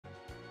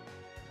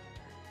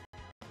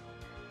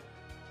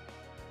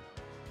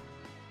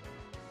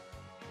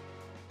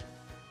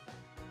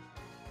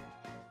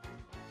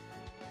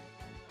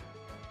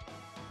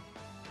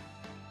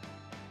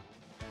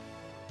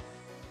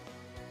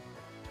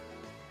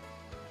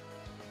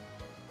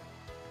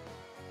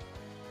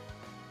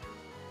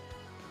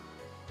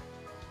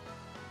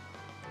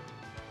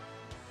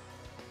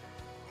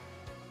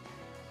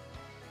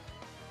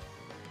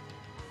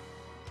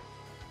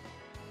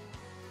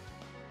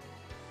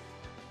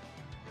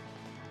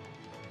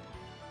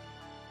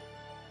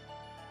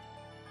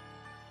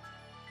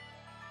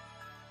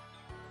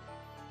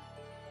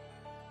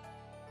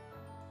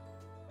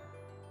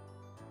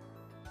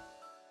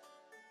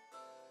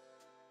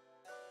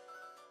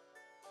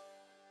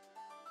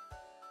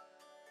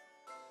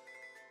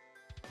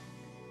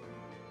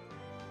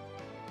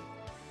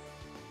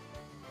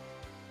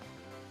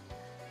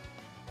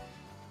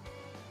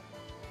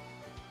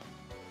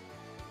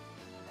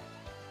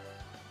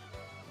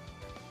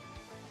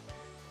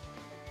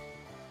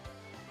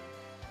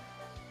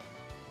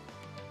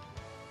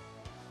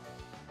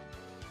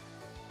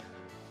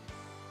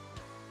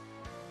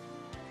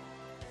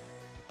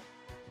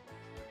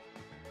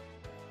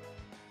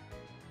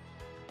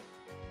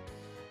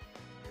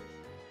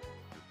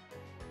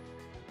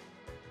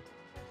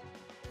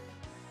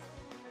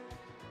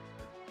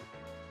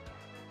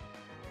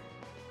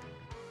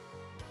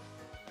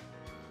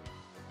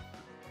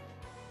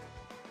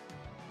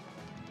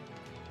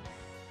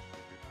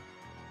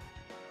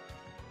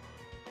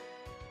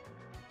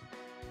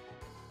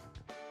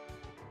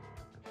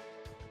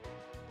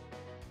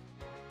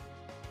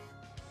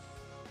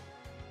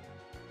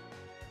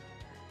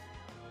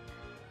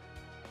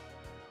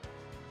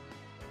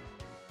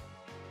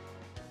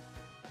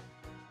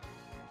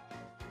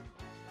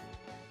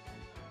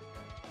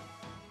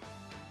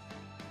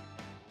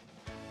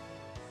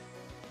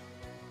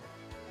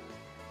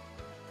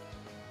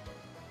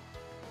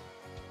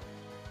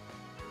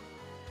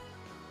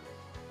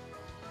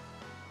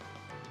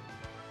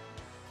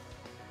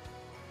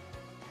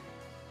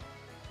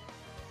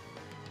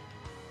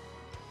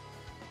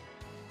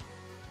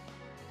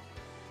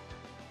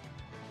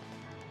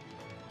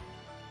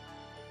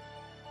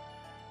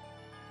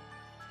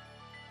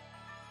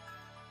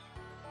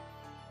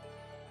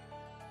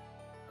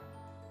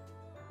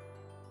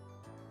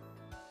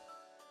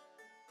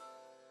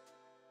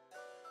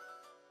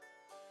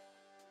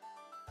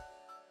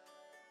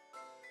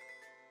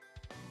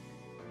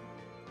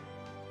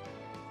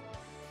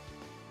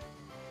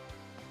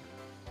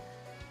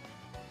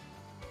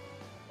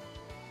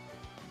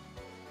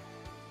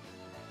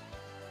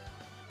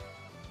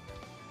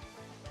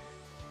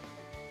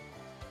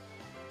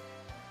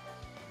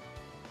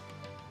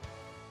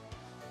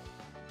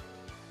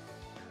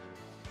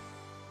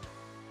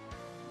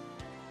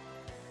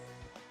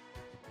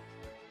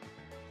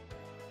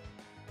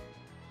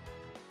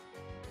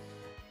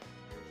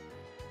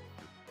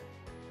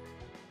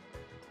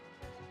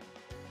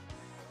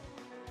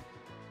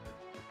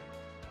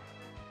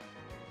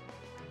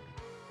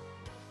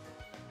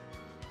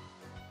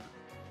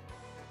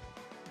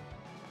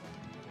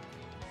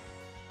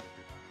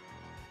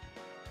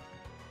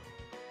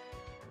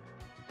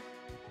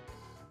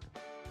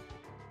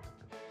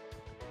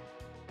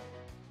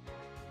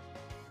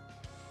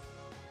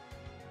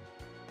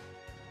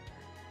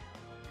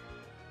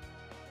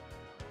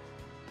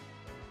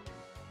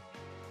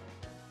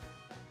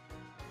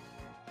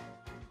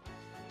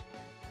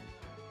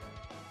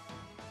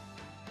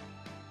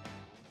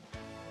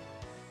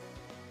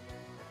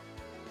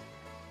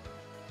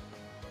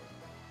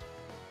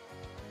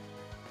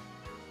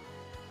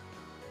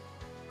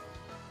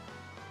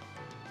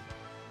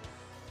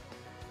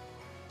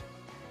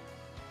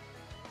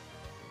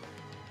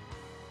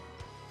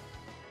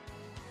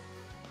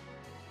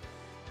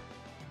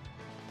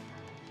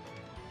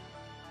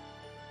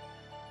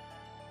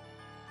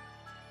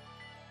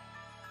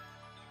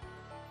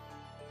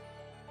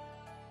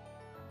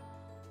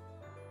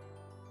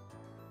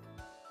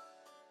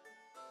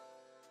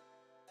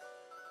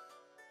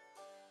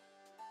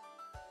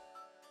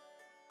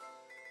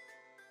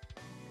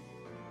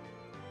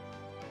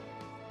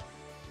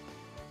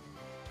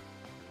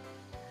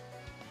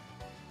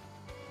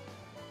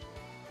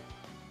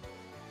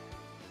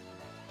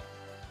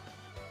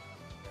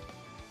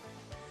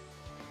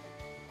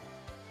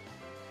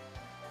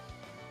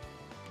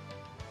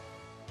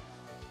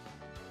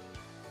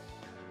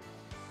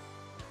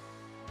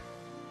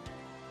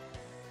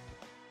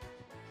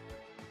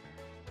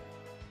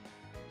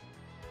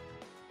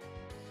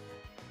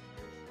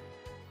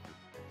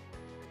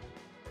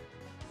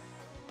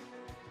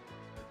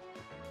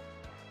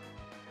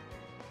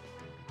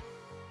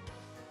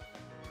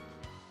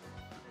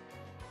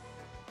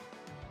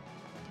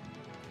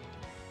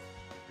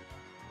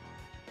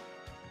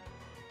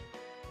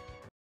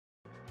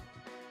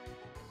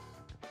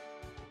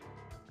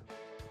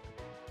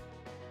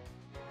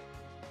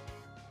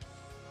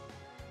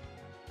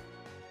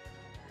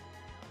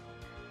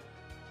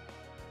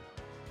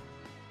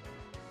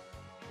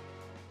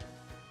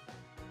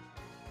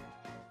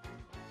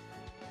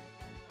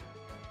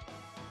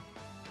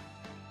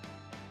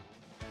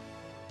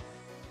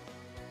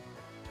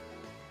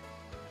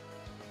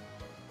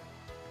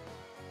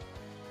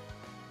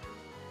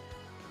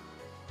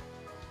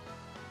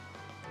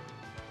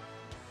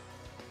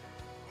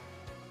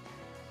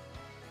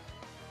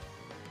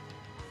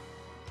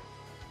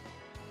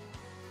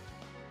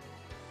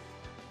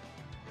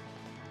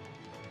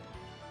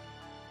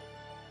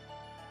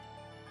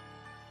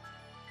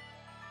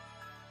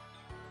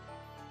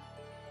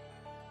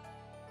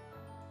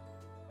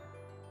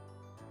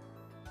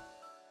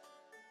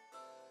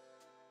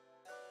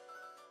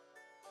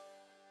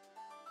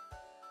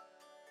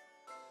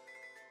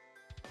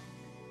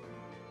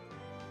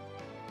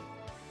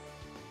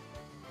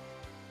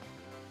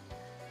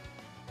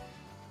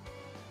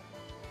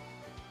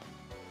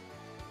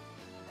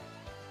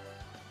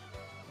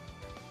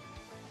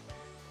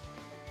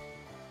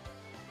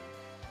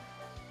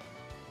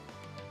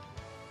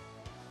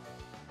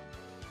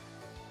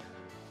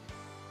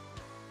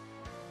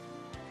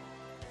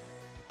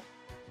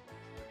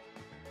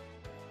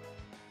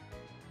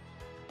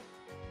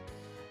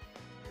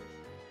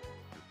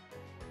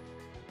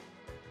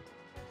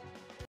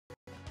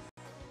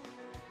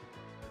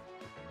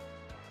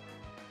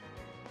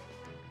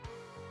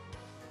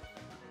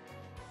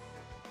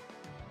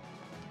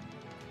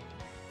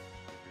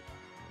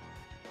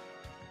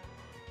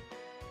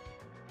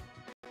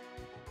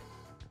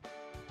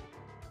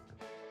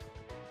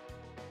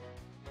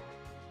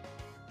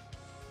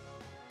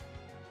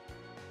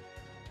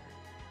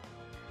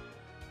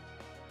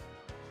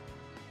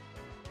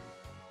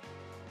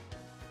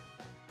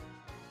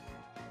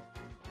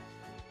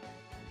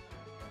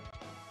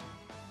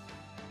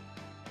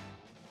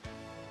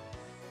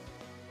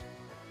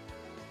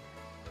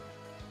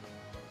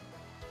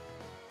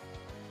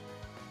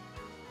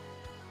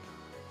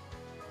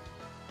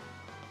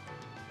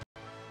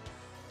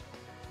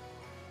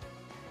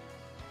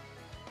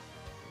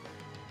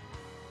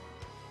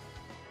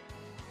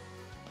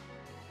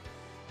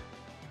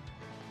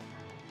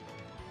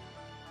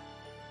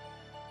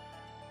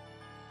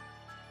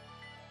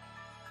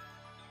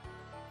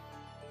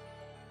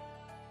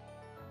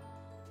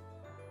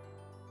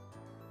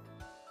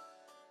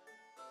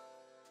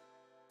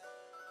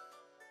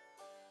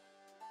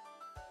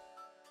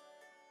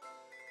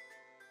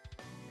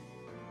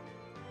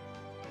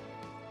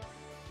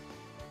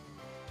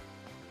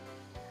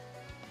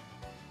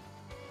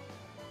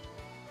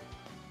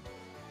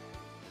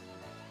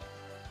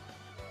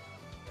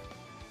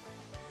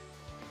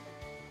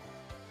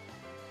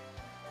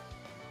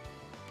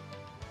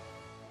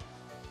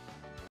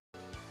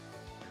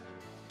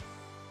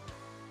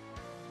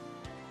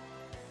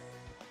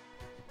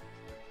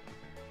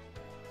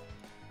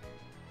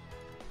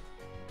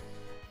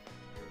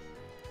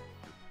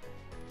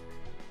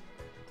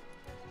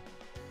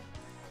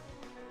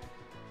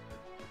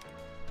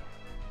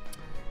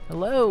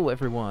Hello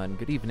everyone,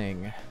 good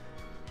evening.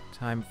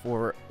 Time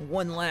for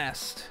one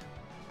last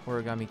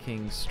Origami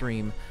King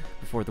stream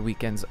before the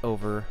weekend's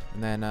over,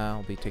 and then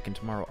I'll be taking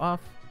tomorrow off.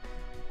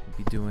 We'll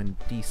be doing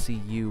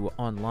DCU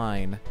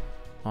online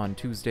on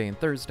Tuesday and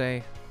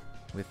Thursday,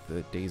 with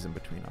the days in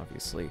between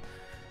obviously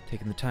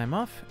taking the time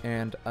off,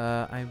 and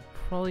I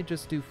probably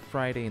just do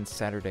Friday and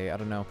Saturday, I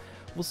don't know.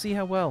 We'll see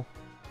how well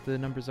the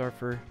numbers are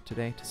for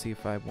today to see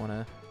if I want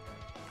to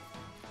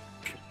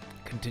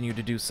continue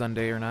to do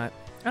Sunday or not.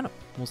 I don't know.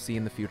 We'll see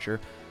in the future.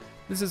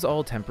 This is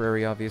all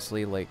temporary,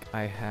 obviously. Like,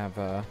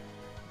 I'm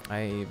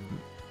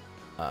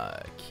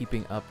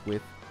keeping up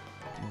with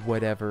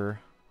whatever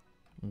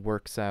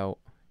works out.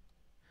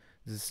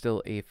 This is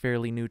still a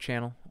fairly new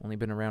channel. Only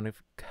been around a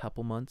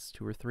couple months,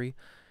 2 or 3.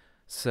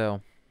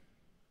 So,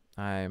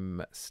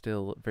 I'm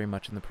still very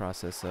much in the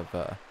process of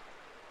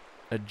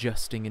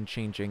adjusting and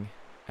changing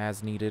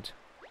as needed.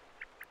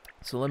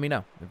 So let me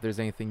know if there's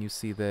anything you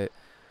see that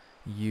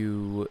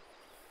you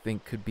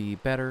think could be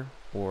better,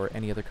 or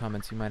any other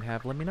comments you might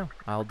have. Let me know.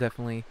 I'll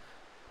definitely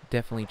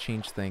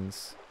change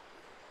things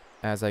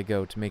as I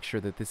go to make sure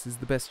that this is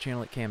the best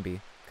channel it can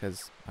be,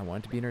 because I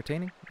want it to be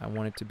entertaining. I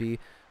want it to be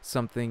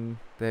something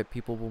that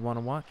people will want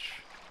to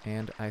watch,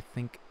 and I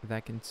think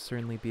that can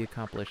certainly be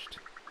accomplished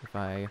if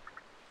I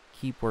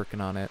keep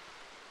working on it.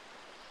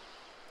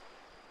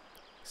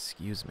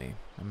 Excuse me,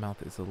 my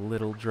mouth is a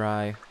little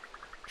dry.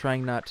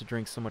 Trying not to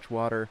drink so much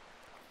water,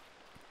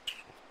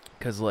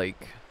 because,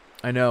 like,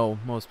 I know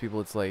most people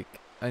it's like,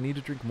 I need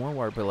to drink more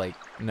water, but, like,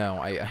 no,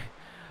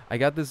 I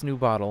got this new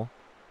bottle,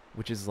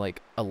 which is,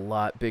 like, a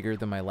lot bigger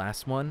than my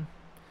last one,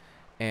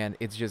 and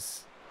it's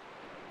just,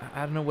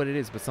 I don't know what it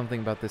is, but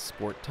something about this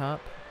sport top,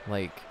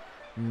 like,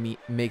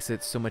 makes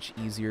it so much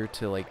easier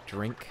to, like,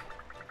 drink.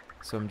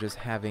 So I'm just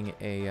having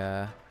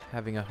a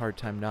hard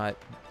time not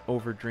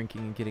over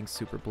drinking and getting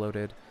super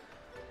bloated.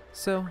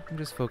 So I'm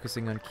just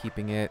focusing on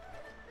keeping it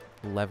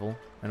level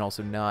and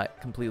also not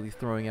completely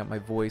throwing out my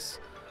voice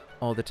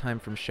all the time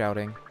from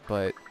shouting.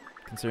 But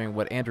considering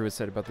what Andrew has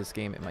said about this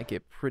game, it might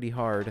get pretty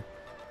hard,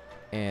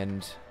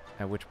 and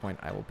at which point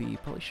I will be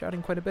probably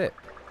shouting quite a bit.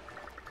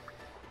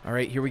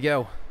 Alright, here we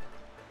go.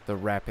 The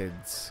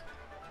Rapids.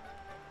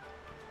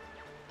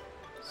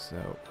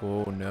 So,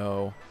 oh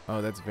no.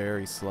 Oh, that's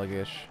very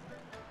sluggish.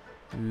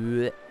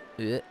 Oh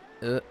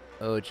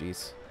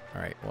jeez.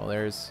 Alright, well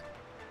there's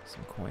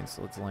some coins,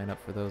 so let's line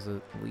up for those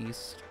at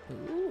least.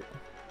 Ooh.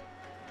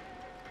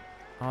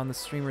 On the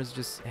streamers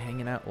just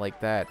hanging out like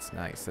that. It's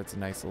nice. That's a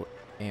nice little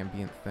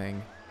ambient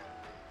thing.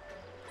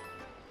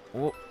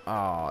 Oh,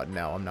 oh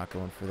no, I'm not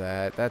going for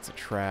that. That's a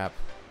trap.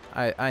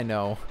 I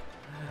know.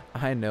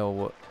 I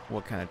know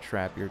what kind of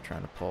trap you're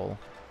trying to pull.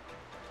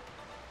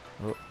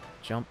 Oh,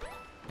 jump.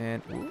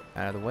 And ooh,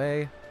 out of the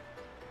way.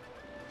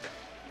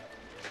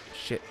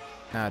 Shit.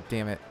 Ah,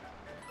 damn it.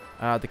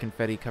 Ah, the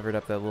confetti covered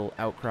up that little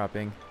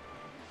outcropping.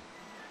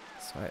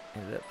 So I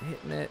ended up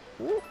hitting it.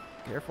 Ooh,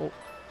 careful.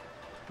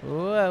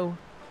 Whoa.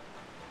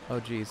 Oh,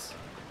 jeez.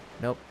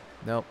 Nope.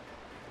 Nope.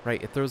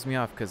 Right, it throws me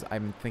off because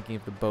I'm thinking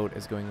of the boat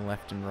as going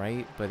left and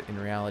right, but in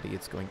reality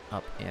it's going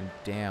up and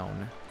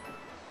down.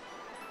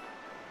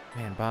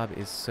 Man, Bob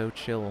is so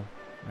chill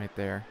right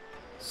there.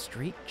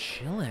 Straight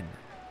chillin'.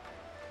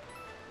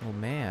 Oh,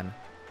 man.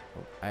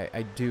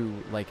 I do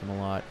like him a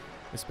lot.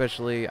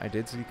 Especially, I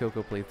did see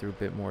Coco play through a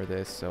bit more of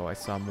this, so I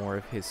saw more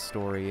of his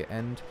story,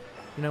 and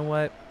you know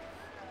what?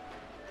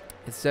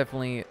 It's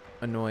definitely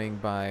annoying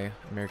by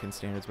American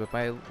standards, but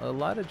by a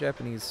lot of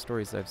Japanese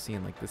stories I've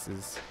seen, like, this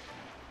is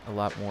a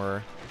lot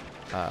more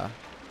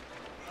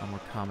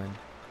common.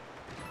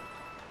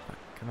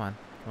 Come on,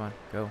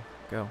 go.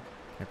 Can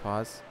I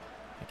pause?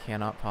 I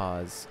cannot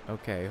pause.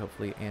 Okay,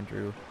 hopefully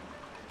Andrew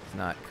does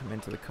not come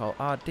into the call.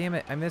 Ah, damn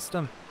it, I missed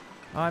him.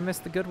 Oh, I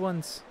missed the good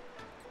ones.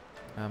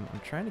 I'm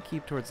trying to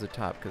keep towards the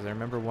top, because I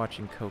remember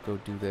watching Coco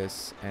do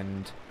this,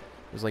 and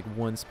there's like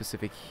one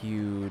specific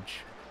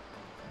huge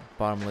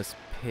bottomless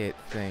pit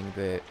thing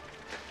that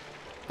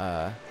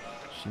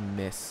she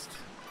missed,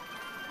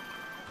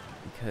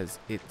 because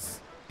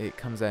it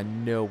comes out of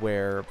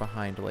nowhere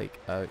behind like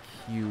a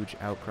huge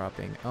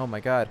outcropping. Oh my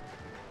god,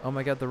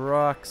 the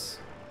rocks.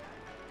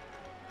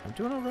 I'm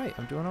doing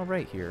all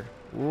right here.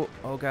 Ooh,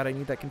 oh god, I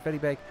need that confetti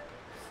bag.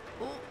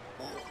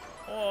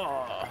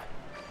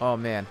 Oh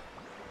man,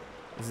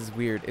 this is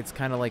weird. It's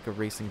kind of like a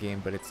racing game,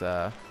 but it's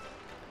more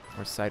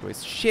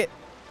sideways. Shit.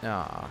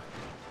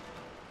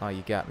 Oh,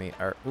 you got me.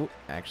 Ooh,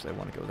 actually, I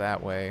want to go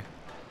that way,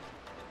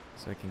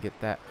 so I can get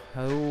that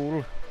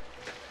hole.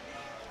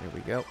 There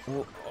we go.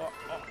 Ooh,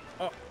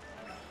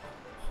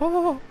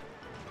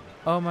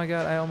 oh my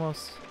god, I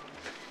almost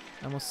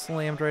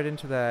slammed right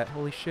into that.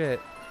 Holy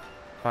shit.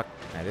 Fuck,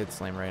 I did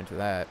slam right into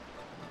that.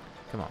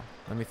 Come on,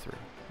 let me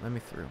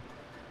through.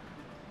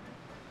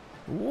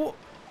 Whoa.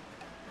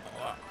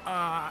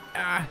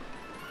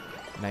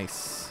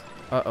 Nice.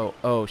 Uh-oh.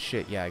 Oh,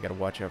 shit. Yeah, I gotta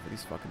watch out for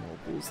these fucking little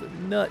bulls. They're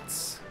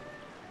nuts.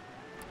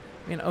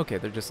 I mean, okay,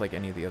 they're just like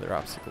any of the other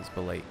obstacles,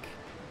 but, like,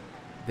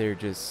 they're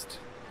just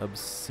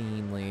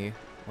obscenely,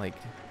 like,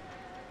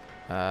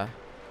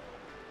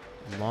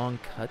 long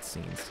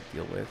cutscenes to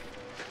deal with.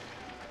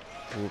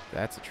 Ooh,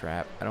 that's a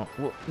trap. I don't...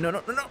 Whoa, no,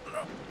 no, no, no,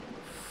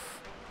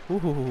 no!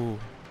 Ooh,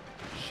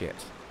 shit.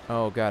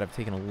 Oh god, I've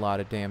taken a lot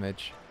of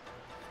damage.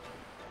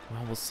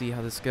 Well, we'll see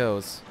how this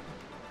goes.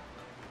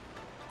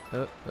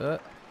 Oh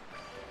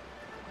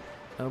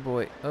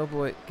boy, oh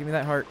boy. Give me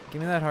that heart.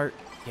 Give me that heart.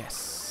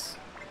 Yes.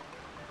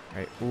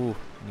 Alright, ooh,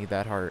 need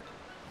that heart.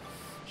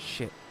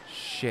 Shit,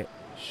 shit,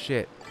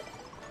 shit.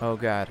 Oh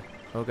god.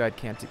 Oh god,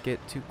 can't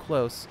get too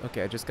close.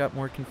 Okay, I just got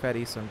more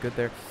confetti, so I'm good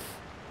there.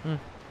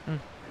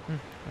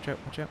 Watch out,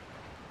 watch out.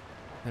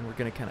 Then we're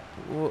gonna kind of...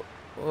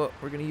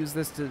 we're gonna use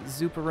this to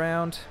zoop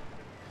around.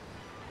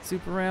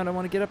 Zoop around, I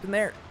want to get up in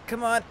there.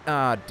 Come on.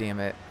 Ah, damn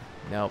it.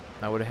 Nope,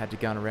 I would have had to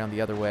gone around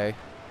the other way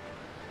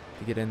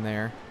to get in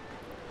there.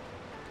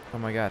 Oh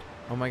my god.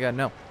 Oh my god,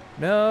 no.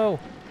 No!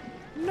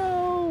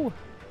 No!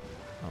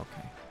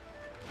 Okay.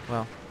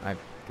 Well, I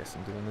guess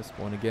I'm doing this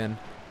one again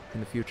in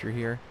the future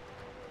here.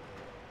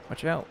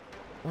 Watch out.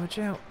 Watch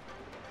out.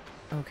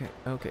 Okay,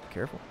 okay,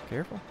 careful,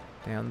 careful.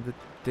 Down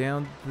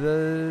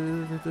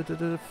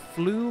the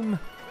flume.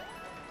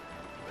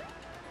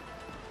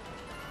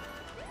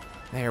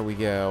 There we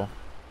go.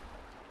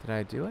 Did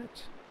I do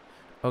it?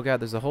 Oh god,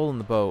 there's a hole in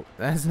the boat.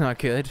 That's not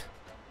good.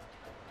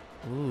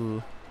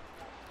 Ooh.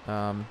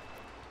 Well,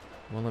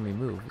 let me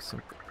move.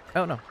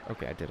 Oh no.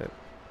 Okay, I did it.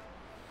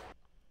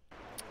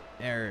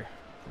 There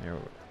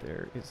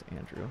is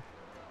Andrew.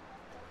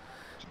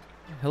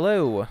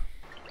 Hello.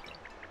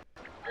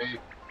 Hey.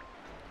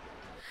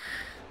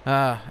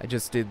 I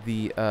just did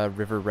the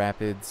River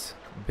Rapids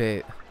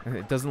bit.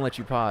 It doesn't let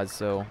you pause,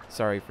 so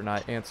sorry for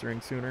not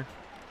answering sooner.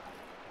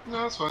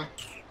 No, that's fine.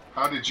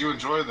 How did you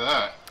enjoy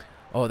that?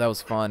 Oh, that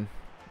was fun.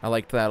 I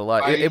liked that a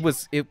lot.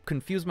 It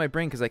confused my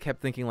brain because I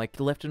kept thinking like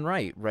left and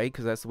right, right?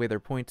 Because that's the way they're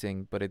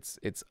pointing, but it's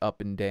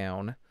up and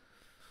down.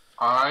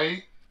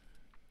 I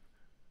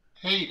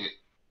hate it.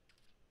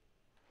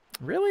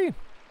 Really?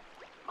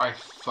 I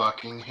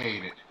fucking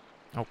hate it.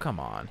 Oh, come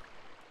on.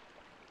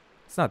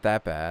 It's not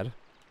that bad.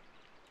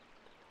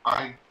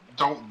 I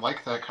don't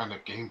like that kind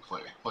of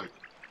gameplay, like,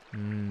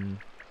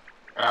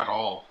 at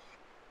all.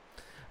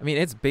 I mean,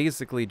 it's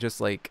basically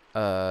just like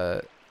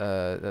a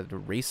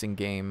racing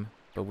game,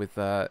 but with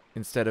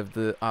instead of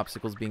the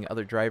obstacles being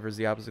other drivers,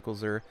 the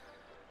obstacles are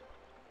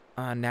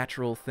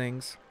natural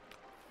things.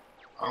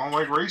 I don't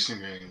like racing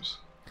games.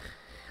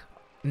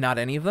 Not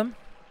any of them?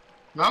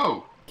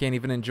 No. Can't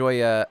even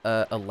enjoy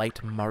a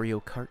light Mario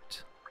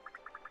Kart?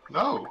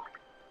 No.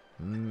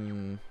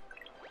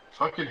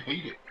 Fucking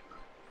hate it.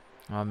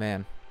 Oh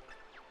man.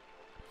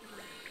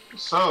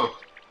 So.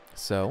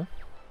 So?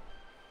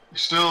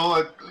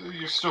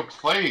 You're still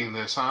playing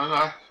this,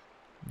 huh?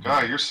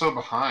 God, you're so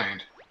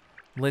behind.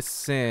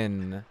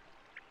 Listen.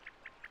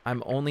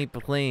 I'm only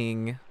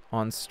playing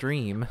on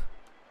stream.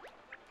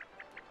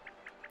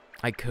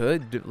 I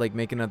could like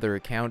make another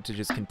account to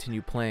just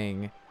continue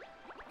playing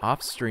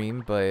off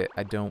stream, but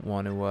I don't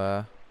want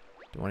to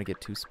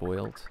get too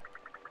spoiled.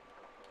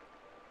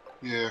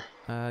 Yeah.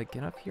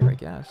 Get up here, I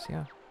guess.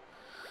 Yeah.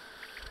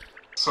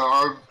 So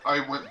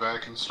I went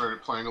back and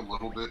started playing a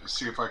little bit to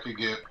see if I could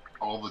get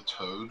all the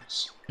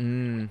toads. Yeah.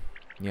 And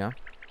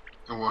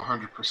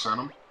 100%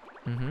 them.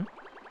 Mm-hmm.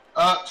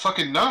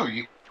 Fucking no,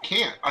 you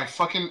can't. I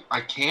can't.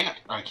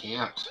 I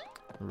can't.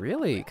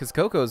 Really? Because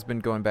Coco's been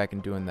going back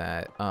and doing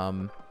that.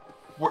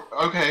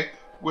 Okay,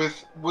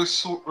 with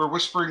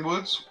Whispering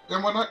Woods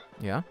and whatnot.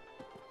 Yeah.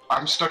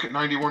 I'm stuck at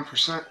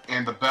 91%,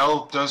 and the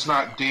bell does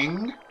not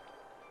ding.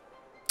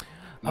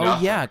 Oh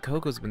Nothing. yeah,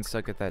 Coco's been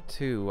stuck at that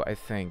too, I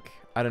think.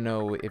 I don't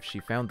know if she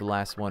found the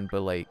last one,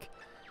 but like,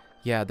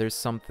 yeah, there's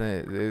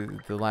something.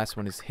 The last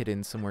one is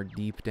hidden somewhere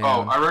deep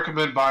down. Oh, I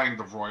recommend buying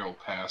the Royal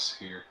Pass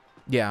here.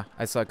 Yeah,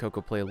 I saw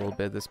Coco play a little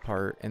bit of this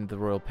part, and the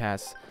Royal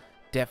Pass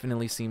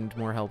definitely seemed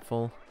more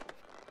helpful.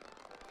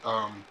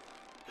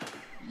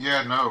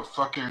 Yeah, no,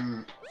 fuck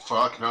no,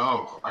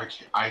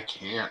 I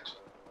can't.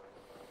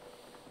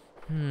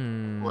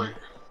 Like,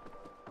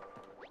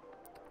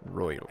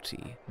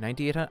 royalty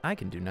 9800. I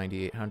can do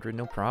 9800,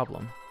 no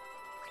problem.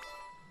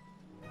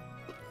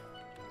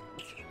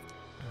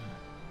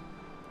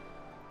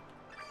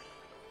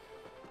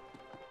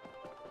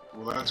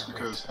 well, that's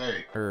because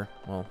hey,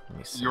 well, let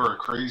me see. you're a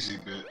crazy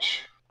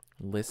bitch.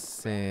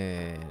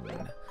 Listen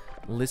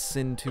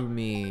to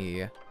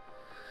me. I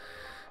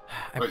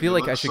But feel you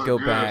like I look should so go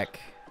good. back.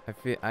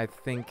 I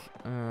think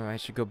I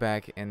should go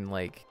back and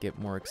like get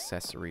more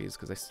accessories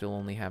because I still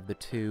only have the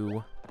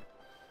 2.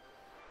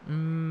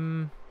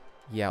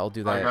 Yeah, I'll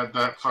do that. I got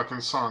that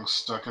fucking song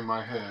stuck in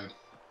my head.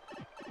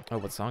 Oh,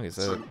 what song is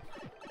So, it?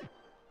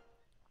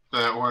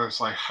 that one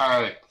is like,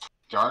 hey,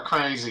 you're a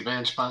crazy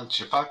bitch, but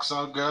you fuck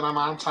so good I'm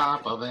on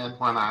top of it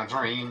when I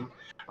dream.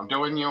 I'm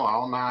doing you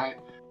all night.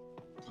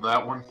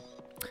 That one.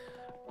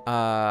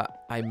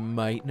 I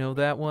might know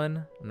that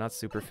one. I'm not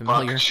super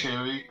familiar. Buck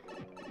Cherry.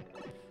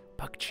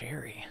 Buck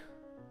Cherry.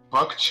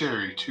 Buck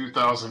Cherry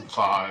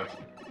 2005.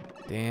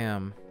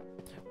 Damn.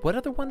 What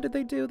other one did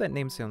they do? That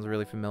name sounds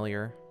really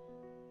familiar.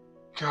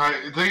 God,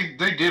 they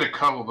did a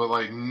couple, but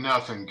like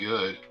nothing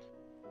good.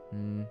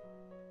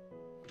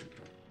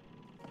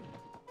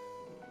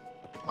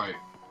 like,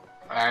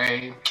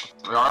 hey,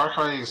 you're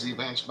crazy,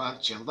 bitch,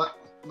 but you look.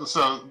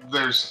 So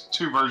there's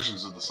two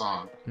versions of the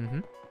song. Mm-hmm.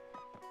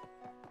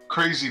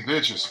 Crazy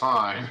bitch is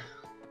fine,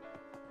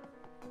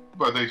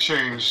 but they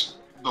changed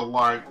the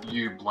line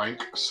 "you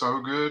blank"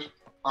 so good.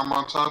 I'm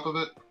on top of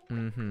it.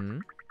 Mm-hmm.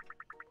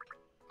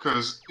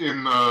 Because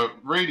in the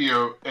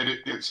radio edit,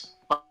 it's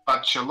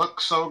 "but you look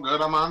so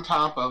good, I'm on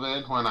top of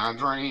it when I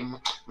dream.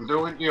 I'm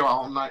doing you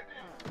all night."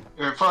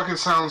 And it fucking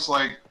sounds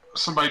like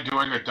somebody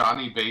doing a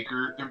Donnie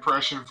Baker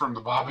impression from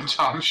the Bob and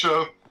Tom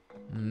show.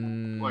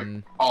 Like,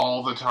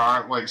 all the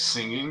time, like,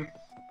 singing.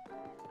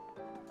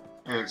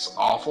 And it's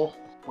awful.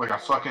 Like, I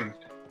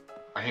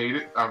hate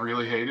it. I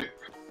really hate it.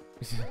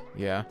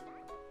 Yeah.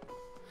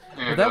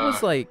 And, Well, that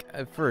was like,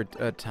 for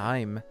a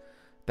time,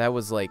 that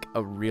was like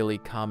a really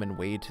common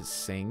way to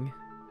sing.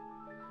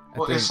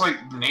 Well, it's like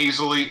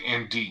nasally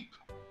and deep.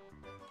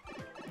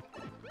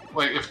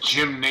 Like, if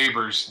Jim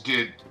Neighbors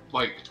did,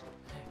 like...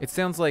 It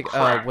sounds like,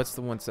 what's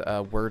the one,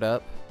 Word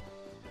Up?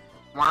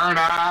 Word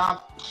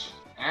up,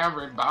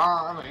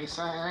 everybody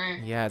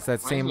say... Yeah, it's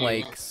that same,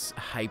 like,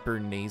 hyper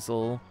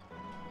nasal.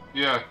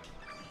 Yeah.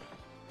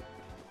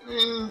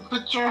 And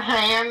put your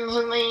hands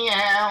in the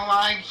air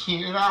like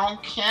you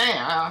don't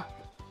care.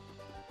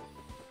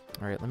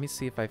 Alright, let me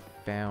see if I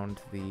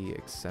found the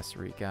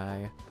accessory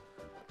guy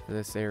for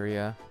this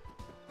area.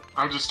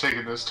 I'm just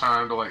taking this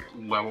time to, like,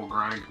 level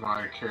grind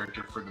my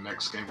character for the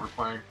next game we're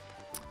playing.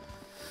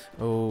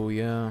 Oh,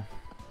 yeah.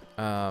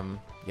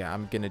 Yeah,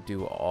 I'm gonna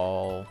do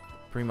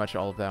pretty much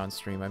all of that on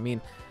stream. I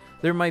mean,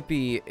 there might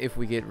be, if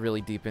we get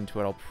really deep into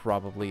it, I'll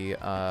probably,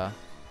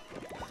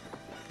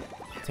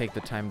 take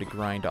the time to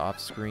grind off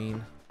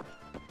screen.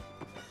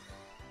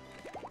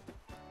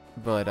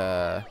 But,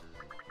 I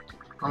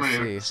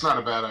mean, it's not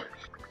a bad...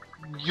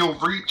 You'll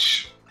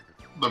reach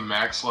the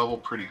max level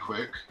pretty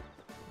quick.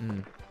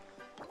 Mm.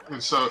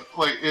 And so,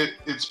 like,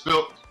 it's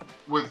built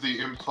with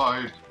the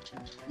implied,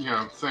 you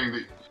know, thing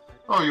that,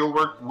 oh, you'll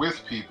work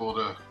with people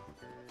to...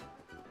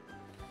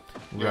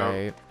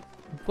 Right.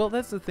 Well,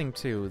 that's the thing,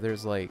 too.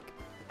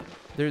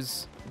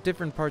 There's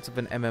different parts of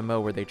an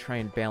MMO where they try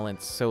and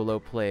balance solo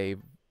play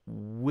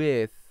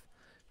with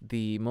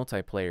the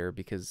multiplayer,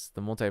 because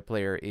the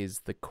multiplayer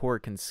is the core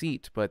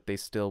conceit, but they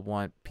still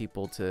want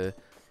people to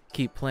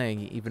keep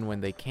playing even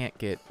when they can't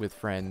get with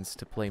friends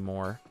to play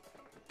more.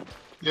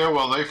 Yeah,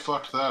 well, they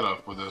fucked that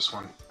up with this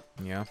one.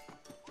 Yeah.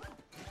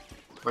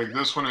 Like,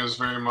 this one is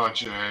very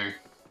much a,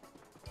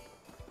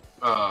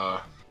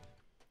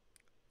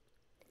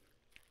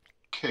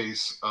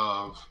 case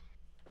of,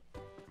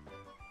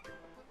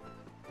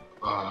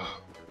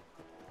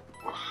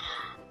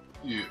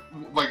 you,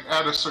 like,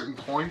 at a certain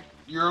point,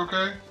 you're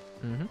okay.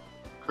 Mm-hmm.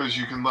 Because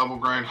you can level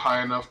grind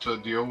high enough to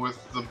deal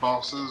with the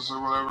bosses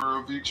or whatever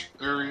of each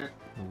area.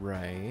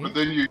 Right. But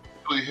then you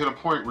really hit a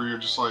point where you're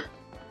just like,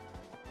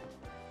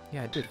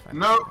 yeah, I did find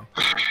no,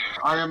 that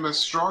I am as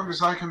strong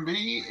as I can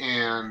be,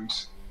 and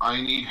I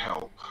need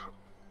help.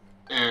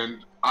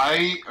 And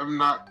I am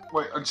not,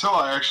 like, until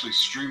I actually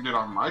streamed it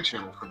on my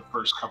channel for the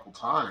first couple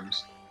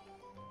times,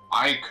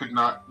 I could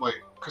not,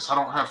 like, because I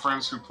don't have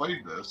friends who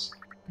played this.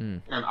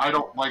 Mm. And I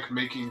don't like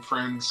making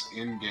friends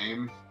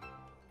in-game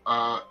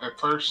at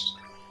first.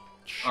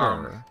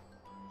 Sure.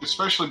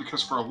 Especially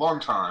because for a long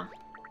time,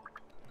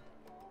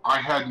 I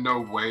had no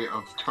way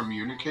of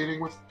communicating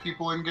with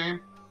people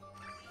in-game.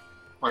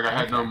 Like, I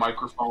had no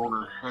microphone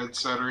or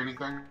headset or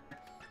anything.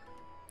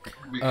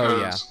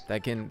 Oh yeah,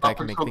 that can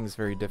make things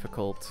very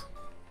difficult.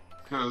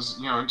 Because,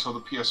 you know, until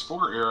the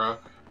PS4 era,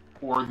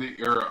 or the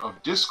era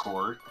of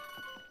Discord,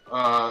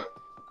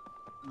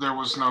 there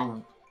was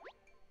no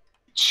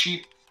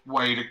cheap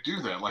way to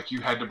do that. Like, you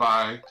had to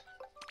buy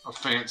a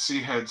fancy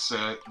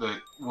headset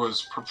that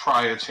was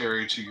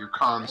proprietary to your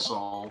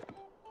console.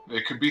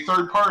 It could be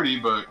third party,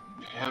 but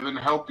heaven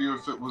help you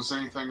if it was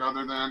anything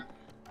other than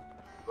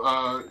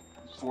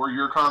for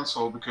your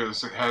console,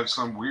 because it had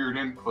some weird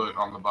input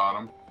on the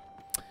bottom.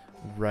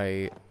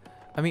 Right.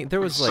 I mean,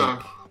 there was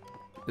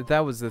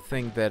that was the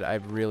thing that I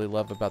really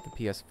love about the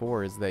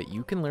PS4, is that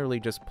you can literally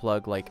just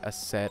plug like a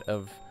set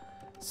of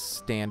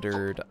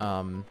standard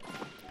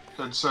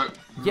headset.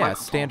 Yeah,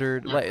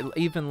 standard, like,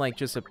 even like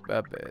just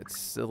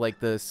it's like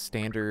the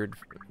standard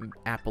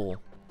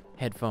Apple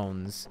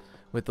headphones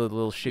with the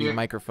little shitty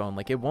microphone.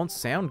 Like, it won't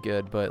sound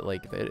good, but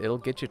like it'll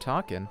get you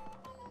talking.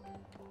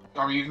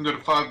 I mean, you can go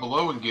to Five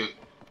Below and get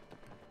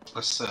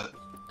a set.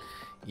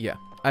 Yeah,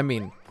 I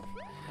mean,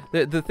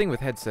 the thing with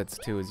headsets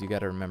too is you got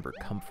to remember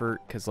comfort,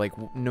 because like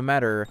no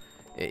matter,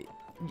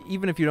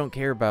 even if you don't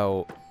care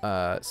about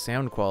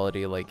sound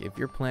quality, like if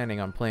you're planning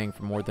on playing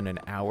for more than an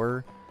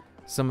hour,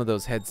 some of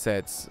those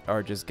headsets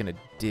are just gonna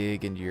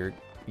dig into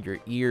your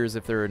ears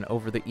if they're an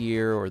over the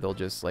ear, or they'll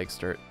just like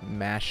start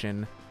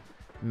mashing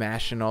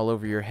all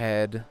over your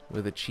head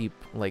with a cheap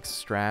like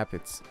strap.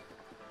 It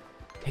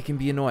can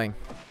be annoying.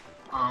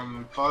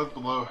 Five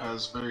Below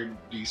has very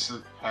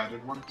decent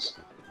padded ones.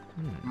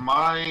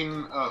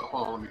 Mine,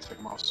 hold on, let me take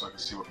them off so I can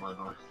see what mine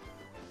are.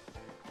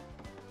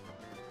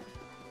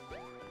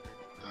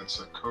 That's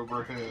a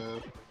Cobra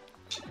head.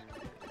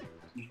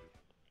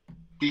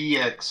 Be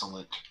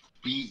Excellent.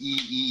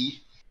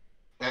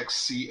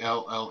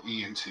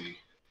 BEEXCLLENT.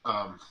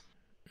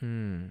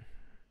 Hmm.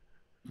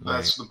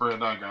 That's the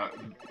brand I got.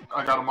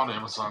 I got them on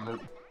Amazon.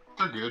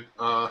 They're good.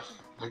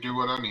 They do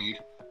what I need.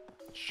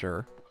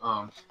 Sure.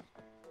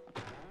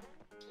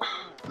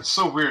 It's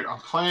so weird. I'm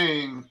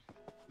playing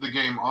the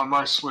game on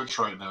my Switch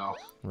right now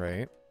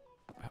Right.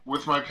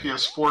 with my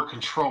PS4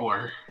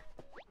 controller.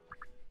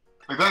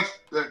 Like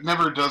that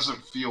never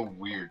doesn't feel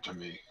weird to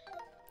me.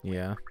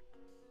 Yeah.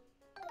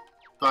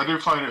 But I do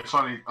find it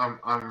funny.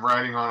 I'm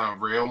riding on a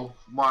rail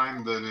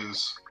line that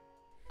is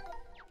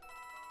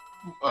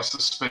a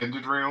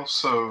suspended rail,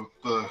 so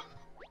the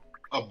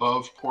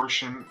above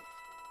portion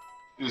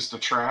is the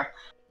track,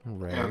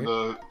 Right. and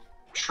the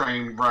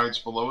train rides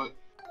below it.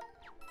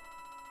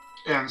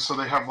 And so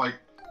they have like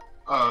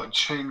a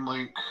chain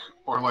link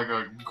or like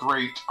a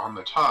grate on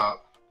the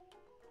top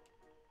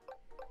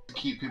to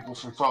keep people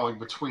from falling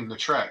between the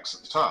tracks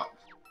at the top.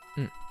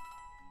 Hmm.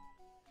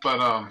 But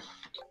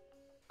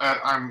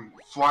I'm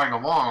flying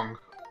along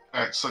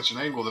at such an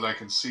angle that I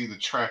can see the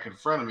track in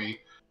front of me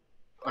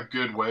a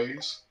good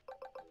ways.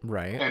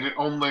 Right. And it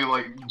only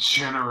like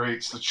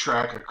generates the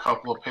track a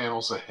couple of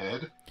panels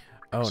ahead.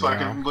 Oh, So no. I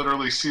can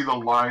literally see the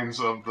lines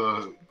of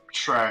the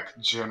track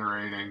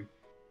generating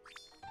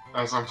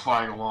as I'm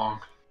flying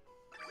along.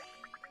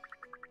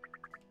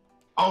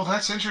 Oh,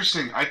 that's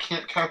interesting. I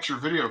can't capture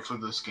video for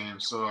this game,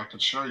 so I can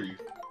show you.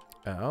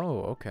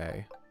 Oh,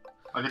 okay.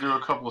 I can do a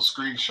couple of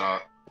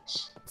screenshots.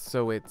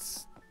 So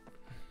it's...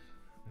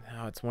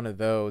 No, it's one of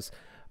those.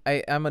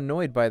 I'm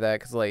annoyed by that,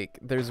 because, like,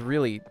 there's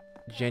really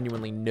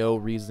genuinely no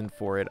reason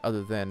for it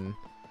other than,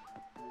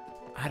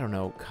 I don't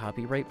know,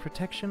 copyright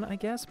protection, I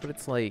guess? But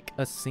it's like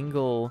a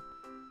single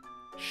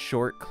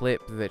short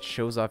clip that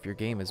shows off your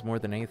game is more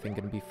than anything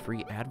going to be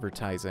free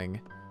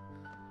advertising.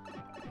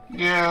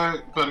 Yeah,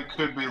 but it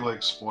could be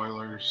like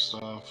spoiler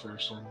stuff or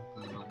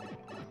something.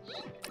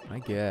 I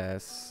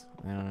guess.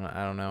 I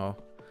don't know.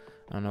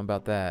 I don't know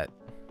about that.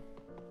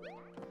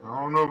 I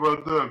don't know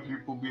about that.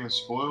 People being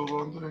spoiled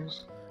on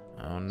things.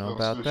 I don't know Sounds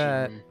about fishy to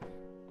that. me.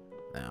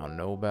 I don't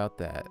know about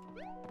that.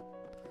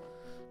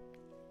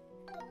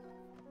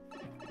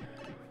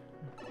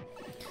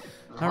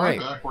 I'm Alright.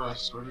 back where I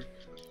started.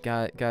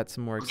 Got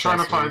some more I'm trying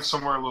to find accessories.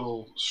 somewhere a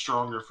little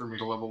stronger for me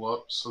to level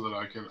up so that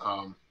I can,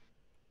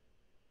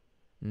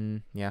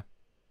 Yeah.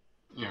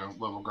 you know,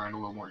 level grind a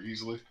little more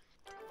easily.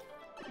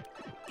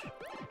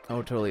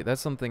 Oh, totally.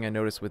 That's something I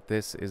noticed with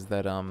this is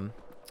that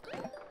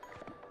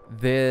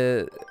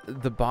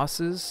the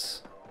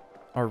bosses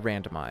are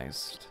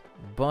randomized,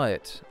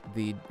 but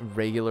the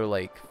regular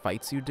like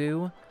fights you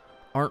do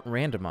aren't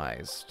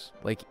randomized.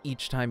 Like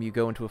each time you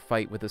go into a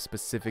fight with a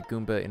specific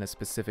Goomba in a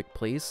specific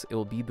place, it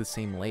will be the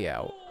same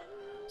layout.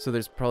 So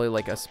there's probably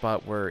like a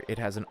spot where it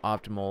has an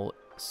optimal,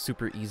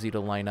 super easy to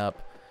line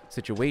up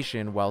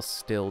situation while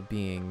still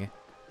being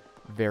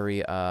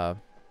very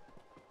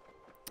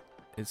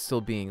it's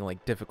still being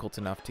like difficult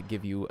enough to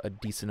give you a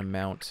decent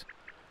amount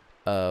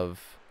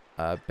of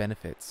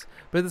benefits.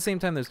 But at the same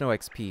time, there's no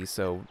XP,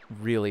 so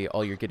really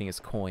all you're getting is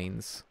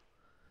coins.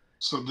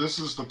 So this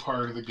is the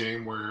part of the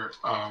game where,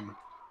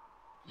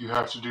 you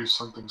have to do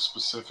something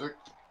specific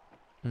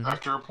Mhm.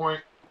 after a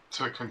point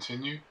to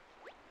continue.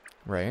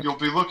 Right? You'll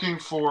be looking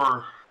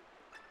for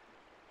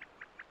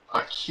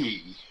a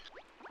key,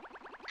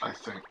 I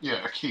think.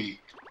 Yeah, a key.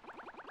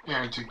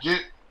 And to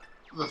get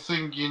the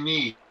thing you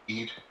need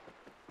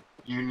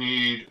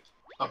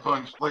a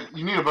bunch,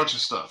 you need a bunch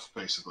of stuff,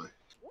 basically.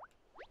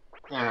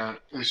 And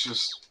it's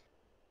just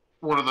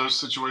one of those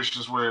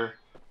situations where,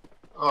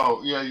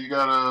 oh, yeah, you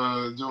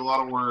gotta do a lot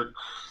of work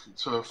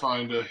to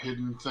find a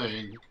hidden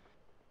thing.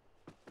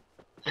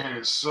 And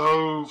it's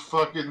so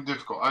fucking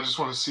difficult. I just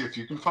want to see if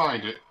you can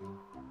find it.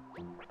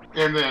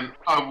 And then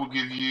I will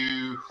give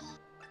you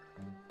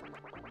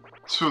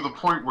to the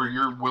point where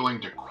you're willing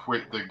to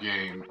quit the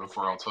game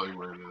before I'll tell you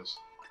where it is.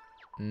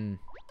 Mm.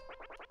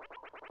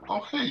 Oh,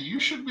 hey, you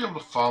should be able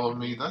to follow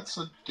me. That's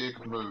a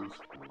dick move.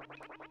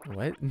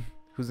 What?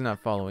 Who's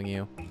not following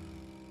you?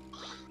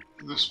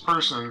 This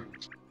person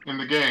in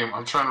the game,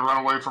 I'm trying to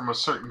run away from a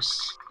certain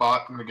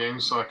spot in the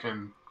game so I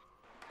can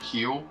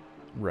heal.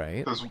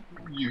 Right. Because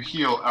you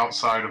heal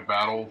outside of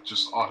battle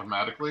just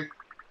automatically.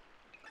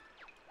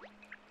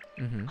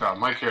 Mm-hmm. God,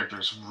 my character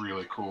is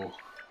really cool.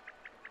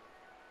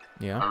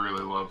 Yeah. I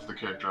really love the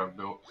character I've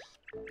built.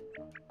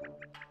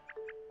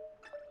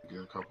 Get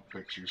a couple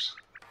pictures.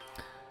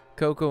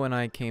 Coco and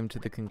I came to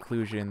the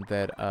conclusion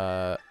that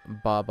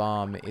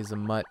Bob-omb is a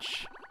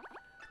much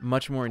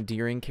more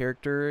endearing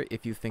character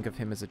if you think of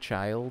him as a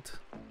child.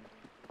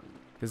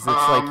 Because it's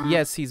like,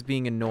 yes, he's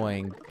being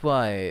annoying,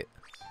 but...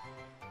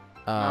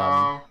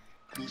 no,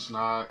 he's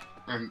not.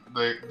 And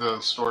the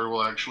story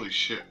will actually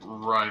shit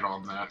right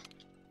on that.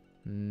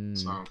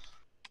 So...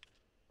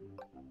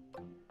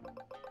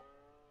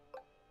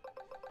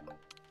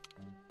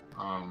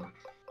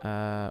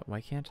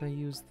 why can't I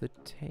use the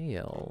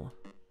tail?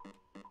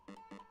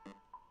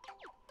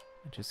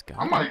 I just got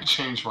I might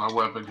change my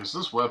weapon, because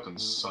this weapon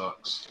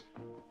sucks.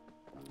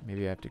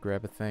 Maybe I have to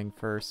grab a thing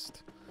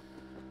first.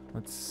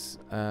 Let's,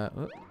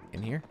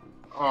 in here?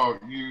 Oh,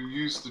 you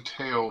use the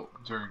tail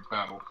during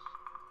battle.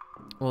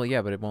 Well,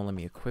 yeah, but it won't let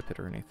me equip it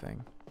or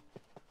anything.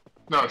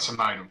 No, it's an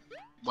item.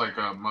 Like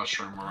a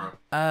mushroom or a...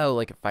 Oh,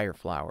 like a fire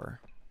flower.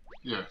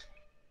 Yeah.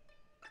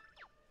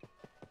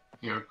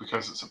 You know,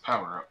 because it's a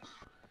power-up.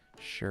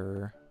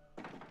 Sure.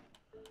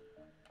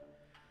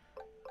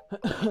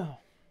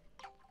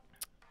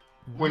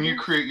 When you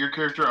create your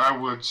character, I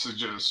would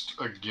suggest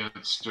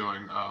against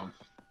doing,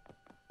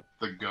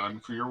 the gun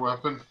for your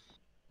weapon.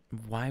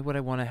 Why would I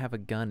want to have a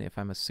gun if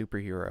I'm a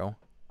superhero?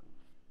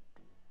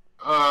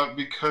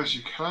 Because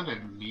you kind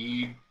of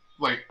need,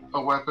 like,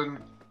 a weapon.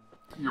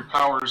 Your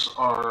powers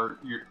are,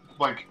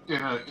 like,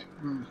 in a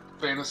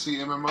fantasy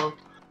MMO,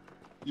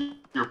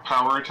 your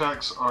power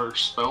attacks are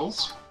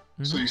spells,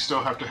 so you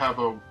still have to have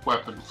a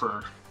weapon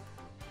for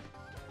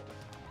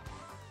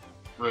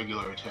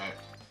regular attack.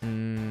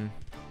 Hmm.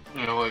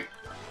 You know, like,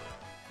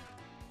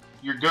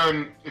 your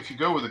gun, if you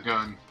go with a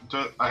gun,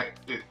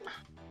 it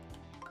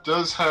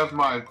does have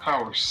my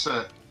power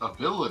set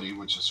ability,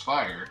 which is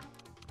fire.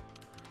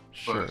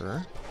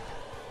 Sure.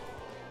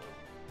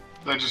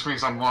 That just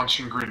means I'm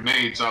launching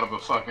grenades out of a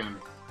fucking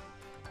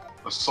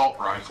assault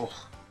rifle.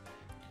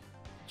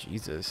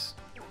 Jesus.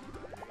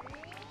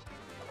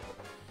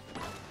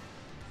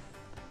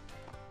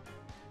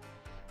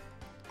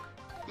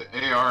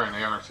 The AR and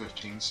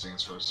AR-15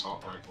 stands for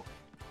assault rifle.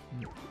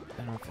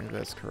 I don't think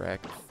that's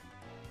correct.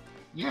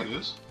 Yeah, it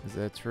is. Is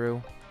that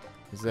true?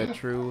 Is that Yeah.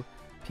 true?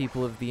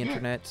 People of the Yeah.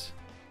 internet?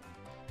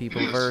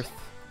 People It of is. Earth?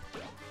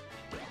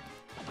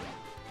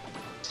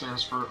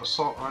 Stands for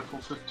assault rifle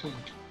 15.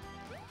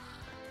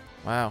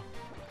 Wow.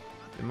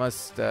 It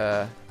must,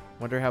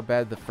 wonder how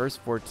bad the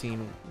first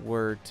 14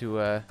 were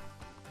to,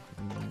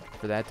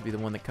 for that to be the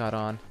one that caught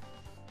on.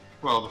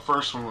 Well, the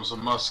first one was a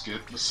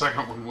musket. The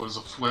second one was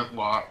a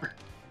flintlock.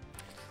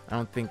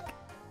 I'm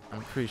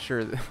pretty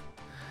sure that,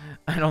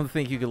 I don't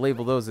think you could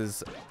label those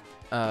as,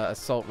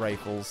 assault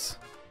rifles.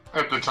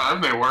 At the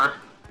time, they were.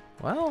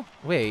 Well,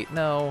 wait,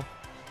 no.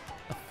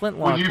 A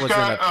flintlock When you've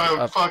wasn't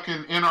got a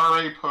fucking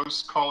NRA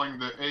post calling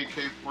the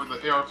AK or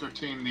the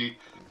AR-15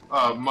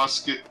 the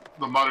musket,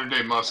 the modern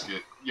day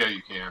musket, yeah,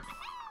 you can.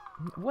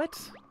 what?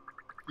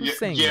 Who's Yeah,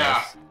 saying yeah.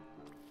 this?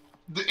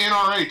 The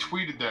NRA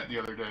tweeted that the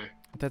other day.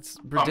 That's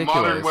ridiculous.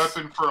 A modern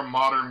weapon for a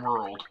modern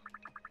world.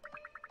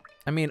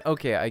 I mean,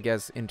 okay, I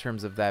guess in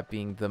terms of that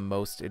being the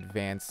most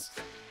advanced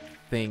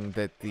thing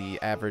that the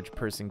average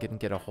person can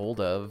get a hold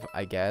of,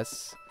 I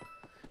guess.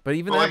 But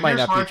even Well, that might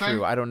here's not be my thing.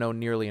 true. I don't know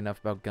nearly enough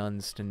about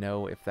guns to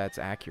know if that's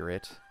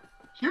accurate.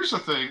 Here's the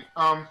thing,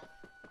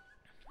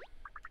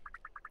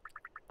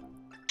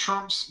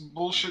 Trump's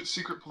bullshit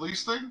secret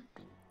police thing,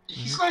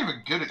 he's not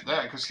even good at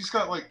that, because he's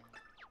got, like,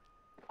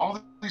 all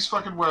these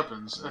fucking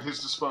weapons at his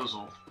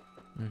disposal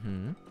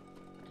Mm-hmm.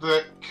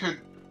 that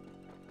could,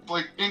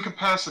 like,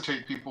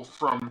 incapacitate people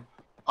from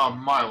a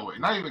mile away.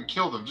 Not even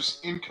kill them,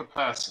 just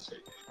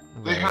incapacitate.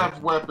 They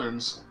have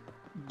weapons.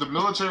 The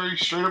military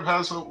straight up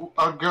has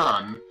a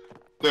gun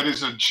that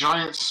is a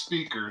giant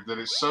speaker that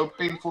is so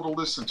painful to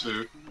listen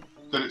to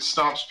that it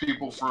stops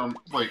people from,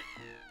 like,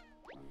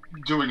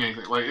 doing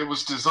anything. Like, it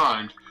was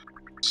designed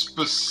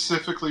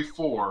specifically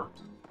for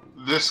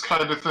this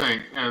kind of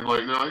thing, and,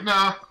 like, they're like,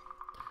 nah,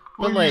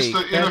 we'll But, use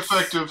like, the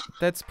ineffective...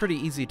 That's pretty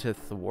easy to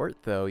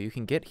thwart, though. You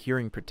can get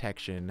hearing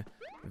protection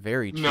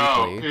very cheaply.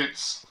 No,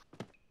 it's...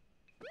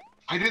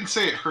 I didn't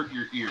say it hurt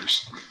your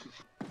ears.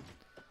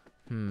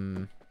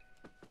 Hmm.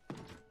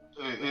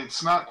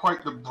 It's not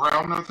quite the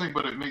brown note thing,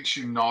 but it makes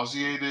you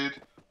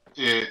nauseated.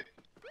 It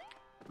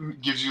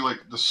gives you, like,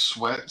 the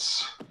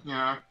sweats, you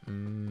know?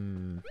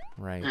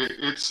 Right.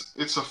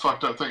 It's a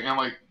fucked up thing, and,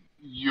 like,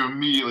 you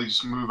immediately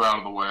just move out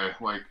of the way.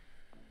 Like,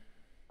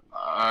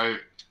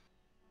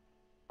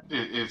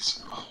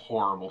 it's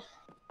horrible.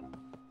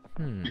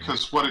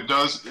 Because what it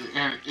does,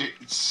 and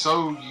it's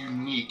so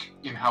unique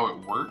in how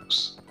it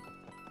works,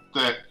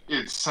 that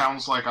it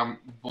sounds like I'm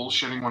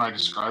bullshitting when I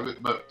describe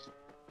it, but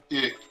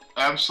it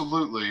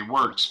absolutely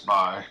works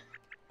by,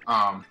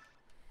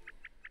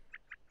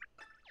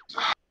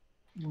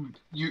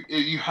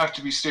 you have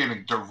to be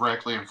standing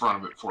directly in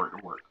front of it for it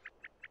to work.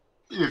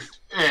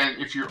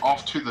 If you're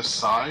off to the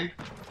side,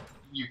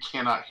 you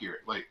cannot hear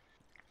it. Like,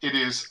 it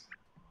is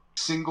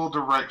single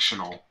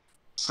directional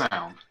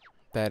sound.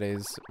 That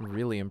is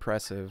really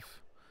impressive.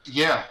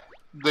 Yeah,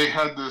 they've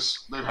had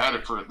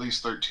it for at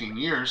least 13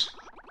 years,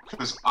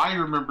 because I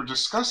remember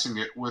discussing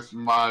it with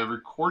my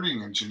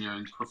recording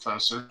engineering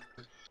professor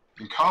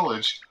in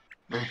college,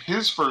 and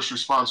his first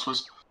response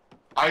was,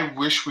 I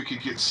wish we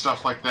could get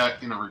stuff like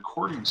that in a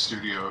recording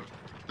studio.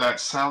 That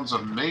sounds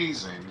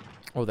amazing.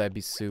 Oh, that'd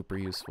be super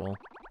useful.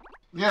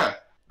 Yeah.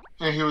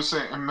 And he was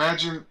saying,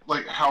 imagine,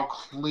 like, how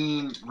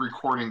clean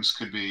recordings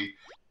could be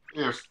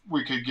if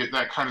we could get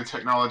that kind of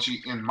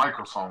technology in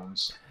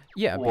microphones.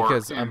 Yeah, Or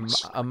because in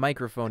a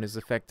microphone is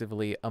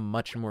effectively a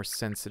much more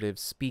sensitive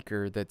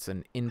speaker that's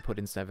an input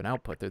instead of an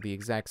output. They're the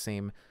exact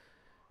same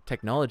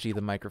technology,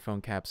 the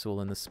microphone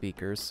capsule and the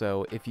speaker.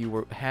 So if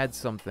you had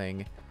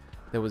something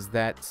that was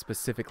that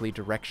specifically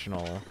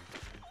directional,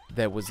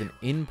 that was an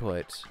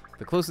input.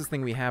 The closest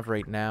thing we have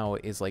right now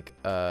is like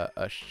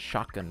a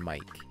shotgun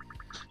mic,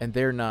 and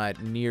they're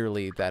not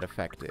nearly that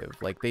effective.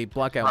 Like, they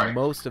block out Right.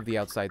 most of the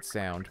outside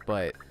sound,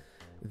 but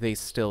they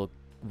still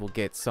will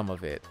get some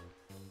of it.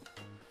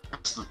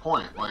 That's the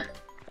point. Like,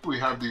 we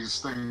have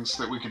these things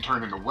that we can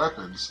turn into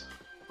weapons,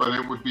 but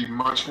it would be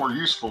much more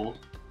useful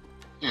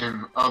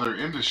in other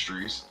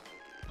industries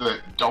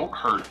that don't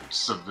hurt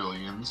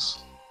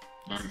civilians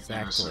and Exactly.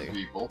 innocent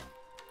people.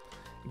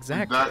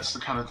 Exactly. And that's the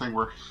kind of thing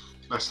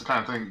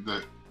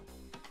that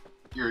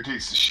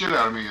irritates the shit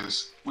out of me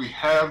is we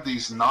have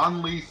these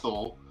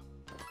non-lethal,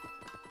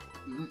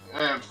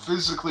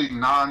 physically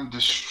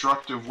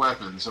non-destructive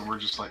weapons, and we're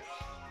just like,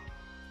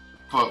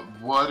 but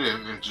what if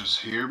it just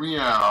hear me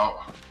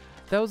out?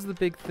 That was the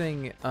big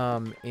thing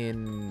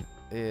in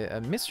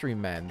Mystery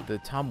Men, the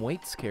Tom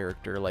Waits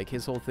character. Like,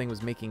 his whole thing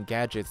was making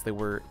gadgets that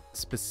were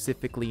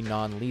specifically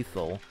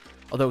non-lethal.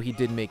 Although he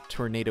did make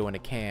Tornado in a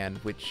Can,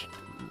 which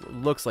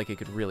looks like it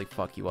could really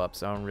fuck you up.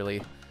 So I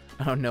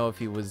don't know if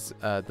he was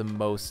the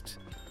most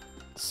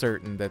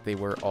certain that they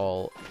were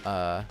all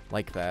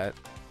like that.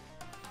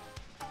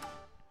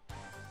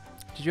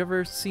 Did you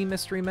ever see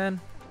Mystery Men?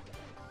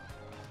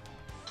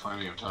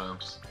 Plenty of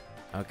times.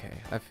 Okay,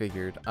 I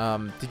figured.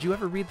 Did you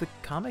ever read the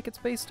comic it's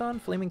based on,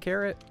 Flaming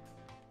Carrot?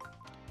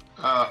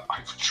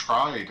 I've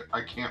tried.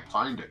 I can't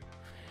find it.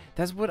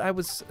 That's what I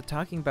was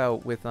talking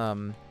about with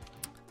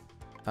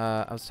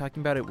I was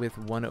talking about it with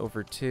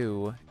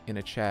 1/2 in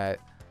a chat.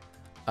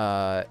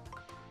 I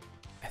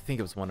think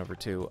it was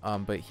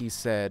 1/2. But he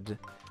said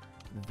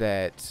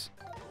that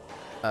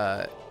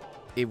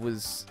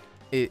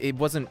it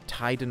wasn't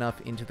tied enough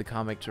into the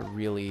comic to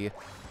really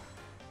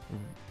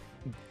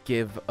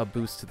give a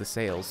boost to the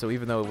sales. So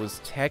even though it was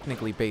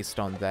technically based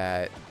on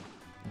that,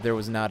 there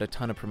was not a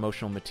ton of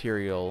promotional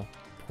material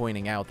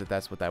pointing out that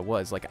that's what that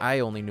was. Like,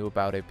 I only knew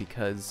about it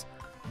because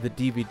the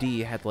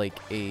DVD had like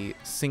a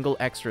single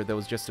extra that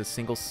was just a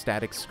single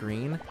static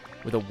screen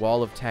with a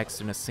wall of text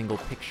and a single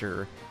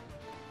picture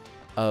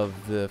of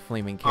the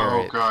Flaming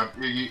Carrot. Oh god,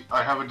 Iggy,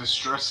 I have a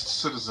distressed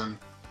citizen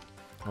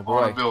Oh on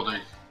boy. a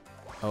building.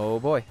 Oh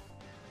boy.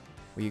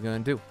 What are you gonna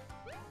do?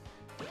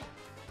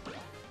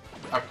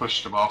 I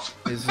pushed him off.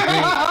 Is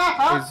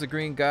the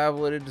green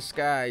goblin in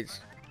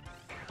disguise?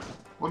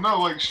 Well, no,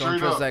 like straight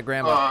trust up. that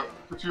grandma.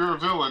 If you're a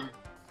villain,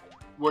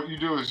 what you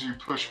do is you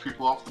push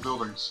people off the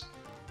buildings.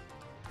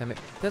 Damn it.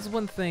 That's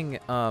one thing,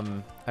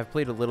 I've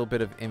played a little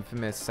bit of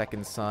Infamous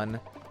Second Son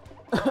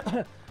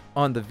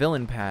on the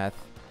villain path,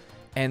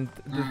 and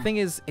the thing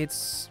is,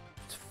 it's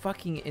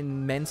fucking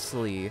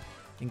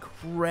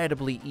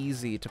incredibly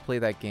easy to play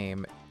that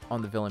game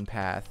on the villain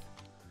path.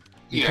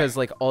 Because,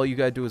 like, all you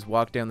gotta do is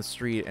walk down the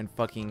street and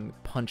fucking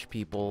punch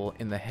people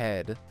in the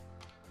head.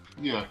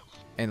 Yeah.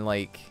 And,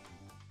 like,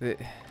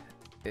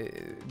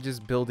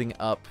 just building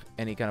up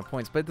any kind of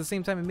points. But at the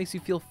same time, it makes you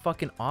feel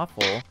fucking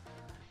awful.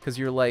 Because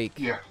you're like,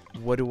 Yeah.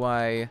 what do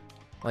I...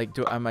 Like,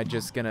 am I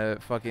just gonna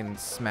fucking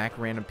smack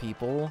random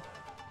people?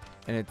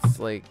 And it's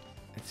like,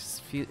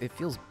 it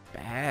feels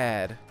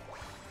bad.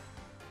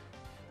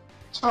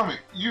 Tell me,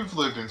 you've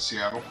lived in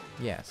Seattle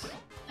Yes.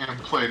 and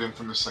played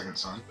Infamous Second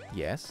Son.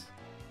 Yes.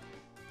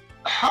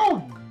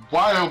 How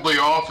wildly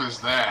off is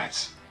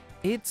that?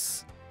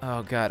 It's...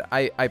 Oh god,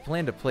 I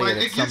plan to play Like, it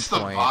at it gets some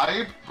the point.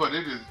 vibe, but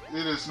it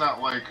is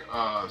not like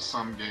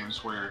some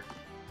games where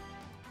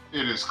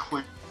it is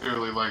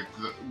clearly like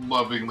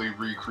lovingly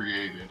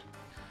recreated.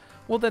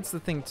 Well, that's the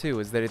thing too,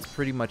 is that it's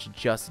pretty much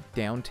just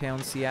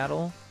downtown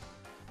Seattle.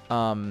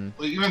 Like,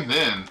 even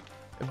then,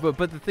 But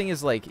the thing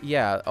is, like,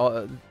 yeah,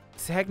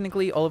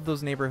 technically all of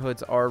those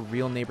neighborhoods are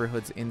real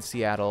neighborhoods in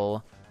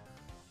Seattle,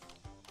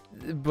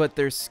 but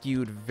they're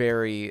skewed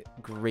very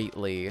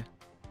greatly.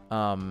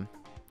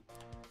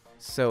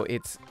 So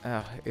it's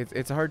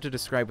hard to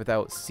describe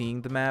without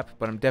seeing the map,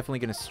 but I'm definitely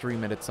gonna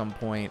stream it at some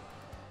point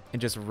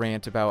and just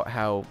rant about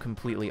how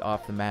completely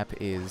off the map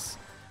is.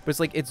 But it's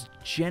like, it's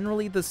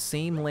generally the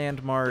same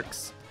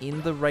landmarks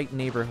in the right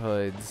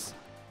neighborhoods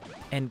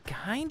and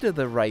kind of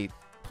the right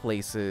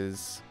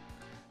places,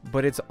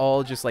 but it's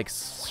all just like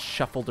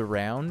shuffled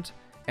around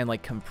and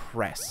like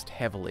compressed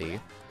heavily.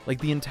 Like,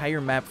 the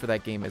entire map for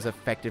that game is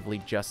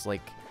effectively just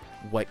like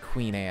what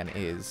Queen Anne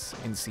is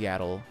in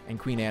Seattle, and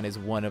Queen Anne is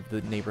one of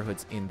the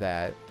neighborhoods in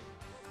that.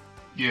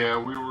 yeah,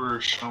 we were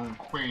shown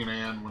Queen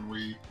Anne when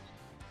we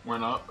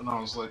went up, and I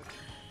was like,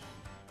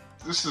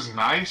 this is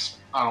nice,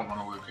 I don't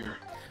want to live here.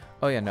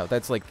 Oh yeah, no,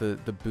 that's like the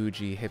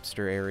bougie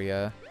hipster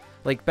area.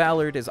 Like,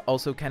 Ballard is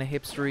also kind of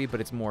hipstery,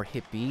 but it's more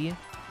hippie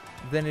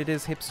than it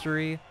is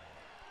hipstery.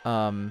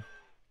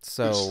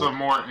 So It's the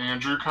more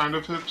Andrew kind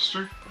of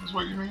hipster, is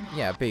what you mean?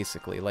 yeah,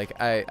 basically, like,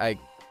 I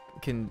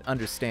can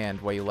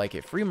understand why you like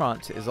it.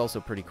 Fremont is also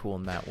pretty cool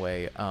in that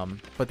way,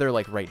 but they're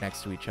like right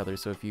next to each other,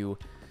 so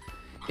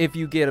if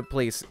you get a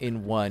place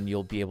in one,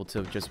 you'll be able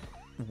to just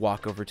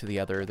walk over to the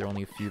other. They're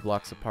only a few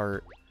blocks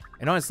apart.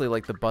 And honestly,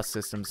 like, the bus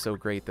system's so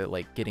great that,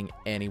 like, getting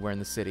anywhere in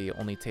the city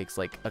only takes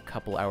like a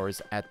couple hours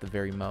at the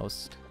very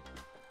most.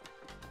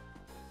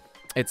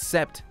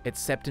 Except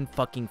in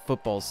fucking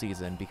football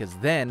season, because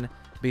then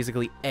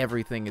basically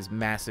everything is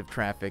massive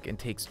traffic and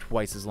takes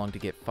twice as long to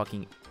get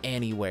fucking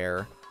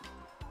anywhere.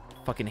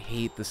 Fucking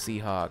hate the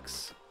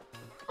Seahawks.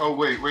 Oh,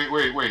 wait.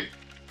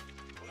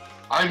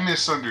 I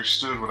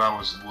misunderstood what I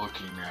was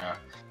looking at.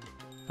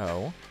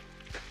 Oh?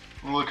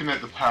 I'm looking at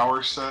the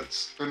power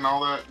sets and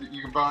all that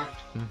you can buy.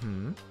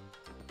 Mm-hmm.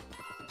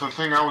 The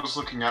thing I was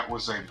looking at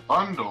was a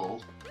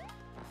bundle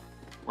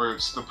where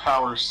it's the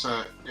power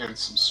set and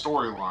some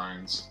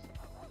storylines.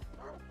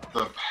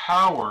 The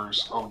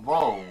powers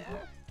alone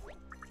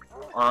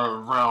are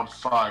around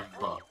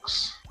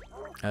 $5.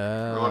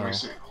 Oh. Let me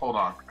see. Hold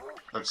on.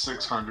 That's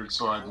 600,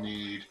 so I'd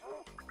need...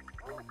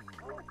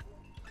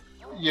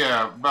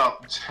 Yeah,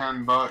 about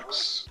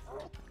 $10.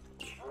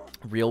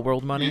 Real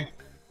world money?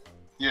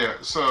 Yeah,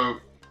 so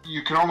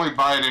you can only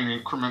buy it in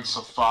increments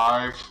of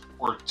 5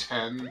 or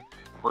 10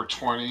 or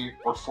 20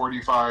 or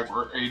 45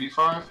 or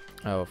 85.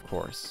 Oh, of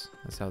course.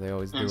 That's how they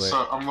always do And it.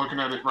 so I'm looking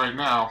at it right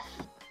now.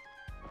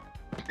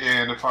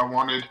 And if I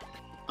wanted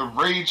the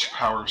Rage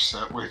Power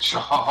set, which,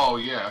 oh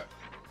yeah,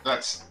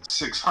 that's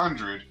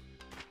 600.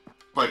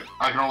 But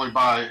I can only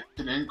buy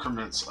in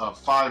increments of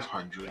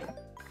 500.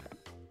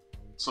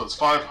 So it's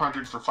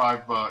 500 for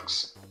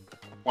 $5,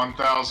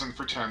 1,000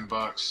 for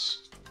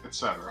 $10,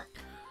 etc.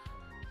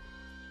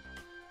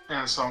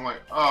 And so I'm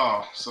like,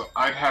 oh, so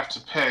I'd have to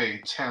pay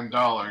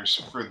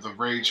 $10 for the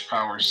Rage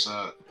Power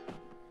set,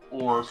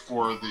 or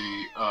for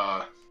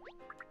the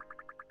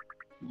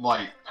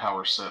Light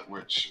Power set,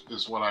 which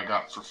is what I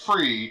got for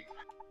free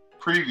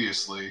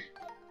previously.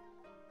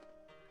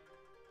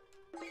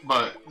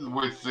 But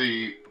with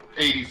the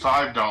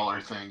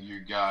 $85 thing, you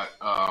got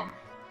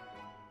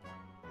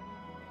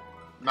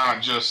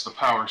not just the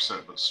power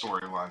set, but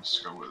storylines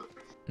to go with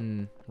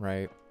it.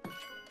 Right.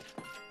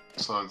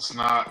 So it's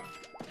not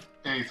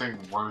anything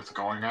worth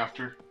going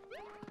after.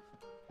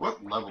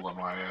 What level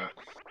am I at?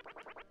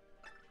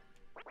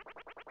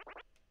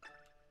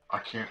 I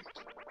can't...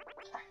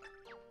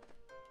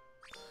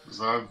 Because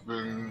I've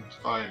been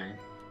fighting.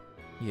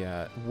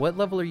 Yeah. What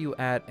level are you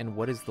at, and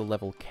what is the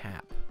level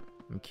cap?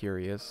 I'm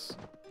curious.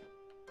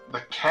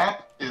 The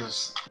cap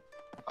is...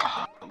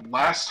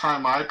 last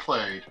time I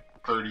played,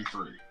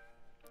 33.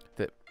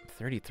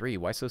 33?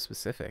 Why so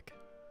specific?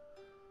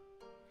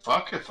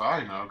 Fuck if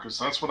I know, because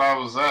that's what I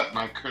was at, and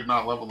I could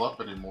not level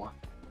up anymore.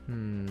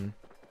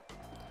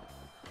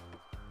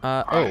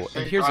 Oh,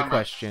 and here's a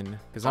question,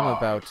 because I'm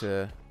about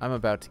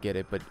to get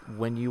it. But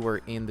when you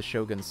were in the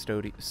Shogun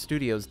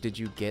Studios, did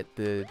you get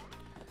the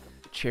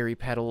cherry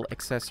petal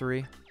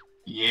accessory?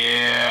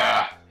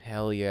 Yeah.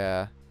 Hell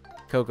yeah,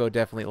 Coco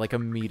definitely, like,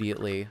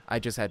 immediately. I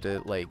just had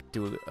to like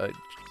do a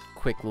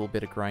quick little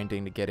bit of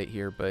grinding to get it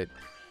here, but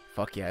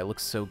fuck yeah, it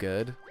looks so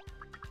good.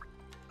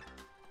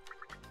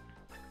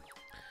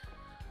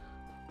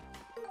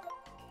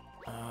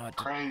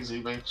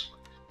 Crazy, bitch.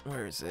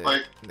 Where is it?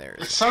 Like, there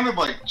it sounded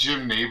like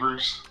Jim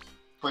Neighbors.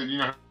 Like, you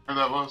know who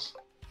that was?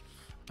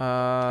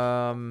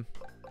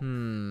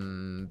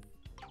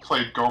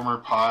 Played Gomer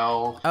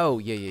Pyle. Oh,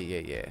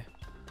 yeah.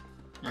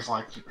 It's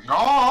like,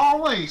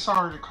 golly,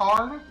 sorry to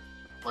call it.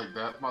 Like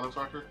that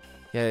motherfucker.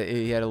 Yeah,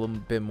 he had a little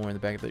bit more in the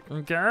back of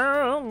the...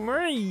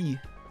 Golly!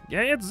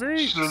 Yeah, it's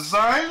it!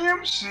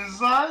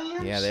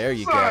 Shazam! Yeah, there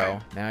you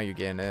go. Now you're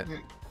getting it.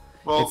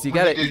 Well, It's, you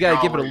gotta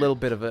give it a little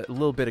bit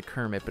of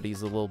Kermit, but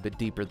he's a little bit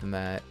deeper than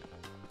that.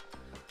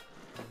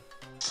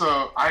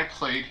 So I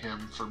played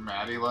him for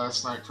Maddie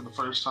last night for the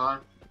first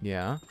time.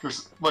 Yeah.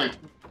 Because like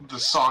the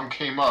song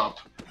came up,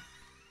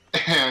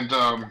 and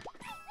I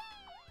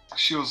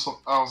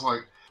was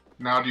like,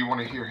 now do you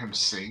want to hear him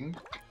sing?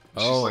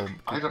 She's like,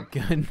 I don't.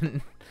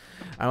 Good.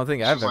 I don't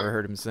think I've ever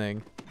heard him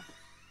sing.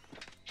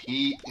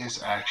 He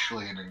is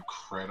actually an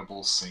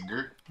incredible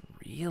singer.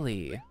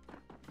 Really?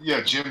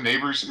 Yeah, Jim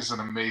Neighbors is an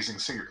amazing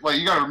singer. Like,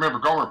 you gotta remember,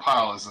 Gomer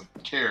Pyle is a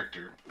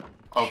character,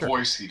 a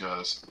voice he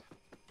does.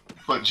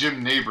 But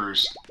Jim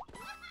Neighbors,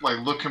 like,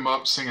 look him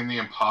up singing The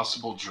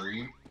Impossible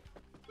Dream.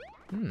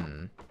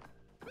 And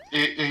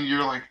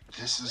you're like,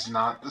 this is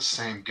not the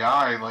same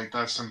guy. Like,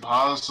 that's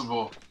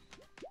impossible.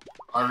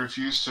 I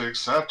refuse to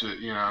accept it,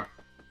 you know.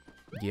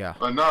 Yeah.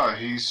 But no,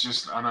 he's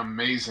just an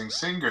amazing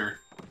singer.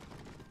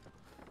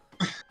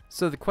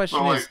 So the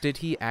question is, did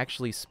he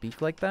actually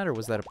speak like that, or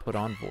was that a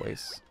put-on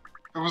voice?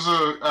 It was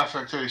a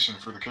affectation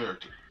for the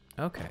character.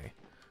 Okay.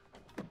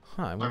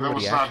 Huh, I wonder that what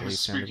was he not actually his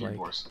sounded speaking like.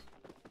 voice.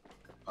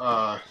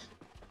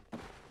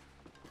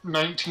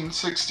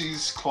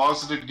 1960s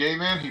closeted gay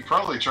man, he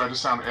probably tried to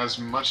sound as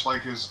much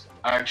like his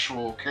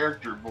actual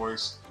character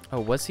voice. Oh,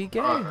 was he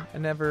gay? I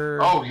never.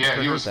 Oh yeah,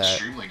 never he heard was that.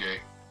 extremely gay.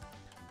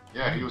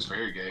 Yeah, he was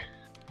very gay.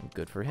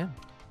 Good for him.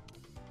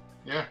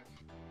 Yeah.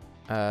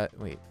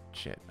 Wait,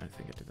 shit, I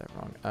think I did that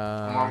wrong.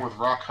 Along with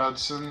Rock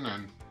Hudson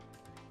and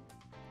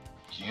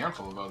a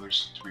handful of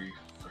others, to be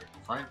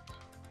frank.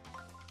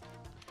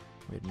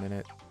 Wait a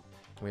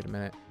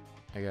minute.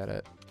 I got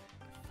it.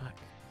 Fuck.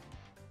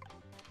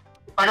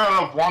 I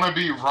got a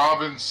wannabe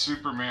Robin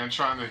Superman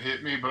trying to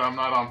hit me, but I'm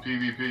not on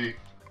PvP.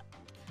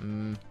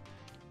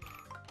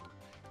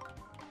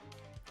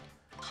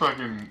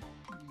 Fucking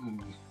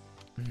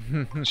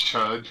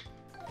Chud.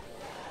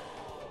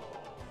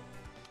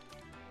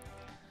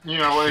 You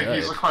know, like,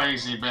 he's a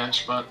crazy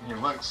bitch, but he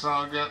looks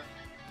so good.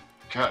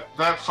 God,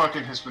 that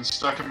fucking has been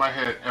stuck in my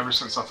head ever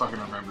since I fucking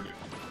remembered it.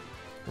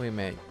 Wait a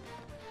minute.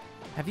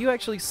 Have you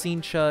actually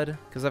seen Chud?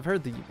 Because I've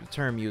heard the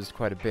term used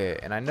quite a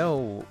bit, and I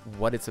know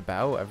what it's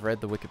about. I've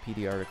read the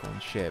Wikipedia article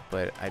and shit,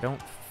 but I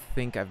don't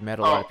think I've met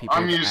a lot of people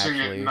I'm who've using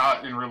actually... it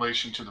not in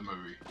relation to the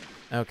movie.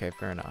 Okay,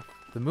 fair enough.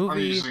 The movie... I'm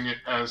using it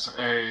as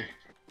a...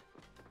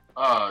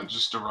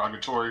 just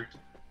derogatory.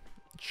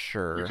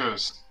 Sure.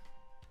 Because...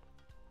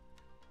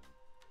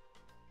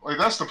 like,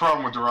 that's the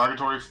problem with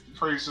derogatory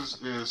phrases,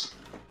 is...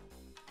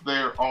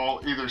 they're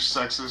all either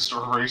sexist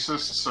or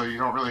racist, so you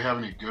don't really have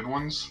any good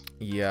ones.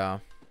 Yeah,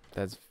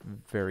 that's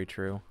very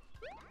true.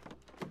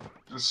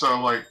 And so,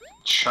 like,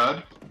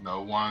 chud,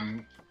 no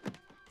one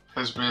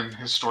has been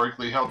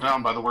historically held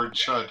down by the word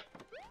chud.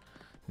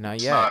 Not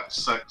It's yet. not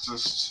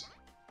sexist.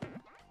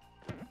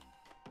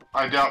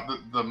 I doubt that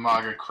the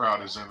MAGA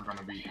crowd is ever going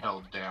to be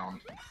held down.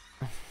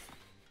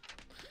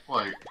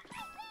 Like,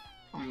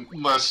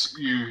 unless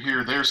you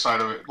hear their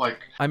side of it, like,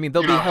 I mean,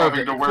 they'll you be know, held...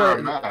 having to wear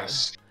a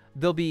mask.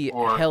 They'll be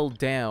Or- held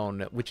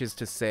down, which is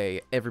to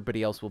say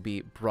everybody else will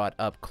be brought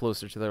up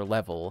closer to their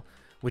level,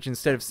 which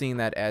instead of seeing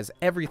that as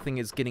everything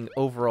is getting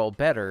overall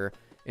better,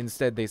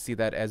 instead they see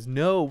that as,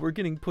 no, we're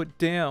getting put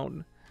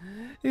down.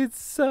 It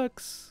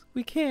sucks.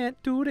 We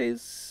can't do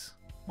this.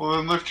 Well,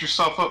 then lift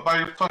yourself up by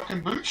your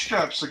fucking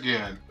bootstraps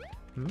again.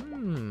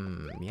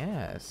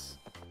 Yes.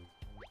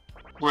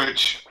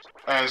 Which,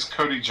 as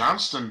Cody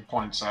Johnston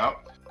points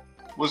out,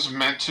 was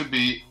meant to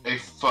be a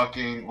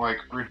fucking, like,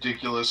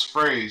 ridiculous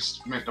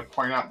phrase, meant to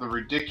point out the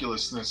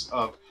ridiculousness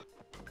of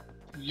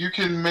you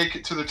can make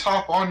it to the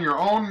top on your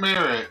own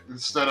merit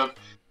instead of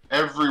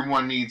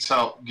everyone needs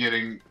help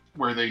getting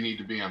where they need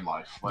to be in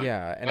life. Like,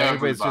 yeah, and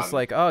everybody's just everybody.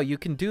 like, oh, you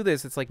can do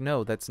this. It's like,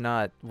 no, that's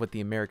not what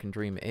the American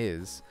dream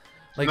is.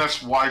 Like, And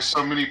that's why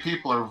so many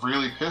people are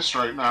really pissed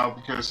right now,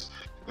 because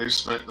they've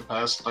spent the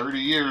past 30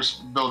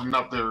 years building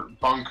up their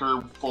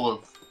bunker full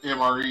of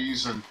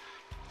MREs and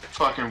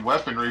fucking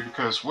weaponry,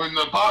 because when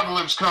the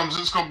apocalypse comes,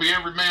 it's gonna be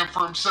every man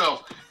for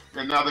himself.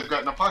 And now they've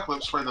got an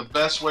apocalypse where the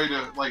best way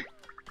to, like,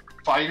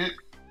 fight it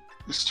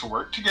is to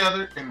work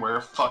together and wear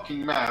a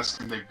fucking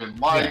mask, and they've been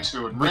lied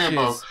to. And which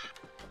Rambo, is-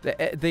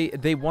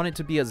 They want it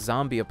to be a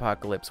zombie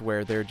apocalypse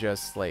where they're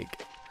just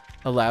like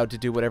allowed to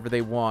do whatever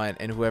they want,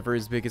 and whoever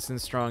is biggest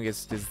and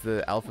strongest is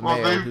the alpha Well,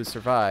 male who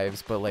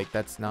survives. But like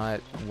that's not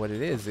what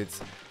it is.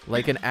 It's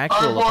like an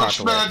actual I watched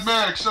apocalypse.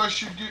 Mad Max, I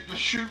should get to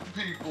shooting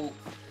people.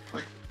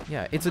 Like,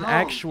 Yeah, it's an No,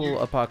 actual you-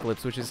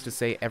 apocalypse, which is to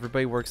say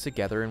everybody works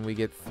together and we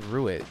get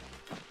through it.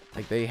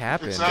 Like they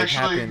happen. it's They've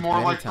actually happened more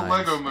many like times.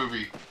 the Lego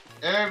movie.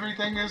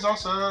 Everything is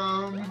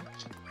awesome.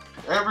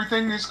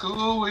 Everything is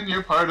cool when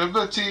you're part of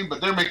a team, but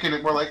they're making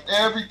it more like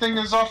everything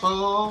is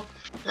awful.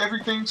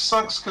 Everything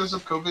sucks because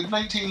of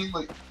COVID-19.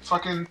 Like,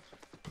 fucking,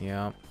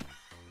 Yeah.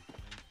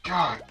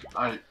 God,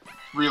 I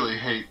really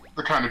hate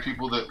the kind of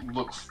people that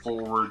look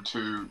forward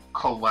to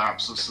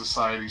collapse of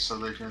society so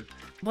they can...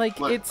 Like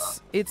Like,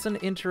 it's an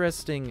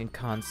interesting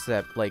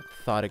concept, like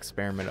thought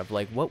experiment of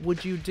like what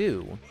would you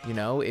do? You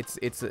know, it's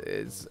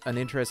an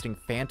interesting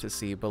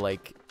fantasy, but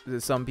like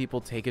some people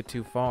take it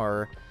too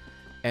far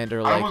and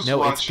are I like, was no,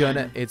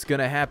 watching- it's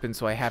gonna happen,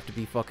 so I have to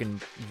be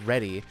fucking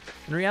ready.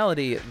 In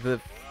reality, the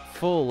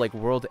full like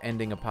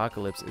world-ending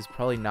apocalypse is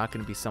probably not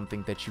gonna be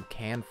something that you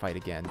can fight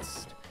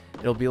against.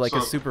 It'll be like a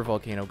So- super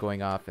volcano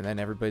going off, and then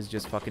everybody's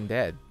just fucking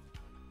dead.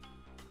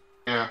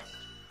 Yeah,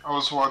 I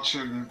was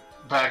watching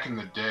back in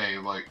the day,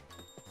 like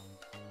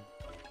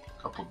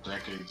a couple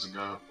decades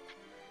ago.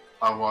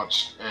 I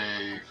watched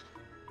a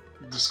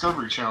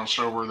Discovery Channel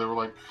show where they were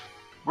like,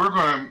 "We're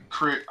going to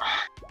create."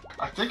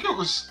 I think it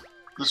was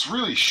this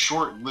really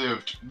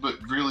short-lived but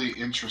really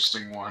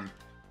interesting one,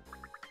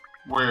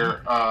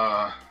 where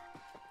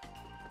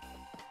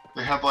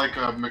they had like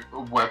a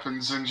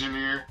weapons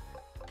engineer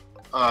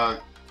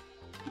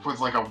with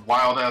like a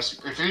wild ass.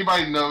 If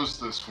anybody knows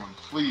this one,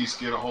 please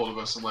get a hold of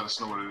us and let us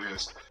know what it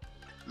is.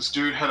 This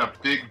dude had a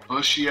big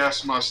bushy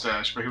ass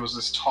mustache, but he was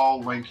this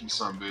tall, lanky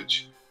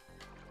sumbitch.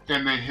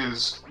 And then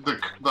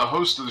the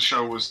host of the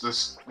show was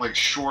this like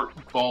short,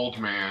 bald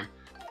man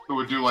who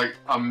would do like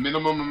a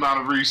minimum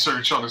amount of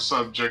research on a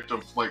subject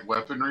of like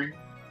weaponry.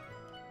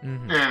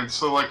 Hmm. And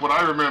so like what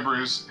I remember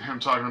is him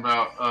talking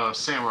about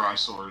samurai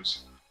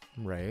swords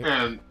Right.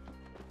 and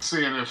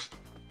seeing if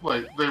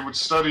like they would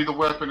study the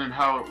weapon and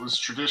how it was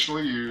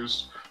traditionally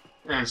used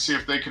and see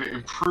if they could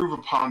improve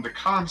upon the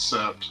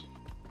concept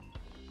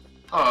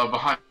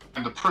behind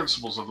the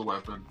principles of the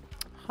weapon.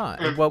 Huh.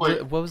 and, And what like-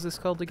 what was this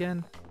called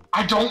again?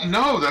 I don't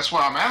know. That's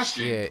why I'm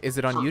asking. Yeah. Is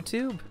it on For-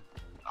 YouTube?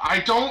 I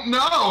don't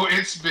know.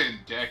 It's been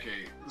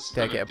decades. It's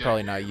been a Decade,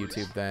 probably not decade at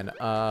least. YouTube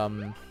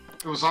then.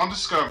 It was on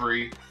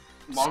Discovery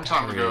a long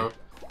time ago.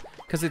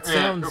 Because it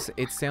Yeah.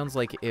 sounds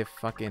like if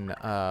fucking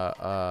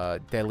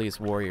Deadliest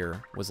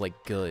Warrior was like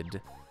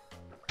good.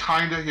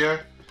 Kinda, yeah.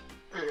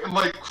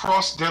 Like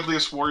cross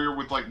Deadliest Warrior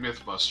with like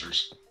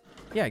Mythbusters.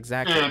 Yeah,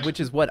 exactly. And- Which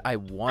is what I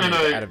wanted and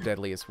I- out of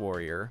Deadliest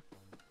Warrior.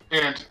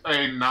 and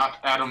a not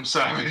Adam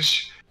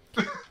Savage.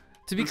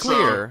 To be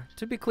So-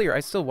 clear, I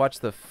still watch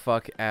the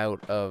fuck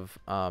out of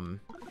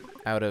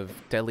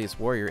Deadliest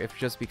Warrior, if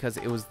just because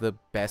it was the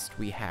best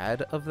we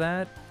had of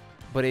that.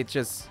 But it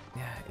just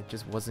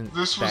wasn't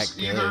This that was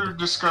good, either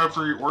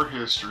Discovery or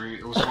History.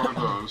 It was one of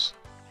those.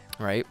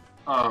 right?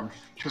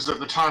 Because at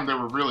the time they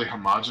were really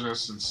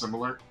homogenous and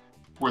similar,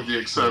 with the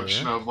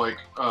exception Sure. of like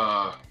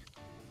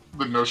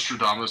the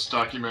Nostradamus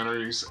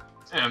documentaries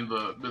and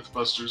the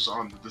MythBusters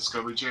on the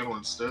Discovery Channel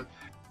instead.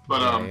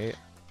 But Right.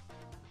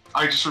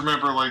 I just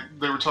remember like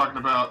they were talking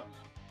about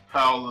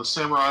how the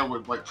samurai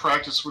would like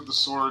practice with the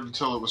sword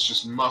until it was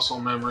just muscle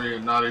memory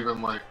and not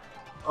even like,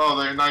 oh,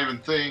 they're not even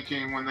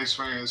thinking when they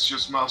swing, it's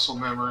just muscle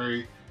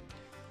memory.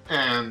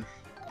 And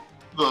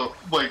the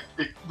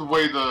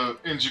way the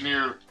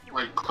engineer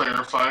like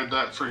clarified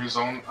that for his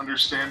own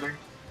understanding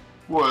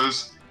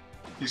was,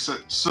 he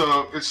said,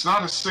 so it's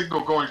not a signal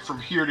going from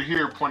here to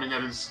here pointing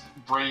at his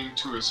brain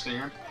to his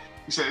hand.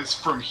 He said it's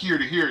from here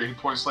to here, and he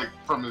points like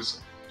from his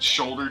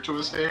shoulder to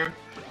his hand.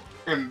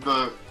 And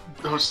the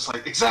host is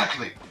like,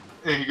 exactly.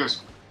 And he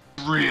goes,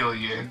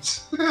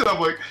 brilliant. And I'm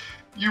like,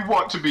 you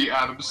want to be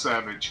Adam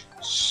Savage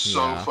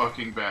so Yeah.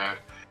 fucking bad.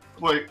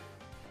 Like,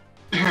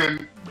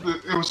 and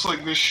it was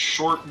like this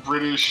short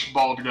British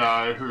bald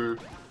guy who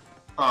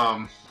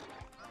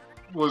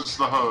was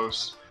the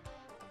host.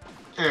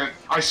 And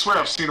I swear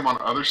I've seen him on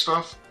other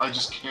stuff. I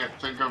just can't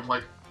think of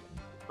like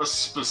a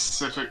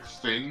specific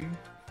thing.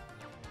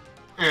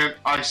 And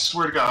I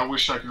swear to God, I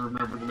wish I could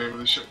remember the name of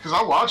the show. Because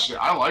I watched it,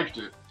 I liked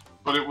it.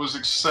 But it was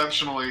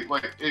exceptionally,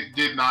 like, it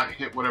did not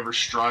hit whatever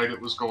stride it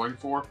was going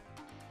for.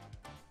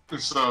 And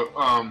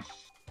so,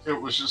 it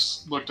was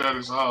just looked at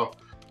as, oh,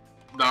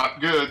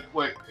 not good.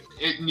 Like,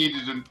 it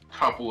needed a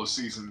couple of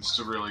seasons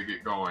to really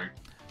get going.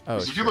 Oh,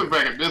 Because if you sure. look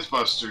back at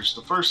Mythbusters,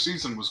 the first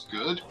season was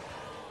good,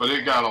 but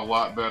it got a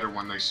lot better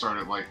when they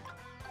started, like,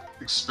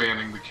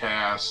 expanding the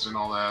cast and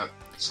all that.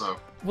 So,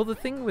 Well, the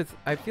thing with,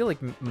 I feel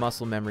like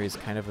muscle memory is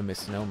kind of a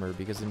misnomer,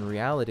 because in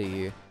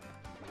reality,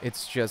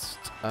 it's just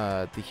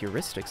the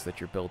heuristics that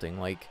you're building.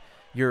 Like,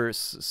 you're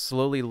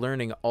slowly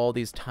learning all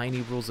these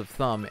tiny rules of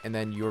thumb, and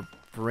then your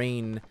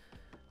brain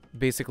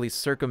basically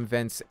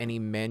circumvents any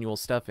manual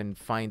stuff and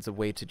finds a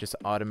way to just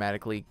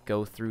automatically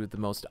go through the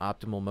most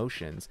optimal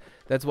motions.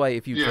 That's why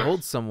if you Yeah.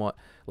 told someone,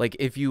 like,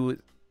 if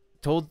you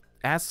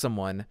asked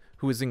someone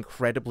who is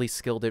incredibly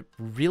skilled at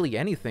really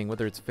anything,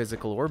 whether it's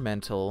physical or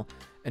mental,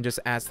 and just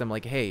ask them,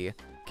 like, hey,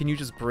 can you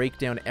just break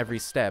down every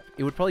step?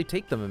 It would probably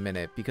take them a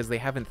minute because they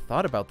haven't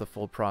thought about the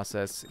full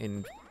process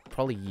in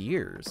probably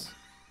years.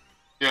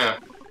 yeah.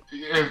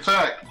 In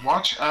fact,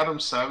 watch Adam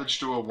Savage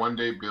do a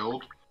one-day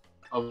build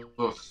of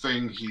a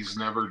thing he's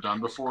never done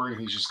before and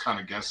he's just kind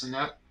of guessing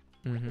at.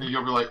 Mm-hmm. And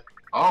you'll be like,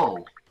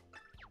 oh,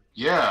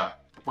 yeah.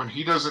 When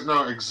he doesn't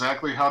know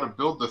exactly how to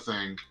build the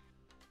thing,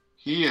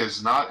 he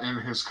is not in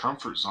his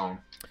comfort zone.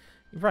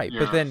 Right,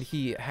 Yeah. but then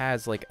he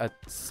has like a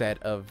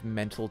set of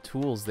mental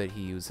tools that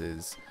he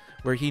uses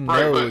where he Right,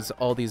 but- knows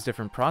all these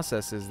different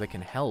processes that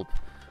can help,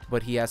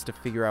 but he has to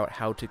figure out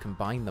how to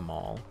combine them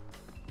all.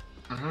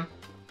 hmm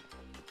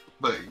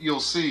But you'll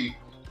see,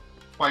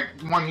 like,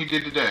 one he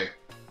did today.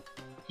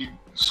 He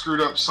screwed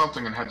up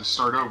something and had to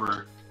start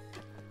over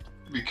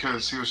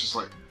because he was just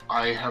like,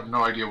 I have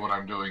no idea what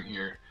I'm doing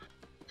here.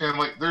 And,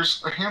 like,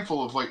 there's a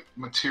handful of, like,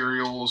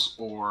 materials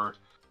or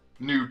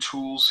new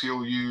tools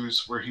he'll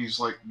use where he's,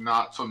 like,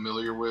 not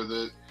familiar with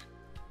it.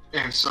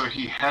 And so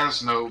he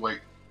has no,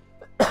 like,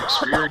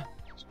 experience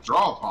to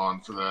draw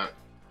upon for that.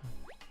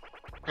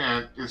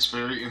 And it's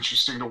very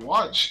interesting to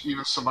watch,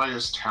 even somebody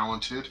as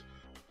talented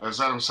as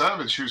Adam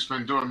Savage, who's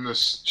been doing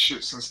this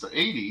shit since the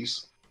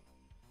 80s,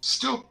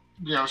 still,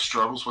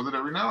 struggles with it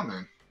every now and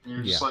then. And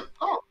you're just Yeah. like,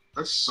 oh,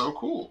 that's so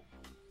cool.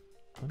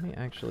 Let me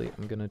actually,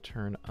 I'm gonna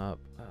turn up.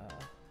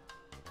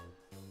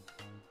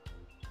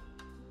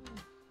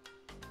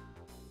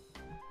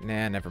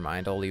 Nah, never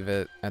mind. I'll leave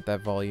it at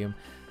that volume.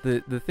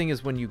 The thing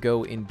is, when you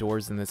go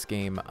indoors in this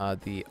game,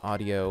 the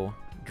audio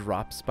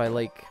drops by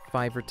like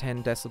 5 or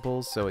 10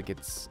 decibels, so it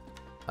gets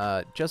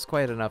just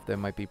quiet enough that it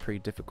might be pretty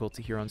difficult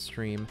to hear on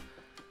stream.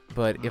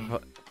 But if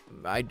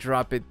I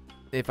drop it,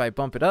 if I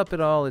bump it up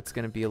at all, it's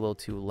gonna be a little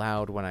too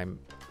loud when I'm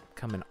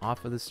coming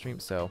off of the stream.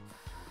 So,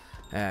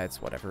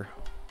 it's whatever.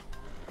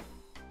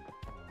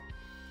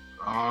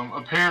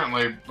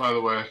 Apparently, by the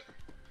way,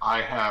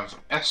 I have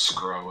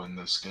escrow in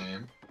this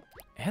game.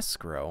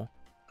 Escrow.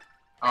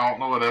 I don't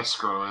know what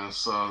escrow is,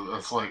 so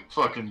that's like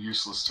fucking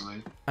useless to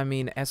me. I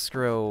mean,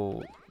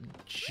 escrow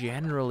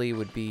generally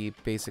would be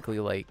basically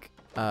like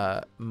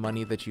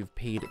money that you've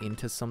paid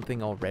into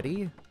something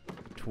already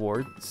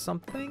towards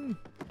something.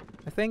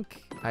 I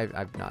think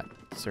I'm not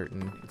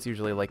certain. It's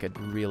usually like a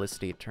real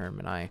estate term,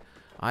 and I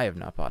have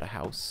not bought a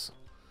house.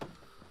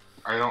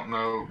 I don't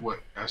know what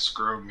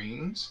escrow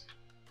means.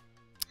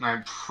 And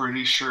I'm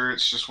pretty sure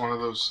it's just one of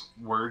those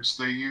words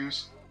they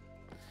use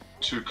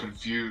to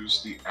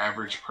confuse the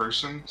average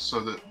person so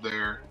that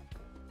they're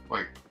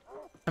like,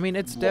 I mean,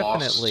 it's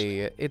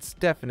Lost.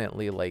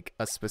 definitely like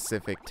a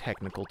specific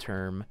technical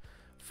term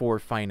for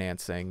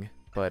financing,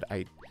 but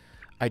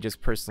I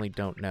just personally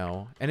don't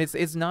know. And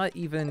it's not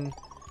even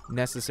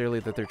necessarily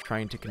that they're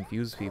trying to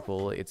confuse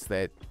people. It's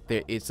that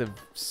it's a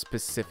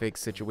specific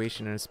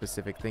situation and a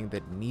specific thing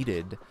that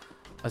needed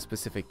a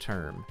specific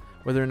term.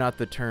 Whether or not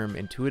the term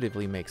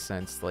intuitively makes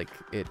sense, like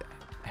it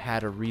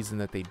had a reason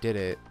that they did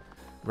it,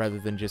 rather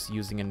than just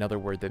using another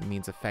word that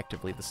means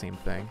effectively the same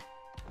thing.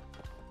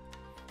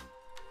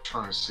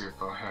 Trying to see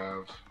if I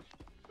have,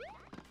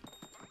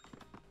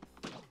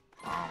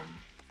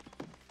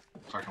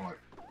 if I can like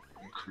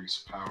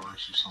increase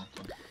powers or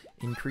something.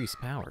 Increase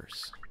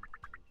powers.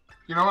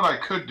 You know what I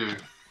could do?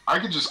 I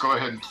could just go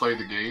ahead and play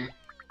the game,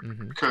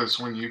 Mm-hmm. because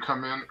when you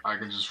come in, I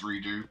can just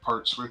redo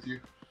parts with you.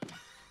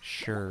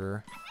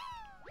 Sure.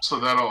 So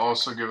that'll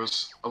also give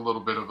us a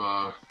little bit of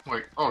a,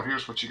 like, oh,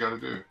 here's what you gotta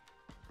do.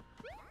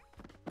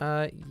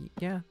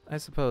 Yeah, I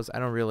suppose. I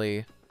don't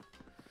really...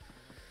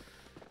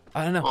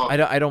 I don't know. Well,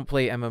 I don't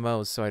play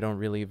MMOs, so I don't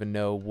really even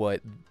know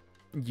what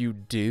you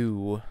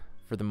do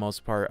for the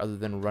most part, other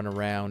than run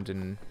around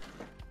and...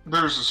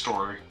 There's a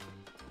story.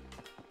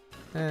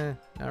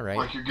 Alright.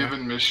 Like, you're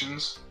given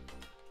missions,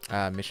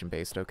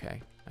 Mission-based,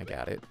 okay. I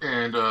got it.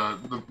 and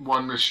the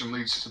one mission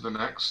leads to the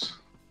next.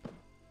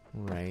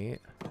 Right.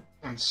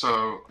 And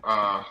so,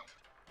 oh,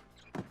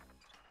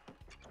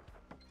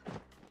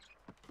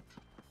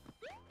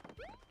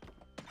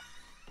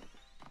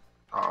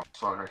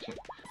 fuck, I can't.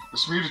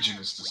 This mutagen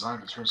is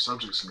designed to turn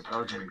subjects into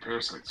power-draining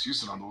parasites.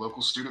 Use it on the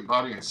local student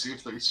body and see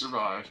if they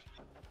survive.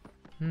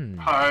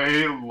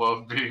 I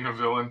love being a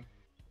villain.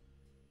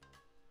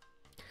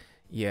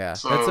 Yeah,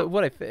 So- that's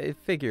what I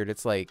figured.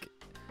 It's like,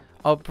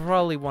 I'll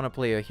probably want to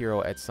play a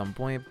hero at some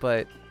point,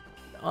 but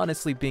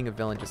honestly, being a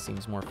villain just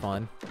seems more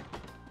fun.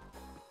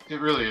 It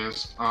really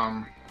is.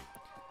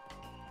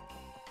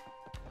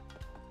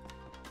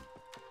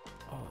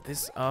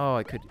 Oh,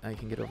 I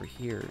can get over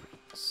here.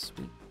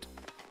 Sweet.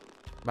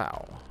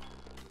 Wow.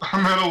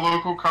 I'm at a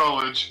local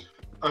college.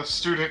 A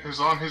student is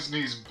on his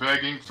knees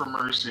begging for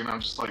mercy, and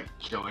I'm just like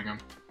killing him.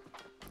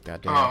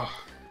 Goddamn. Oh,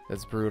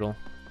 That's brutal.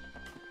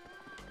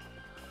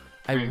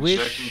 I injecting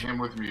wish... him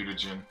with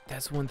mutagen.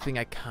 That's one thing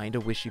I kind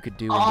of wish you could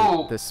do in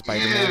Oh, the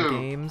Spider-Man ew.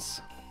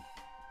 games.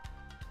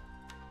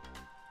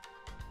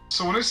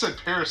 So when it said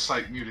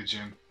parasite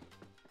mutagen,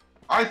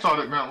 I thought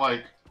it meant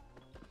like,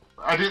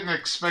 I didn't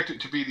expect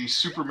it to be the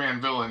Superman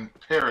villain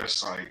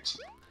Parasite.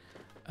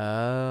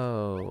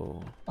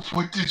 Oh.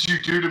 What did you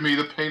do to me?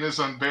 The pain is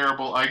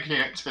unbearable. I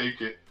can't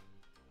take it.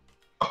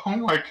 Oh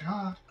my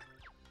god.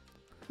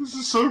 This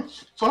is so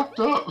fucked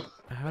up.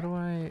 How do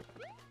I...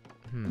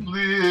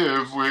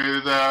 Live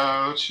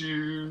without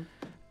you.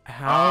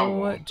 How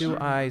want do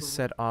to. I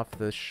set off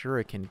the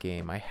shuriken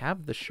game? I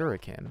have the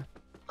shuriken.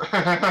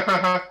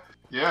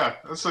 Yeah,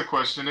 that's a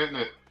question, isn't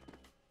it?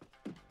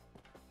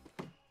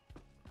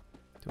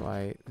 Do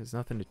I... There's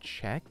nothing to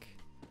check?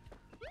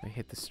 I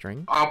hit the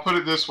string? I'll put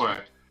it this way.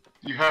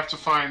 You have to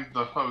find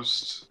the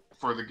host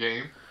for the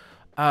game.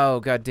 Oh,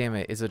 god damn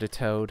it. Is it a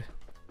toad?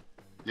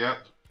 Yep.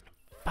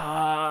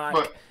 Fuck.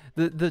 But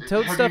The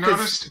toad have stuff you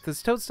noticed- is...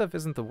 The toad stuff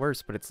isn't the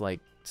worst, but it's like,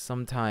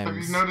 sometimes... have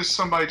you noticed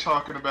somebody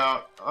talking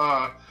about,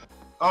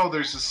 oh,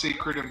 there's a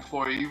secret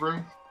employee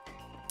room?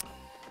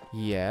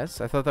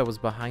 Yes, I thought that was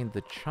behind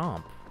the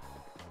chomp.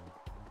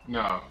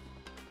 No,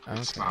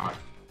 it's Okay. not.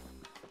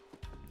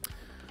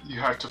 You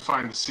have to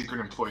find the secret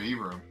employee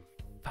room.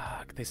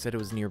 Fuck, they said it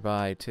was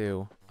nearby,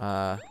 too.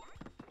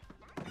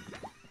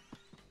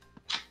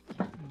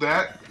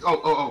 That,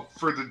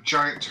 for the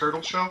giant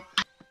turtle shell,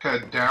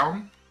 head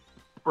down,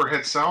 or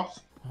head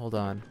south, Hold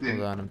on,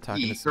 Then I'm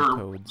talking to eat some or-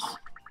 toads.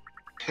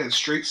 head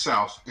straight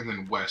south, and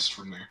then west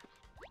from there.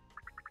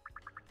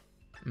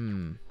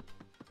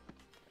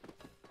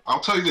 I'll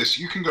tell you this,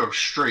 you can go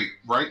straight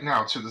right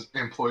now to the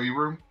employee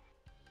room,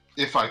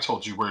 if I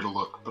told you where to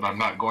look, but I'm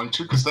not going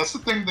to, because that's the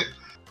thing that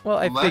Well,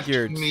 I left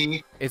figured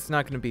me... it's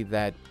not going to be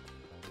that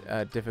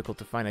difficult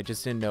to find. I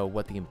just didn't know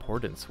what the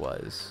importance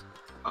was.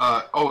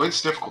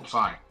 it's difficult to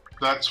find.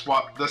 That's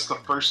the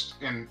first,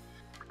 and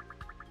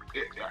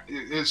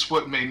it's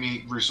what made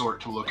me resort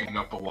to looking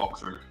up a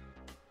walkthrough.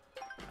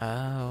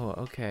 Oh,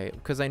 okay.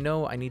 Because I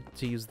know I need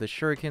to use the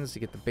shurikens to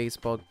get the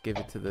baseball, give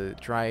it to the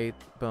dry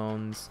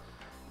bones,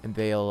 and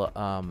they'll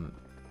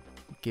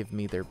give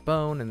me their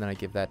bone, and then I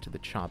give that to the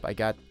chomp.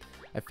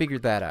 I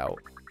figured that out.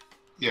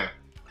 Yeah.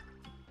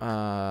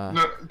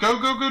 No,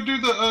 go do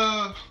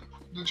the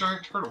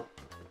giant turtle.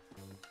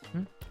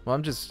 Well,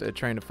 I'm just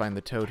trying to find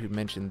the toad who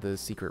mentioned the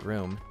secret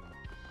room.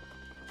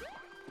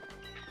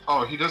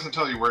 Oh, he doesn't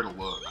tell you where to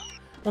look.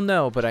 Well,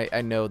 no, but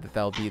I know that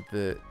that'll be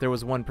the... There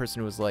was one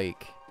person who was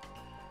like...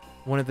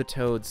 One of the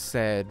toads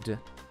said,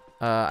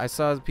 I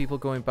saw people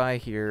going by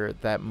here.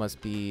 That must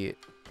be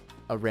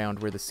around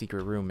where the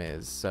secret room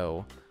is.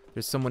 So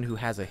there's someone who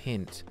has a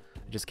hint.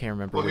 I just can't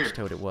remember Well, which here.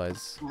 toad it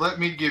was. Let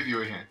me give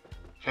you a hint.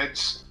 Head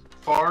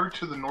far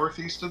to the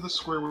northeast of the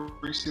square where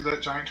you see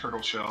that giant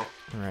turtle shell.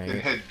 Then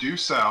Right. head due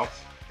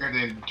south, and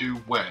then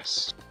due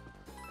west.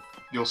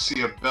 You'll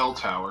see a bell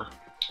tower.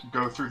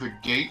 Go through the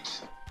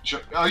gate.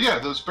 Yeah,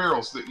 those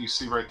barrels that you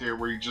see right there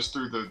where you just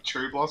threw the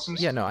cherry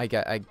blossoms. Yeah, no, I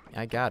got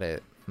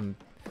it.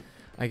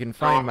 I can Go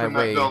find up my in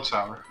way. that bell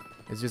tower.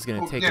 It's just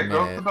gonna Well, take yeah, a go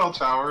up minute. the bell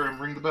tower and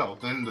ring the bell.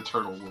 Then the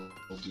turtle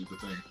will do the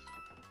thing.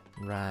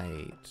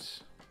 Right.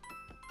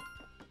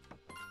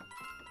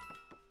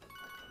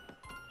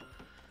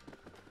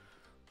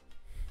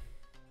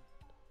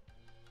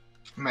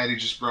 Maddie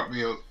just brought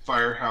me a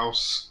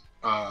Firehouse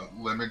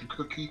lemon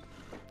cookie.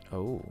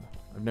 Oh,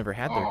 I've never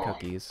had their Oh.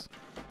 cookies.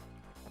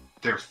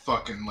 Their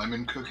fucking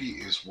lemon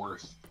cookie is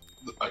worth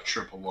a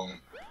trip alone.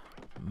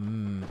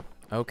 Mmm.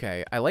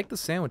 Okay, I like the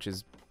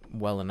sandwiches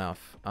well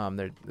enough.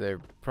 They're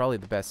probably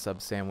the best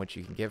sub sandwich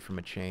you can get from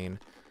a chain.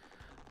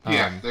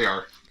 Yeah, they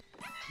are.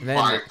 And then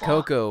by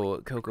far.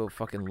 Coco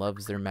fucking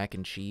loves their mac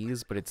and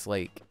cheese, but it's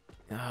like,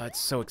 it's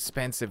so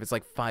expensive. It's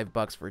like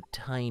 $5 for a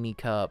tiny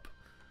cup.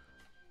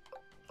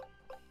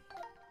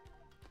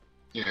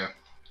 Yeah,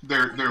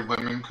 their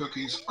lemon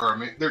cookies are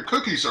their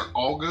cookies are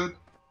all good,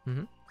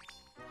 Mhm.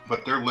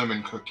 but their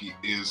lemon cookie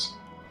is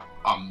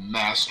a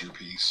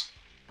masterpiece.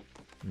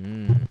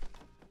 Mmm.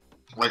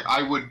 Like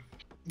I would,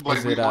 like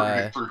Is we it,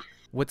 ordered it for.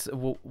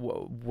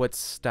 What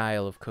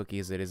style of cookie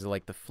is it? Is it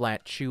like the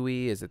flat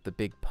chewy? Is it the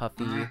big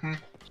puffy? Mm-hmm.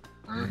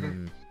 Mm-hmm.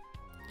 Mm.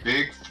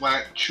 Big,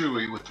 flat,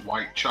 chewy with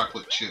white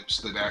chocolate chips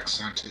that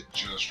accent it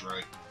just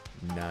right.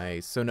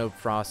 Nice. So no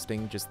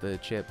frosting, just the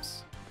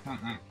chips.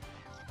 Mm-mm.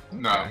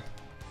 No.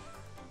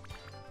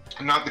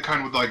 Okay. Not the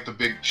kind with like the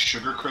big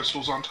sugar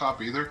crystals on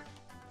top either.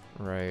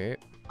 Right.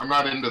 I'm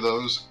not into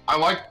those. I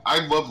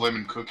love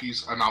lemon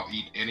cookies and I'll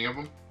eat any of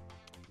them.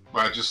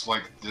 But I just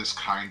like this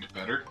kind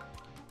better.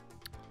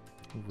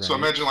 Right. So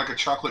imagine like a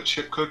chocolate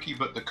chip cookie,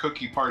 but the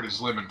cookie part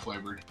is lemon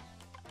flavored.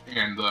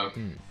 And the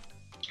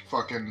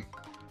fucking...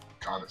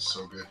 God, it's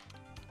so good.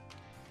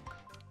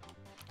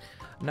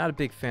 Not a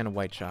big fan of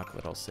white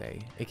chocolate, I'll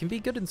say. It can be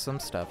good in some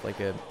stuff, like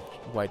a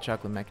white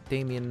chocolate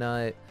macadamia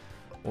nut.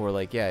 Or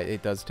like, yeah,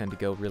 it does tend to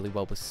go really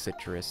well with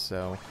citrus,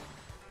 so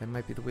that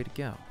might be the way to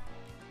go.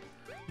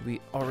 We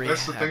already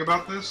That's the have... thing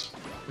about this.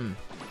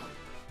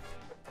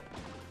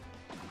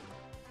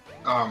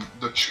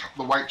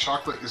 The white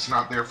chocolate is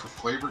not there for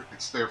flavor,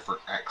 it's there for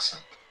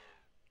accent.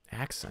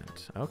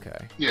 Accent,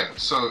 okay. Yeah,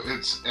 so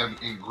it's an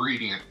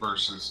ingredient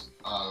versus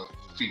a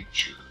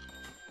feature.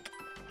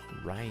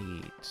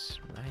 Right,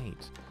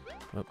 right.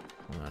 Oh,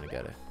 hold on, I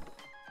gotta...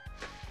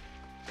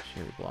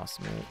 Cherry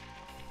blossom it.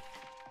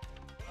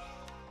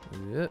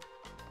 Yep.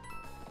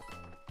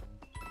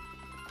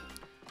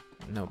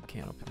 Nope,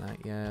 can't open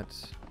that yet.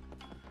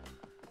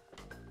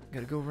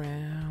 Gotta go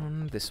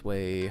around this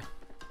way.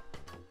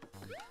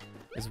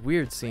 It's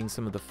weird seeing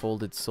some of the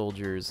folded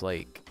soldiers,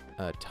 like,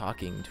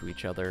 talking to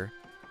each other.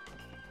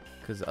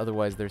 Because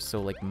otherwise they're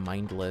so, like,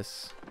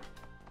 mindless.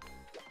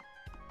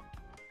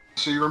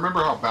 So you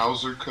remember how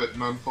Bowser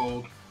couldn't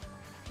unfold?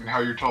 And how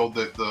you're told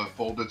that the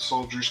folded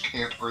soldiers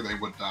can't or they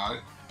would die?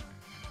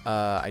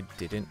 I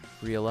didn't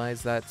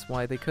realize that's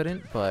why they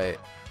couldn't, but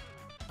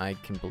I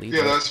can believe it.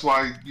 Yeah, that's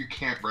why you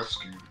can't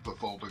rescue the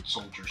folded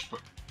soldiers, but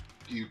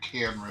you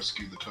can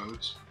rescue the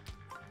toads.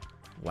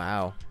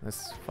 Wow,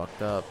 that's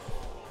fucked up.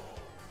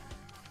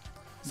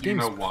 This You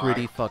game's know why?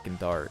 pretty fucking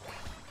dark.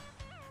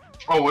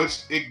 Oh,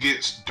 it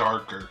gets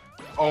darker.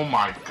 Oh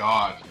my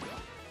god.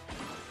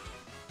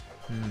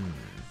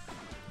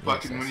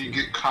 Fucking when you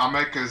get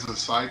comic as a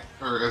side,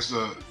 or as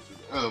a,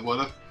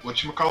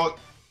 whatchamacallit?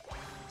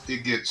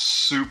 It gets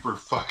super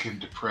fucking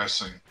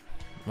depressing.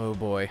 Oh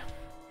boy.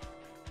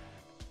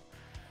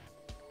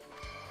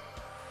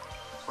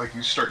 Like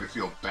you start to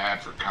feel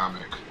bad for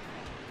comic.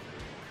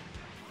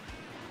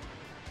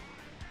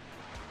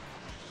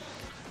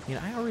 You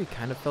know, I already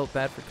kind of felt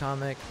bad for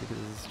Comic because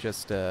it's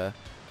just a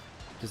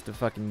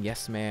fucking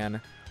yes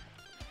man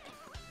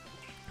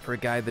for a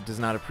guy that does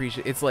not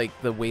appreciate. It's like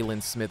the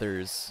Waylon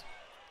Smithers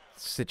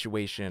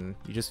situation.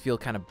 You just feel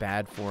kind of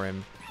bad for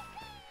him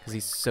because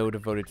he's so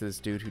devoted to this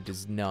dude who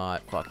does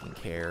not fucking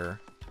care.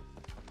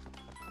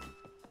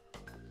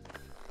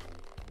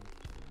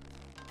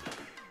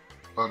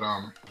 But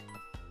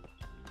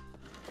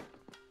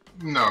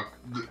no,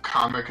 the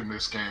comic in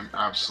this game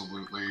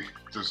absolutely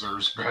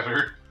deserves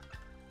better.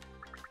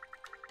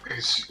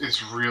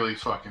 It's really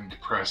fucking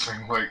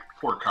depressing. Like,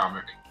 poor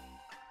comic.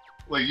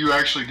 Like, you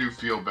actually do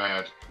feel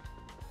bad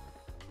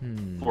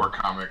for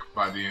comic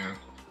by the end.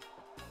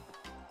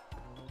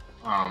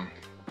 Bell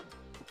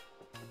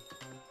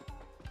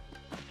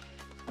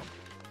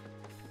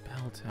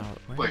Tower.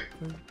 Where Like,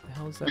 the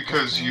hell is that?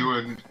 because bell you tower?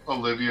 and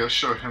Olivia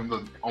showed him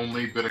the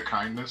only bit of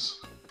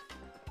kindness.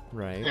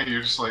 Right. And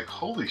you're just like,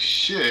 holy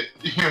shit.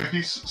 You know,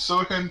 he's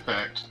so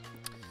henpecked.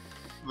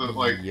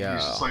 Like, he's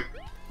just like...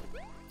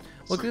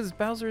 Well, because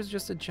Bowser is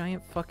just a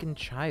giant fucking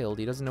child.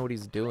 He doesn't know what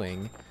he's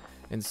doing.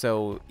 And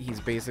so he's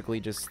basically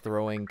just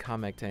throwing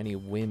Kamek to any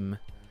whim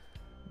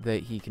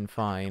that he can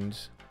find.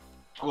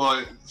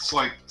 Well, it's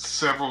like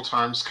several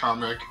times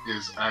Kamek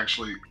is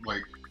actually,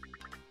 like,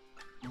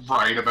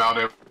 right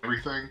about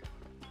everything.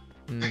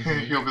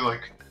 He'll be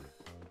like,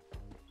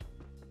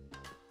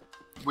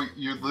 wait,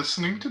 you're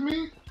listening to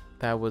me?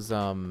 That was,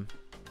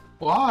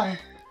 Why?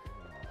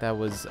 That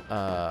was,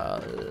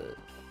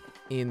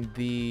 in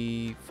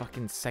the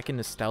fucking second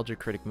Nostalgia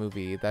Critic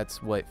movie.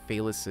 That's what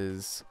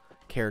Phalus's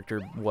character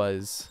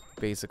was,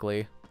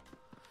 basically.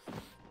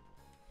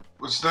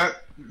 Was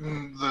that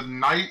the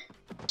Knight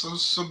of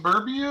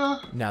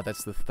Suburbia? No,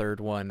 that's the third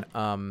one.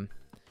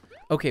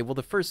 Okay, well,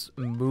 the first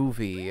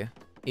movie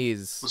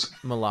is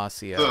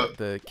Molossia,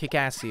 the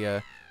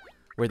Kickassia,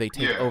 where they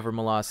take over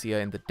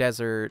Molossia in the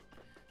desert.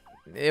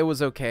 It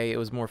was okay. It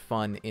was more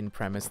fun in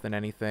premise than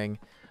anything.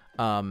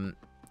 And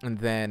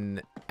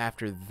then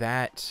after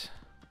that,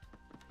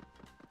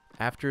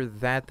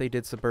 they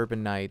did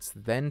Suburban Nights,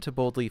 then To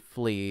Boldly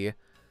Flee.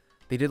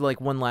 They did like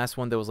one last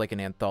one that was like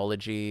an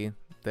anthology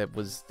that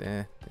was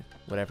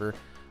whatever.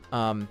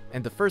 And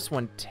the first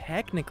one,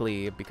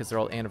 technically, because they're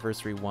all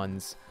anniversary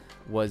ones,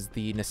 was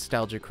the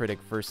Nostalgia Critic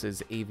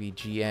versus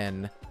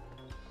AVGN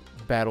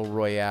Battle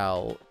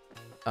Royale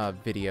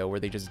video where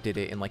they just did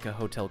it in like a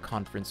hotel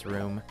conference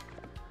room,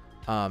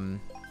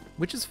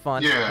 which is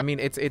fun. Yeah. I mean,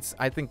 it's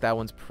I think that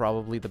one's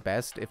probably the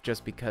best, if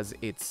just because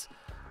it's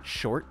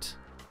short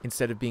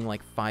instead of being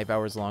like 5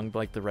 hours long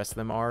like the rest of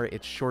them are.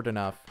 It's short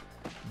enough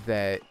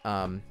that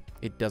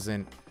it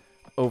doesn't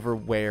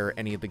overwear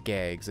any of the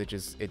gags.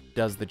 It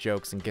does the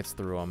jokes and gets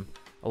through them.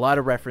 A lot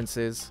of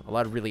references, a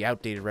lot of really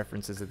outdated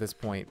references at this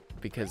point,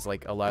 because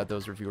like a lot of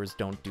those reviewers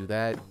don't do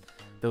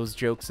those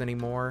jokes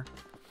anymore.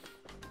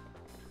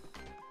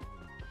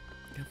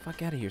 Get the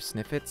fuck out of here,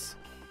 Sniffits.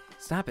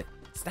 Stop it.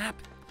 Stop.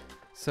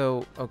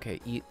 So,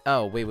 okay,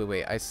 oh,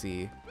 wait. I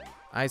see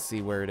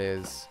where it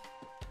is.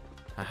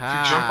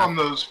 Aha. If you jump on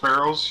those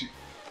barrels,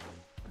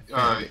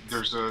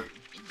 there's a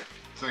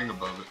thing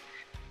above it.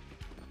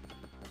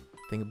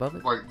 Thing above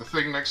it? Like the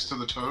thing next to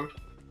the toad.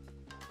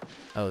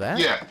 Oh, that?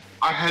 Yeah,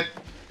 I had.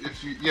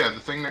 The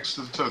thing next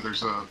to the toad.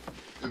 There's a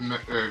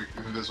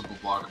invisible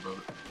block above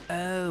it.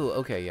 Oh,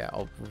 okay, yeah.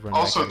 I'll run.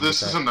 Also,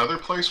 this is another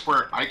place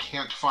where I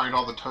can't find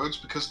all the toads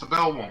because the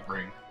bell won't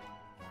ring.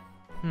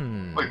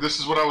 Like, this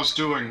is what I was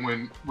doing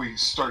when we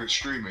started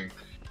streaming.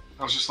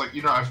 I was just like,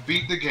 I've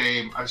beat the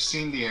game, I've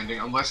seen the ending,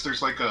 unless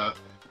there's like a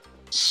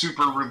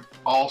super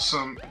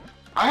awesome.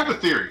 I have a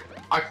theory.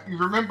 You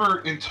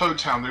remember in Toad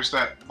Town, there's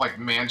that like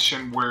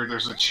mansion where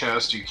there's a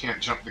chest, you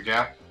can't jump the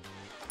gap.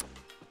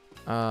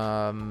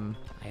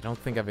 I don't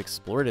think I've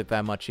explored it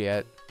that much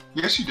yet.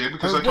 Yes, you did,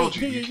 because I told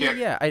you you can't.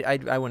 Yeah.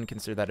 I wouldn't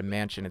consider that a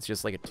mansion. It's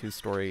just like a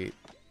two-story,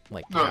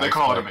 like. No, they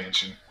call it a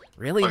mansion.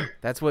 Really? Like,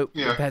 that's what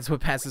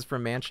passes for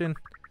mansion?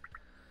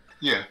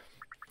 Yeah.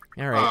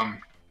 All right.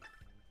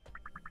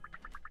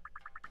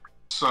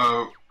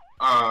 So,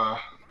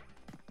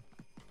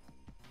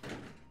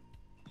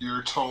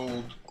 you're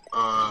told,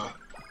 oh,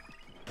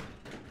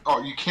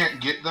 you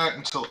can't get that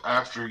until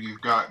after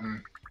you've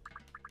gotten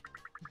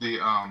the,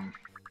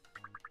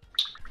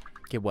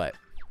 Get what?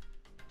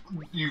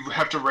 You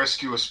have to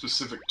rescue a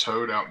specific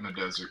toad out in the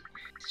desert.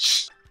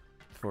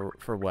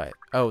 For what?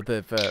 Oh,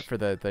 for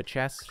the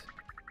chest?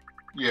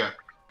 Yeah.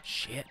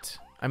 Shit.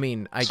 I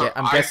mean, I'm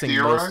guessing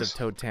theorize, most of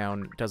Toad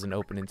Town doesn't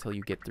open until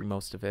you get through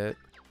most of it.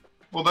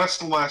 Well, that's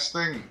the last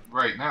thing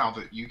right now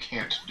that you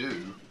can't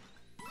do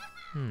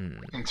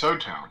in Toad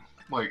Town.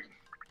 Like,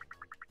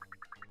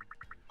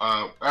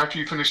 after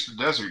you finish the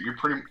desert, you've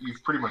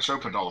pretty much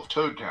opened all of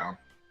Toad Town.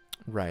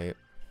 Right.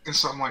 And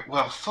so I'm like,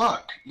 well,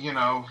 fuck,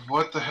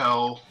 what the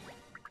hell?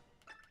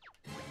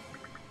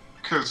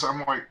 Because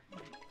I'm like,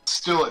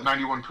 still at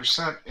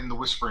 91% in the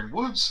Whispering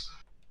Woods.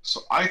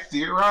 So I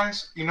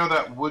theorize,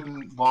 that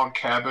wooden log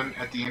cabin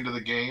at the end of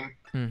the game?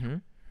 Mm-hmm.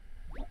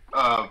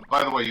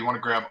 By the way, you want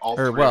to grab all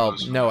three of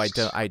those no, nests.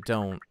 I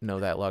don't know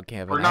that log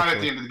cabin. Or not actually.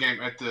 At the end of the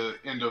game, at the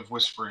end of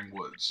Whispering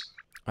Woods.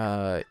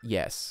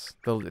 Yes.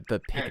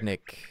 The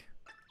picnic...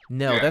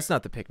 No, that's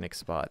not the picnic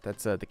spot.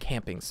 That's the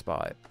camping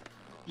spot.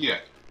 Yeah.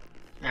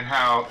 And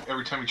how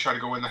every time you try to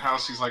go in the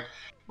house, he's like,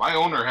 my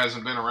owner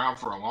hasn't been around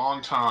for a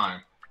long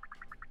time.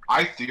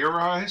 I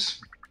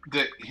theorize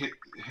that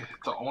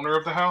the owner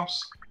of the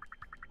house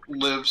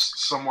lives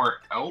somewhere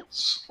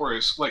else, or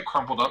is like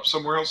crumpled up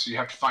somewhere else, so you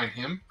have to find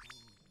him.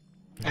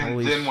 And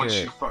Holy then shit. once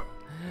you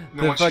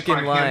the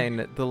fucking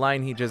line, the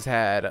line he just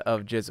had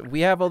of just,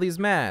 we have all these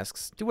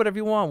masks, do whatever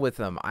you want with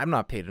them. I'm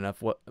not paid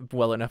enough,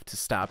 well enough to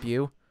stop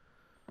you.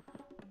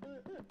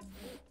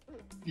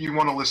 You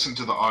want to listen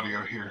to the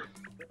audio here.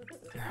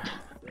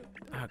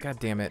 Oh, god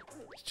damn it.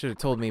 Should have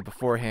told me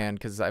beforehand,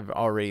 because I've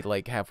already,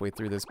 like, halfway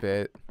through this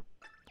bit.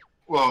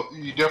 Well,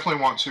 you definitely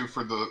want to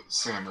for the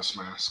Samus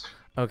mask.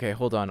 Okay,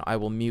 hold on. I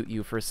will mute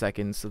you for a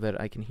second so that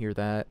I can hear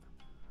that.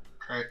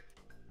 Okay.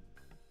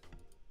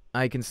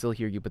 I can still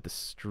hear you, but the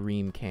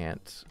stream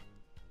can't.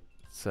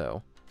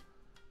 So.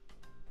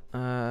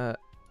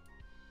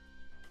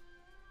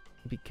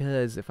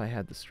 Because if I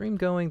had the stream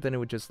going, then it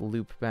would just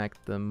loop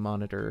back the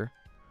monitor.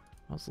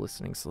 I was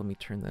listening, so let me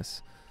turn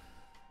this.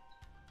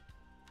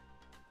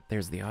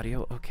 There's the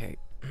audio. Okay.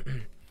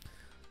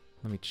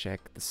 Let me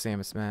check the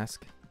Samus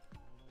mask.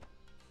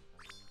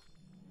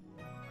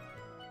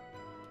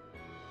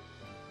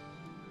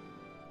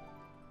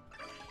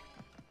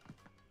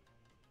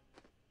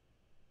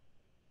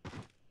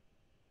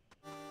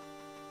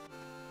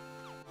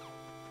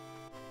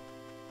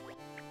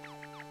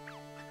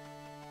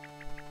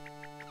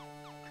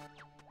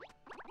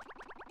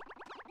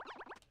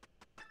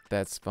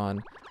 That's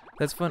fun.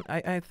 That's fun.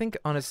 I think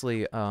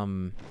honestly,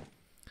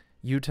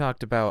 you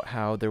talked about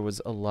how there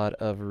was a lot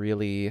of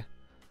really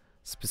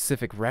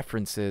specific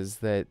references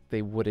that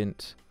they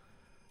wouldn't,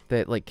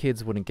 that like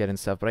kids wouldn't get and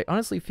stuff. But I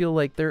honestly feel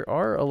like there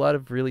are a lot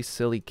of really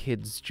silly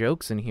kids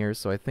jokes in here.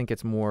 So I think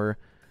it's more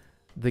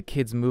the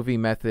kids movie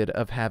method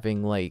of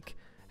having like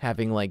Stuff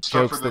for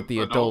jokes that the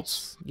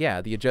adults,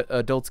 yeah, the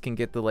adults can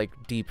get the like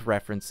deep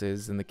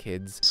references and the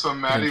kids So can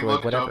Maddie enjoy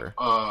looked whatever.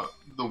 up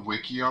the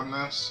wiki on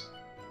this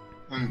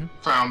and Hmm.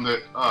 found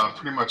that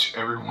pretty much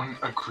everyone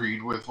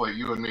agreed with like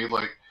you and me.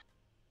 Like,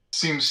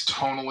 seems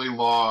tonally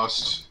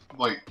lost.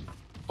 Like,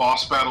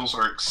 boss battles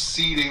are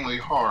exceedingly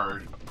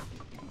hard.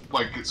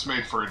 Like, it's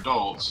made for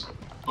adults,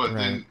 but Right.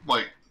 then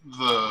like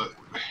the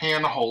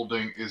hand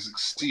holding is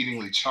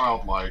exceedingly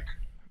childlike.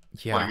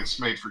 Yeah. Like, it's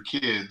made for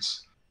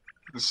kids.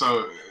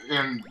 So,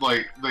 and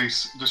like they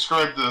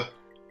describe the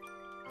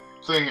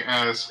thing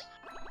as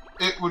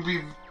it would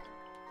be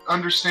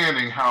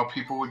understanding how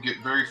people would get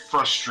very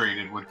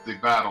frustrated with the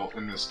battle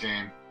in this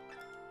game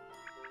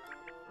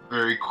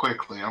very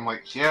quickly. I'm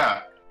like,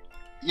 yeah,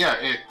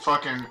 it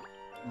fucking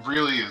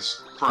really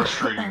is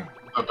frustrating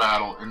the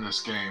battle in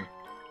this game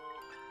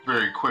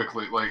very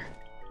quickly. Like,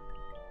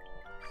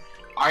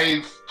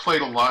 I've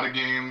played a lot of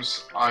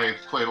games. I've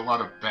played a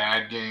lot of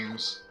bad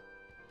games.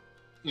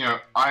 You know,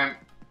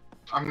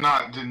 I'm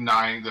not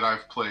denying that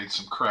I've played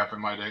some crap in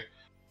my day,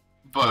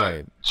 but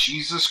Right.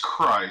 Jesus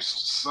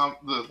Christ,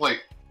 it's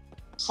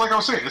like I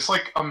was saying, it's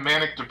like a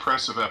manic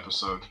depressive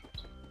episode.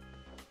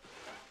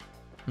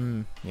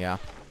 Yeah.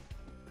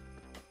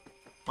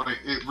 Like,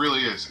 it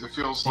really is. It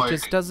feels It like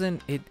just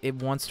doesn't. It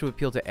wants to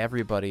appeal to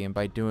everybody, and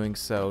by doing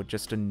so,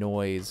 just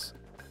annoys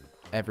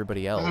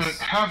everybody else.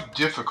 have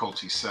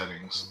difficulty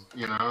settings,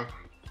 you know?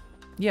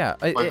 Yeah,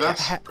 Like,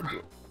 that's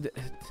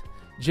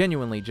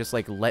genuinely just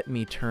like let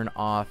me turn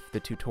off the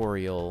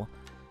tutorial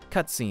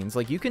cutscenes.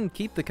 Like you can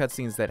keep the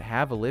cutscenes that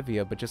have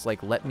Olivia, but just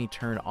like let me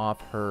turn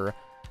off her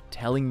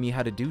telling me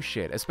how to do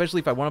shit. Especially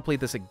if I want to play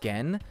this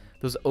again,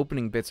 those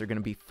opening bits are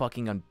gonna be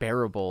fucking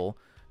unbearable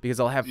because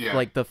I'll have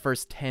like the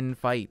first 10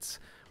 fights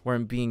where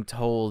I'm being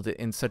told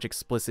in such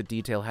explicit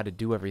detail how to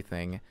do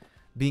everything.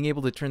 Being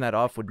able to turn that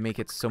off would make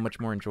it so much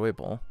more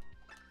enjoyable.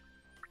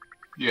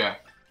 Yeah.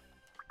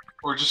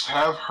 Or just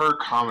have her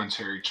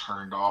commentary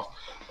turned off.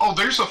 Oh,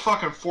 there's a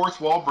fucking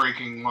fourth wall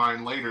breaking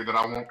line later that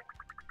I won't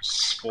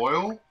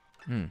spoil.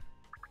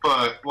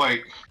 But,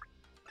 like,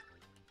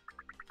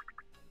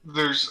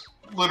 there's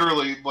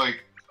literally,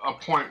 like, a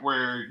point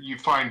where you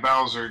find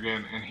Bowser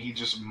again and he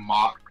just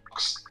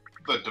mocks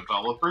the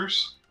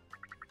developers.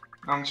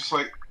 I'm just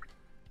like,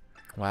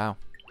 Wow.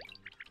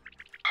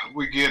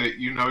 we get it.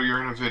 You know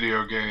you're in a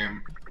video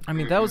game. I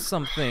mean, that was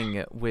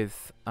something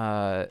with,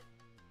 well,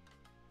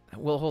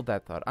 hold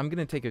that thought. I'm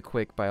going to take a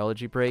quick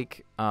biology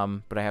break,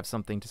 but I have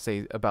something to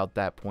say about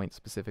that point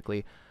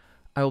specifically.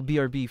 I will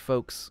BRB,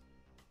 folks.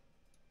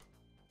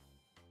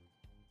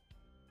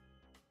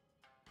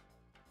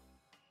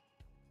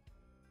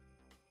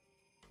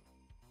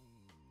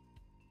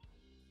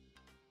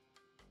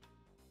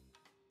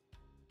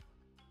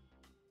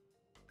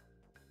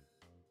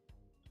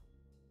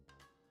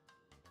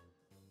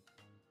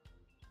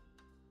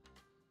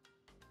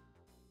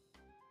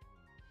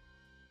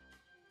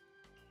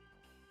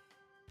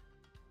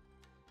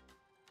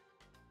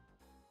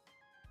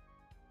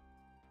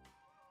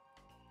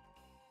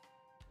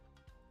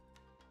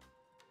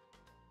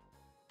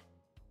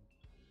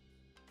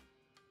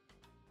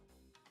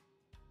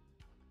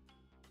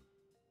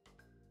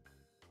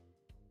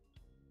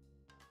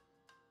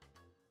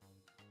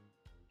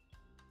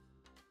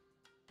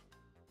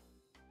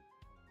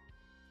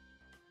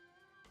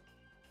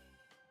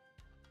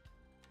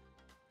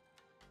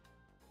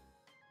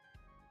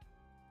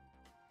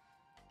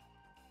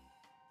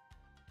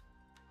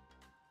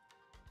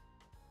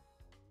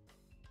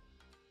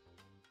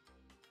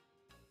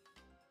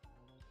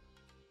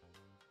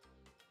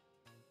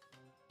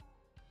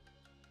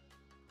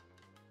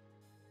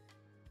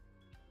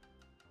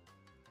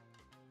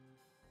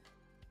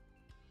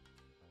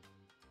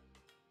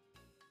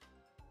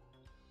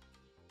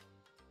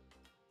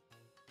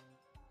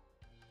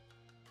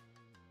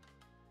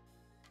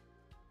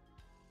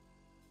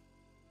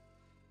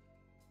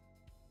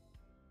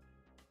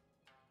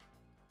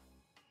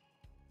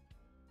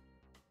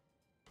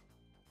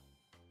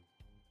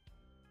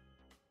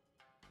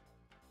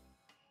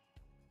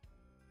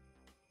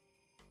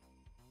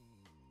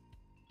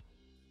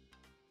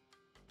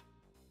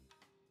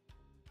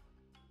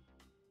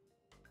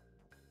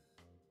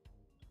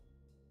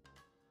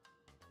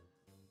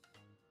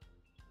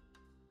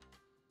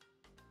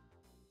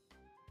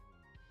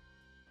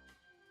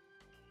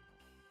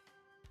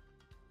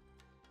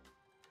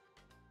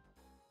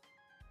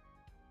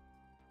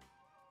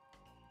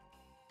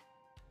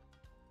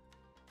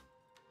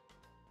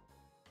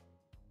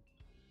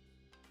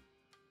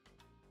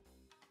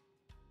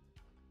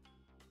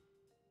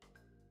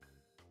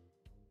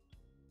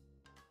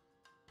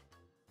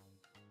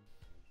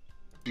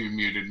 You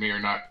muted me or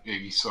not,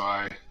 Iggy, so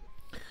I...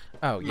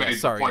 Oh, yeah, made the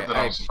sorry. point that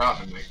I was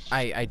about to make.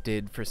 I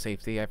did for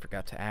safety. I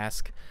forgot to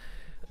ask.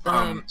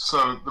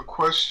 So the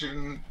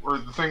question, or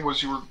the thing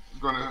was, you were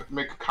going to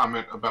make a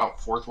comment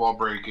about fourth wall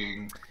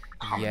breaking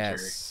commentary.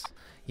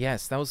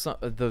 Yes, that was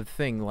the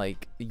thing.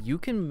 Like, you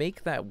can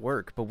make that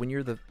work, but when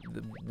you're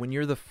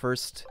the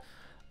first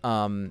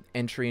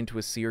entry into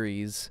a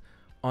series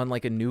on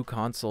like a new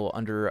console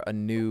under a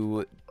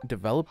new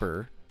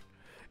developer,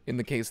 in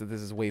the case that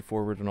this is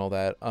WayForward and all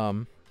that,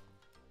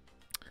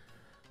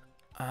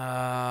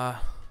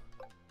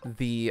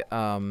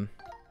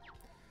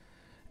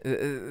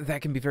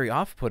 that can be very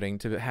off-putting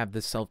to have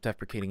this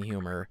self-deprecating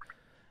humor,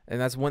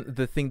 and that's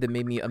the thing that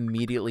made me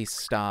immediately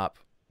stop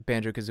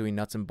Banjo-Kazooie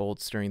Nuts and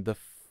Bolts during the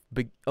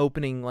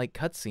opening like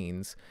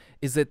cutscenes,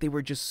 is that they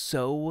were just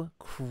so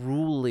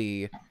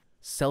cruelly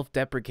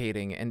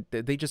self-deprecating, and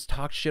they just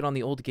talked shit on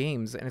the old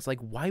games, and it's like,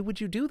 why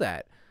would you do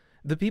that?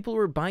 The people who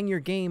are buying your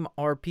game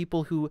are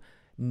people who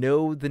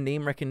know the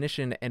name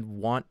recognition and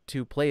want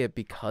to play it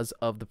because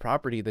of the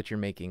property that you're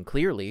making,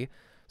 clearly.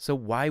 So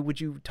why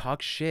would you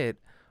talk shit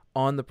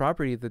on the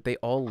property that they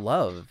all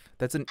love?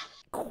 That's a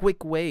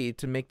quick way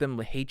to make them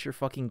hate your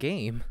fucking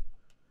game.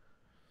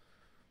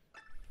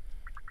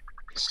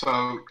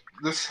 So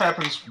this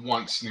happens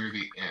once near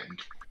the end.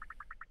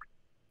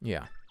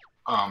 Yeah.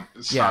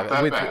 It's not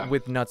that bad.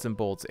 With Nuts and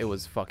Bolts, it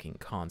was fucking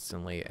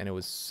constantly, and it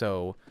was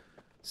so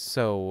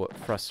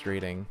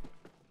frustrating.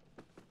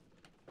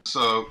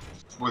 So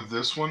with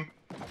this one,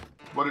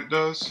 what it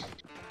does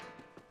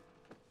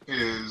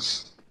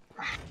is,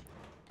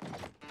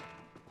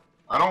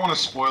 I don't want to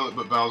spoil it,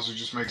 but Bowser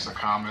just makes a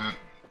comment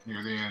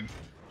near the end.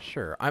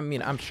 Sure. I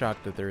mean, I'm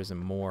shocked that there isn't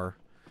more,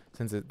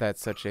 since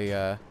that's such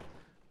a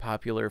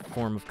popular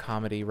form of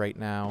comedy right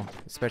now,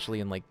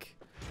 especially in like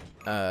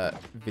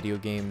video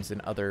games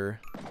and other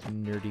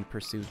nerdy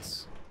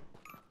pursuits.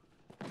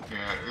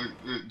 Yeah,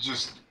 it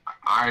just,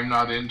 I'm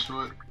not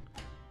into it.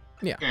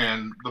 Yeah.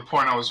 And the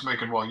point I was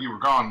making while you were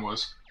gone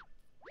was,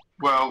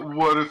 well,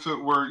 what if it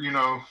were, you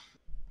know,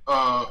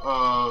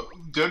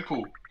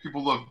 Deadpool?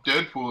 People love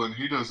Deadpool and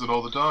he does it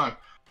all the time.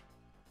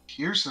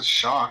 Here's a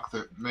shock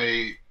that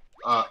may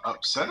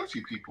upset a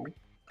few people.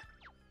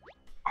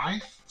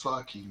 I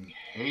fucking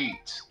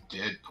hate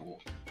Deadpool.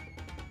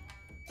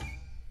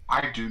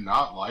 I do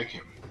not like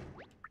him.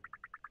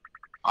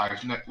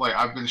 I've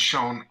been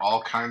shown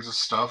all kinds of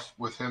stuff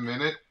with him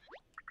in it,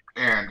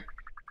 and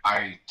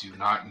I do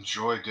not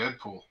enjoy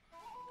Deadpool.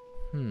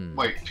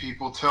 Like,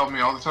 people tell me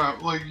all the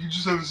time, like, you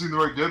just haven't seen the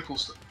right Deadpool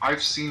stuff.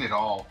 I've seen it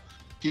all.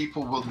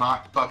 People will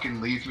not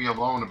fucking leave me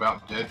alone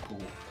about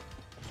Deadpool.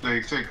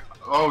 They think,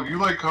 oh, you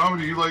like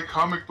comedy, you like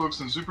comic books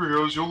and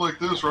superheroes, you'll like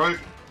this, right?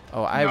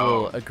 Oh, I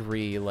will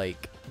agree.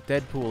 Like,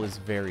 Deadpool is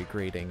very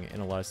grating in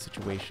a lot of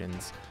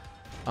situations.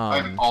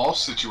 In all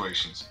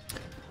situations.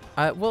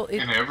 Well,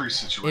 in every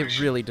situation. It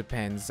really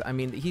depends. I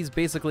mean, he's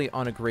basically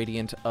on a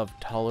gradient of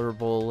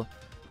tolerable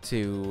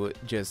to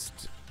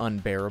just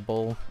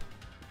unbearable.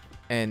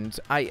 And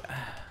I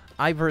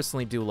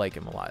personally do like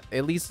him a lot.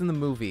 At least in the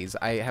movies.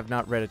 I have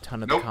not read a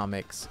ton of the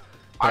comics.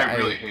 I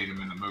really hate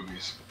him in the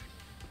movies.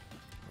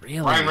 Really?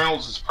 Ryan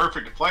Reynolds is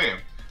perfect to play him.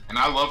 And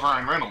I love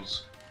Ryan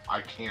Reynolds.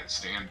 I can't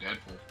stand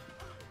Deadpool.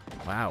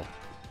 Wow.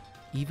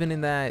 Even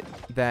in that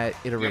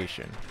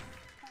iteration.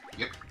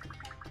 Yep.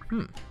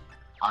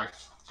 I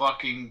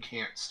fucking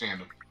can't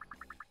stand him.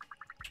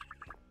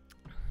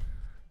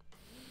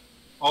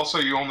 Also,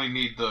 you only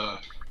need the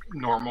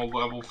normal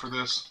level for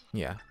this.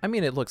 Yeah. I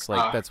mean, it looks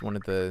like that's one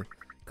of the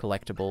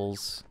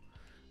collectibles,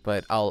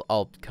 but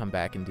I'll come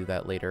back and do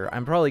that later.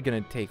 I'm probably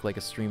going to take like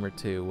a stream or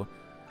two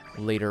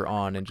later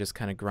on and just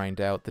kind of grind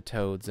out the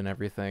toads and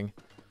everything.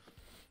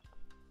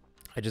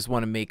 I just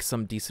want to make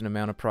some decent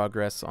amount of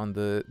progress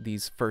on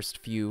these first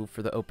few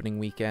for the opening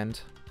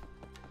weekend.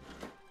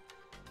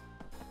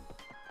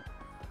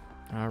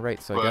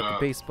 Alright, so I got the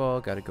baseball,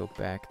 gotta go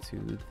back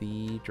to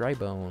the dry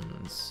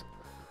bones.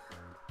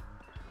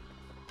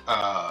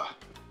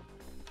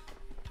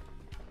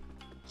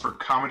 For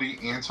comedy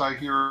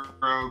anti-hero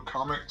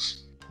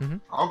comics,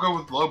 I'll go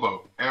with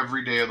Lobo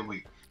every day of the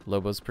week.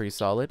 Lobo's pretty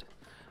solid.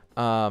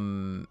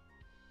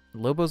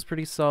 Lobo's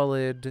pretty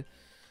solid.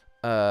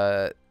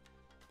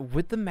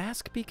 Would The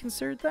Mask be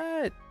considered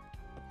that?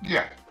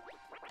 Yeah.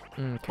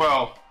 Okay.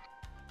 Well,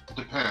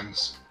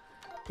 depends.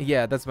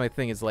 Yeah, that's my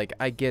thing, is like,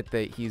 I get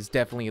that he's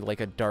definitely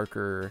like a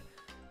darker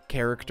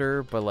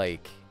character, but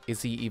like,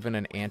 is he even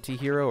an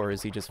anti-hero, or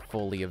is he just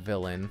fully a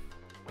villain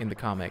in the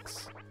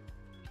comics?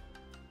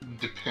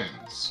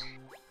 Depends.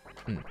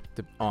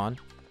 On?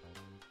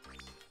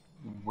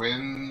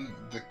 When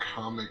the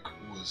comic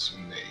was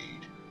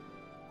made.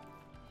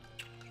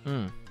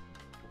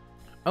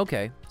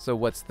 Okay, so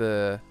what's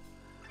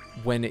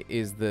when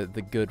is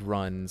the good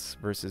runs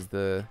versus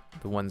the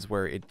ones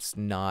where it's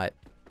not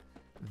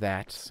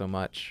that so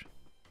much?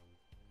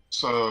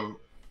 So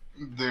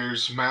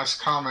there's Mass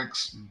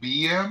Comics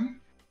BM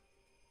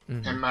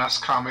and Mass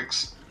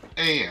Comics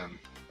AM.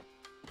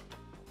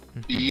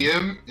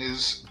 BM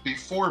is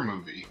before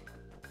movie.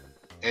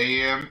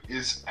 AM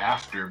is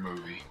after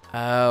movie.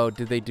 Oh,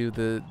 did they do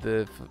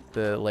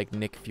the like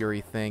Nick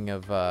Fury thing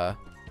of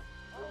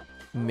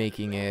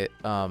making it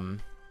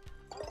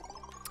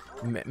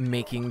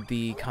making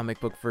the comic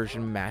book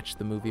version match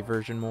the movie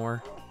version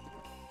more?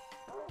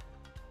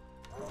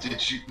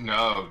 Did you?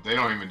 No, they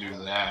don't even do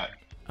that.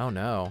 Oh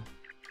no.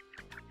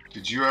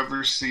 Did you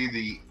ever see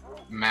the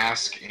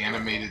Mask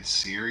animated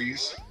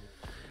series?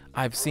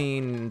 I've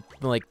seen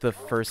like the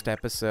first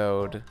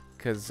episode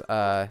because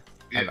I'm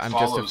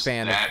just a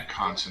fan of that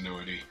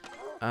continuity.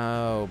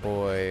 Oh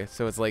boy,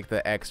 so it's like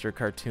the extra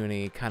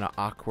cartoony, kind of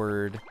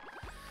awkward.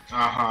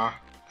 Uh-huh.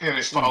 And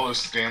it follows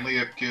Stanley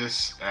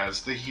Ipkiss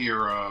as the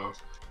hero.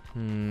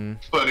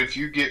 But if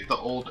you get the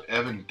old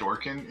Evan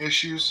Dorkin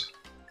issues,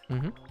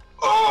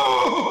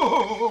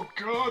 oh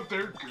god,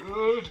 they're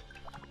good.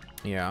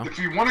 Yeah. If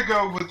you want to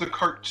go with the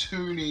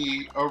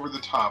cartoony,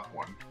 over-the-top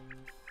one,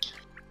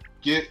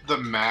 get The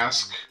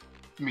Mask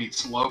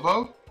meets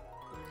Lobo,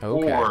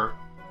 or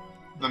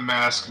The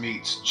Mask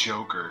meets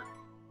Joker,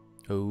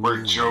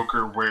 where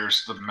Joker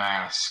wears the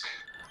mask.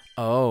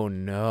 Oh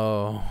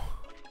no.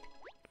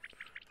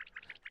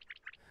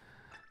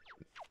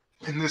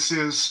 And this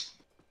is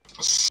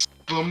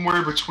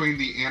somewhere between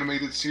the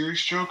animated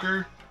series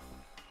Joker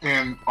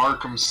and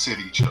Arkham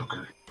City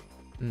Joker.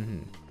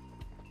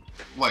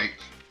 Like,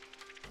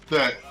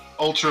 that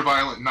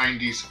ultra-violent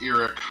 90s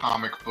era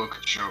comic book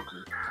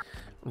Joker.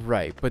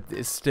 Right, but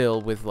it's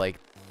still with like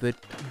the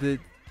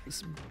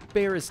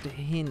barest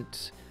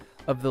hint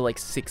of the like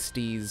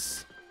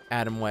 60s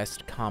Adam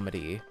West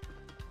comedy.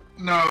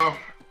 No.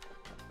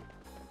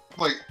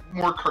 Like,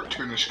 more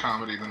cartoonish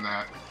comedy than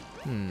that.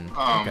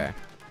 Okay.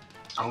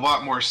 A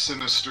lot more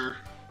sinister.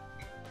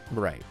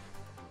 Right.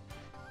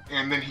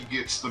 And then he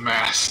gets the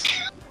mask.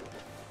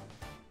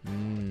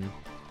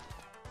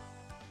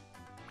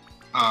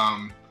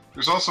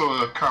 There's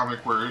also a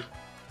comic where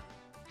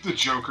the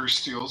Joker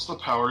steals the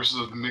powers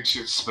of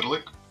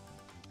Mxyzptlk.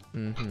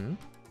 That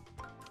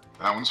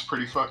one's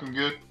pretty fucking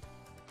good.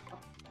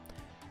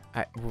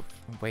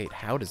 Wait,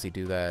 how does he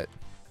do that?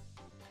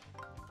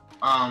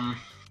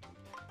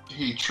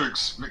 He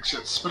tricks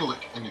Mxyzptlk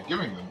into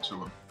giving them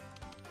to him.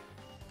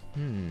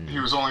 He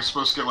was only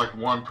supposed to get like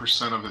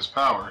 1% of his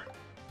power.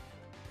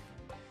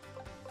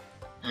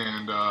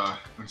 And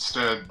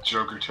instead,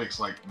 Joker takes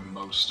like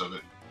most of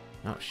it.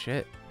 Oh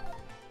shit.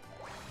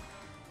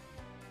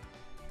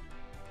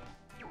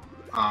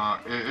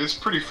 It's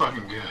pretty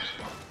fucking good.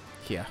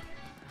 Yeah.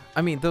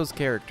 I mean, those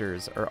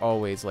characters are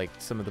always like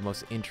some of the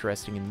most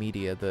interesting in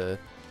media.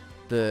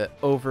 The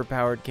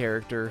overpowered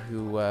character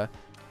who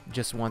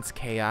just wants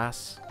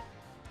chaos.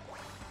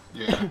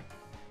 Yeah.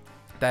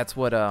 That's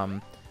what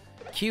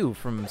Q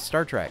from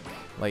Star Trek,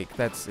 like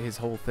that's his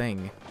whole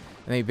thing.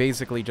 And they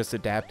basically just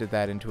adapted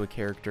that into a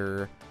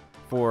character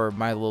for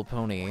My Little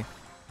Pony.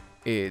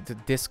 It's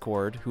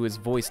Discord, who is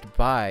voiced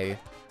by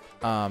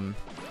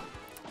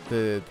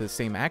the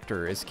same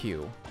actor as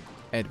Q,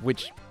 and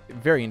which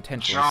very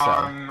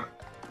intentionally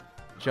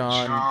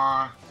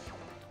John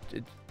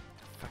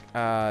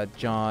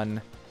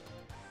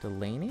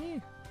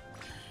Delaney,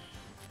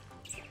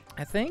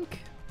 I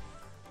think.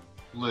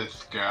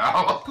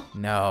 Lithgow.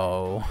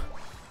 No.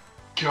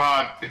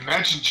 God,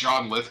 imagine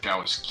John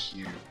Lithgow as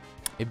Q.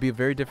 It'd be a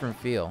very different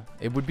feel.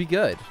 It would be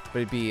good,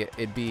 but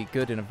it'd be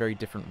good in a very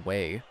different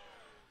way.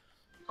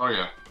 Oh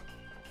yeah.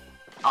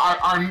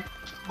 I'm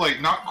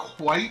like not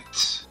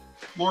quite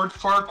Lord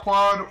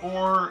Farquaad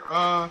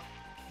or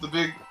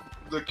the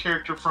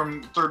character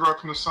from Third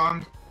Rock from the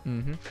Sun.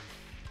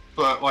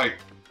 But like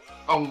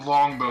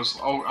along those.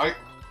 I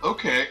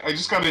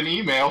just got an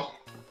email.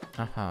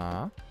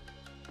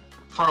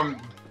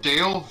 From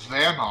Dale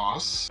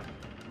Vanos.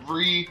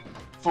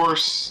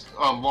 Reforce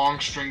a long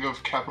string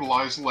of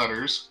capitalized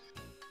letters.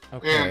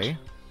 Okay. And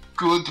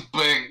Good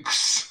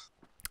Banks.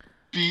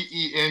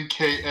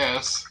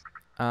 Benks.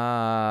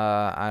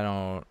 I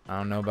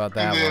don't know about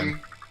that one. And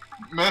then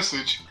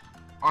message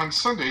on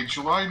Sunday,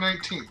 July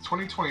 19th,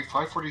 2020,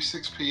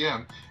 5:46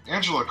 p.m.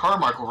 Angela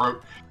Carmichael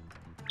wrote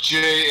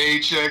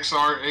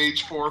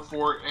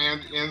JHXRH44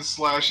 and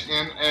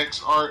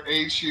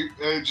N/NXRH.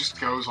 It just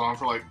goes on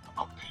for like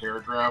a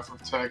paragraph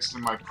of text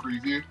in my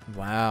preview.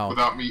 Wow.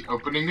 Without me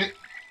opening it.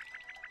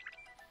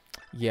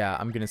 Yeah,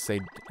 I'm gonna say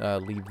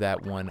leave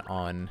that one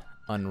on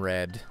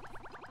unread.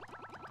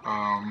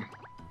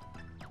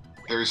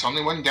 There's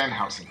only one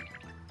Danhausen.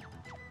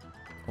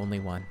 Only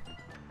one.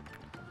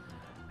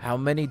 How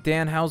many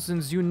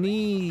Danhausens you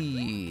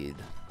need?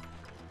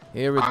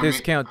 Here at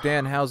Discount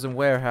Danhausen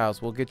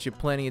Warehouse, we'll get you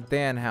plenty of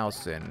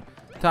Danhausen.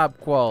 Top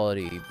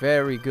quality,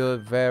 very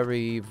good, very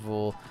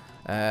evil.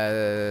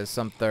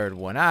 Some third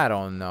one, I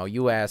don't know.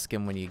 You ask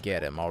him when you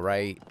get him,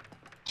 alright?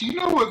 Do you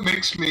know what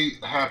makes me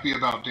happy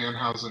about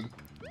Danhausen?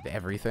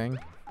 Everything?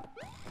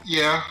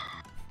 Yeah.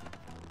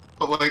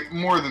 But like,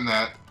 more than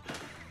that.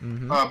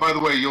 By the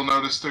way, you'll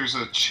notice there's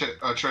a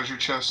treasure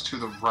chest to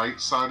the right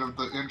side of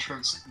the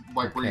entrance,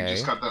 like where you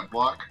just got that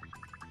block.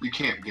 You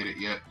can't get it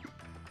yet.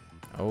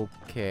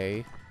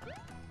 Okay.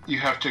 You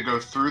have to go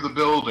through the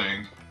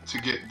building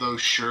to get those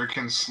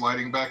shurikens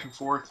sliding back and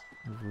forth.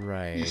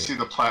 Right. You see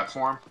the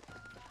platform?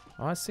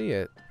 Oh, I see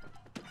it.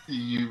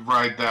 You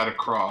ride that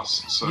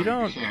across, so you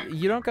don't can't.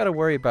 you don't gotta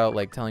worry about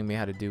like telling me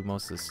how to do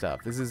most of the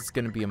stuff. This is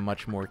gonna be a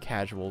much more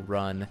casual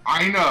run.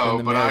 I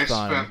know, but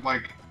marathon. I spent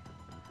like.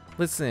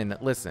 Listen.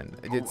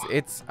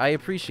 It's I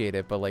appreciate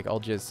it, but like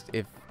I'll just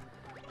if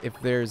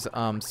there's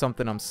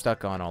something I'm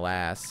stuck on, I'll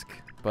ask.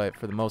 But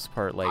for the most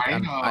part, like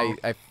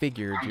I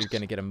figured you're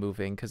gonna get them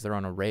moving because they're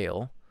on a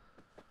rail.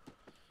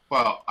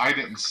 Well, I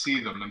didn't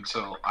see them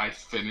until I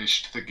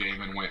finished the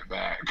game and went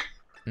back.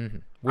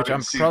 Which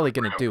I'm probably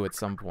gonna do at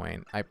some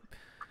point. I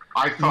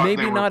thought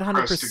maybe they were not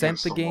pressed 100%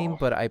 against the game, wall.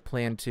 but I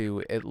plan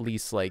to at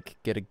least like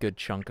get a good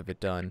chunk of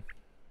it done.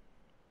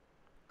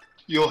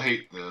 You'll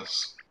hate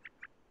this.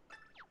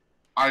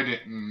 I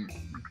didn't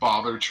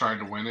bother trying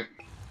to win it.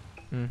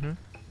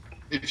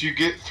 If you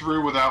get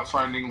through without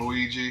finding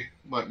Luigi,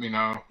 let me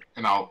know,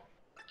 and I'll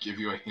give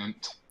you a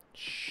hint.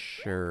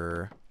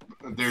 Sure.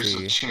 There's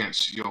a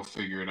chance you'll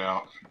figure it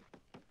out.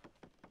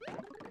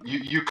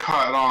 You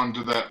caught on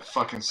to that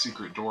fucking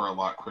secret door a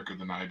lot quicker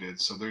than I did,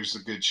 so there's a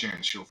good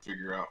chance you'll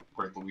figure out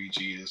where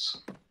Luigi is.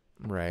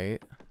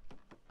 Right.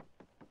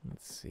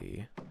 Let's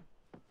see.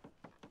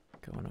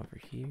 Going over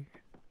here.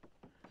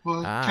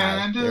 What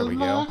kind there of we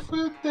go. life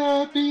would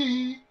that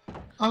be?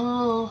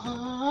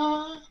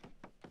 Oh,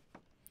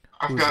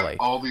 I've got like?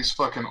 all these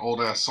fucking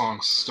old ass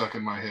songs stuck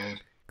in my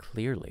head.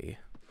 Clearly.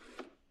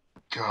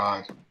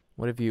 God.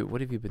 What have you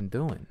been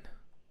doing?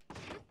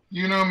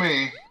 You know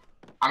me.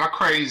 I'm a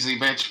crazy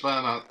bitch,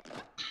 but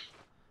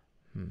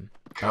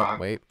God. Oh,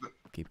 wait.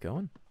 Keep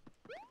going.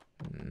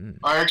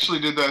 I actually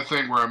did that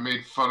thing where I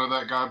made fun of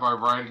that guy by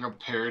writing a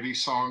parody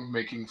song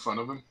making fun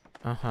of him.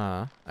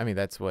 I mean,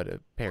 that's what a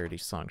parody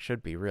song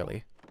should be,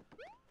 really.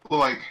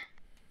 Like,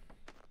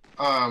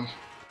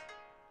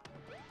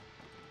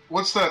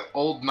 what's that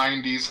old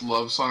 90s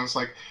love song? It's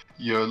like,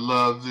 your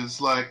love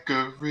is like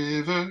a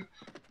river,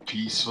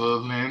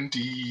 peaceful and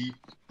deep.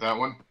 That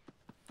one?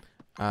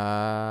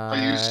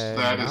 I used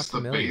that as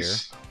the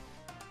bass.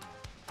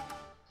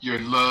 Your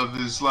love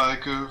is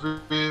like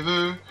a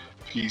river,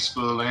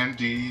 peaceful and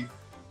deep.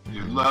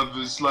 Your love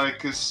is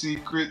like a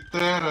secret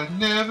that I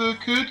never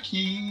could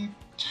keep.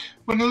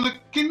 When I look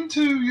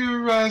into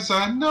your eyes,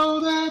 I know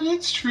that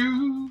it's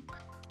true.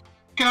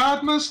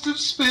 God must have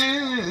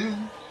spent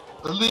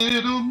a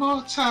little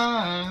more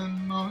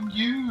time on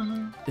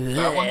you.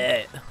 That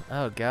one?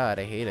 Oh God,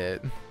 I hate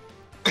it.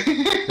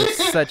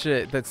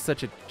 That's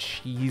such a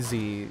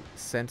cheesy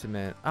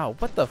sentiment. Oh,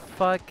 what the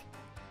fuck?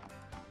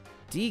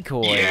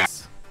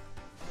 Decoys.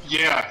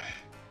 Yeah.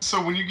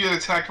 So when you get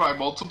attacked by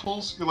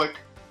multiples, you're like,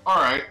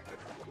 alright,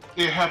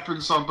 it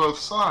happens on both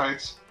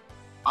sides.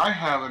 I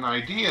have an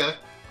idea.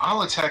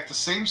 I'll attack the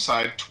same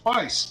side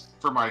twice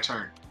for my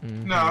turn.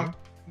 No,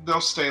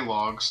 they'll stay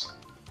logs.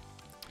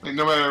 Like,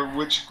 no matter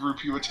which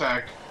group you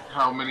attack,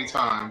 how many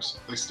times,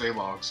 they stay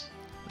logs.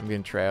 I'm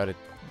gonna try out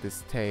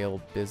this tail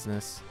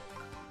business.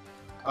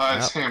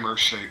 It's hammer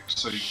shaped,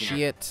 so you can't.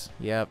 Shit.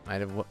 Yep,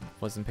 I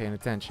wasn't paying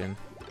attention.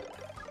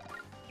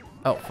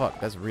 Oh fuck,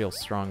 that's real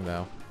strong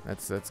though.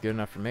 That's good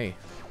enough for me.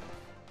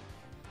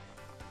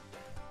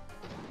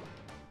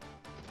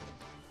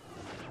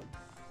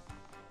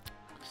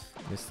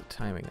 Missed the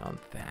timing on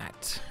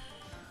that.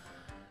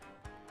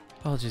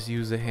 I'll just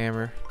use a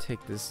hammer.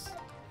 Take this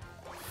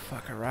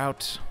fucker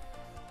out.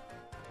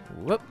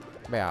 Whoop.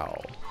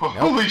 Bow.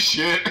 Holy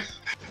shit!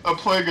 I'm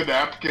playing an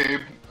app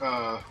game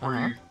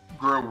where you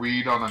grow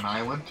weed on an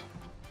island.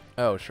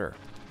 Oh, sure.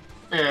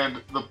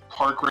 And the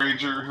park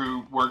ranger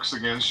who works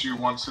against you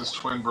wants his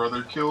twin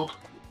brother killed.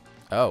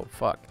 Oh,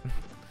 fuck.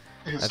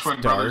 His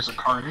twin brother's a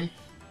carny.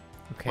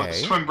 Okay. Well,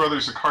 his twin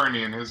brother's a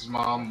carny and his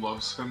mom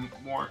loves him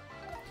more.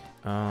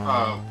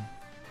 The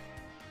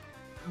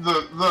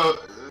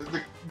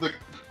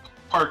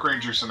park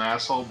ranger's an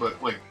asshole,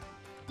 but like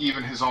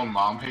even his own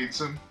mom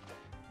hates him.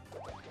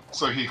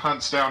 So he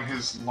hunts down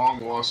his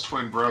long-lost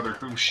twin brother,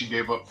 whom she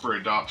gave up for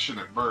adoption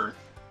at birth.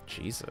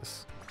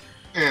 Jesus.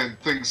 And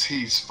thinks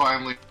he's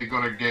finally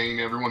going to gain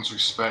everyone's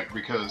respect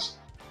because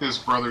his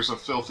brother's a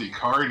filthy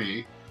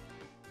carny.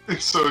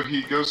 And so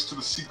he goes to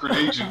the secret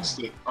agents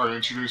that are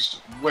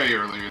introduced way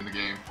earlier in the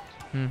game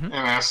and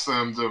asks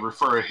them to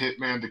refer a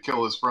hitman to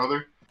kill his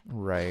brother.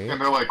 Right.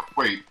 And they're like,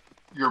 wait,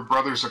 your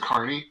brother's a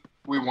carny?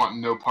 We want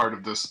no part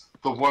of this.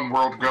 The One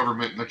World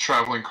government and the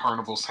traveling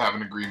carnivals have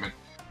an agreement.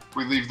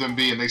 We leave them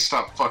be and they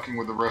stop fucking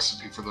with the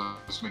recipe for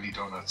those mini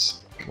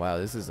donuts. Wow,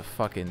 this is a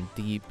fucking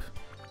deep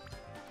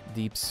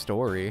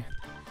story.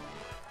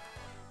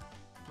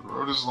 The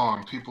road is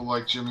long. People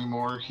like Jimmy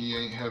Moore. He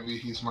ain't heavy.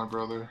 He's my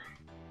brother.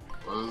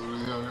 It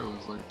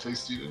was like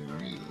tasty.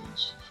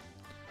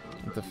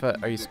 What the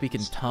fuck? Are you speaking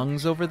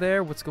tongues over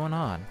there? What's going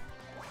on?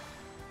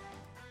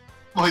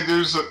 Like,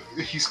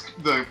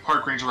 the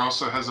park ranger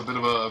also has a bit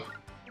of a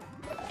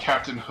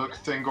Captain Hook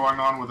thing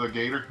going on with a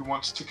gator who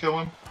wants to kill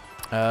him.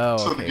 Oh,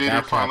 so okay, the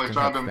gator finally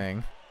found him.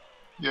 Thing.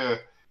 Yeah,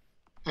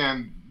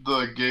 and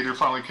the gator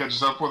finally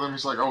catches up with him.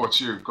 He's like, "Oh,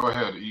 it's you. Go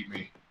ahead, eat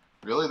me."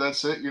 Really?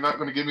 That's it? You're not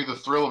going to give me the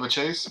thrill of a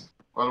chase?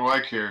 Why do I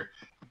care?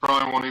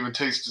 Probably won't even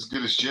taste as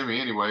good as Jimmy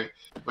anyway.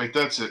 Wait,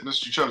 that's it.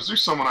 Mr. Chubbs,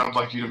 there's someone I would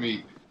like you to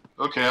meet.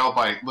 Okay, I'll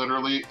bite.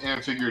 Literally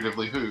and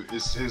figuratively. Who?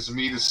 Is his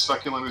meat as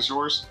succulent as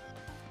yours?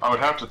 I would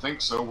have to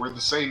think so. We're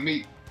the same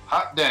meat.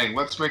 Hot dang,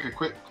 let's make a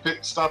quick pit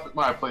stop at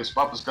my place.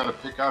 Papa's got to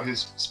pick out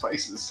his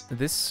spices.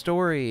 This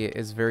story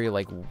is very,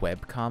 like,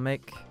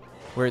 webcomic,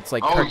 where it's,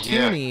 like, Oh,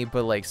 cartoony,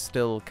 but, like,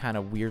 still kind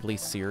of weirdly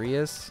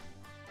serious.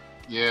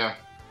 Yeah.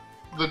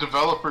 The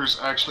developers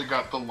actually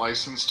got the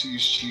license to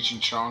use Cheech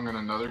and Chong in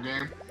another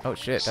game. Oh,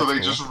 shit, So that's they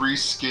cool. just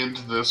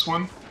reskinned this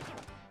one.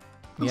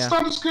 It's Yeah.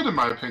 not as good in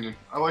my opinion.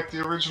 I like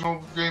the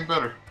original game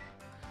better.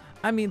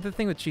 I mean, the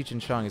thing with Cheech and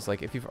Chong is,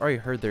 like, if you've already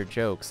heard their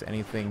jokes,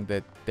 anything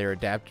that they're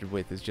adapted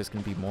with is just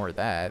going to be more of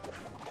that.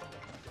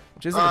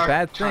 Which isn't a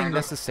bad thing, Kinda.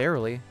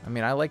 necessarily. I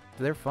mean,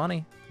 they're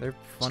funny. They're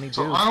funny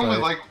So dudes, I only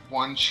but... like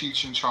one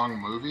Cheech and Chong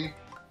movie,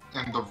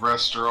 and the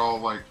rest are all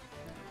like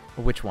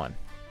Which one?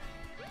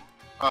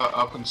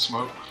 Up in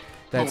Smoke.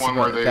 That's, the one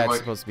where they that's like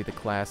supposed to be the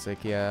classic,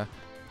 yeah.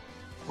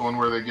 the one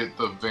where they get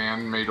the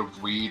van made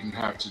of weed and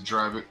have to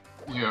drive it.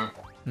 Yeah,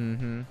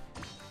 Mm-hmm.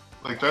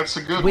 like that's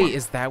a good Wait, one.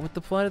 is that what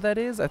the plot of that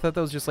is? I thought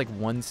that was just, like,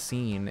 one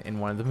scene in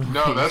one of the movies.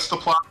 No, that's the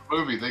plot of the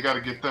movie. They got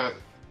to get that.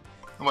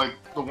 Like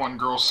the one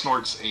girl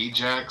snorts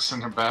Ajax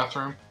in her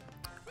bathroom.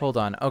 Hold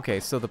on. Okay,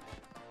 so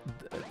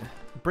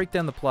break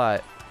down the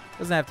plot.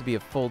 Doesn't have to be a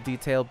full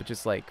detail, but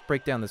just, like,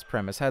 break down this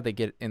premise. How'd they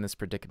get in this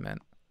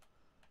predicament?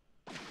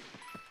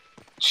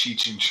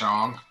 Cheech and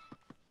Chong.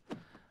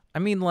 I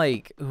mean,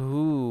 like,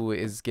 who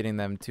is getting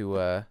them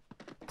to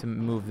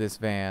move this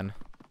van?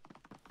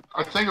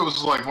 I think it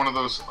was like one of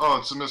those. Oh,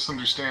 it's a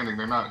misunderstanding.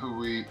 They're not who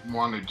we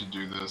wanted to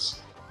do this,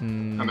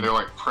 and Mm, they're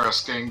like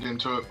press ganged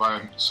into it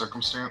by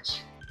circumstance.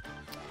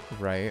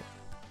 right.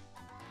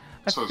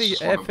 So it's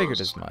just one I of figured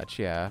those. as much,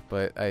 yeah,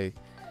 but I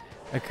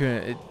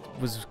couldn't. It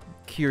was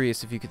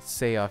curious if you could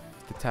say off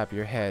the top of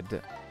your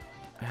head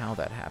how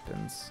that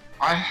happens.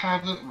 I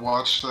haven't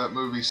watched that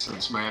movie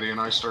since Maddie and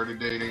I started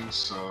dating,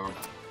 so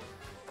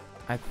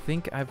I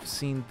think I've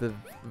seen the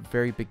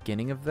very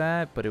beginning of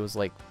that, but it was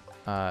like,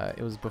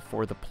 it was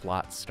before the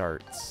plot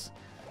starts.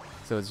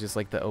 So it's just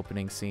like the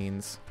opening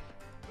scenes.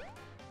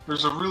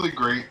 there's a really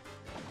great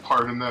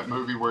part in that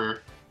movie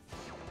where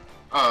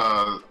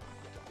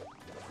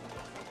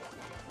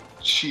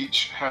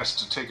Cheech has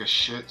to take a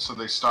shit, so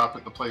they stop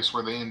at the place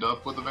where they end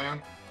up with the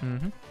van.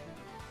 Mm-hmm.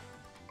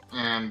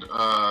 And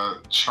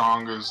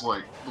Chong is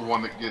like the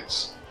one that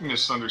gets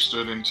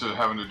misunderstood into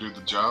having to do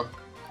the job.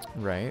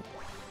 Right.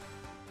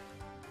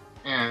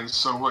 And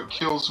so what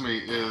kills me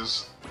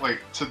is, like,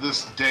 to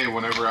this day,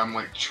 whenever I'm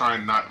like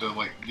trying not to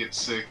like get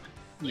sick,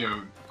 you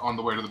know, on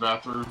the way to the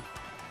bathroom,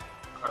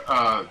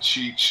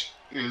 Cheech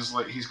is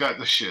like, he's got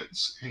the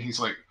shits, and he's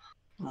like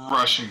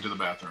rushing to the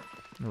bathroom.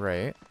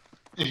 Right.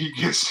 And he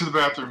gets to the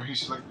bathroom, and he's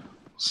just like,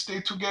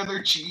 "Stay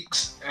together,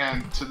 cheeks."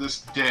 And to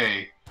this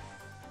day,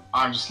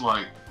 I'm just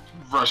like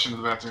rushing to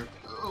the bathroom.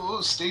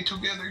 Oh, stay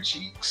together,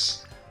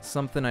 cheeks.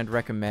 Something I'd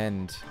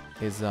recommend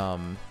is A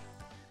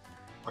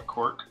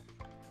cork,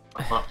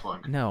 a butt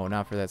plug. no,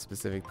 not for that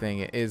specific thing.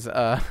 Is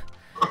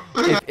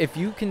if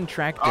you can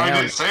track Oh, I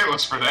down didn't say it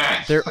was for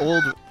that.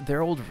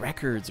 their old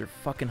records are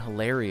fucking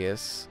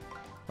hilarious.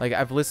 Like,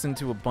 I've listened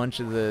to a bunch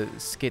of the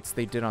skits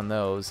they did on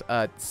those.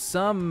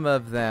 Some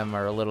of them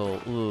are a little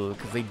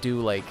because they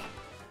do like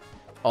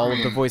all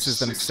of the voices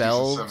 60s and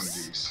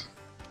themselves. 70s.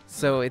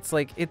 So it's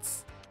like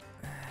it's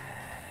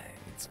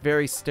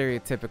very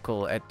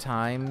stereotypical at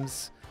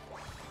times,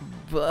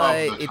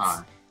 but Of the it's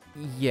time.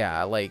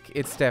 yeah, like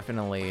it's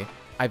definitely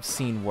I've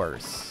seen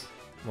worse.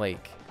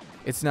 Like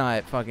it's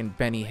not fucking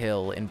Benny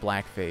Hill in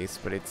blackface,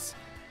 but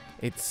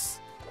it's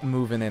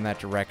moving in that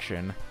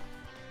direction.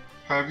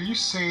 Have you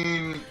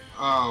seen,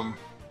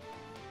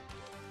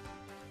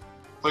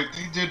 like,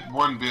 they did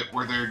one bit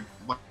where they're,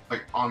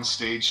 like, on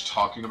stage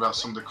talking about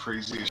some of the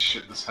craziest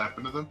shit that's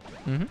happened to them?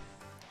 Mhm.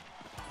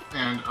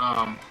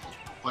 And,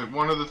 like,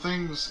 one of the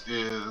things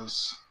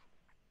is,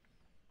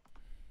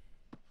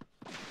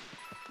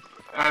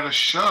 at a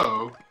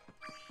show,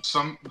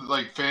 some,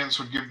 like, fans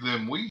would give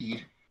them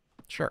weed,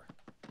 Sure.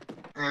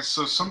 and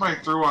so somebody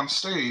threw on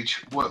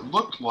stage what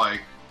looked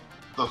like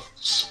the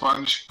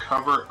sponge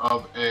cover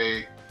of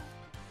a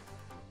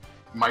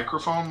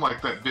microphone,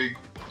 like that big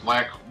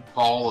black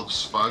ball of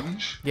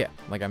sponge. Yeah,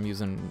 like I'm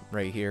using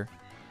right here.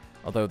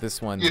 Although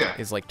this one Yeah.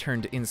 is like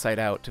turned inside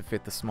out to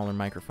fit the smaller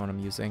microphone I'm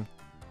using.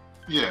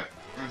 Yeah,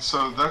 and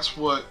so that's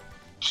what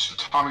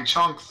Tommy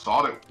Chong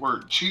thought it, or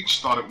Cheech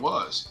thought it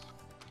was.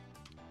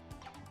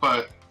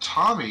 But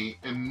Tommy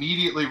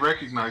immediately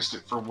recognized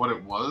it for what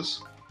it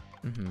was.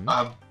 Mm-hmm.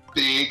 A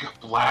big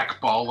black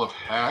ball of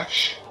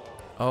hash,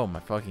 Oh my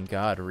fucking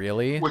god,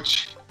 really?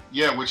 which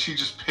he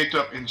just picked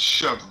up and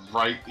shoved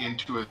right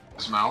into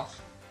his mouth.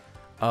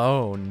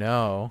 Oh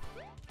no.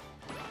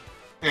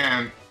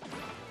 And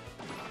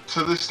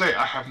to this day,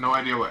 I have no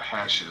idea what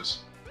hash is.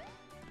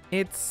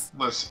 It's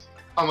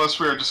Unless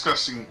we are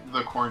discussing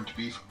the corned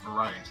beef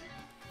variety.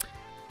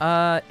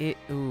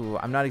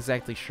 I'm not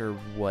exactly sure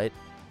what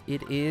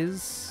it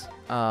is.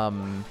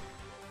 Other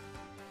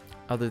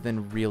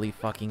than really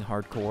fucking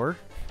hardcore.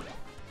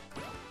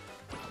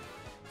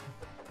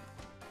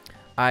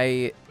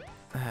 I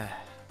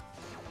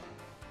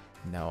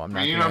no, I'm I not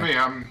mean, you gonna, know me,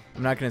 I'm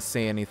not gonna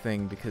say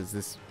anything because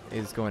this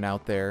is going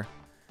out there,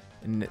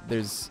 and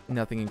there's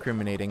nothing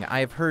incriminating.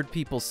 I've heard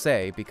people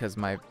say, because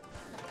my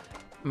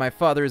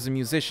father is a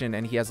musician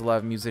and he has a lot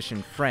of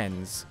musician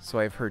friends, so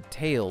I've heard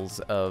tales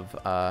of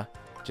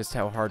just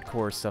how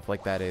hardcore stuff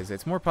like that is.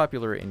 It's more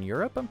popular in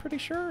Europe, I'm pretty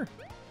sure.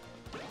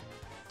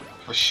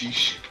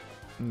 hashish.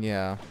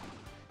 Yeah.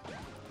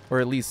 Or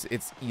at least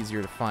it's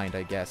easier to find,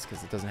 I guess,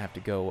 because it doesn't have to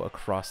go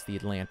across the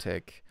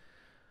Atlantic.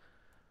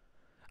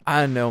 I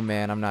don't know,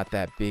 man. I'm not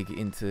that big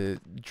into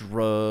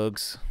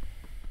drugs.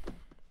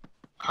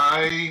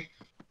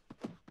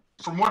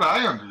 From what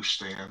I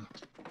understand,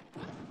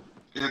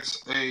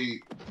 it's a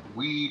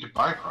weed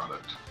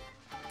byproduct.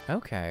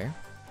 Okay.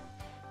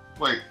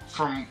 Like,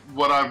 from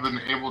what I've been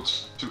able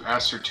to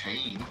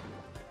ascertain,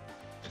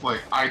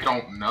 like, I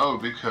don't know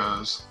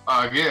because,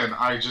 again,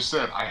 I just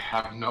said I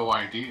have no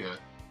idea.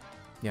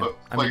 Yeah. But,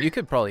 I mean, like, you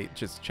could probably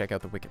just check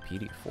out the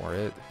Wikipedia for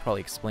it. It probably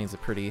explains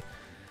it pretty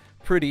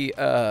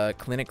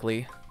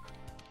clinically.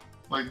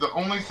 like, the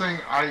only thing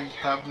I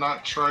have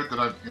not tried that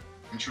I'm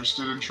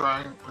interested in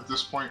trying at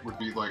this point would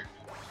be, like,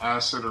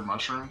 acid or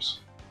mushrooms.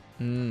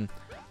 Hmm.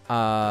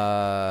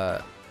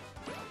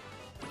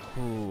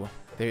 Ooh.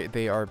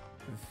 They are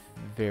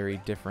very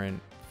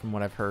different from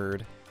what I've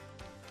heard.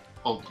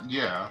 Oh,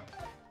 yeah.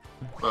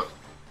 But,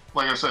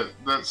 like I said,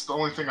 that's the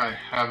only thing I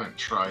haven't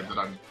tried that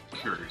I'm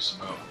curious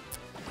about.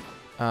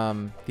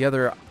 The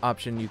other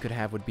option you could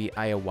have would be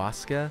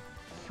ayahuasca,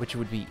 which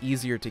would be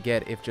easier to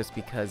get if just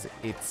because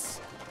it's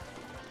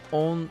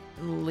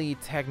only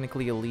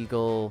technically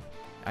illegal.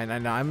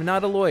 And I'm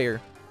not a lawyer,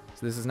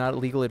 so this is not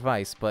legal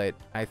advice, but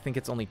I think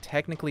it's only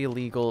technically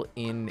illegal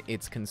in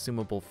its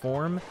consumable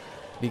form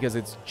because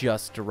it's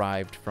just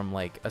derived from,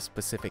 like, a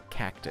specific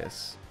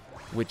cactus,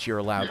 which you're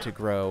allowed to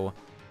grow,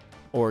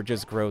 or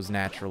just grows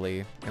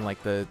naturally in,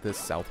 like, the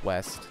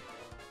Southwest.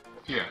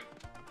 Yeah.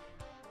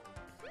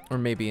 Or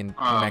maybe in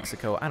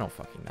Mexico. I don't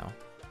fucking know.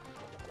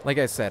 Like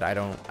I said, I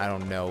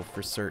don't know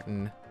for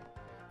certain.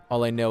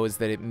 All I know is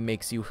that it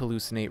makes you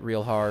hallucinate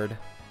real hard.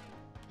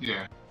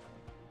 Yeah.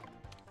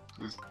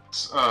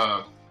 It's,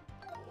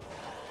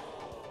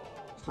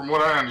 from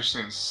what I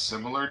understand,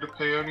 similar to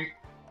peyote.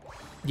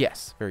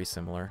 Yes, very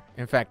similar.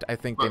 In fact, I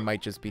think they But-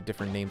 might just be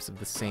different names of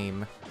the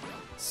same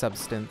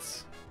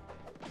substance.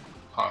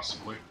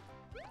 Possibly.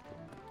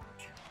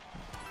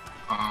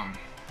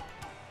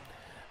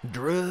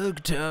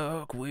 Drug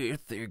talk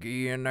with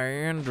Iggy and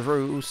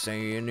Andrew,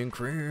 saying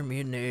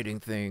incriminating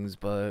things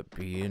but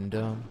being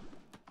dumb.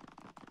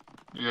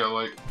 Yeah,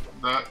 like,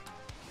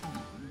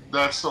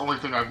 that's the only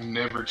thing I've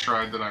never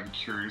tried that I'm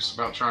curious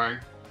about trying.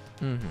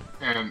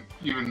 Mm-hmm. And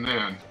even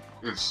then,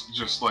 it's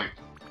just, like,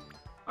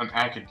 an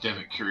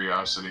academic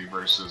curiosity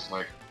versus,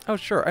 like... Oh,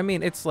 sure. I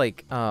mean, it's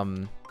like,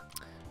 Patton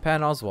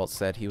Oswalt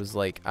said. He was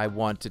like, I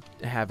want to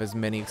have as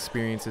many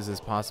experiences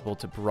as possible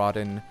to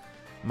broaden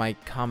my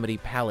comedy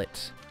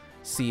palette.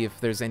 See if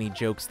there's any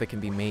jokes that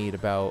can be made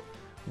about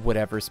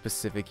whatever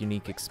specific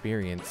unique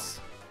experience.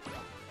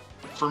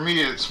 For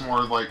me, it's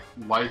more like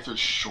life is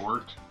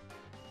short.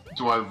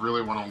 Do I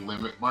really want to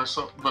limit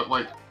myself? But,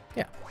 like,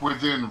 Yeah.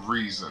 within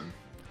reason.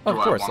 Of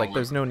do I course, wanna like,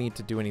 there's no need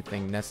to do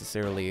anything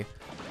necessarily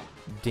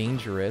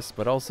dangerous,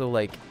 but also,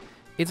 like,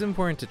 it's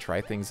important to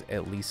try things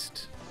at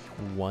least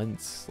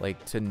once,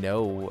 like, to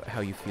know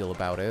how you feel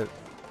about it.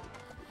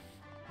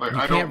 Like, You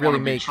I can't don't really want to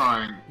be make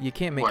trying... You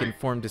can't make like,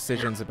 informed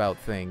decisions about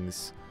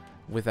things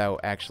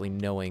without actually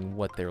knowing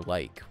what they're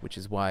like, which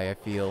is why I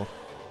feel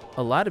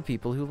a lot of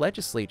people who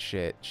legislate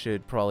shit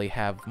should probably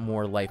have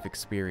more life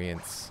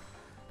experience,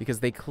 because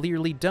they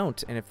clearly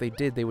don't, and if they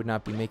did, they would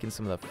not be making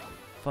some of the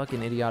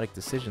fucking idiotic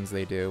decisions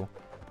they do.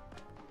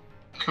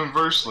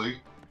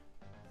 Conversely,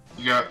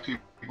 you got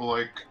people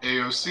like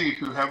AOC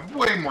who have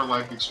way more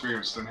life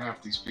experience than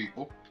half these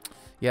people.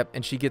 Yep,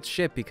 and she gets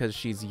shit because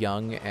she's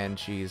young and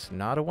she's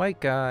not a white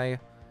guy.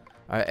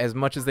 As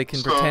much as they can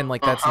So, pretend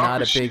like that's how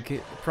not a could she-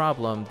 big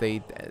problem,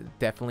 they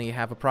definitely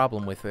have a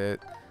problem with it,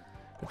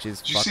 which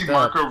is Did you fucked see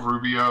up. Marco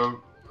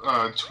Rubio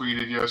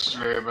tweeted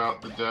yesterday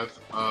about the death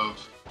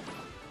of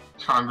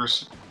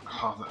Congress...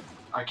 Oh,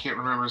 I can't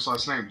remember his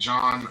last name.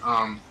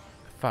 John...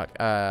 Fuck,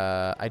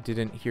 I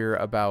didn't hear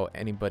about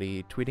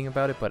anybody tweeting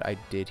about it, but I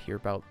did hear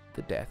about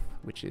the death,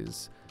 which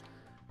is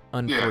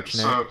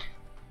unfortunate. Yeah, so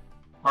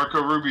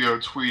Marco Rubio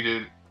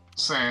tweeted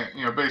saying,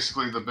 you know,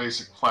 basically the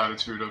basic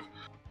platitude of,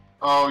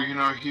 oh, you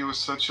know, he was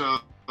such a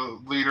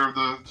leader of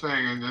the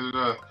thing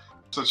and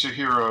such a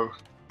hero,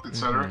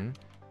 etc. Mhm.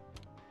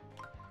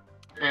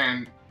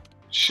 And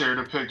shared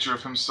a picture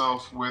of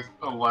himself with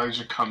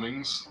Elijah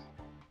Cummings.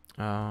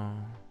 Oh.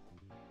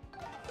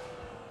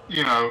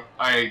 You know,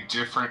 a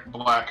different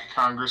black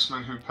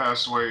congressman who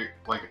passed away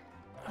like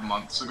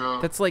months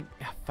ago. That's like,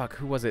 fuck,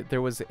 who was it?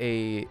 There was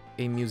a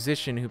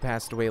musician who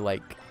passed away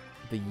like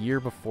the year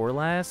before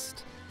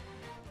last,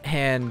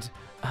 and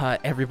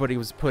everybody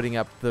was putting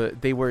up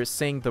they were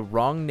saying the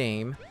wrong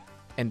name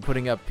and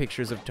putting up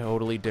pictures of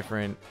totally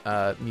different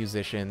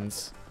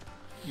musicians.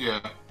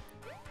 Yeah.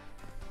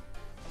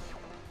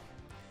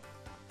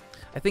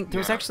 I think there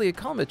was Yeah. actually a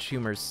College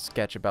Humor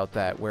sketch about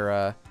that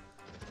where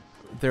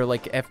they're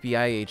like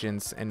FBI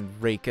agents, and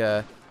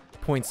Reika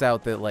points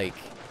out that like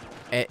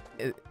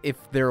if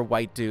they're a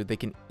white dude, they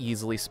can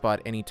easily spot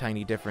any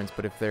tiny difference,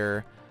 but if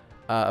they're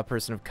a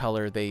person of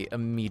color, they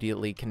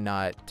immediately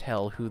cannot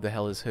tell who the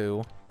hell is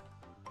who.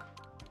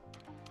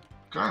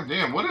 God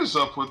damn, what is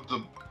up with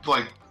the,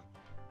 like,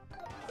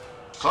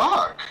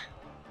 fuck?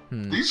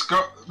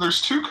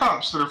 There's 2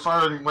 cops that are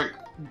firing, like,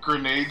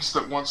 grenades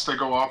that once they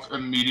go off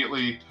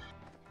immediately,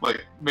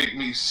 like, make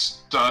me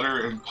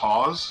stutter and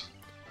pause.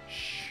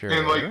 Sure.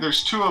 And, like,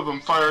 there's 2 of them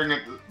firing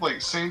at,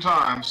 like, same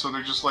time, so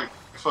they're just, like,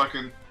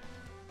 fucking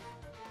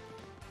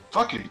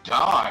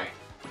die.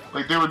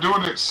 Like, they were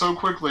doing it so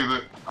quickly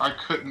that I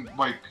couldn't,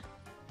 like,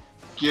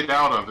 get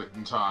out of it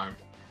in time.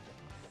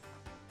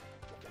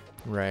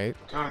 Right.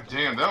 God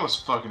damn, that was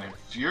fucking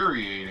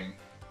infuriating.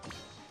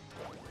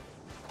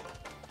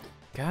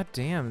 God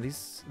damn,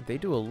 they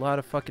do a lot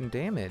of fucking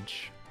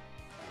damage.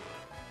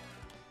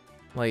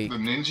 Like, The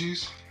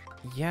ninjas?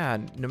 yeah,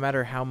 no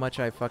matter how much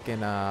I fucking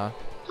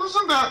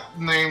Doesn't that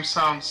name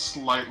sound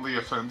slightly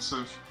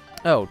offensive?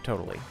 Oh,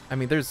 totally. I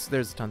mean, there's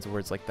tons of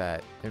words like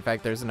that. In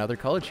fact, there's another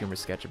College Humor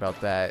sketch about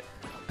that.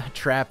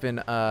 Trap and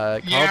Caldwell.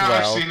 Yeah,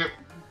 I've seen it.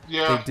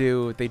 Yeah.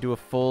 They do a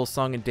full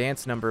song and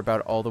dance number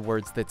about all the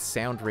words that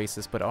sound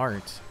racist but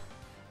aren't.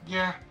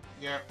 Yeah,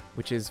 yeah.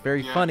 Which is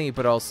very Yeah. funny,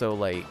 but also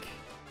like,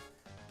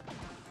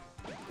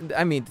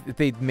 I mean,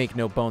 they make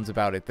no bones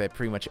about it that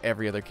pretty much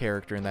every other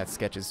character in that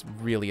sketch is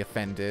really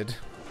offended.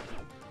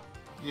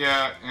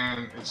 Yeah,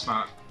 and it's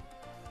not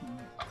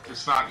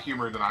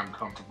humor that I'm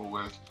comfortable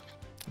with.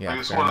 Yeah, Like,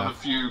 it's fair one enough. of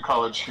the few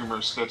College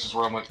Humor sketches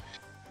where I'm like,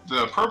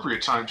 the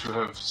appropriate time to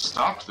have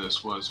stopped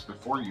this was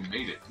before you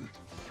made it.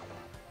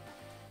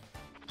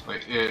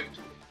 Like, it...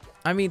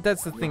 I mean,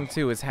 that's the thing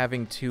too, is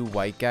having 2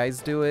 white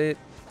guys do it,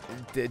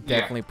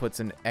 definitely puts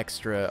an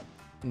extra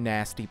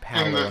nasty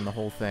pallor on the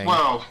whole thing.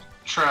 Well,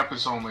 Trap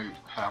is only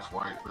half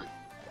white, but...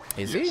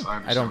 Is yes, he? I I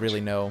understand don't what really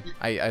you- know.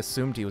 I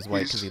assumed he was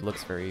white because he He's-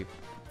 looks very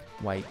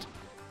white.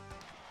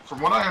 From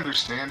what I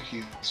understand,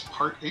 he's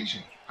part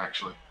Asian,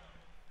 actually.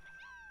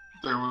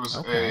 There was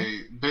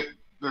Okay.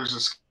 there's a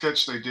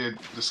sketch they did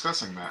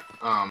discussing that,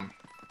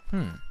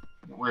 Hmm.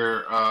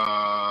 where,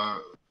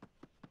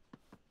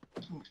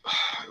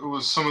 it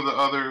was some of the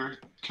other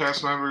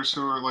cast members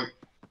who were, like,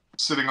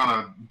 sitting on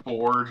a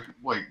board,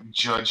 like,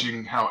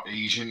 judging how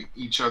Asian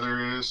each other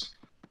is.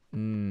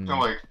 Mm. And,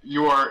 like,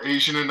 you are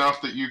Asian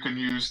enough that you can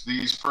use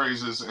these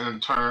phrases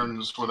and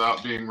terms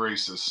without being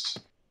racist.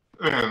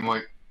 And,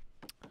 like,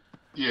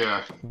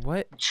 yeah.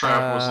 What?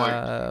 Trap was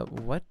like...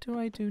 What do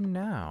I do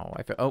now?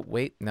 Oh,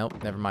 wait.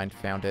 Nope. Never mind.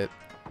 Found it.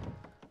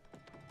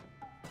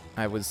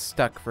 I was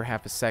stuck for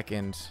half a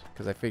second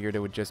because I figured it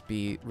would just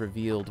be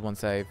revealed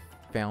once I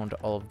found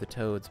all of the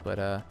toads, but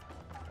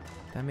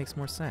that makes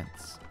more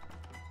sense.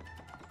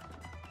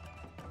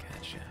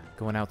 Gotcha.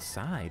 Going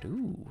outside.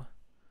 Ooh.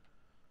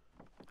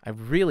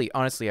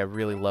 Honestly, I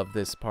really love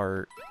this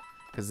part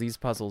because these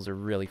puzzles are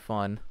really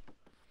fun.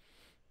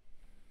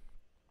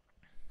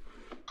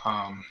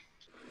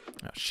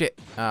 Oh, shit.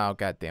 Oh,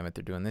 god damn it.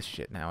 They're doing this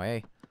shit now, eh?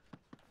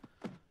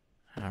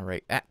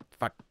 Alright. Ah,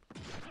 fuck.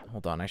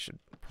 Hold on. I should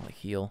probably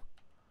heal.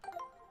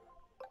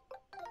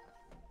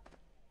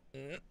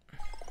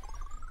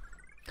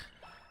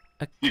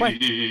 A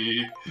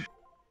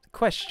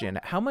question.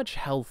 How much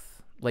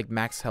health, like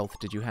max health,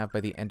 did you have by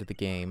the end of the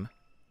game?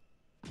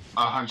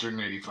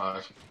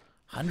 185.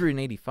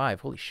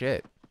 185. Holy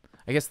shit.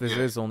 I guess this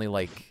Yeah. is only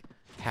like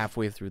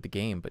halfway through the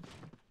game, but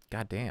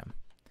goddamn.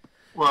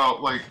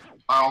 Well, like,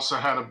 I also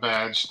had a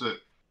badge that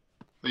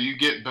you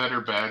get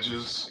better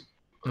badges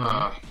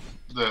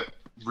that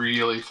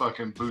really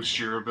fucking boost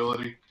your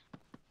ability.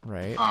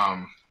 Right.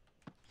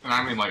 And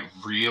I mean, like,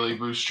 really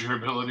boost your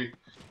ability.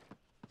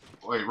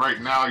 Like, right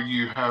now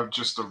you have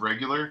just the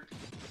regular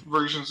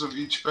versions of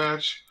each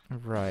badge,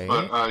 Right.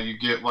 but you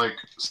get, like,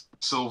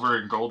 silver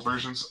and gold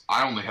versions.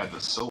 I only had the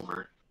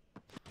silver.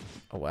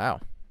 Oh, wow.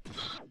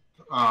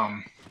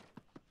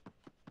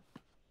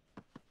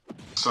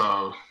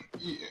 So,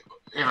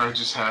 and I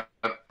just had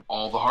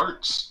all the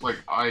hearts. Like,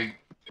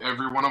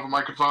 every one of them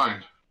I could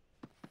find.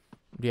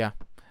 Yeah.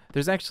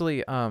 There's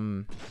actually, at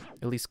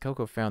least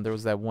Coco found there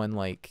was that one,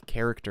 like,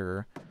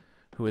 character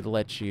who would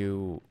let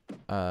you,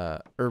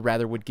 or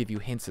rather would give you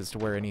hints as to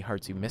where any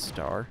hearts you missed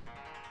are.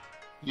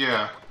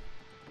 Yeah.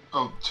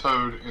 Oh,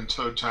 Toad in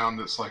Toad Town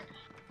that's, like,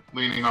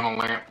 leaning on a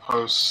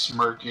lamppost,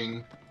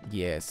 smirking.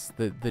 Yes,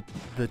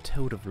 the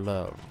Toad of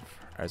Love,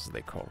 as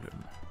they call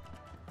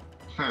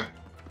him.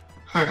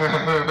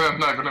 I'm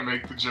not gonna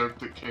make the joke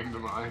that came to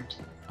mind.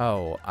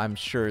 Oh, I'm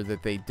sure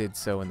that they did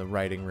so in the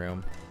writing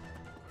room.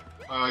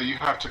 You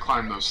have to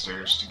climb those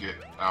stairs to get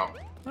out.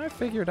 I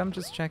figured. I'm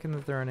just checking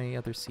if there are any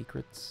other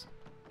secrets.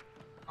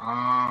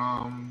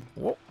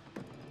 Whoa.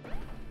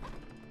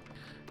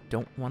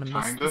 Don't want to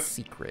miss the Kinda.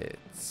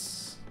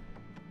 secrets.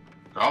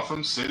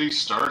 Gotham City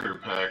Starter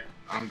Pack.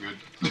 I'm good.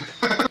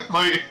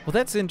 Like, Well,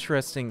 that's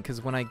interesting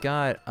because when I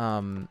got it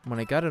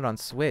on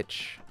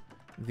Switch,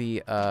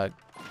 the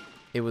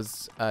it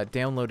was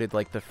downloaded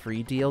like the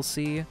free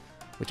DLC,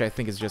 which I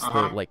think is just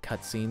the like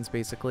cutscenes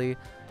basically,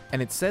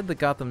 and it said the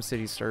Gotham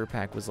City Starter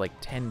Pack was like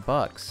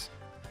 $10,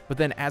 but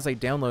then as I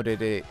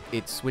downloaded it,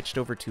 it switched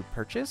over to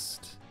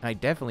purchased. I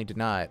definitely did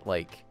not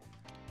like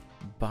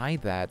buy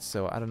that,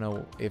 so I don't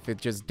know if it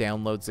just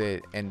downloads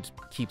it and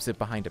keeps it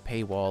behind a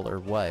paywall or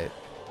what.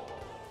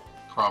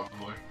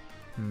 Probably.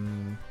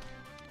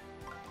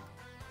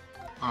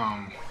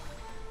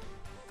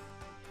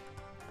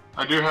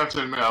 I do have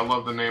to admit, I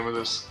love the name of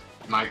this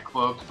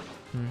nightclub.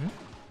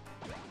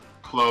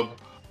 Club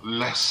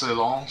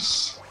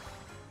L'Excellence.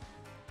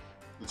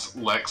 It's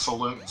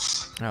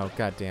Lexcellence. Oh,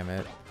 god damn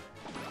it.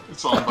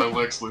 It's owned by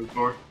Lex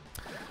Luthor.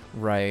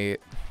 Right.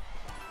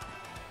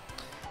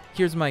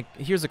 Here's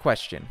a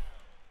question.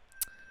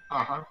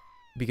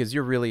 Because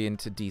you're really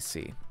into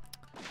DC.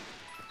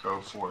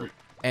 Go for it.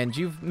 And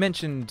you've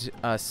mentioned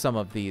some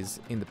of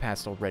these in the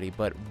past already,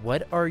 but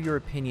what are your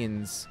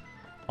opinions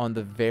on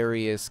the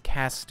various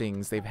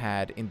castings they've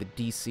had in the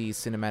DC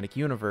cinematic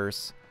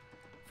universe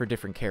for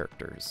different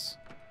characters?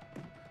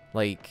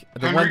 Like,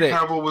 the Henry one that...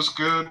 Cavill was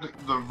good,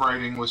 the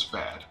writing was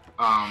bad.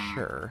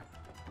 Sure.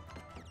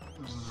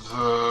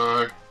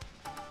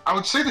 I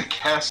would say the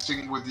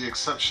casting, with the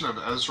exception of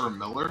Ezra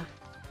Miller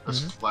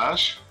as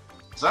Flash,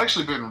 has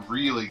actually been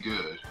really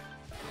good.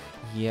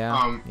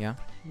 Yeah, yeah.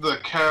 The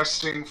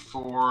casting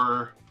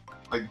for,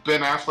 like,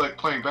 Ben Affleck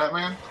playing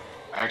Batman,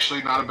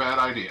 actually not a bad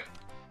idea.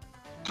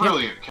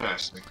 Brilliant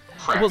casting.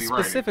 Crappy Well,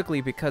 writing.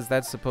 specifically because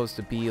that's supposed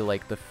to be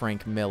like the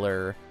Frank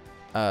Miller,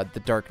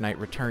 The Dark Knight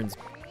Returns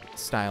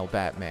style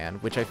Batman,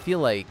 which I feel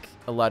like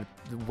a lot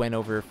went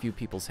over a few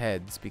people's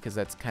heads because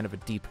that's kind of a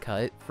deep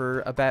cut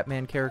for a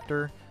Batman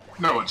character.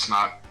 No, it's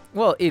not.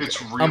 Well,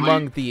 it's really...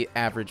 among the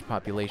average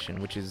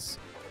population, which is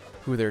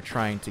who they're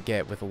trying to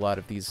get with a lot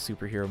of these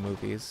superhero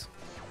movies.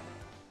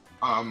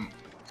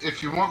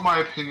 If you want my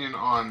opinion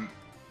on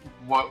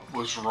what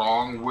was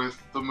wrong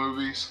with the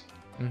movies,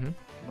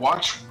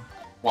 watch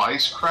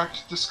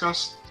Wisecracked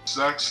discuss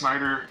Zack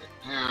Snyder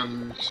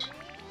and,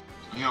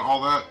 you know,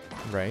 all that.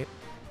 Right.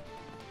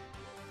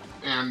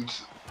 And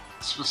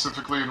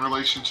specifically in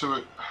relation to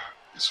it,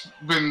 it's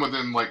been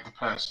within, like, the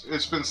past...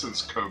 It's been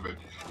since COVID.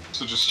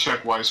 So just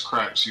check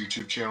Wisecrack's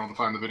YouTube channel to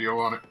find the video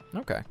on it.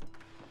 Okay.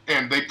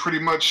 And they pretty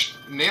much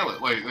nail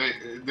it. Like,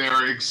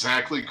 they're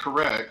exactly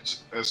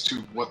correct as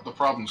to what the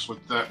problems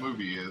with that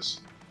movie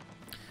is.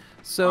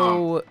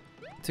 So,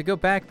 to go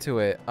back to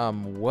it,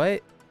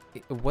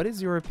 what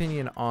is your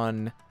opinion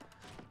on,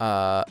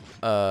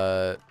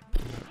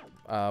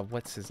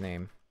 what's his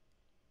name?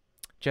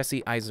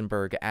 Jesse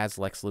Eisenberg as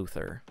Lex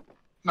Luthor.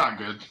 Not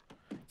good.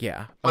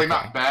 Yeah. Like, Okay.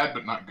 not bad,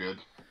 but not good.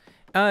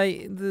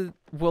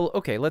 Well,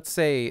 okay, let's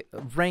say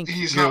rank...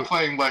 He's not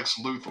playing Lex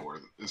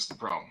Luthor, is the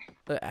problem.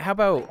 How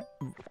about,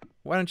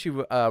 why don't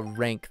you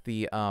rank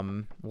the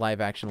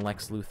live-action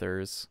Lex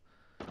Luthors,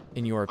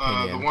 in your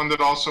opinion? The one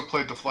that also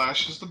played the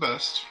Flash is the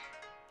best.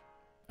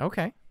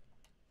 Okay.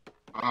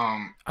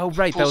 Oh,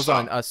 right, that was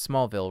stop. on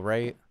Smallville,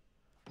 right?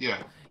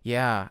 Yeah.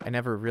 Yeah, I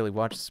never really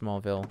watched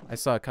Smallville. I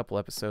saw a couple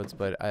episodes,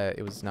 but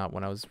it was not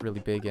one I was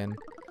really big in.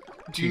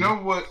 Do you know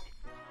what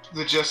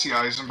the Jesse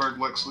Eisenberg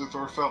Lex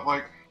Luthor felt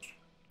like?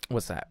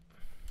 What's that?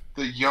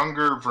 The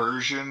younger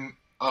version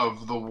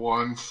of the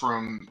one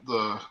from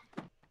the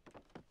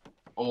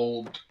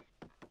old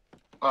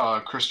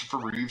Christopher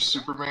Reeve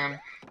Superman.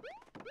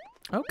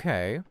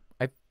 Okay.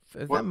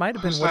 That might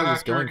have been what I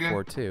was going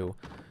for, too.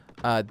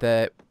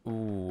 The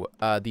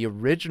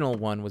original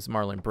one was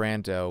Marlon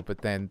Brando, but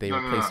then they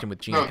replaced him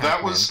with Gene Hackman. No,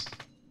 that was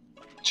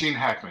Gene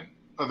Hackman.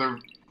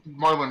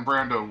 Marlon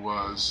Brando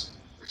was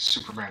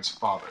Superman's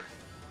father.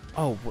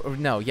 Oh,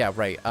 no, yeah,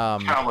 right.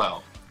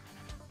 Kal-El.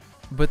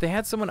 But they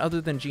had someone other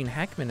than Gene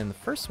Hackman in the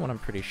first one, I'm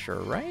pretty sure,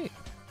 right?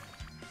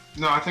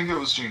 No, I think it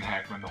was Gene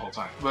Hackman the whole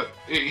time. But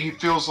he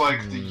feels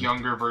like the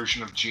younger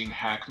version of Gene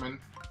Hackman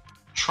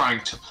trying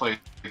to play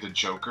the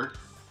Joker.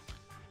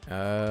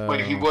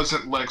 But he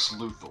wasn't Lex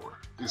Luthor,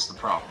 is the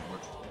problem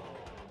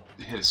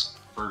with his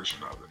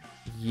version of it.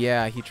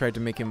 Yeah, he tried to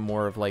make him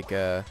more of like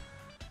a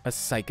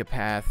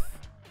psychopath.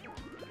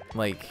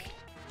 Like,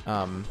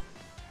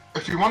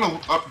 If you want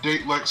to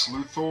update Lex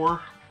Luthor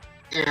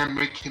and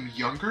make him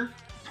younger,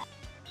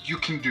 you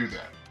can do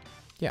that.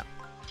 Yeah.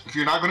 If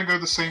you're not going to go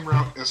the same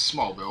route as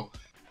Smallville,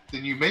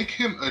 then you make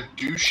him a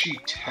douchey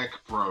tech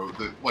bro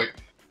that, like,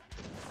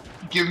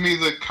 give me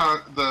the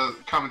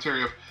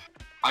commentary of,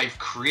 I've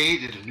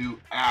created a new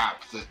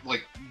app that,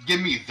 like,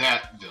 give me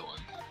that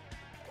villain.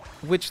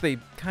 Which they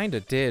kind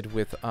of did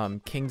with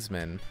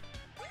Kingsman,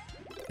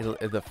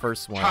 the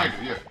first one. Kind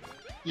of, yeah.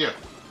 Yeah.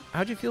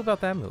 How'd you feel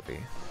about that movie?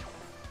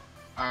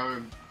 I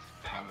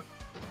haven't.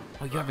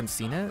 Oh, you haven't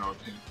seen it? No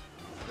opinion.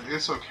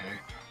 It's okay.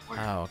 Like,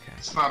 Oh, okay.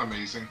 It's not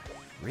amazing.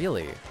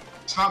 Really?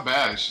 It's not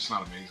bad, it's just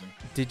not amazing.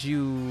 Did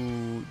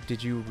you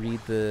read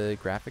the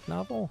graphic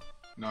novel?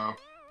 No.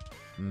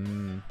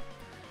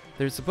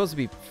 They're supposed to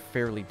be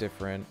fairly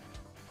different.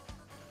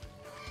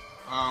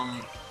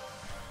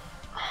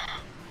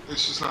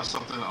 It's just not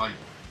something that, like,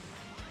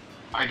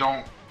 I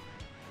don't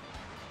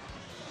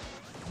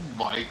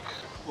like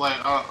Like,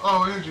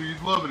 oh, Andrew,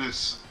 you'd love it.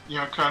 It's, you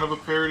know, kind of a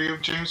parody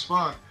of James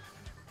Bond.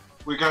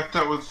 We got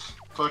that with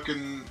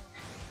fucking...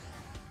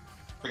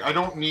 Like, I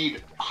don't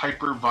need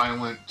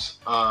hyper-violent,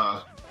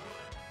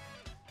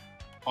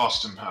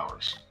 Austin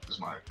Powers, is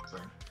my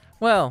thing.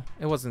 Well,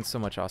 it wasn't so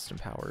much Austin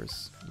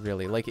Powers,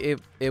 really. Like,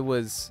 it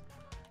was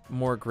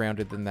more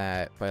grounded than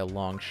that by a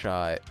long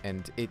shot,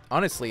 and it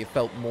honestly, it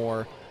felt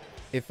more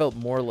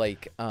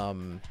like,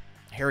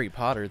 Harry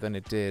Potter than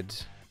it did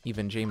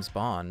even James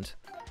Bond.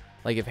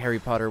 Like, if Harry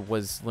Potter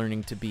was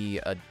learning to be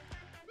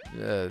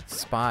a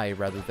spy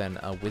rather than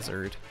a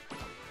wizard.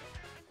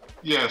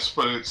 Yes,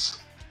 but it's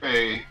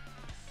a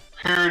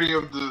parody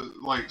of the,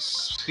 like,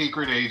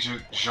 secret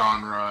agent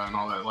genre and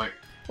all that. Like,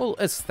 Well,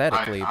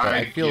 aesthetically, but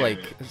I feel get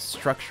like it.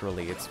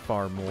 structurally it's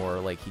far more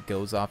like he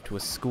goes off to a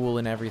school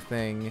and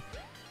everything.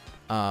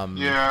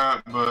 Yeah,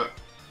 but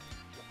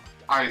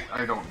I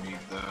don't need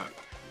that,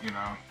 you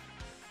know?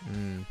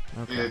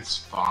 Okay. It's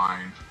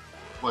fine.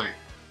 Like,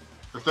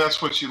 if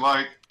that's what you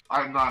like,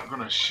 I'm not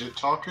gonna shit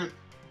talk it,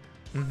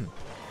 Mhm.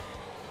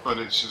 but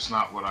it's just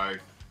not what I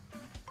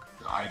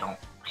don't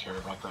care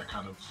about that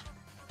kind of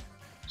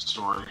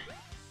story.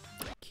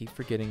 Keep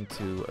forgetting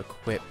to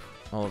equip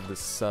all of the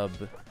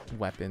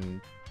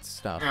sub-weapon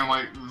stuff. And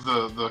like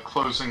the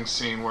closing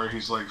scene where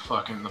he's like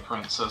fucking the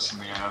princess in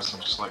the ass,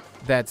 I'm just like,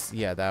 That's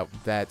yeah,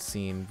 that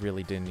scene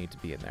really didn't need to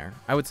be in there.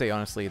 I would say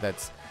honestly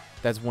that's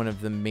one of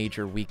the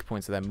major weak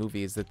points of that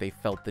movie is that they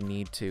felt the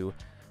need to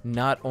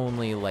not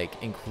only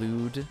like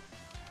include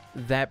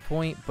that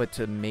point, but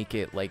to make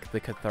it like the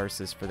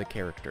catharsis for the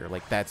character.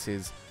 Like that's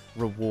his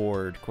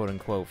reward, quote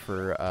unquote,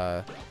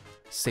 for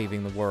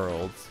saving the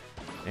world.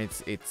 And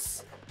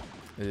it's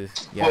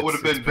yeah, what would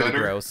have it's been pretty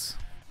better gross.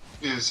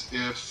 is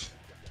if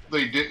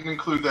they didn't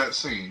include that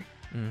scene,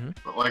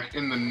 but like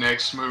in the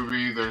next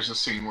movie, there's a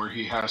scene where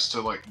he has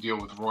to like deal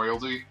with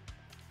royalty.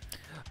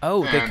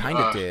 Oh, they And, kind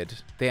of did.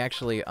 They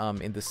actually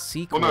in the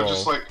sequel. Well, no,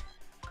 just like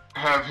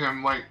have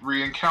him like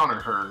re-encounter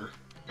her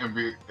and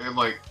be and,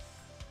 like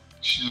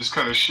she just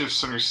kind of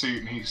shifts in her seat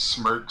and he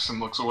smirks and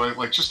looks away,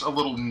 like just a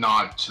little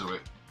nod to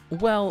it.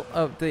 Well,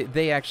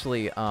 they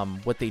actually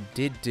what they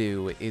did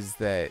do is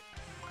that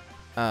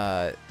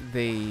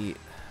they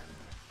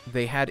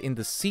had in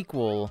the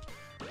sequel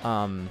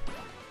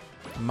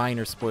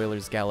minor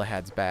spoilers,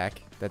 Galahad's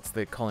back. That's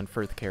the Colin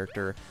Firth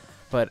character,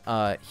 but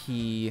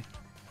he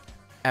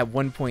at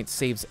one point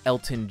saves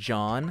Elton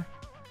John,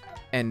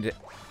 and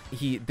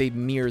they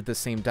mirrored the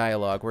same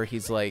dialogue where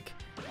he's like,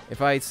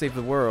 if I save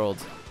the world,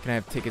 can I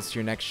have tickets to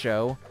your next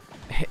show?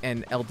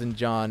 And Elton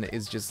John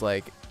is just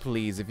like,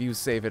 please, if you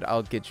save it,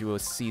 I'll get you a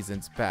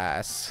season's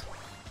pass.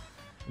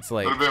 It's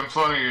like, It would have been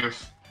funny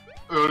if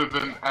it would have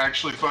been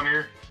actually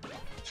funnier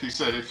if he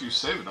said, "If you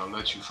save it, I'll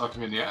let you fuck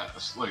me in the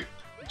ass," like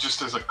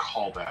just as a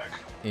callback.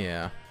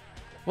 yeah.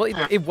 Well,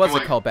 Yeah, it was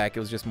like- a callback. It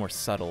was just more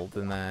subtle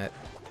than that.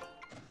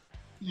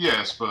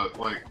 Yes, but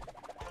like,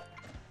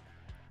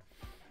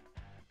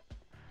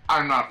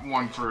 I'm not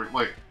one for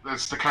like.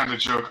 That's the kind of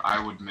joke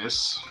I would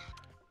miss.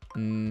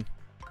 Mm,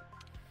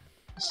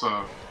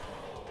 So,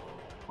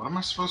 what am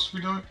I supposed to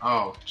be doing?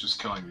 Oh,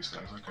 just killing these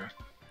guys. Okay.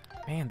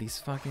 man,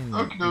 these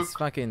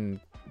Okey-doke.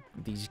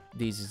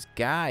 these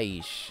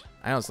guys.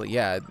 I honestly,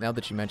 yeah. Now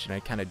that you mention, I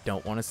kind of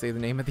don't want to say the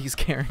name of these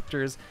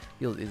characters.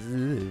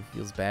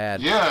 Feels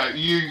bad. Yeah,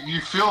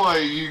 you feel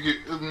like you get.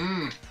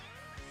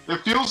 It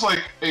feels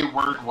like a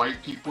word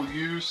white people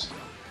use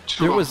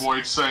to There was-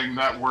 avoid saying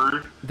that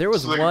word. There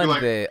was So they could be one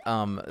like-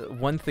 that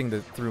one thing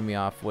that threw me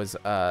off was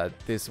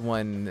this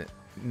one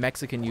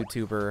Mexican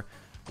YouTuber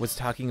was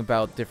talking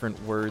about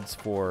different words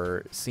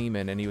for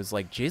semen, and he was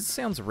like, "Jizz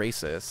sounds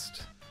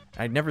racist."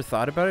 I'd never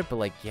thought about it, but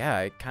like, yeah,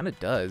 it kind of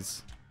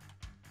does.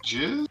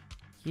 Jizz?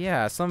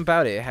 Yeah, something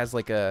about it. It has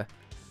like a.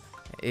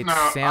 It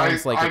No,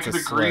 sounds like I it's a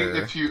could agree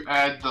slur. if you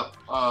add the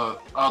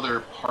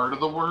other part of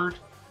the word,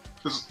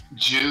 because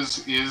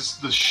jizz is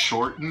the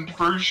shortened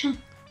version.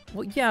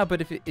 Well, yeah, but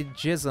if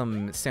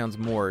jism sounds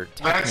more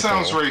technical. That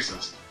sounds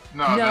racist.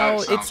 No, No,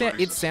 that sounds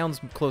it racist.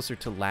 sounds closer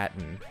to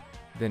Latin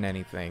than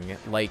anything,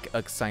 like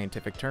a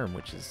scientific term,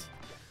 which is,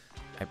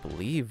 I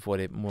believe, what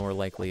it more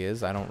likely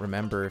is. I don't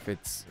remember if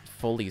it's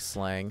fully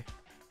slang.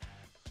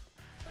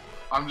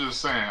 I'm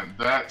just saying,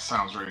 that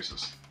sounds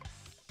racist.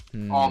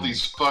 All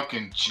these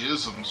fucking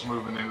jisms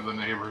moving into the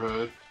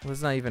neighborhood. Well,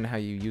 that's not even how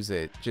you use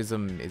it.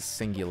 Jism is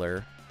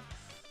singular.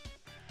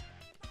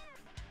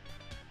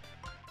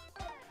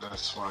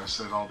 That's why I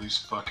said all these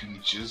fucking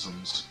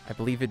jisms. I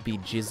believe it'd be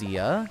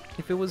jizya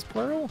if it was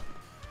plural.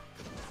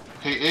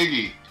 Hey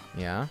Iggy,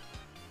 Yeah.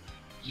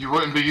 you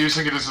wouldn't be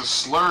using it as a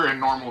slur in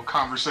normal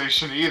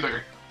conversation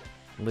either.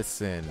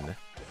 Listen.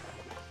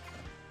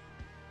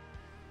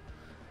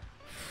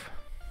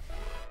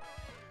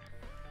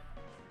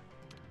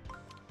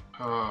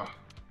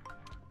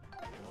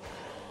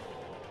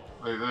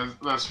 Like,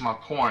 that's my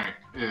point,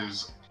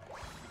 is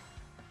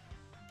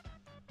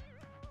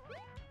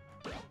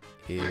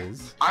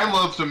I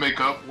love to make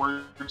up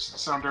words that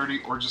sound dirty,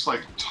 or just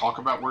like talk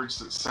about words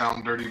that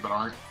sound dirty but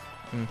aren't.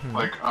 Mhm.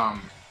 Like,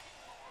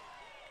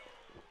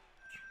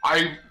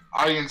 I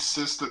I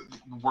insist that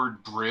the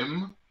word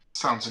brim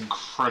sounds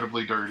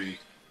incredibly dirty.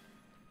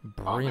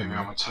 Oh, maybe I'm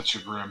Brim. gonna touch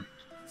your brim.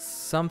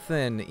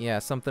 Something, yeah,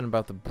 something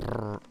about the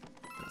brr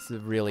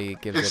really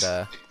gives It's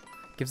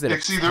it a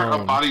It's either a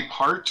tone. body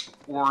part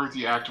or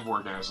the act of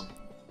orgasm.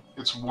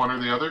 It's one or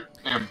the other,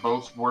 and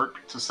both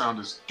work to sound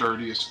as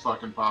dirty as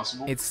fucking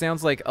possible. It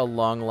sounds like a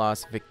long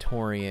lost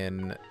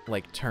Victorian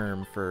like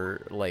term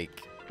for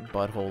like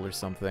butthole or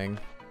something.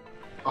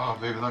 Oh,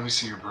 baby, let me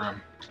see your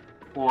brim.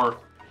 Or,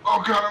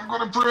 oh god, I'm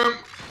gonna brim!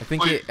 I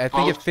think Like, I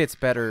think it both? fits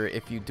better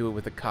if you do it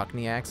with a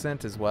Cockney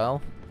accent as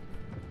well.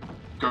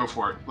 Go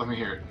for it. Let me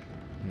hear it.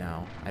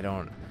 No, I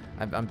don't.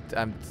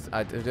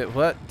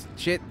 What?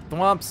 Shit,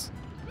 thwomps.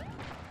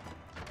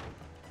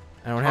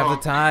 I don't have Oh.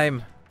 the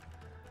time.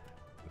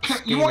 This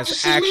You game want to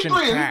is see me action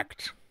brim?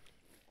 packed.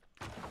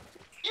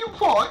 You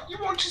what? You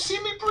want to see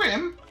me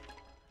brim?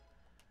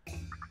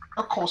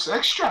 Of course,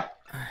 extra.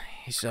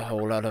 It's a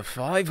whole lot of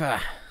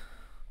fiver.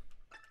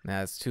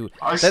 Nah, it's too.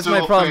 I That's my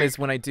still problem. think- Is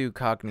when I do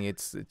Cockney,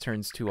 it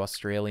turns too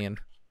Australian.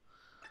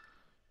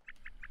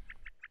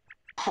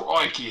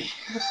 Crikey.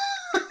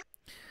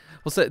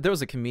 Well, so there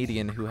was a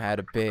comedian who had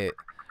a bit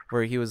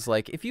where he was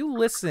like, if you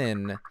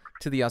listen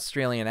to the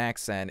Australian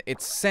accent,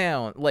 it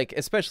sound like,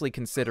 especially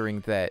considering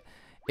that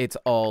it's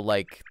all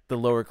like the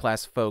lower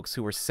class folks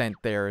who were sent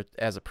there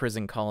as a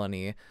prison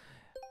colony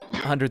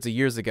hundreds of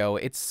years ago,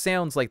 it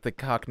sounds like the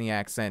Cockney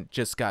accent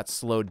just got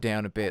slowed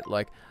down a bit,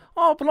 like,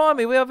 oh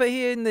blimey, we're over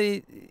here,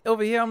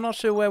 I'm not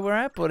sure where we're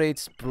at, but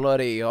it's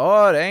bloody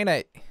hot, ain't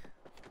it?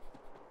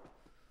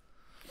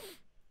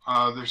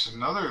 There's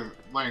another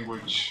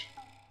language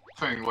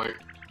thing, like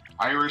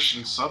Irish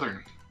and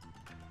Southern.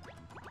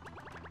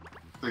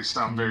 They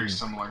sound very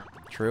similar.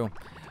 True.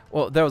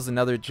 Well, that was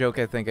another joke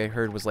I think I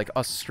heard was like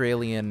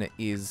Australian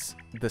is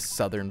the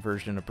southern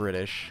version of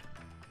British.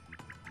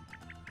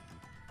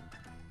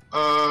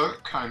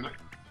 Kinda.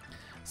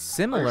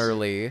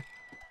 Similarly,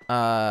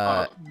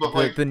 But,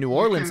 like, the New you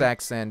Orleans can-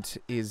 accent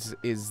is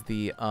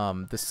the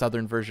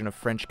southern version of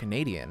French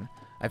Canadian.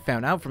 I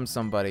found out from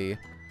somebody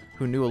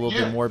who knew a little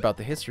Yeah. bit more about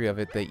the history of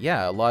it that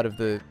yeah, a lot of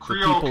the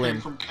Creole people came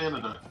in from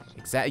Canada.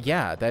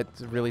 yeah, that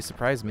really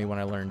surprised me when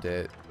I learned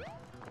it.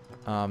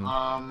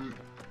 Alton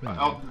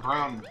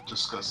Brown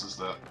discusses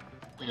that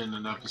in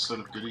an episode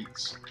of Good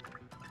Eats.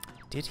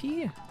 Did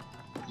he?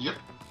 Yep,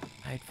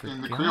 I'd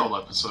in the forgot. Creole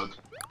episode.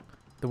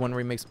 The one where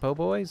he makes po'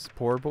 boys?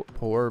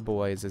 Poor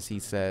boys, as he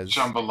says.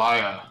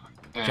 Jambalaya.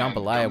 and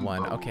Jambalaya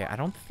one. gumbo. Okay, I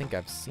don't think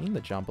I've seen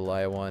the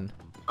Jambalaya one.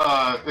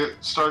 It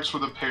starts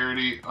with a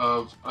parody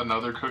of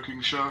another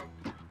cooking show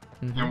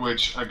Mhm. in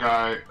which a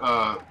guy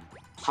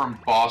from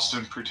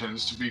Boston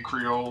pretends to be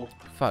Creole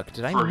Fuck,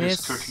 did I for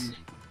his miss? cooking.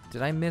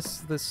 Did I miss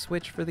the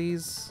switch for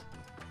these?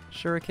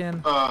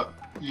 Shuriken?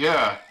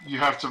 Yeah, you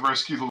have to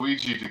rescue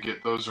Luigi to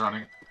get those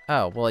running.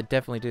 Oh, well, I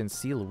definitely didn't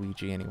see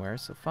Luigi anywhere,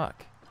 so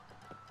fuck.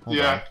 Hold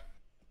Yeah.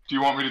 Do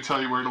you want me to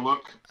tell you where to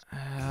look? on.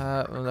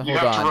 You Hold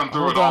have to on. run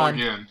through Hold it all on.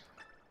 again.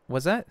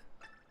 Was that?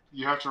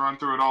 You have to run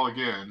through it all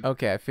again.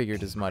 Okay, I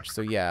figured as much.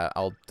 So yeah,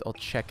 I'll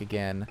check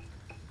again.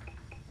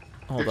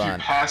 Hold if on.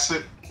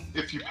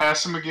 you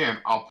pass him again,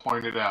 I'll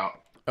point it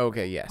out.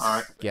 Okay, yes.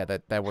 Alright. Yeah,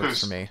 that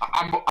works for me.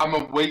 I'm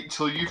gonna wait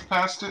till you've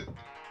passed it,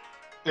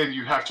 and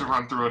you have to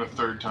run through it a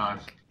third time.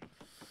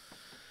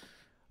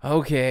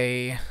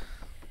 Okay.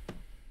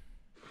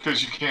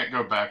 Because you can't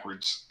go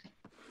backwards,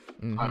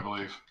 I Mhm.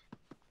 believe.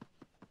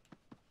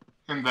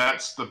 And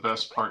that's the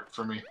best part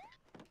for me.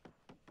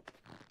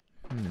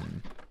 Hmm.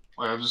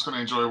 Like, I'm just gonna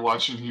enjoy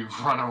watching you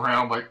run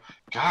around like,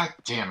 God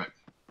damn it.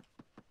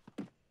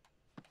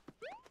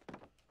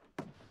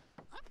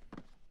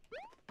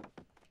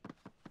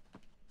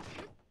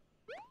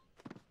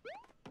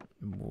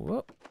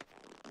 Whoop.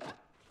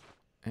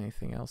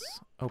 Anything else?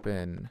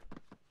 Open.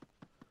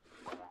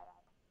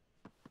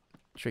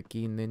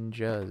 Tricky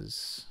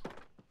ninjas.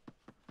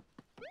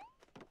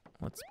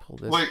 Let's pull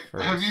this Like,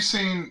 first. have you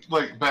seen,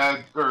 like,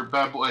 Bad Boy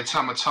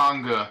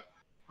Tamatanga,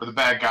 or the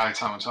bad guy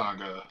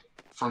Tamatanga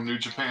from New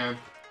Japan?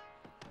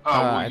 We'll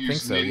I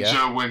use think so,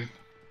 ninja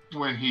yeah.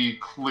 when he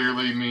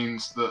clearly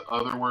means the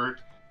other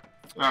word.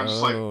 And I'm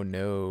just like, Oh,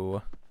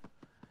 no.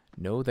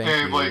 No, thank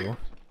And, you. like,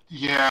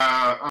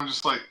 yeah, I'm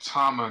just like,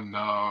 Tama,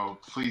 no,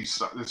 please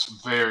stop. It's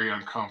very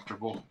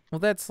uncomfortable. Well,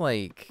 that's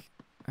like...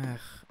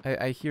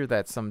 I hear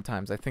that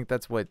sometimes. I think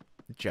that's what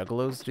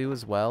juggalos do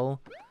as well.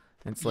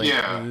 It's like,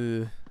 Yeah.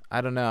 ugh, I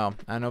don't know.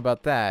 I don't know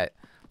about that.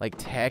 Like,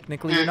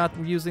 technically you're not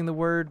using the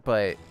word,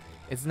 but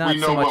it's not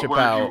We know so much what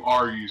about... word you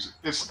are using.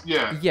 It's,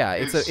 yeah. Yeah,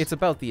 it's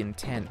about the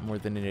intent more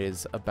than it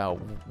is about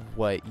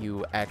what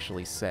you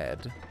actually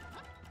said.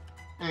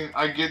 And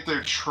I get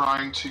they're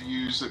trying to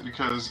use it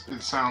because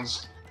it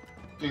sounds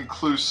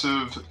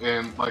inclusive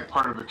and like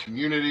part of a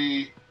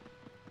community.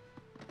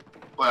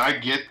 Like, I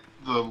get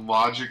the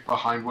logic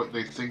behind what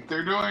they think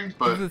they're doing,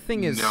 but the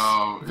thing is,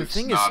 no, the it's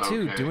thing is not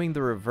too, okay. doing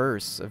the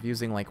reverse of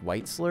using like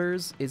white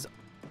slurs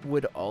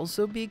would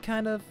also be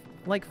kind of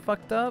like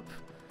fucked up,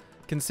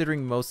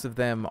 considering most of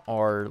them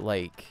are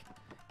like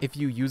if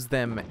you use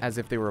them as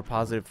if they were a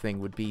positive thing,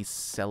 would be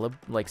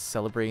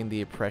celebrating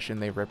the oppression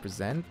they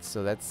represent.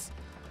 So that's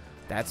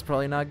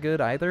probably not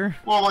good either.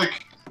 Well,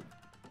 like,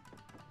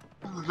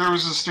 there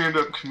was a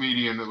stand-up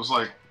comedian that was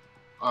like,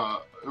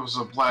 it was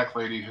a black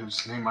lady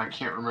whose name I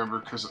can't remember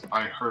because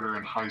I heard her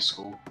in high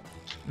school.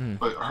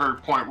 But her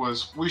point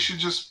was, we should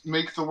just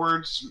make the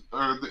words,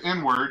 or the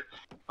N-word,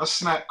 a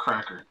snack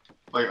cracker,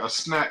 like a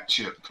snack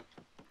chip.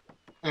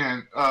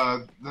 And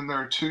then there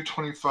are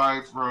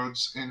 225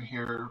 roads in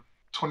here.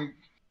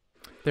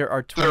 There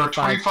are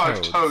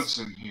 25 toads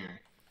in here.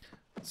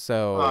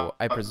 So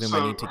I presume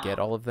I need to get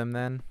all of them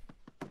then?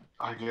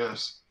 I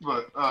guess.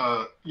 But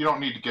you don't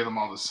need to get them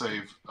all to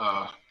save.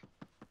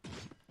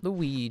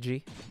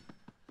 Luigi.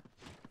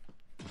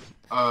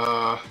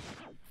 But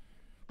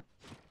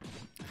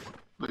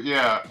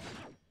yeah.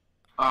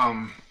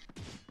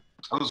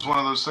 It was one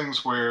of those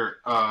things where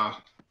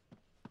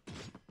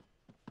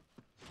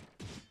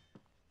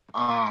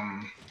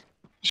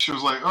she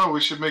was like, oh,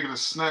 we should make it a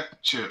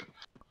snack chip.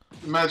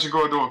 Imagine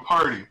going to a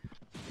party.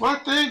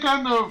 What? They ain't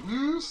got no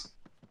mms?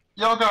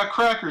 Y'all got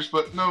crackers,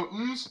 but no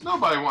mms?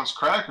 Nobody wants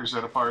crackers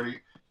at a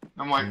party.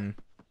 I'm like,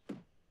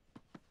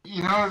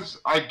 you know,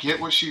 I get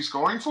what she's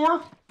going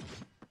for.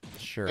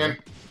 Sure. And,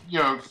 you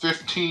know,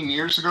 15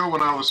 years ago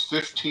when I was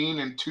 15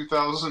 in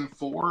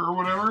 2004 or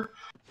whatever,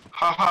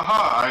 ha ha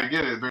ha, I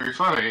get it, very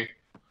funny.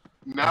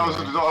 Now as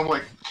an adult, I'm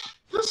like,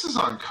 this is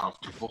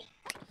uncomfortable.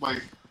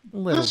 Like,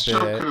 this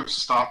joke could have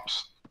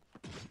stopped.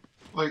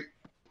 Like,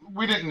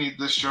 we didn't need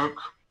this joke,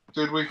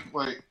 did we?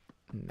 Like,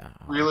 no.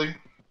 Really?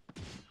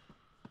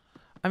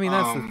 I mean,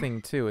 that's the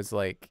thing, too, is,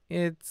 like,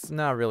 it's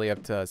not really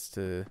up to us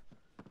to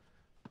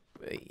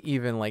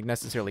even, like,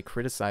 necessarily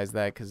criticize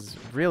that, because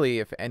really,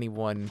 if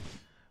anyone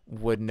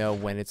would know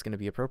when it's going to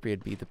be appropriate,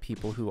 it'd be the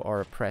people who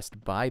are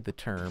oppressed by the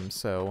term,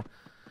 so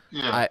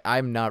yeah.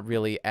 I'm not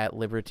really at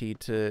liberty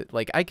to,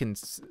 like, I can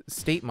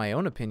state my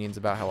own opinions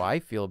about how I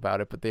feel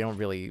about it, but they don't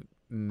really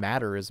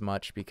matter as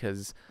much,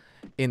 because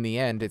in the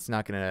end, it's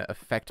not going to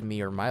affect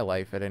me or my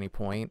life at any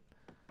point.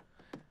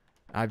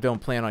 I don't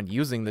plan on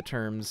using the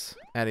terms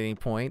at any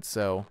point,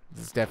 so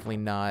it's definitely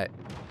not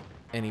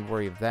any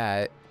worry of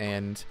that.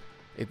 And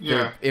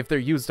if they're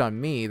used on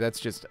me,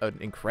 that's just an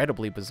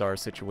incredibly bizarre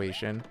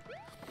situation.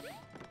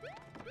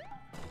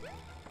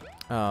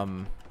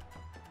 Although,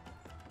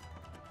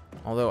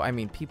 I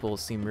mean, people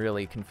seem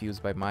really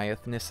confused by my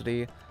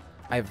ethnicity.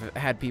 I've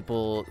had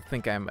people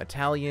think I'm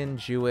Italian,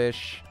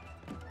 Jewish.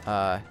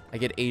 I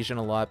get Asian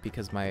a lot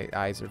because my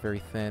eyes are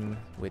very thin,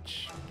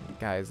 which,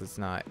 guys, it's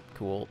not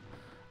cool.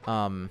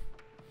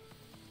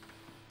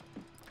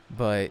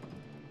 But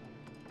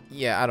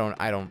yeah, I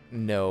don't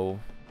know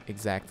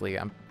exactly.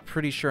 I'm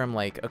pretty sure I'm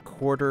like a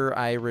quarter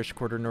Irish,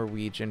 quarter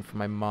Norwegian from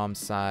my mom's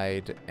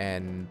side,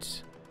 and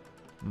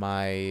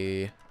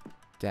my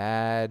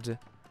dad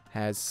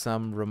has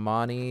some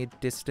Romani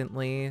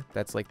distantly.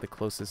 That's like the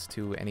closest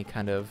to any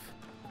kind of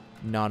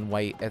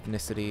non-white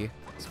ethnicity,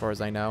 as far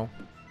as I know.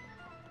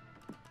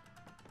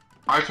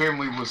 My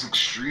family was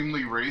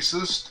extremely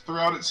racist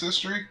throughout its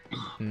history.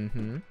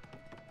 Mm-hmm.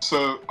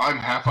 So I'm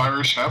half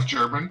Irish, half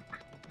German,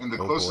 and the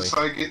closest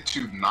I get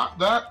to not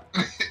that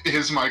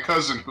is my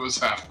cousin who is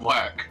half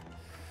black.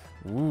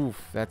 Oof,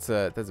 that's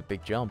a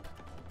big jump.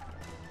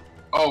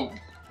 Oh,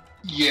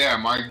 yeah,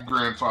 my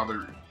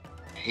grandfather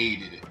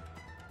hated it.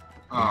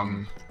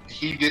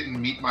 He didn't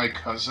meet my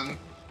cousin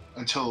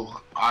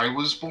until I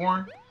was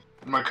born.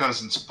 And my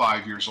cousin's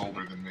 5 years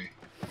older than me.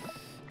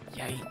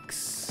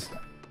 Yikes.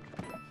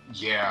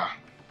 Yeah.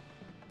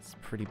 It's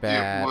pretty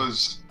bad. It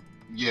was,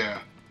 yeah.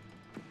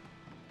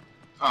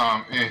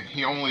 And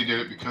he only did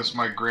it because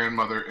my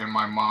grandmother and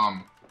my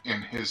mom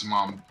and his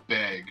mom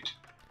begged.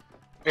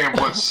 And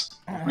what's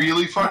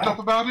really fucked up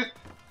about it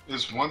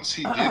is once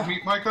he did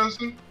meet my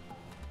cousin,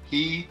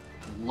 he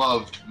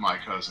loved my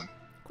cousin.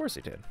 Of course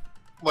he did.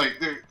 Like,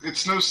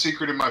 it's no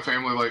secret in my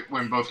family, like,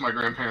 when both my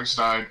grandparents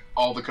died,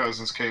 all the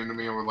cousins came to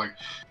me and were like,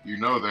 you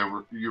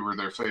know you were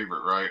their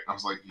favorite, right? I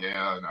was like,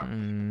 yeah, I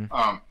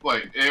know.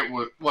 Like, it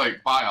was,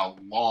 like, by a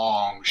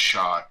long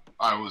shot,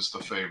 I was the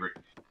favorite.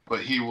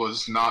 But he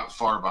was not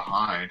far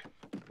behind.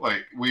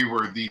 Like, we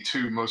were the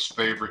two most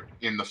favorite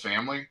in the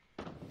family.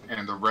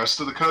 And the rest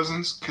of the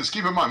cousins, because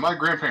keep in mind, my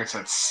grandparents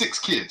had 6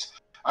 kids.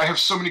 I have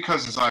so many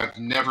cousins, I have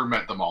never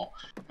met them all.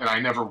 And I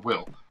never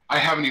will. I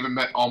haven't even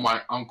met all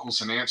my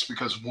uncles and aunts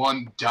because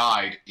one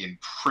died in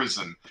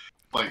prison.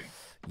 Like,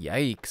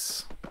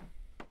 yikes.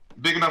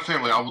 Big enough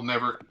family, I will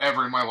never,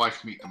 ever in my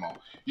life meet them all.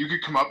 You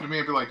could come up to me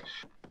and be like,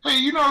 hey,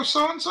 you know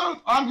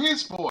so-and-so? I'm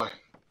his boy.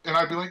 And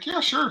I'd be like, yeah,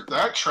 sure,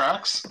 that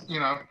tracks, you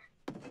know.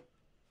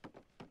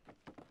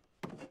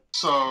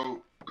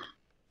 So,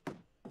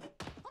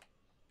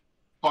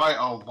 by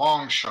a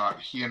long shot,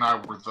 he and I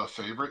were the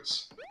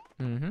favorites.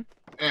 Mm-hmm.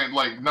 And,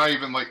 like, not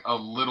even, like, a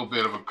little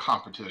bit of a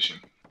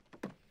competition.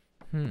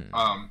 And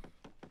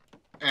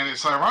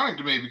it's ironic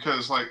to me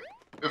because, like,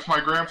 if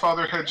my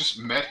grandfather had just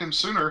met him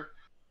sooner,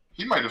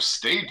 he might have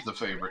stayed the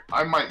favorite.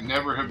 I might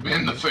never have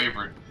been the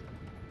favorite,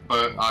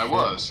 but I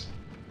was.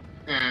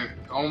 And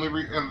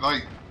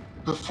like,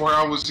 before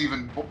I was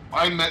even.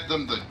 I met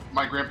them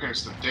my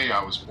grandparents the day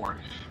I was born.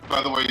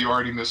 By the way, you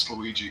already missed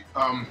Luigi.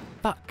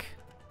 Fuck.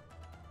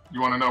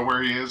 You want to know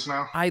where he is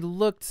now? I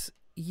looked.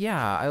 Yeah,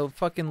 I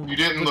fucking. You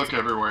didn't look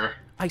everywhere.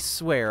 I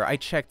swear, I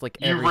checked like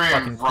every You ran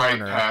fucking right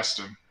corner. past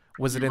him.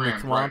 Was it in the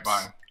ran right thwomps?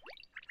 by him.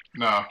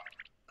 No.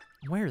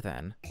 Where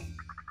then?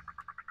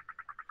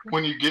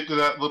 When you get to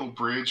that little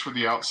bridge with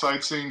the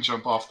outside scene,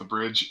 jump off the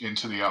bridge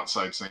into the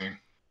outside scene.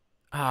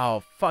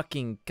 Oh,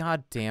 fucking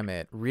god damn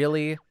it.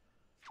 Really?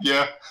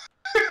 Yeah.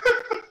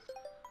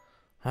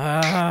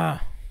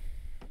 Ah.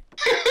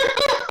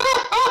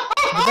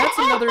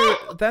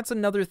 But that's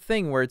another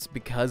thing where it's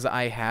because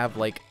I have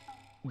like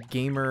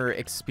gamer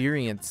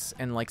experience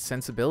and like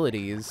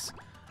sensibilities.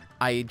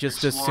 I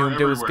just Explore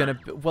assumed it was everywhere.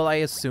 gonna well, I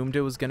assumed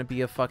it was gonna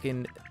be a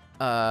fucking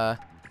it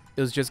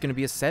was just gonna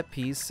be a set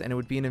piece and it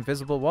would be an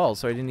invisible wall,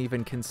 so I didn't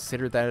even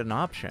consider that an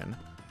option.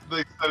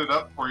 They set it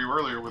up for you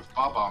earlier with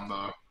Bob-omb,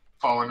 though,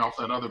 falling off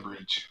that other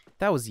bridge.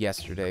 That was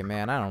yesterday,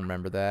 man. I don't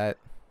remember that.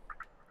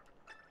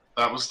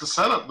 That was the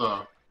setup,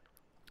 though.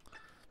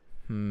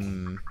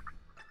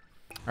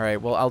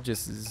 Alright, well, I'll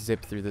just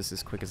zip through this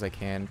as quick as I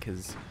can,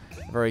 because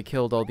I've already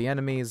killed all the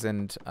enemies,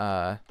 and,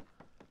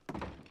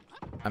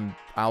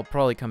 I'll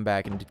probably come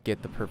back and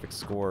get the perfect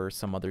score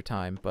some other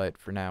time, but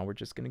for now, we're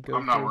just gonna go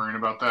I'm not through. worrying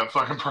about that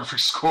fucking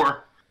perfect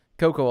score.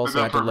 Coco also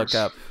that had to look perfect-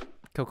 up.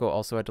 Coco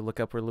also had to look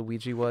up where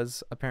Luigi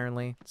was,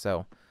 apparently,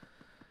 so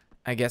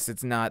I guess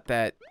it's not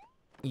that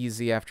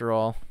easy after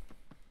all.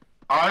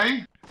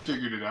 I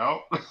figured it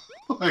out.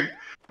 Like,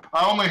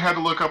 I only had to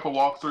look up a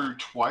walkthrough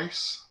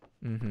twice,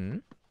 Mm-hmm.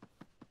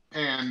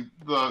 and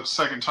the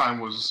second time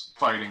was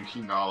fighting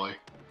King Ollie.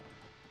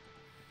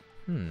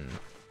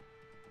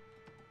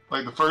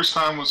 Like, the first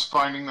time was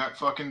finding that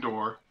fucking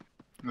door,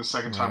 and the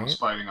second time was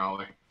fighting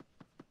Ollie.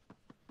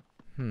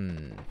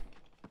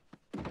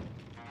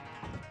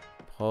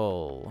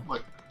 Pull.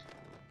 Like,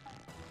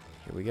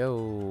 Here we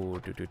go.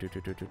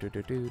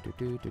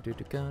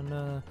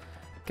 Gonna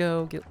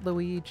go get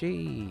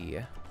Luigi.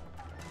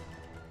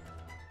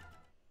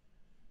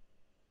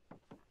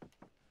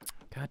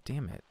 God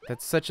damn it.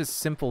 That's such a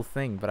simple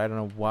thing, but I don't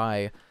know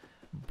why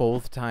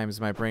both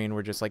times my brain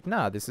were just like,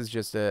 nah, this is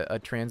just a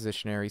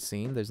transitionary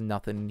scene. There's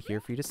nothing here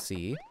for you to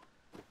see.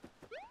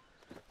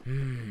 I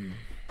mean,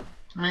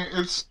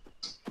 it's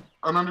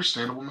an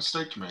understandable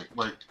mistake to make.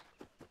 Like,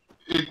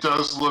 it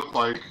does look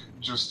like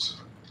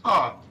just,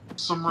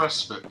 some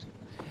respite.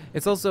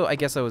 It's also, I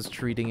guess I was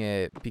treating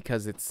it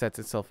because it sets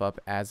itself up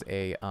as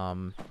a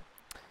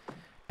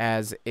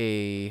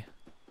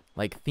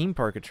like theme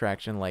park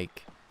attraction.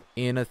 Like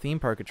in a theme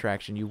park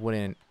attraction, you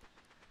wouldn't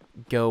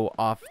go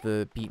off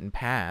the beaten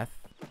path.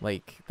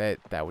 Like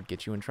that would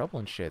get you in trouble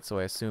and shit. So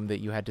I assumed that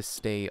you had to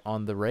stay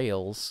on the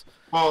rails.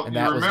 Well, And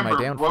you that was my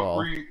remember,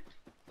 downfall.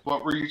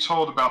 what were you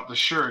told about the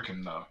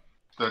Shuriken, though?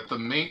 That the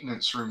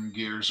maintenance room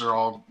gears are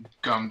all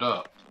gummed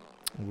up.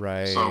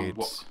 Right. So,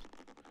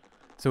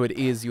 So it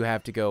is you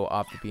have to go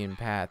off the beaten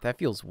path. That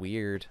feels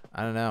weird.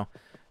 I don't know.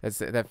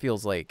 That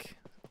feels like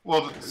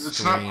well,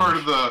 it's not part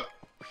of the.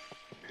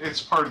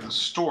 It's part of the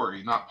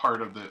story, not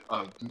part of the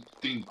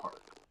theme park.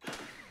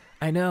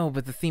 I know,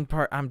 but the theme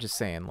park, I'm just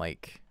saying,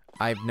 like,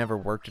 I've never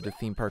worked at a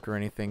theme park or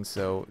anything,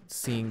 so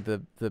seeing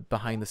the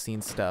behind the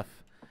scenes stuff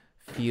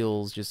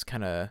feels just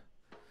kind of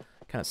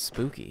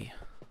spooky.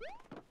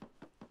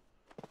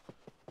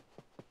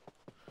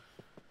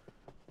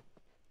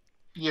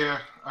 Yeah,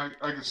 I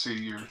can see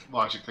your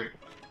logic there.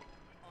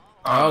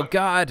 Oh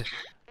god,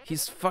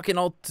 he's fucking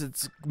all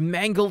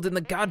mangled in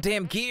the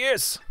goddamn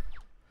gears.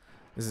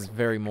 This is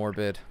very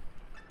morbid.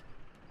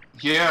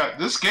 Yeah,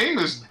 this game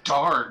is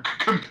dark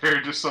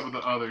compared to some of the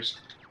others.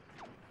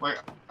 Like,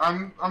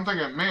 I'm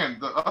thinking, man,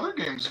 the other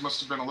games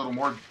must have been a little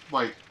more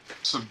like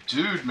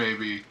subdued,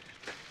 maybe.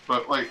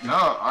 But like,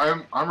 no,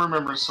 I'm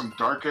remembering some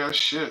dark ass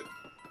shit.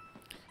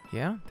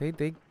 Yeah,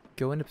 they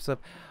go into stuff.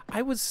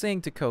 I was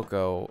saying to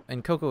Coco,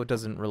 and Coco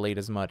doesn't relate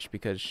as much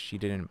because she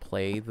didn't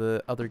play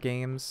the other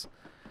games.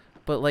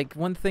 But like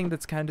one thing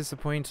that's kind of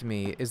disappointing to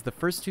me is the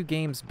first two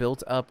games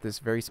built up this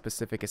very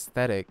specific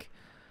aesthetic,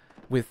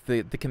 with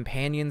the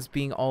companions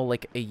being all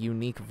like a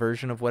unique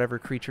version of whatever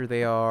creature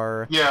they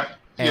are. Yeah,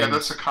 And-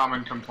 that's a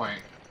common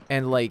complaint.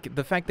 And like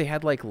the fact they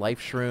had like life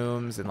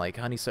shrooms and like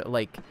honey,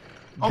 like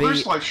Oh, they,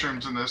 there's life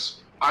shrooms in this.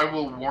 I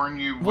will warn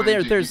you. well, when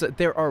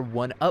there are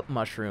 1-up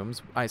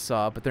mushrooms I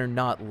saw, but they're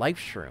not life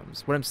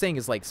shrooms. What I'm saying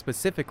is like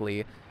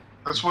specifically,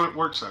 That's what it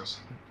works as.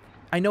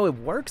 I know it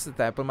works at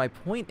that, but my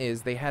point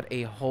is they had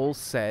a whole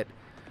set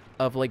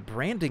of like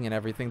branding and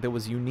everything that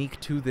was unique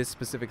to this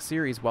specific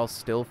series while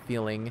still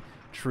feeling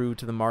true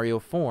to the Mario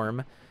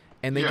form,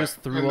 and they Yeah,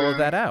 just threw and all of then-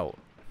 that out.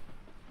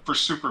 For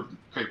Super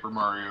Paper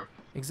Mario.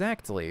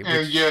 Exactly. And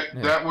which- yet,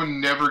 yeah. that one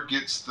never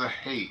gets the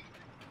hate.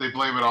 They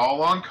blame it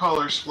all on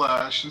Color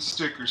Splash and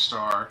Sticker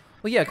Star.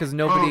 Well, yeah, because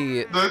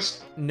Nobody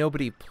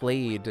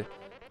played,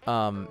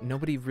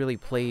 nobody really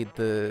played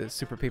the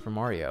Super Paper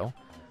Mario,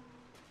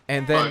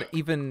 and then But-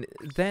 even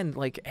then,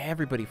 like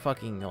everybody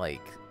fucking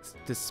like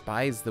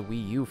despised the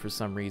Wii U for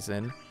some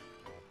reason.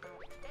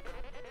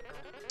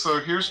 So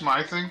here's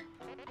my thing.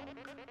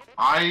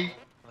 I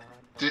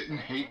didn't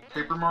hate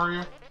Paper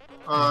Mario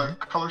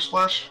Color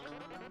Splash.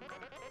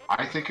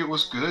 I think it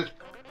was good.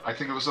 I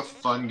think it was a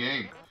fun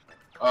game.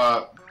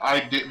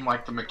 I didn't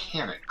like the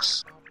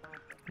mechanics.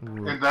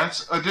 Ooh. And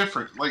that's a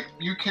different. Like,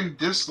 you can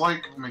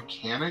dislike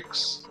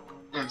mechanics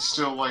and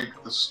still like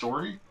the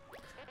story.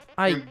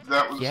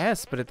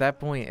 Yes, but at that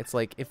point, it's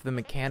like if the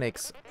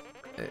mechanics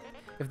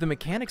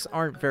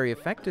aren't very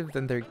effective,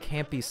 then they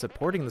can't be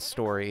supporting the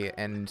story.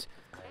 And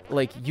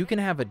like, you can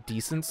have a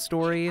decent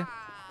story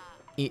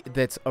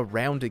that's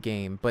around a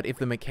game, but if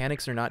the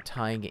mechanics are not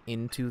tying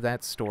into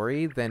that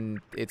story,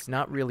 then it's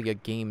not really a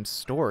game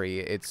story.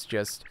 It's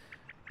just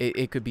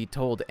it could be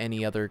told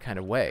any other kind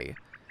of way.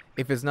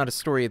 If it's not a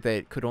story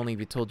that could only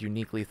be told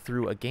uniquely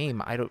through a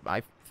game,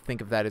 I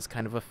think of that as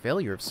kind of a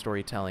failure of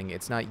storytelling.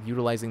 It's not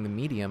utilizing the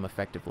medium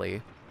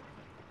effectively.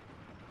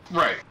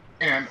 Right.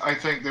 And I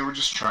think they were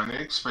just trying to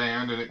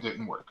expand and it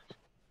didn't work.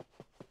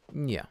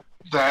 Yeah.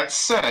 That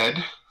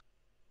said,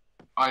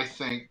 I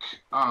think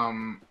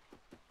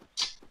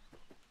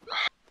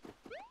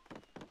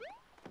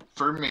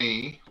for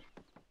me,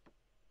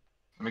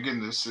 and again,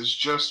 this is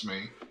just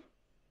me,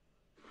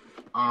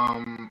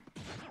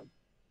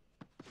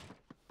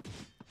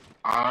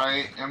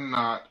 I am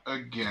not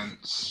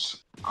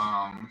against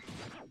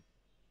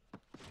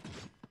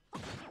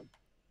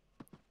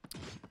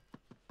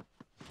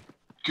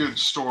good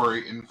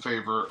story in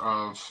favor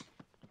of,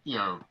 you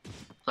know,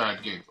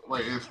 bad game.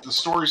 Like, if the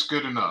story's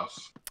good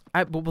enough.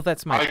 Well,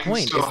 that's my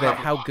point, is that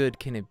how good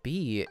can it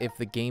be if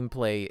the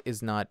gameplay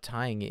is not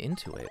tying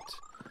into it?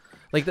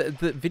 Like, the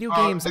video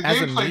games as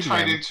a medium... The gameplay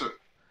tied into it.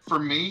 For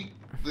me,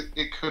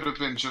 it could have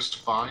been just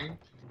fine.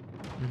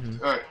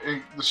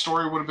 And the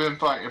story would have been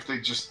fine if they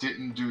just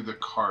didn't do the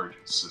card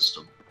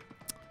system.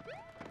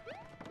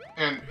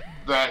 And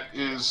that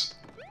is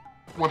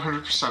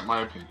 100%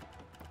 my opinion.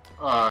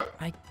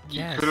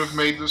 You could have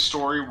made the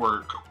story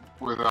work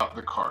without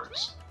the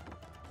cards.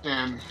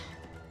 And,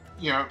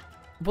 you know...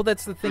 Well,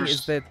 that's the thing,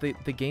 is that the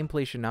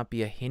gameplay should not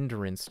be a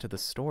hindrance to the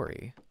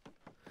story.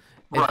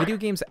 Right. And video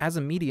games as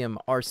a medium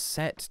are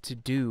set to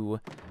do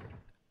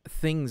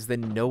things that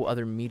no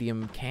other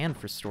medium can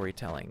for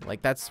storytelling.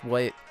 Like, that's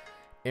what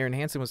Aaron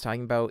Hansen was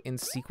talking about in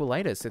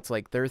Sequelitis. It's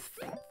like there are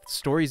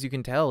stories you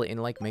can tell in,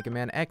 like, Mega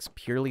Man X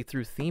purely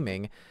through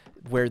theming,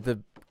 where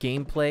the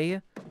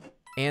gameplay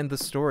and the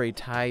story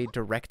tie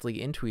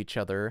directly into each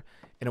other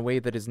in a way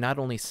that is not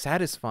only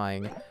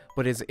satisfying,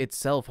 but is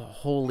itself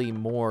wholly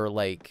more,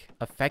 like,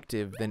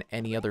 effective than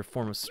any other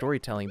form of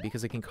storytelling,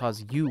 because it can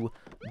cause you,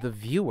 the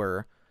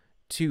viewer,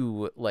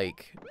 to,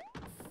 like,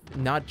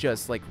 not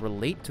just, like,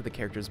 relate to the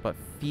characters, but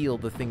feel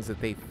the things that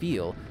they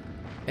feel,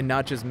 and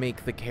not just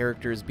make the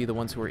characters be the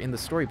ones who are in the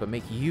story, but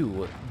make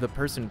you, the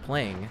person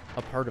playing,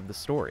 a part of the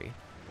story.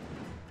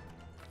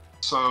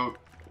 So,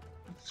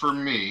 for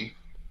me,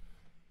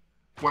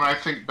 when I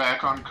think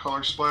back on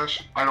Color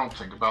Splash, I don't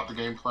think about the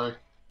gameplay.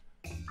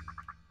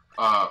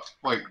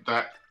 Like,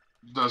 that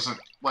doesn't...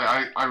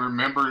 Like, I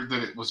remember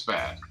that it was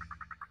bad.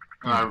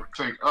 And I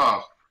think,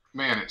 oh,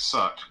 man, it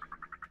sucked.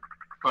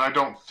 But I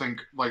don't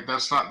think... Like,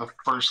 that's not the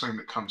first thing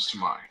that comes to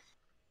mind.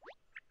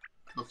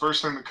 The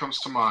first thing that comes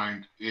to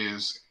mind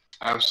is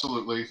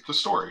absolutely the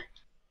story.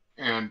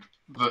 And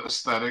the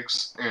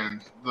aesthetics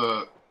and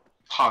the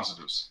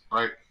positives,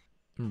 right?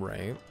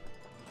 Right.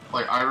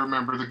 Like, I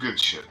remember the good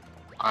shit.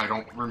 I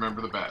don't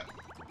remember the bad.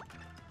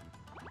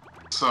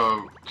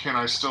 So, can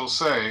I still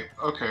say,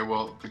 okay,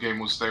 well, the game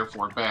was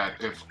therefore bad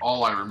if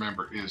all I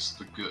remember is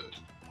the good?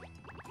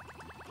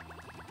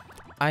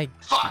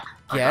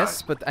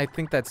 Yes, but I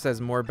think that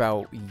says more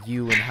about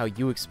you and how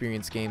you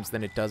experience games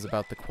than it does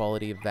about the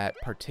quality of that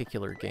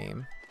particular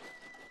game.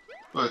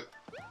 But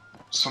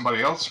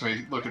somebody else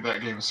may look at that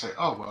game and say,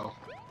 oh, well,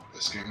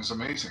 this game is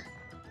amazing.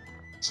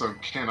 So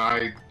can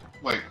I,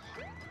 like,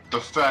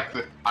 the fact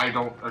that I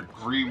don't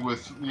agree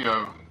with, you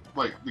know,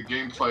 like, the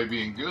gameplay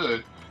being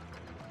good,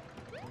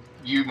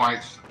 you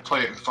might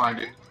play it and find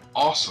it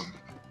awesome.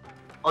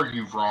 Are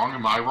you wrong?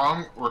 Am I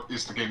wrong? Or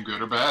is the game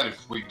good or bad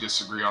if we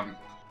disagree on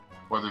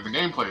whether the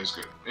gameplay is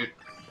good?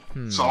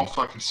 It's all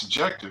fucking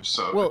subjective,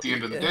 so well, at the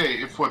end of the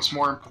day, if what's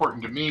more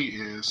important to me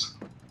is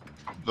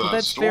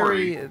the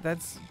story...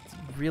 That's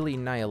really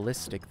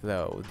nihilistic,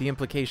 though. The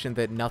implication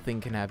that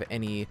nothing can have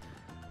any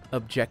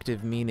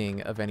objective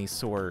meaning of any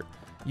sort.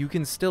 You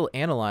can still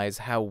analyze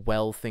how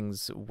well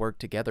things work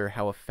together,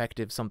 how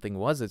effective something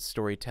was at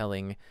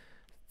storytelling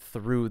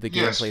through the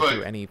gameplay,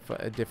 through any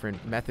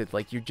different method.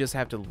 Like, you just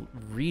have to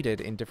read it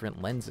in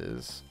different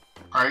lenses.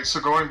 Alright, so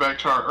going back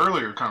to our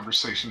earlier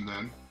conversation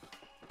then,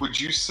 would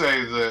you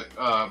say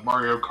that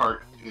Mario Kart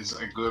is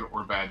a good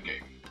or bad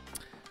game?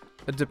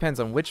 It depends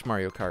on which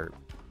Mario Kart,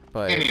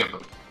 but... Any of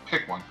them.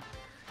 Pick one.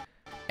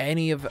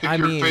 Any of... Pick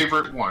your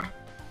favorite one.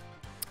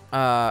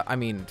 I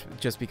mean,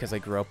 just because I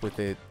grew up with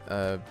it,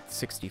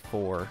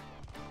 64.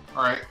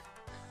 Alright.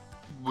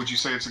 Would you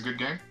say it's a good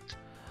game?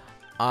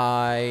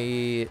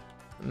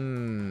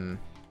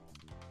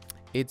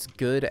 It's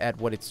good at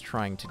what it's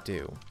trying to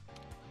do.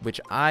 Which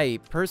I,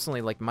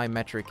 personally, like, my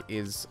metric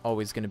is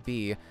always going to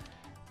be,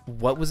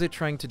 what was it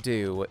trying to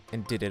do,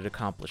 and did it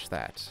accomplish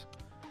that?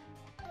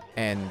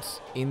 And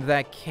in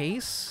that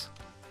case,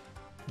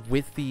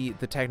 with the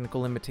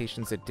technical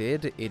limitations it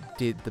did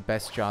the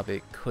best job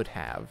it could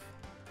have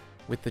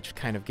with the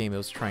kind of game it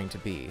was trying to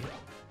be.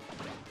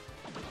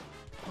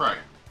 Right.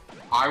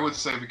 I would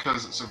say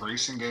because it's a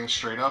racing game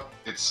straight up,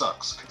 it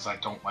sucks, because I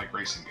don't like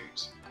racing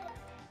games.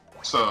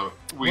 So,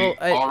 we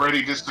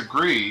already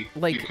disagree,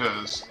 like,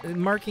 because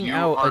marking you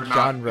out are a not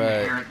genre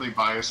inherently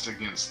biased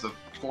against the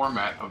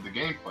format of the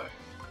gameplay.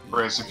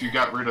 Whereas if you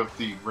got rid of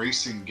the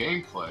racing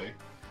gameplay,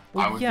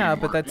 I would be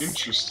more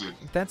interested.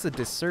 That's a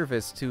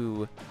disservice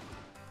to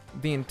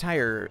the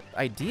entire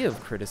idea of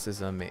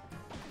criticism.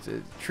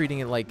 Treating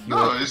it like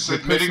it's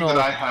admitting that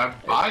I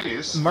have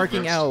bias.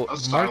 Marking out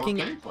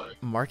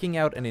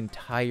an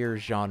entire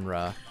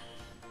genre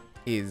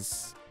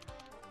is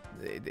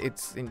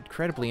it's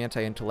incredibly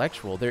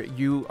anti-intellectual.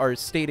 You are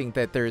stating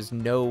that there is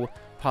no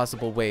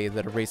possible way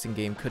that a racing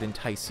game could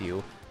entice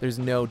you. There's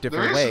no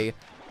different way.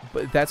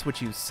 But that's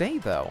what you say,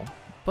 though.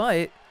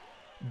 But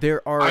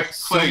there are I've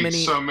played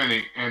so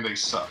many, and they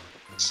suck.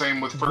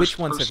 Same with Which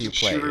ones have you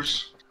played?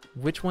 Shooters.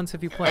 Which ones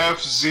have you played?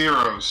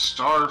 F-Zero,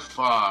 Star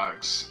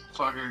Fox,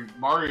 fucking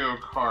Mario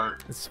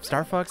Kart.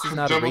 Star Fox is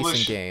not a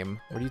racing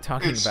game. What are you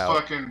talking about? It's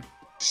fucking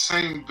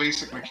same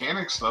basic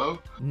mechanics, though.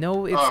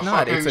 No, it's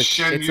not. It's a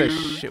shooter.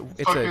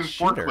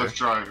 Forklift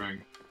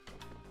driving.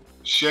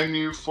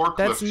 Shenmue forklift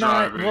that's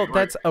not, driving. Well,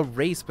 that's a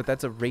race, but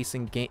that's a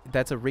racing game.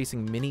 That's a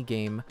racing mini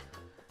game.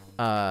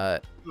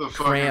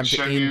 Crammed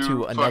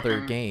into another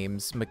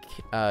game's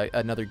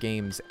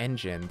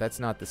engine. That's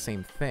not the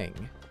same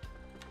thing.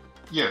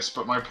 Yes,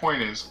 but my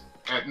point is,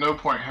 at no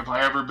point have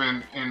I ever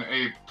been in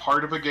a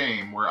part of a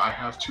game where I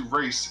have to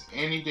race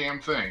any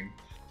damn thing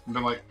and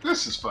been like,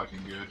 this is fucking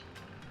good.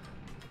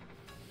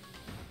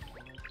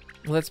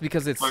 Well, that's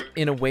because it's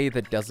in a way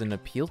that doesn't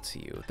appeal to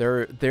you.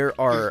 There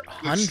are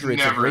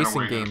hundreds of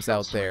racing games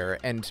out there,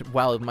 and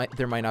while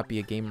there might not be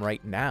a game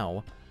right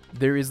now,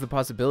 there is the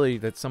possibility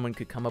that someone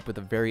could come up with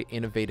a very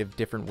innovative,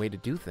 different way to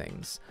do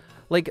things.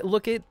 Like,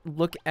 look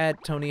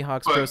at Tony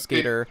Hawk's Pro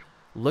Skater.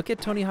 Look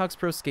at Tony Hawk's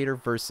Pro Skater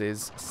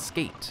versus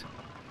Skate.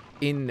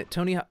 In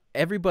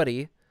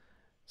everybody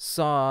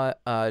saw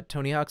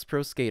Tony Hawk's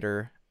Pro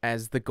Skater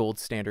as the gold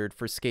standard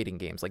for skating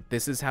games. Like,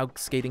 this is how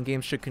skating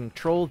games should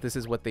control. This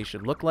is what they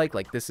should look like.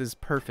 Like, this is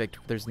perfect.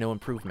 There's no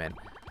improvement.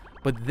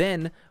 But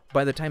then,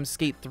 by the time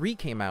Skate 3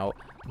 came out,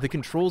 the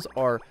controls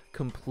are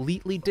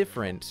completely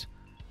different,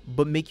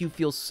 but make you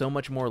feel so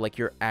much more like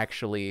you're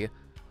actually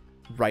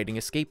riding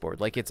a skateboard.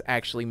 Like, it's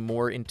actually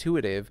more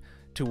intuitive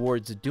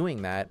towards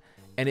doing that,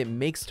 and it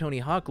makes Tony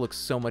Hawk look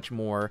so much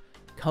more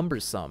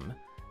cumbersome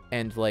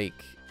and,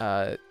 like,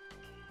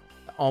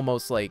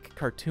 almost, like,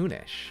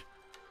 cartoonish.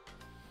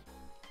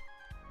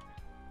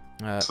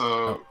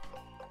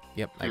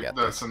 Yep, I got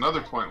that's this. Another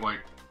point.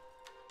 Like,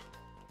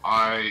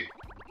 I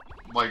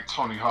like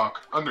Tony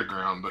Hawk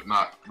Underground, but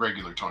not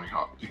regular Tony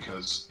Hawk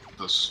because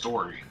the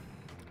story.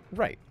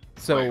 Right.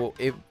 So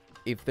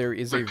if there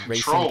is a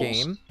racing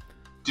game,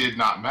 did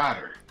not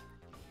matter.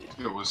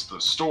 It was the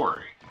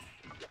story.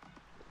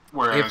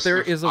 Whereas if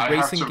there is a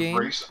racing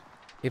game,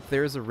 if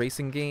there is a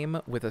racing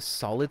game with a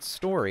solid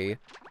story,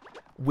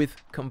 with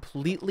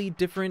completely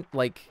different,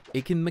 like,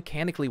 it can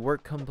mechanically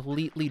work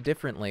completely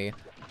differently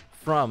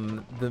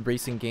from the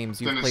racing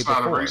games you've played before.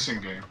 Then it's not a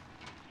racing game.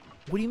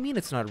 What do you mean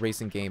it's not a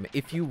racing game?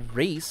 If you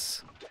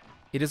race,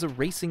 it is a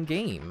racing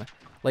game.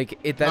 Like,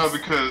 that's... No,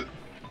 because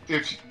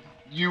if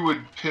you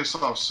would piss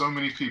off so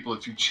many people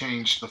if you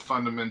changed the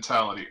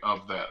fundamentality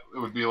of that. It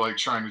would be like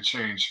trying to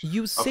change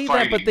You say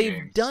that, but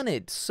they've done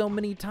it so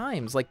many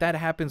times. Like, that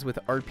happens with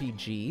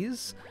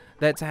RPGs.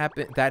 That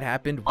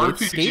happened with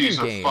skating games.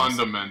 RPGs are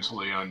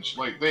fundamentally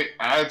like, they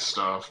add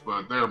stuff,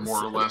 but they're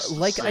more or less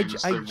like the same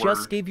as they I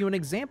just gave you an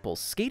example.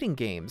 Skating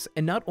games,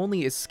 and not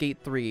only is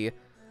Skate 3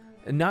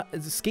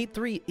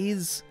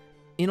 is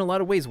in a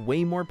lot of ways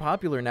way more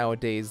popular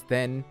nowadays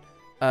than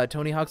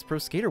Tony Hawk's Pro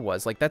Skater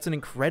was. Like, that's an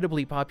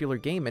incredibly popular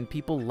game, and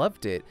people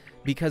loved it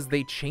because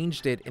they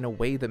changed it in a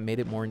way that made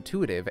it more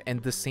intuitive.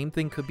 And the same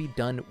thing could be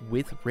done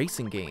with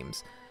racing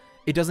games.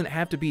 It doesn't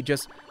have to be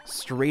just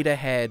straight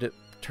ahead,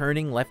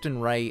 turning left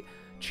and right,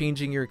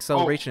 changing your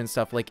acceleration and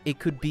stuff. Like, it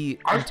could be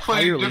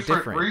entirely different. I've played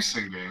different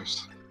racing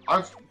games.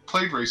 I've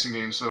played racing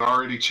games that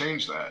already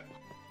changed that.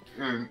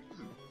 And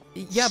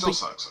yeah, still but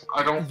sucks.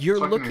 I don't you're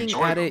fucking looking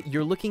enjoy at them. it.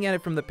 You're looking at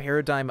it from the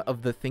paradigm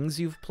of the things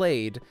you've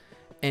played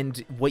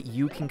and what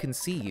you can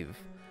conceive.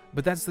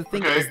 But that's the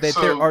thing, is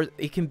that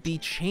it can be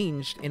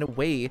changed in a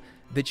way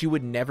that you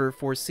would never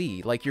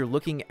foresee. Like, you're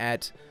looking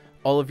at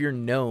all of your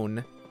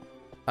known.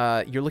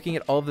 You're looking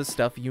at all of the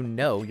stuff you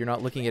know. You're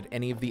not looking at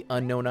any of the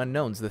unknown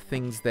unknowns, the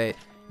things that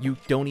you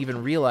don't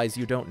even realize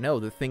you don't know,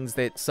 the things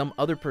that some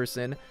other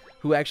person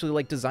who actually,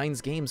 like,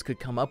 designs games could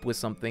come up with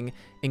something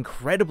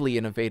incredibly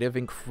innovative,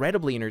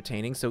 incredibly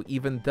entertaining. So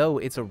even though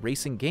it's a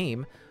racing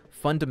game,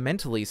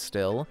 fundamentally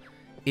still,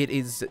 it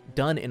is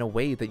done in a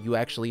way that you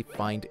actually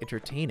find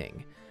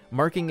entertaining.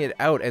 Marking it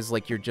out as,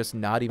 like, you're just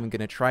not even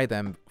going to try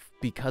them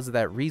because of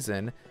that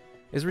reason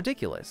is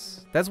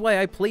ridiculous. That's why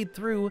I played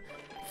through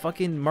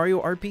fucking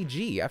Mario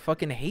RPG. I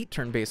fucking hate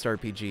turn-based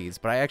RPGs,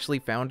 but I actually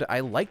found I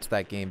liked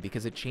that game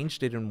because it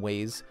changed it in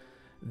ways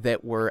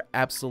that were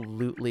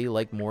absolutely,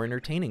 like, more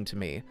entertaining to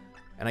me.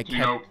 And I Do you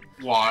know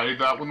why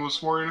that one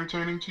was more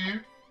entertaining to you?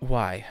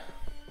 Why?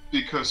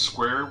 Because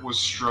Square was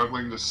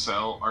struggling to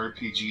sell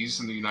RPGs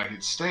in the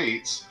United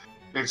States,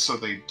 and so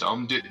they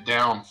dumbed it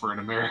down for an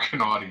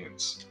American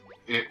audience.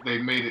 They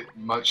made it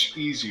much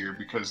easier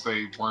because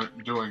they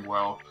weren't doing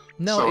well.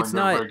 No, it's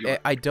not.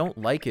 I don't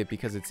like it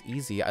because it's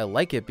easy. I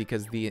like it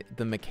because the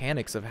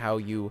mechanics of how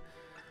you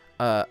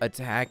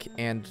attack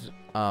and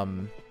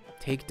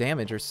take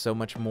damage are so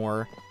much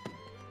more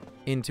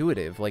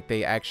intuitive. Like,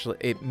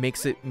 it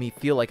makes me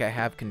feel like I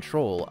have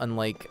control,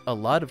 unlike a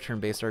lot of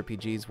turn-based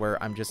RPGs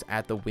where I'm just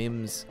at the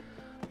whims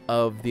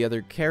of the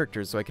other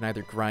characters, so I can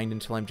either grind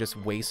until I'm just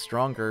way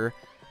stronger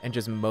and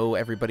just mow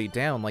everybody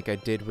down like I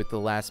did with the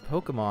last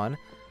Pokemon,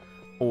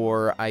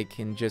 or I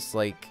can just,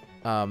 like,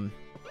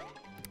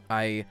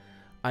 I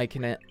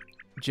can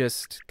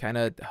just kind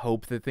of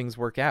hope that things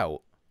work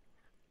out.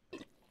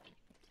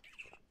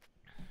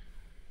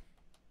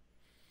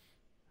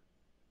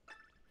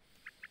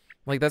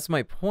 Like, that's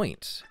my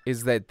point,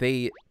 is that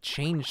they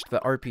changed the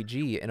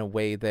RPG in a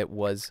way that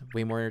was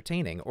way more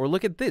entertaining. Or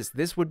look at this.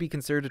 This would be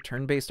considered a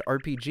turn-based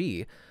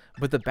RPG,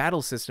 but the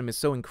battle system is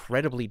so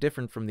incredibly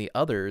different from the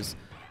others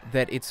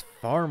that it's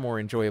far more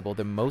enjoyable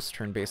than most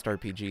turn-based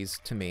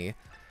RPGs to me,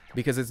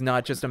 because it's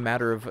not just a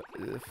matter of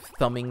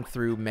thumbing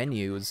through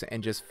menus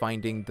and just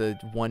finding the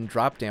one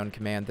drop-down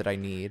command that I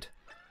need.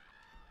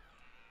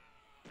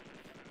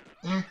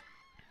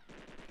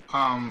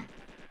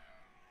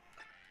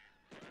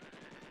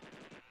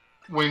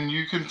 When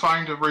you can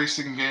find a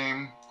racing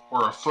game,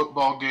 or a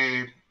football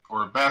game,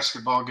 or a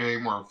basketball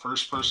game, or a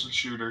first-person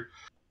shooter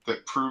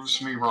that proves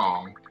me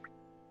wrong,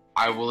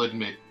 I will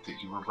admit that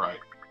you were right.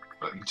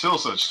 But until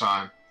such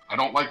time, I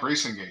don't like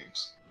racing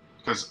games,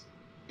 because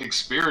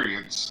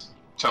experience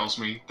tells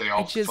me they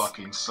all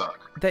fucking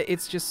suck. That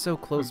it's just so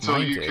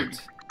close-minded. Until you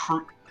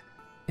can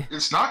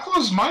it's not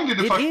close-minded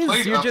if I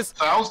played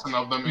 1,000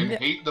 of them and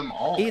hate them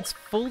all. It's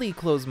fully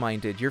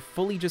close-minded. You're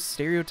fully just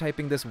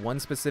stereotyping this one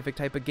specific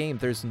type of game.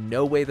 There's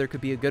no way there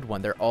could be a good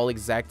one. They're all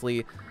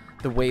exactly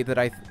the way that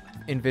I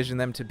envision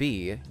them to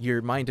be.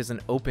 Your mind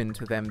isn't open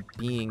to them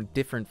being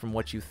different from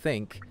what you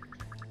think.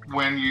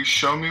 When you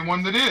show me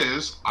one that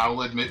is,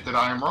 I'll admit that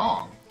I am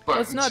wrong.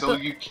 But until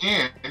you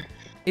can,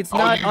 it's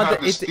not you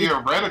have is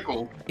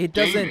theoretical. It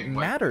doesn't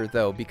matter,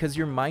 though, because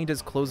your mind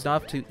is closed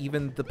off to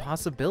even the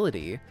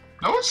possibility.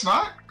 No, it's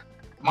not.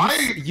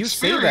 You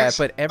say that,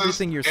 but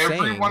everything you're saying...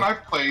 Everyone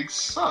I've played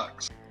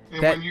sucks.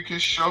 And when you can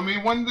show me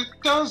one that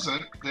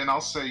doesn't, then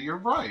I'll say you're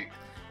right.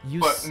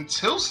 But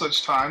until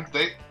such time,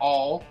 they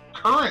all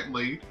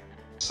currently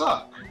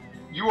suck.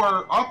 You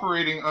are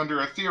operating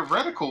under a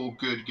theoretical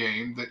good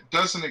game that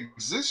doesn't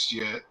exist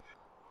yet,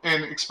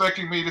 and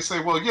expecting me to say,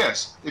 well,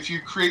 yes, if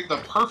you create the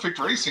perfect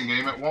racing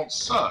game, it won't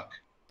suck.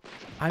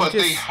 But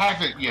they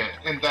haven't yet,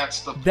 and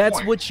that's the point.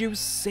 That's what you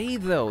say,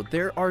 though.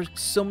 There are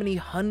so many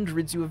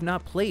hundreds you have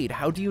not played.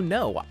 How do you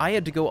know? I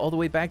had to go all the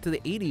way back to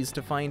the 80s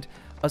to find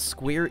a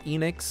Square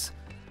Enix,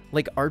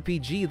 like,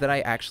 RPG that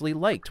I actually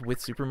liked with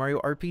Super Mario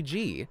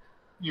RPG.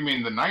 You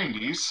mean the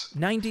 90s?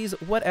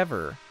 90s,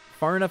 whatever.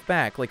 Far enough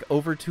back, like,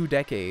 over 2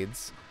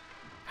 decades.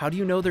 How do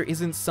you know there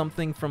isn't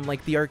something from,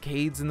 like, the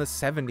arcades in the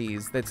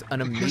 70s that's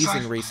an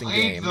amazing racing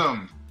game?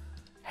 Them.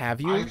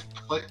 Have you?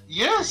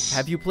 Yes!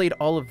 Have you played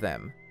all of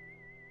them?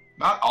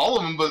 Not all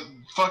of them, but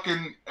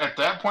fucking at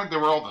that point they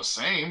were all the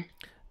same.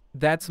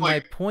 That's my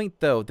point,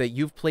 though, that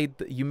you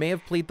may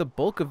have played the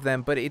bulk of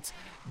them, but it's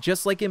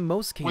just like in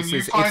most cases. When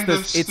you find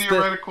this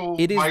theoretical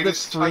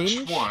Midas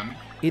touch one,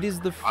 it is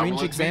the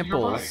fringe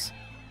examples.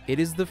 It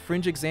is the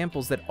fringe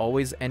examples that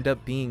always end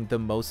up being the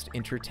most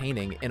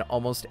entertaining in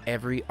almost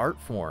every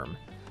art form.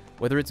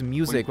 Whether it's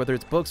music, whether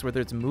it's books, whether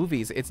it's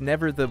movies, it's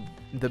never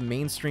the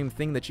mainstream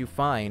thing that you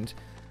find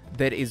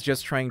that is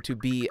just trying to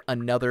be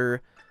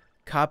another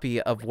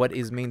copy of what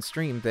is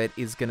mainstream that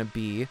is going to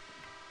be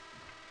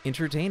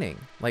entertaining.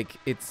 Like,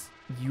 it's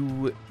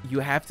you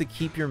have to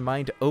keep your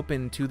mind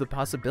open to the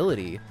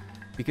possibility,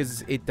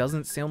 because it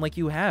doesn't sound like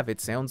you have.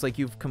 It sounds like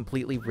you've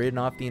completely written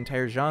off the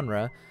entire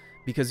genre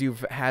because you've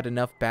had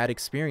enough bad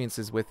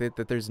experiences with it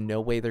that there's no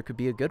way there could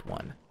be a good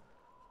one.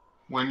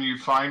 When you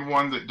find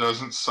one that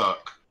doesn't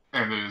suck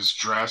and is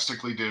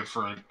drastically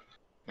different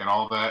and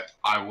all that,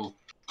 I will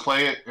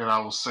play it and I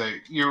will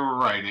say, you were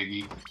right,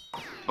 Iggy.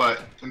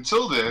 But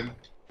until then,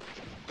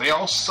 they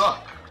all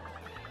suck.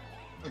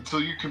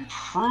 Until you can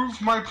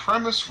prove my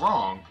premise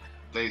wrong,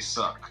 they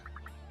suck.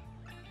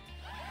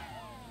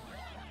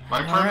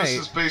 My premise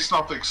is based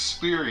off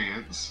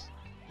experience,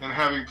 and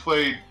having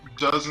played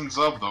dozens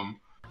of them,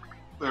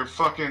 they're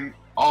fucking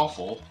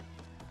awful.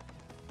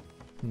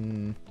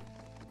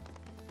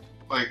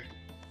 Like,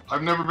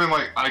 I've never been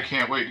like, I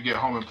can't wait to get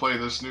home and play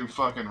this new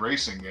fucking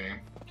racing game.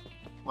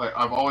 Like,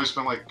 I've always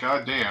been like,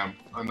 god damn,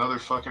 another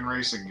fucking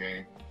racing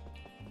game.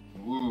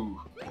 Woo.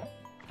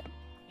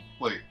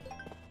 Like,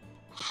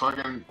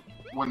 fucking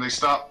when they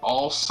stop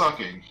all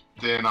sucking,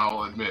 then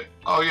I'll admit,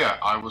 oh yeah,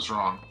 I was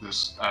wrong.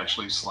 This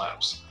actually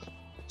slaps.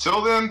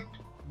 Till then,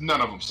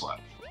 none of them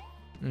slap.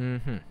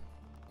 Mm-hmm.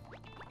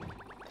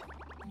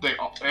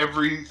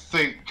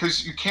 Everything,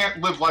 because you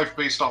can't live life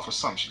based off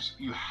assumptions.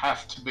 You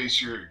have to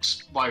base your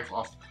life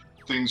off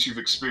things you've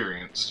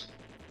experienced.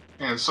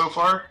 And so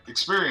far,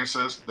 experience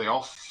says they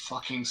all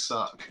fucking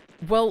suck.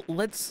 Well,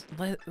 let's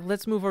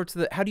move over to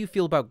the. How do you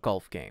feel about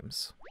golf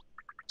games?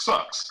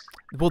 Sucks.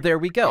 Well, there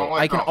we go.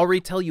 Like I can golf.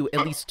 already tell you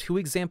at least 2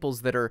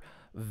 examples that are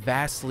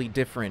vastly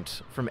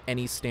different from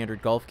any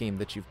standard golf game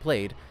that you've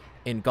played.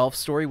 In Golf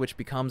Story, which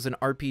becomes an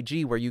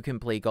RPG where you can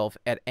play golf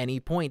at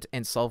any point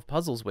and solve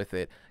puzzles with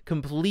it,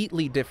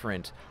 completely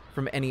different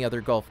from any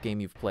other golf game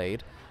you've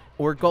played.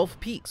 Or Golf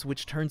Peaks,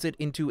 which turns it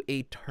into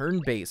a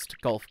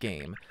turn-based golf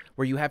game,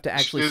 where you have to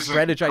actually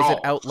strategize it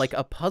out like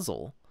a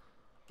puzzle.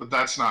 But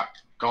that's not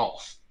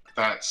golf.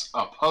 That's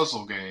a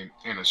puzzle game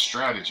and a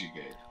strategy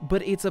game.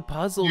 But it's a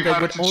puzzle You that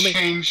have would to only...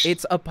 change-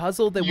 It's a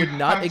puzzle that would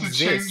not You have to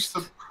change exist.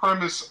 the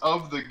premise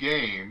of the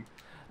game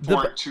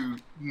for it to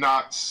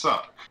not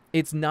suck.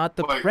 It's not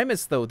the Like-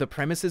 premise, though. The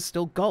premise is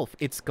still golf.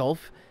 It's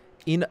golf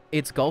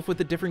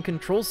with a different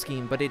control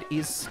scheme, but it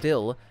is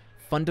still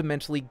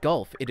fundamentally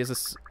golf. It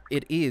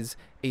is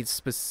a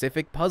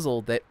specific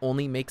puzzle that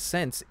only makes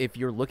sense if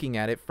you're looking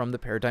at it from the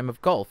paradigm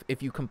of golf.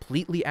 If you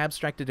completely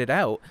abstracted it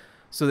out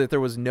so that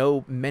there was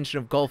no mention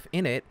of golf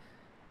in it,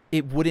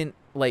 it wouldn't,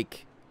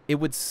 like, it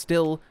would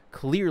still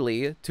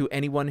clearly, to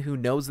anyone who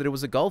knows that it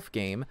was a golf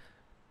game,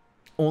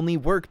 only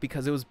work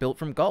because it was built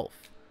from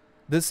golf.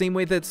 The same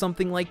way that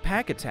something like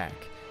Pack Attack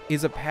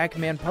is a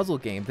Pac-Man puzzle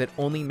game that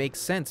only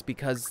makes sense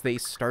because they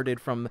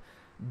started from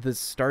the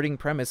starting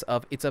premise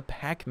of it's a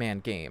Pac-Man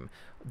game.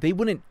 They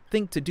wouldn't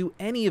think to do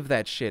any of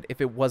that shit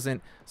if it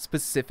wasn't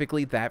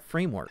specifically that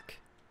framework.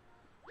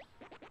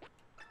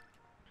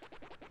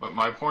 But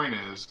my point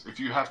is, if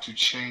you have to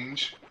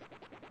change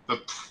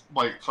the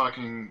like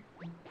fucking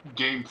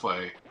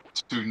gameplay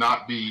to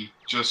not be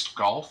just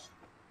golf,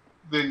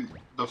 then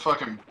the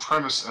fucking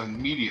premise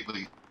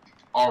immediately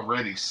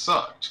already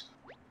sucked.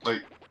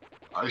 Like,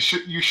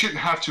 you shouldn't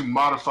have to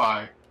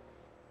modify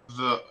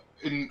the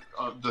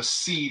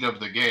seed of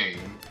the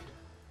game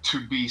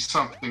to be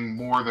something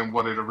more than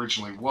what it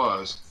originally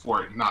was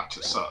for it not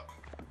to suck.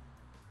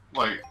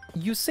 Like,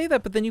 You say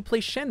that, but then you play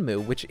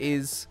Shenmue, which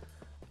is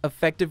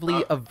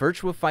effectively a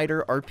Virtua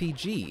Fighter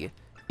RPG.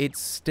 It's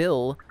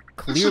still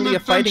clearly a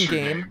fighting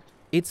game.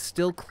 It's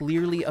still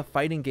clearly a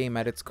fighting game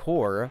at its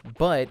core,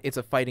 but it's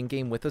a fighting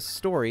game with a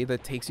story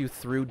that takes you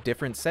through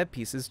different set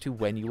pieces to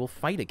when you will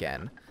fight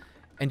again.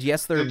 And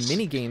yes, there are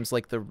mini games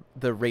like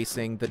the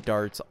racing, the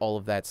darts, all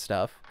of that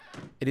stuff.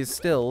 It is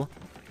still,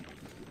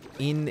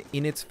 in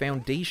its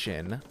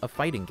foundation, a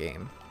fighting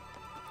game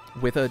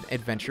with an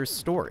adventure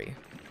story.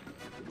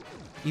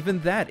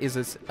 Even that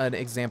is an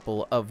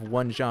example of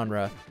one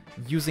genre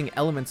using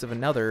elements of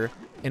another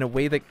in a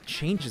way that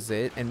changes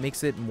it and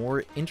makes it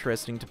more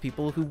interesting to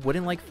people who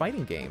wouldn't like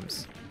fighting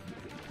games.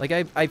 Like,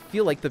 I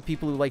feel like the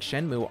people who like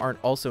Shenmue aren't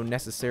also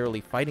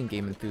necessarily fighting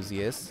game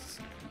enthusiasts.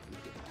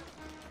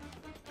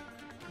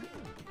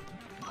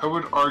 I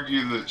would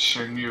argue that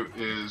Shenmue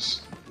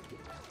is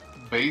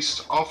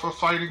based off a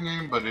fighting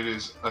game, but it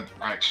is an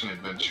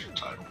action-adventure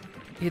title.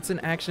 It's an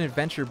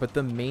action-adventure, but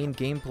the main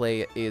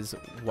gameplay is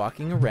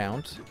walking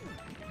around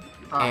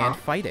and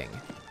fighting.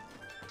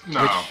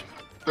 No, which,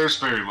 there's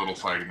very little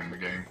fighting in the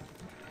game.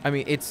 I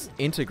mean, it's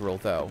integral,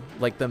 though.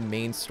 Like, the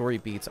main story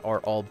beats are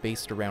all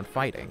based around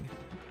fighting.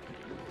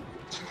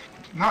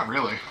 Not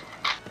really.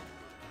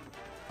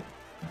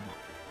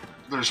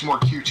 There's more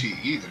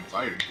QTE than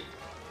fighting.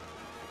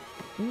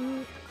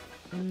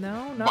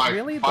 No, not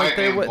really. Like,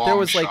 there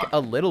was like a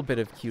little bit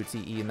of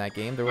QTE in that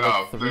game. There were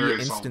like 3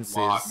 instances.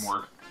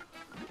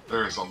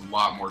 There is a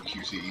lot more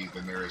QTE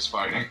than there is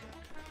fighting.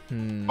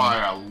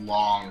 By a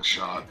long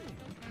shot.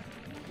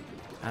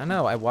 I don't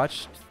know. I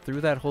watched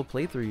through that whole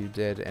playthrough you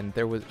did, and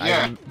there was.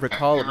 Yeah, I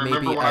recall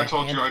remember maybe when I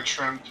told you I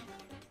trimmed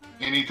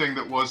anything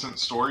that wasn't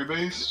story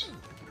based?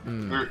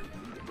 There's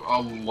a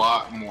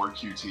lot more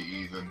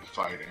QTE than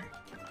fighting.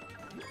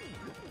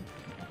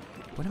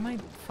 What am I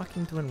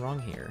fucking doing wrong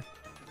here?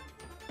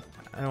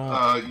 I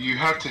don't. You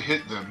have to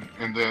hit them,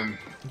 and then.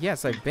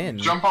 Yes, I've been.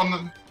 Jump on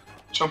them.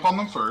 Jump on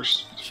them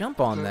first. Jump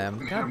on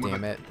them. God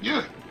damn it.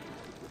 Yeah.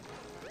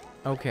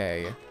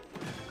 Okay.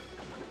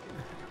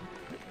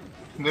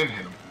 And then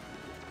hit them.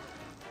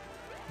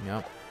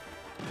 Yep.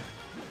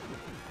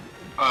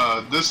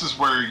 This is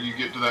where you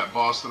get to that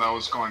boss that I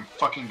was going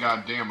fucking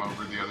goddamn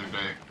over the other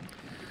day.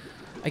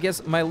 I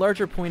guess my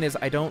larger point is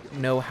I don't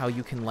know how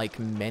you can like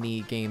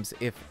many games,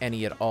 if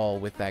any at all,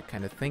 with that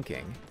kind of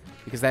thinking.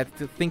 Because that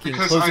thinking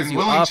closes you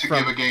off from...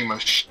 Because I'm willing to give a game a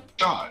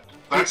shot.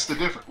 That's the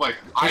difference. Like,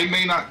 I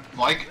may not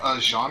like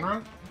a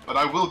genre, but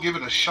I will give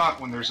it a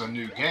shot when there's a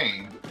new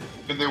game.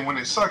 And then when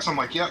it sucks, I'm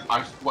like, yeah,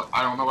 I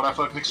don't know what I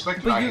fucking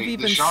expected. But I you've hate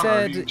even this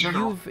genre in said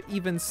general. you've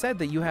even said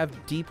that you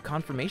have deep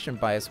confirmation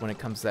bias when it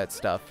comes to that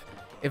stuff.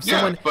 If Yeah,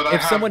 someone but I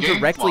have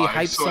directly GameFly,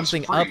 hypes so it's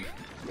something free. up,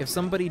 If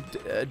somebody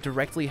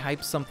directly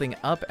hypes something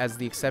up as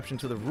the exception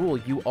to the rule,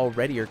 you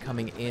already are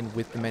coming in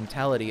with the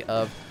mentality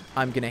of,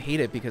 I'm gonna hate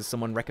it because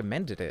someone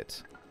recommended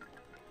it.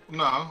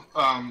 No,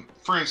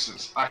 for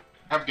instance, I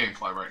have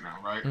GameFly right now,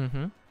 right?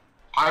 Mm-hmm.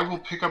 I will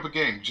pick up a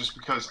game just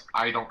because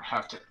I don't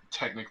have to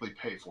technically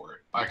pay for it.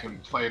 I can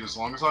play it as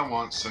long as I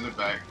want, send it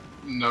back,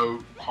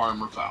 no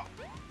harm or foul.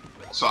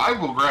 So I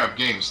will grab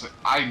games that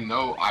I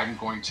know I'm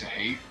going to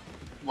hate.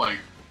 Like,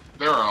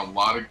 there are a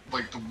lot of,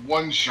 like, the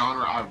one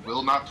genre I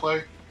will not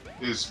play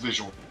is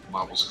visual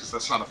novels, because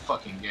that's not a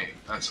fucking game.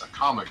 That's a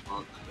comic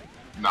book,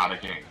 not a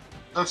game.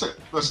 That's it.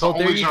 That's the Well,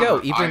 there only you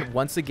genre go. Even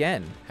once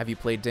again, have you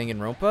played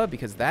Danganronpa?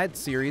 Because that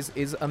series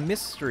is a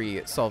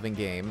mystery-solving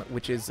game,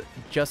 which is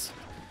just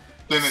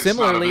then it's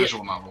similarly. not a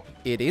visual novel.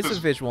 It is a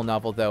visual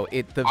novel, though. The I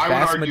would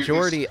vast argue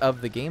majority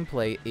of the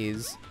gameplay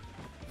is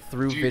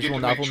through Do you visual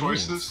get to make novel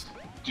choices? means.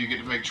 Do you get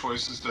to make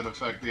choices that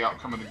affect the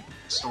outcome of the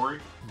story?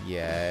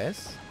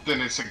 Yes.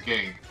 Then it's a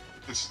game.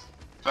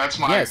 That's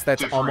my Yes,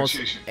 that's almost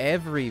differentiation.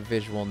 every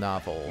visual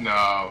novel.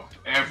 No,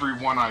 every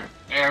one I've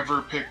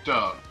ever picked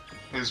up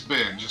has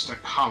been just a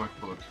comic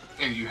book,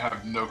 and you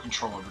have no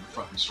control over the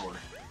fucking story.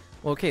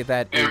 Well, okay,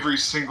 that Every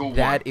single one.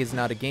 that is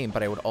not a game,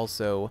 but I would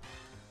also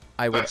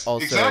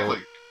Exactly.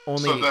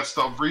 only So that's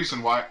the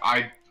reason why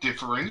I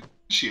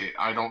differentiate.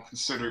 I don't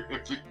consider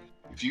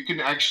if you can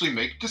actually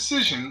make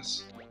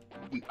decisions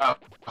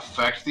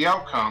affect the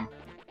outcome.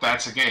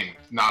 That's a game,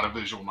 not a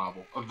visual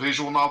novel. A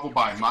visual novel,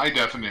 by my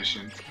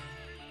definition,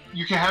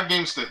 you can have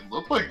games that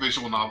look like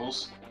visual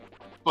novels,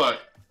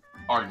 but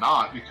are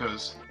not,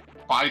 because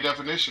by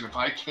definition, if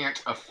I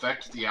can't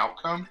affect the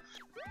outcome,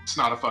 it's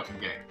not a fucking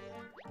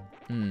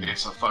game.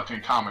 It's a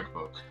fucking comic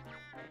book.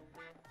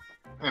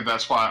 And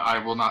that's why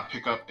I will not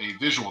pick up a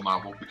visual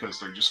novel, because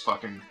they're just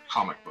fucking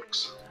comic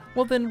books.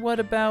 Well, then what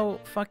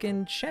about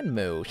fucking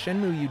Shenmue?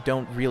 Shenmue, you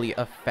don't really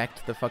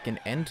affect the fucking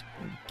end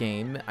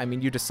game. I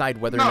mean, you decide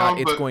whether or not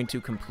it's going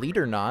to complete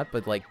or not,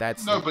 but, like,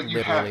 that's No, but literally...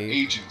 you have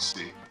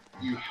agency.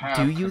 You have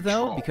Do you,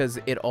 control. though? Because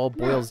it all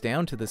boils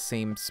down to the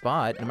same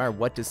spot. No matter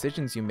what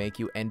decisions you make,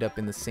 you end up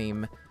in the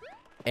same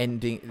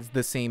ending,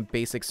 the same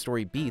basic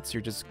story beats.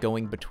 You're just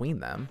going between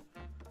them.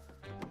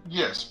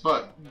 Yes,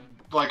 but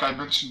like I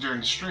mentioned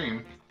during the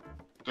stream,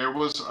 there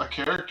was a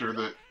character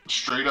that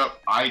straight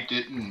up I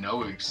didn't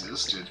know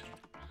existed,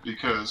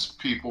 because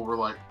people were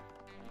like,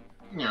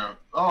 you know,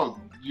 oh,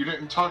 you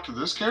didn't talk to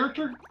this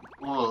character?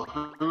 Well,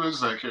 who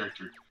is that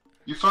character?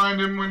 You find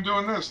him when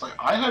doing this. Like,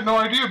 I had no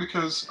idea,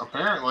 because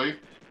apparently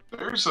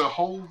there's a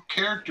whole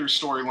character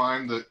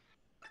storyline that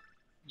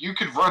you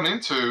could run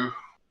into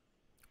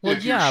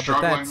if you're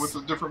struggling with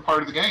a different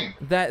part of the game.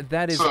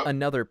 That is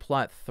another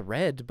plot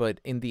thread, but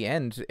in the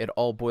end, it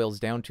all boils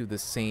down to the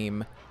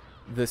same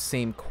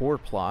core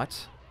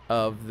plot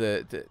of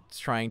the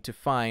trying to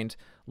find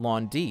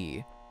Lon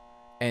D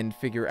and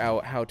figure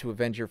out how to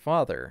avenge your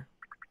father.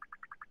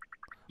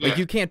 Like,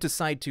 you can't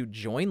decide to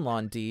join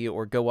Lon D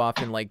or go off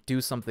and, like,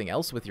 do something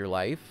else with your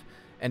life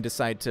and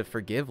decide to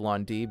forgive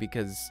Lon D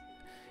because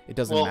it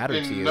doesn't matter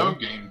to you. In no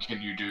game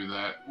can you do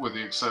that, with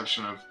the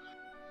exception of,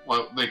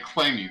 well, they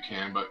claim you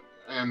can, but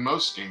in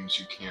most games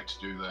you can't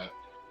do that.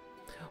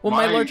 Well,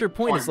 my larger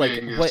point is,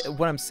 like,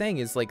 what I'm saying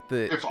is, like,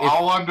 if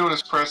all I'm doing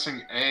is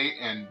pressing A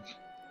and,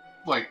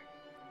 like,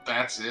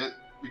 that's it,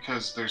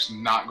 because there's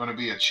not going to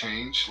be a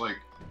change, like,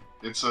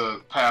 it's a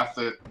path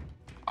that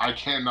I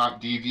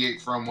cannot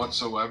deviate from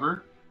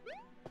whatsoever,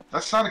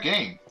 that's not a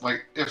game.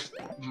 Like, if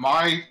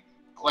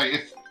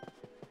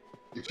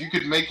you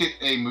could make it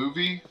a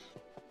movie,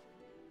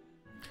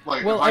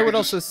 like, well, I would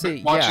also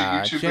say, watch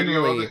yeah, a YouTube generally,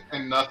 video of it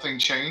and nothing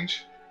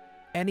change.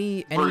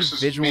 Any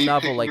visual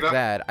novel like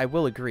that, I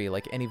will agree,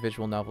 like, any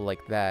visual novel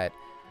like that,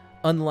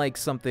 unlike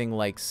something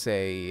like,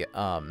 say,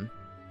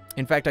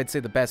 in fact, I'd say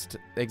the best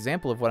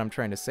example of what I'm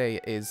trying to say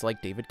is,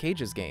 like, David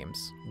Cage's games,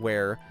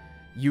 where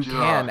you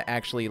can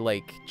actually,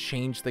 like,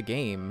 change the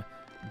game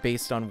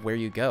based on where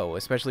you go,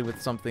 especially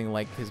with something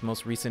like his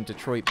most recent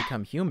Detroit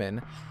Become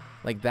Human.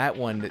 Like, that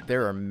one,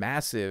 there are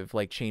massive,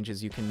 like,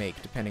 changes you can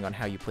make depending on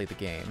how you play the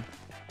game.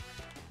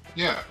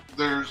 Yeah,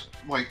 there's,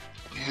 like,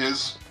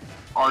 his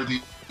are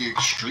the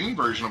extreme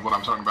version of what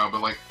I'm talking about,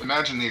 but, like,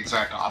 imagine the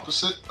exact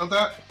opposite of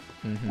that,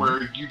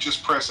 where you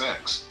just press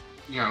X.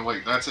 You know,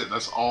 like, that's it.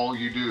 That's all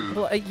you do.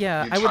 Well,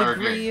 yeah, I would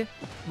agree.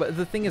 But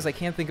the thing is, I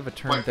can't think of a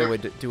term that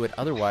would do it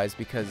otherwise,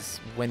 because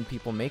when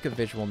people make a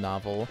visual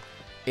novel,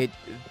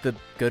 the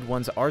good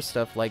ones are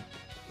stuff like,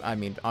 I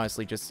mean,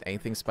 honestly, just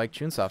anything Spike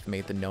Chunsoft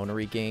made. The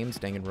Nonary games,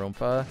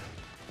 Danganronpa.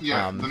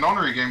 Yeah, the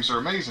Nonary games are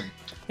amazing.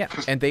 Yeah,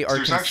 and they are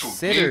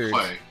considered...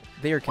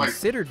 They are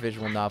considered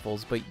visual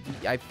novels, but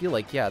I feel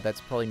like, yeah, that's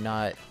probably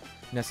not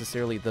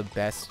necessarily the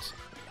best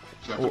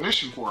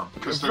definition for them,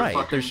 because they're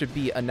right. There should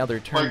be another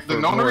term. Like, the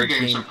Nonary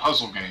games are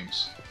puzzle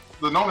games.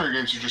 The Nonary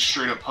games are just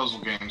straight up puzzle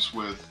games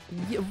with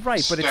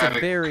right, but it's a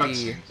very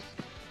cutscenes.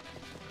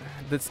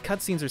 The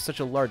cutscenes are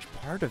such a large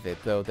part of it,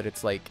 though, that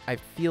it's like, I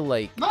feel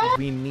like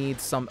we need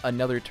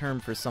another term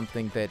for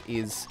something that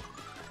is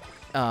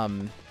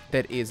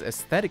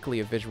aesthetically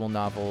a visual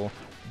novel,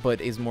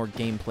 but is more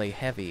gameplay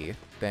heavy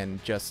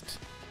than just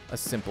a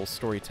simple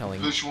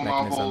storytelling visual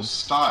mechanism. novel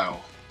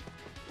style.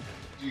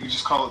 You can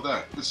just call it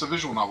that. It's a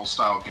visual novel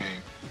style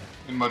game,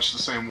 in much the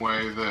same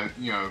way that,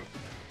 you know,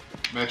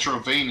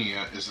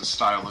 Metrovania is a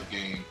style of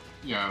game.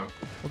 You know.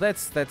 Well,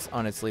 that's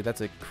honestly,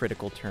 that's a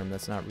critical term.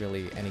 That's not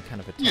really any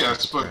kind of a technical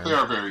Yes, but term. they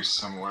are very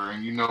similar,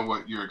 and you know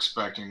what you're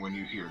expecting when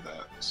you hear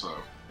that. So.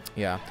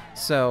 Yeah.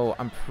 So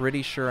I'm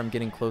pretty sure I'm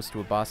getting close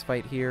to a boss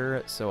fight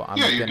here. So I'm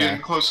you're gonna...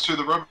 getting close to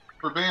the rubber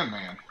band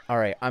man. All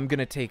right, I'm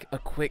gonna take a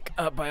quick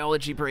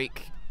biology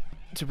break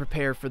to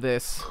prepare for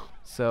this.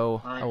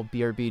 So right. I'll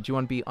BRB. Do you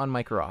want to be on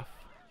mic or off?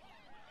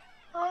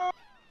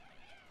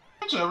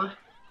 Whichever.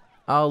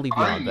 I'll leave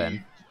you on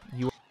then.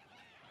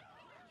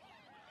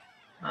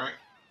 Alright.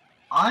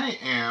 I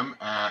am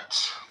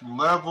at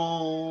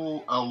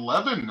level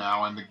 11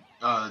 now in the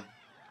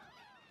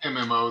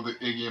MMO that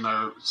Iggy and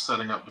I are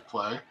setting up to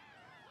play.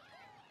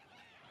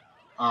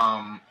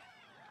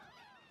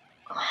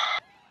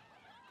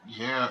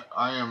 Yeah,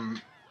 I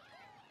am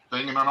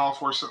banging on all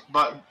four,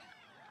 but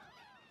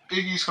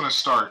Iggy's gonna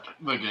start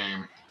the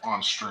game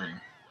on stream.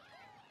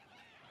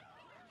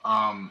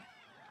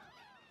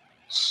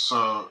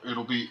 So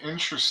it'll be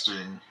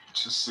interesting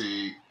to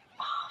see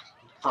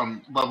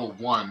from level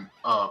 1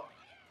 up.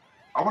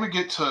 I want to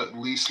get to at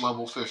least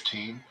level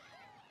 15.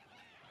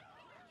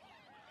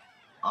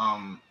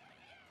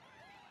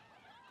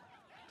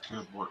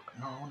 Good lord.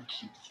 No, I want to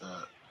keep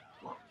that.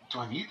 Well, do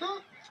I need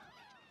that?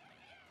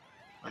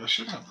 Like, I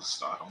should have the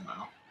style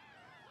now.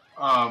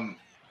 I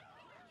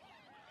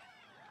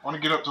want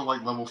to get up to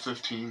like level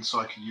 15 so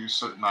I can use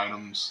certain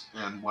items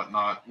and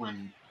whatnot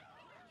when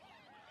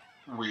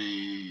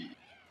we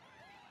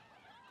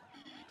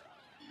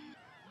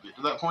get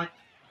to that point.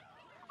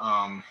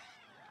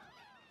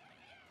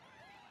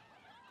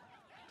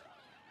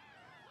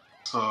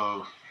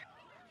 So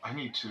I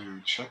need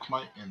to check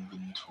my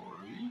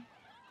inventory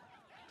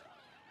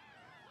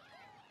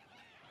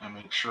and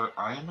make sure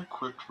I am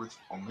equipped with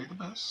only the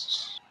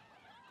best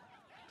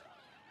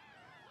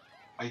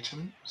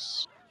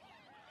items.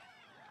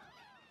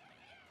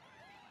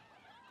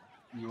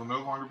 You will no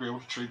longer be able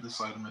to trade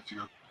this item if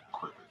you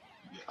equip it.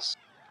 Yes.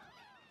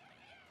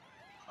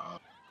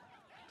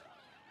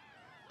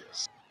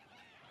 Yes.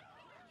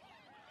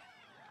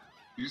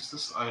 Use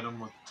this item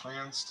with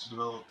plans to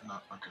develop. No,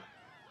 okay.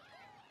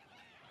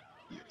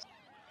 Yes.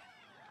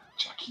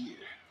 Jakir.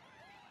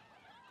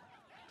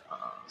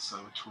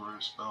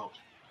 Saboteur's belt.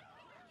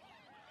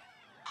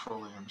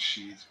 Petroleum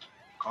sheathed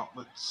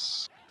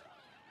gauntlets.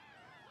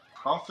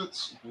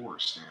 Prophet's war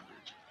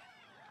standard.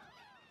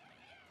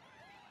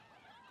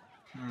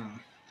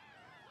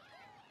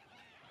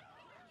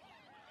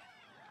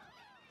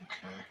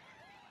 Okay.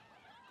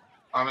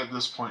 I'm at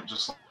this point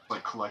just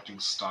like collecting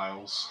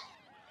styles.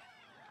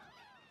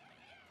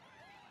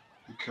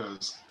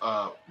 Because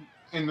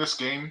in this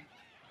game,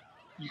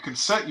 you can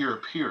set your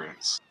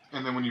appearance,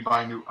 and then when you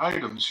buy new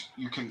items,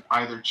 you can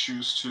either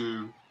choose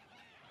to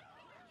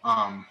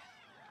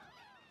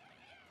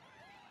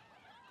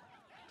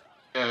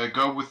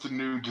go with the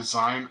new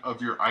design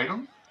of your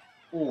item,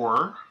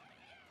 or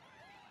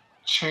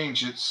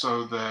change it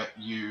so that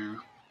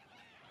you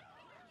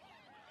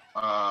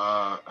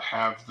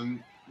have the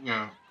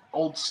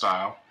old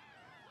style.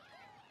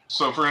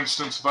 So, for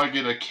instance, if I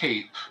get a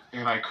cape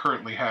and I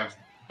currently have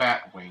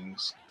bat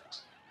wings,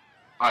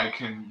 I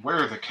can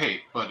wear the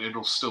cape, but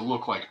it'll still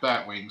look like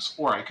bat wings,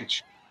 or I could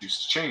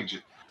choose to change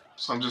it.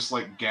 So I'm just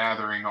like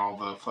gathering all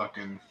the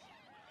fucking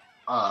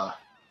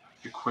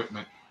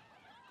equipment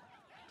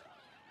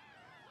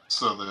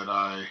so that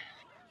I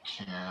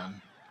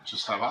can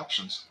just have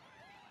options.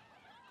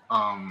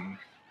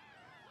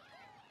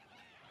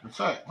 In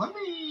fact, let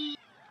me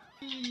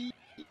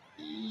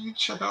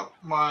check out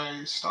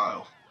my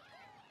style.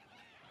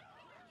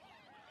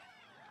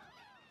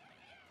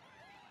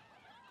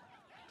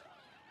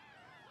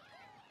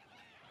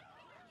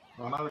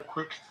 Am I not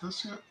equipped to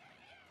this yet?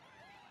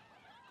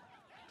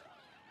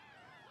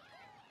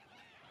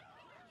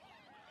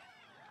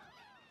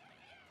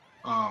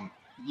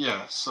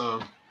 Yeah,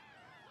 so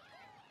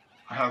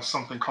I have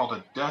something called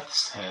a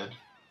Death's Head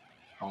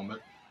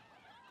helmet.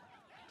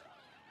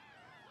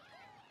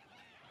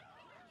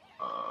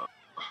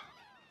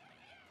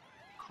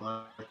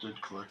 Collected.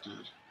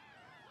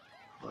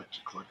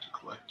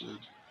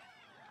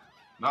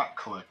 Not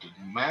collected.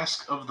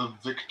 Mask of the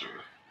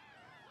Victor.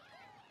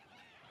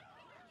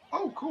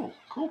 Oh, cool.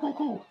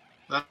 Cool.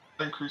 That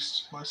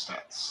increased my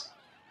stats.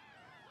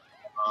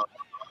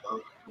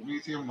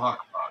 Prometheum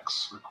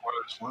lockbox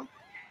requires one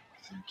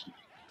key.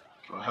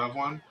 Do I have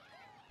one?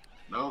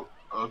 No.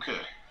 Okay.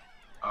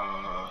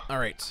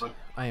 Alright,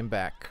 I am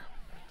back.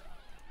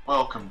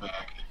 Welcome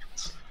back.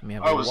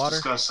 I was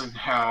discussing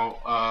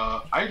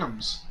how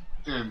items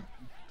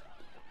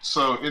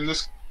so in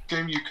this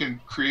game you can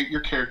create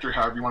your character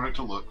however you want it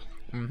to look.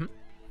 Mm-hmm.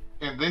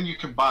 And then you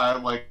can buy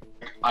like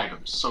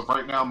items. So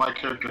right now my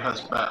character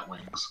has bat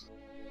wings.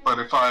 But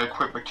if I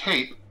equip a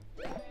cape,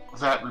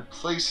 that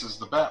replaces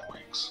the bat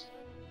wings.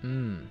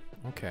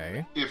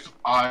 Okay. If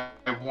I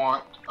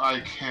want, I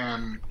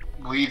can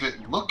leave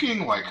it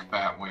looking like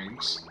bat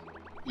wings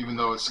even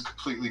though it's a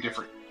completely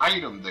different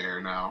item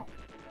there now.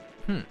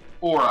 Hmm.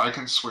 Or I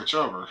can switch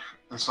over.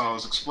 And so I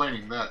was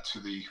explaining that to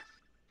the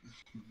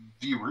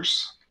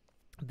viewers.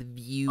 The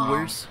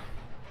viewers.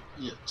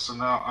 Yeah, so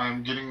now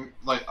I'm getting,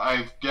 like,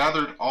 I've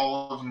gathered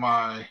all of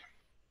my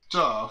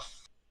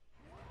stuff.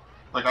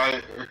 Like,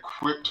 I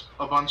equipped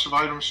a bunch of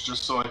items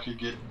just so I could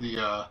get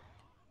the,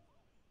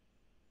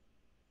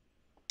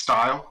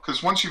 style.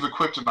 Because once you've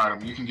equipped an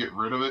item, you can get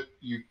rid of it.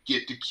 You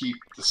get to keep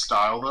the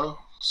style, though.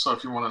 So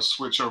if you want to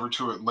switch over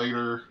to it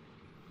later,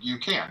 you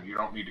can. You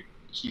don't need to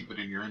keep it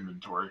in your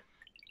inventory.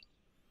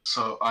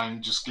 So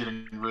I'm just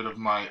getting rid of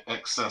my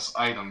excess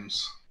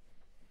items,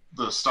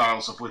 the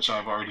styles of which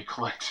I've already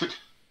collected.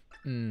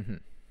 Mm-hmm.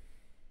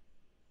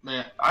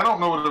 Man, I don't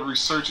know what a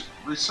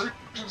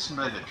Resurgence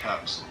Mega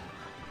Capsule.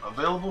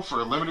 Available for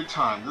a limited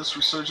time, this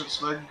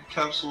Resurgence Mega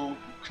Capsule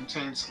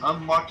contains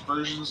unlocked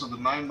versions of the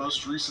 9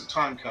 most recent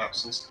time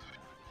capsules,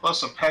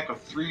 plus a pack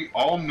of 3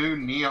 all-new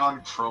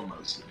Neon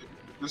Chromas.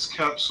 This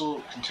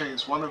capsule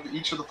contains one of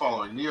each of the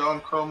following: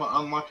 Neon Chroma,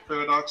 Unlocked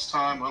Paradox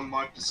Time,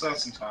 Unlocked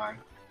Assassin Time.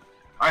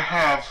 I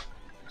have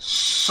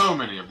so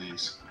many of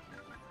these.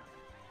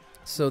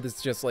 So this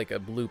is just like a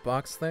blue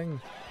box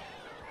thing?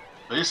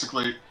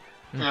 Basically,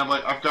 and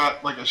like I've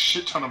got like a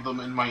shit ton of them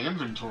in my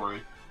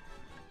inventory.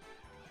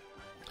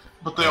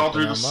 But they all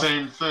do the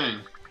same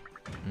thing.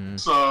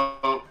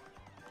 So,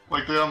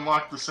 like, they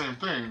unlock the same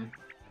thing.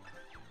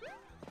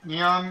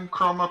 Neon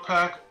Chroma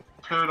Pack,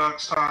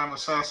 Paradox Time,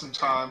 Assassin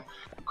Time,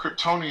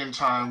 Kryptonian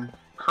Time,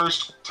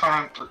 Cursed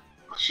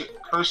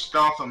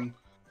Gotham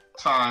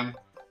Time,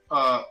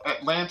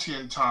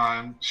 Atlantean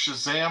Time,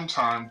 Shazam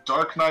Time,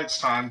 Dark Knight's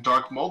Time,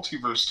 Dark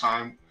Multiverse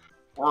Time,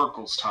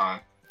 Oracle's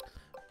Time.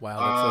 Wow,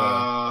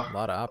 that's a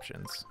lot of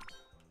options.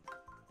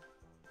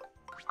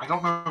 I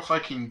don't know if I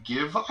can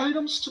give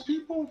items to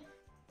people.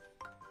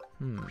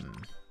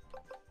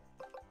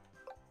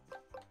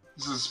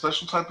 This is a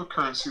special type of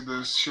currency that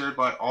is shared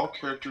by all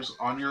characters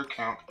on your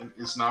account and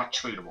is not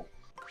tradable.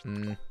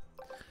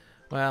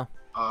 Well.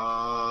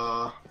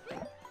 I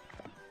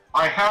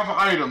have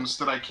items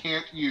that I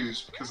can't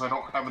use because I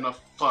don't have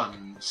enough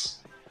funds.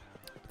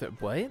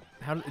 What?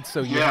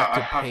 So you have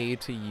to pay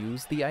to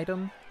use the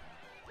item?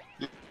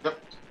 Yep.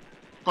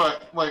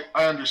 But, like,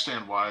 I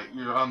understand why.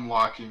 You're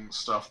unlocking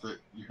stuff that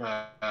you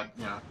had,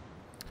 you know.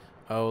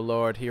 Oh,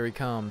 Lord, here he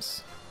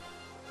comes.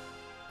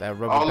 That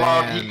rubber band.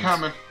 band. Oh, Lord, he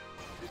coming.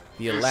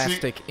 The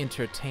elastic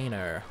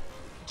entertainer.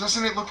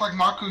 Doesn't it look like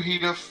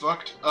Makuhita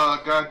fucked,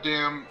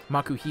 goddamn...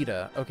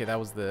 Makuhita. Okay, that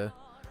was the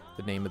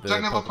name of the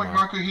Doesn't it look like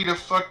Makuhita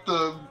fucked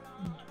the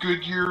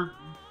Goodyear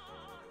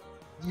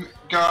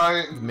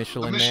guy,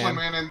 Michelin the Michelin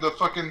man and the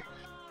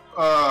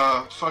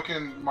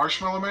fucking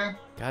Marshmallow Man?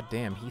 God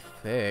damn, he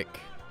thick.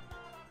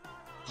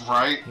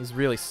 Right? He's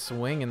really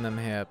swinging them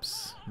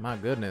hips. My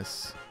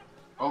goodness.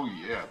 Oh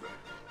yeah, man.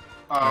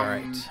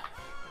 Alright.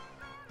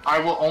 I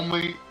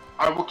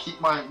will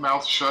keep my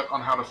mouth shut on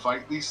how to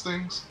fight these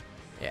things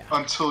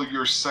until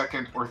your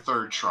second or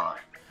third try.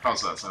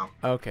 How's that sound?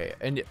 Okay,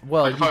 and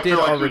well, like,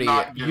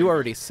 you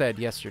already said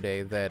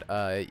yesterday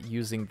that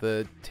using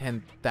the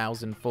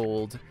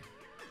 10,000-fold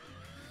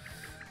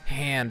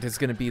hand is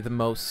going to be the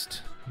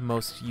most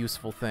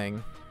useful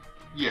thing.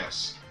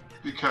 Yes,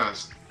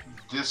 because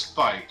this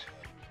fight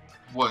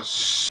was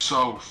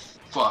so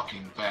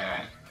fucking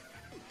bad.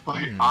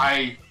 Like,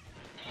 I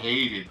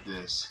hated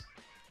this.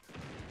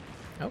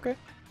 Okay.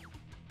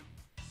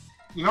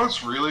 You know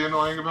what's really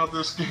annoying about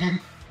this game?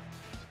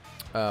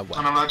 What?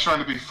 And I'm not trying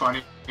to be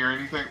funny or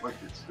anything, like,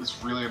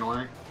 it's really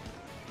annoying.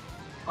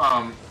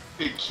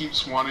 It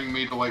keeps wanting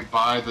me to, like,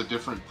 buy the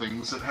different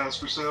things it has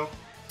for sale.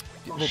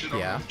 Oh, well, shit,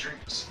 yeah.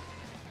 Drinks.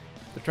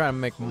 They're trying to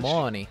make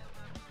money.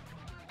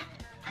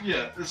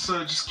 Yeah, it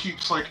just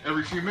keeps, like,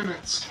 every few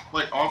minutes,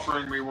 like,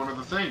 offering me one of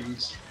the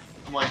things.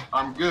 I'm like,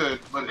 I'm good,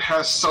 but it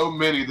has so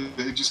many that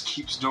it just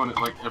keeps doing it,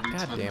 like, every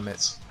 10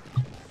 minutes.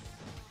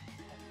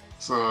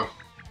 So,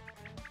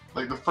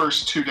 like, the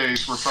first 2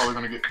 days we're probably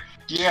gonna get...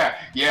 Yeah,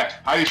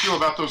 how do you feel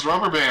about those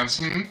rubber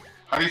bands,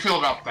 How do you feel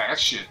about that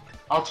shit?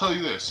 I'll tell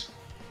you this.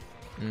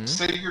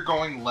 Say you're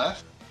going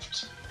left,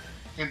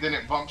 and then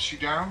it bumps you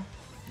down.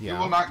 You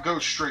will not go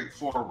straight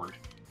forward.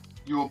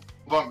 You will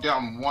bump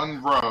down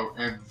one row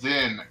and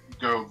then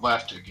go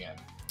left again.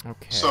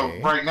 Okay. So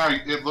right now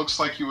it looks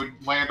like you would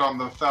land on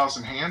the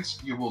 1,000 hands.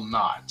 You will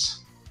not.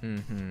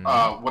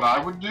 What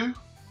I would do,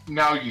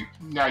 now you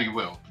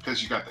will,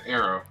 because you got the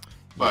arrow.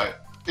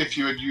 But if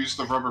you had used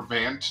the rubber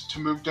band to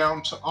move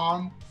down to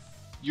on,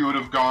 you would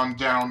have gone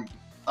down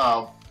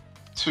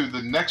to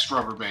the next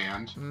rubber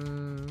band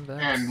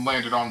and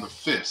landed on the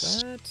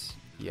fist.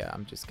 Yeah,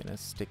 I'm just gonna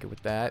stick it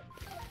with that.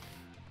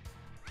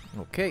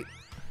 Okay.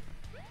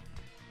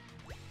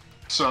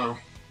 So,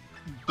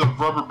 the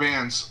rubber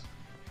bands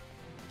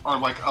are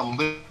like a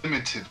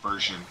limited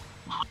version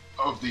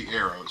of the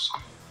arrows.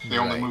 They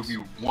only move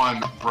you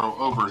one row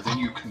over, then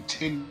you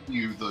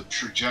continue the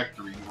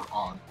trajectory you were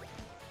on.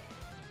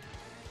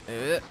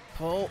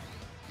 Pull.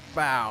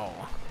 Bow.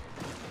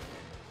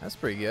 That's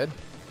pretty good.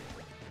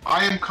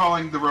 I am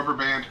calling the rubber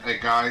band a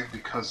guy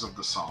because of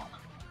the song.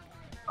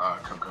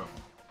 Coco.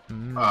 You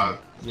know,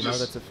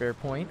 that's a fair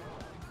point.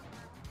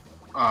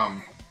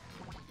 Um,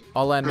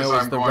 All I know 'cause is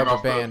I'm the going rubber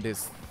off the- band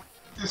is...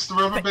 It's the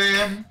rubber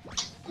band.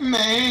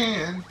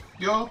 Man,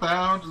 you're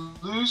bound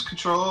to lose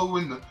control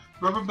when the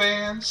rubber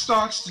band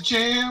starts to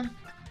jam.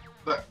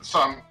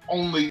 So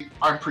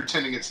I'm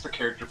pretending it's the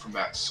character from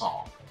that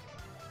song,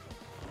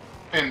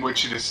 in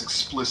which it is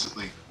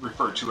explicitly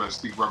referred to as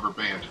the rubber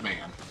band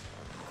man.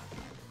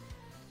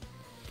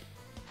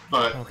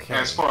 But Okay.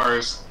 as far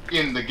as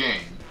in the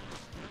game,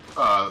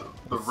 the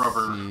Let's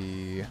rubber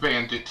see.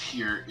 bandit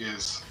here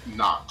is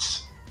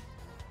not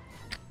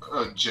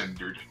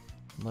gendered.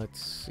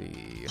 Let's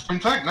see. In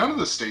fact, none of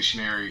the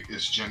stationery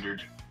is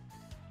gendered,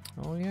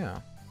 Oh, yeah.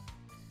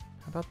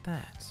 How about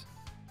that?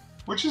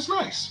 which is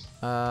nice.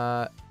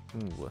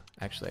 Ooh,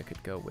 actually, I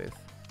could go with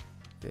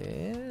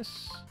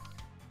this.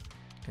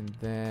 And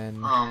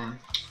then...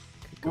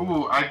 could go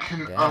Ooh, I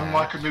can that.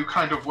 unlock a new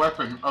kind of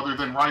weapon other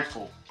than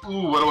rifle.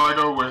 Ooh, what do I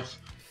go with?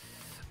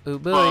 Ooh,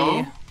 boy.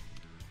 Bow,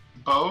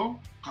 bow,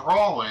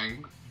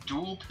 brawling,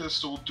 dual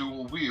pistol,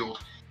 dual wield,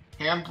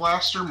 hand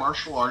blaster,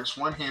 martial arts,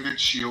 one-handed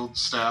shield,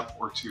 staff,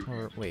 or two.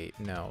 Or, wait,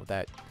 no,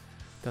 that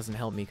doesn't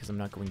help me because I'm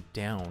not going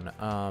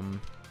down.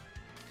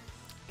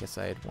 Guess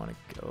I'd want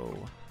to go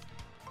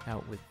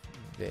out with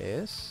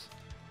this.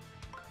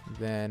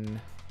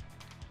 Then...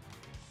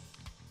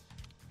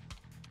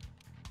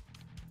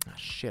 Ah,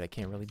 shit, I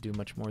can't really do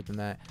much more than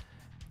that.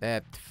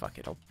 Fuck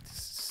it, I'll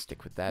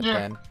stick with that Yeah.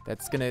 then.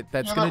 That's gonna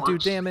that do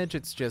works. damage.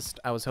 It's just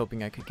I was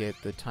hoping I could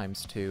get the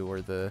 ×2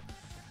 or the.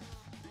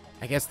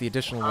 I guess the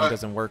additional one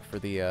doesn't work for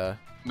the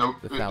Nope,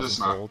 the it does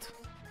 1000 not. gold.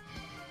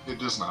 It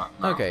does not.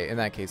 No. Okay, in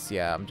that case,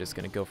 yeah, I'm just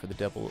gonna go for the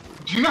double.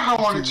 Do you know how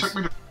long it took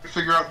me to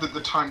figure out that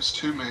the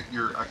 ×2 meant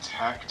your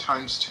attack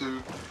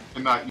 ×2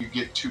 and not you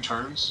get 2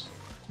 turns?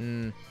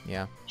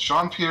 Yeah.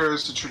 Jean-Pierre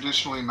is the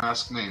traditionally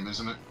masked name,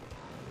 isn't it?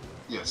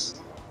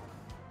 Yes.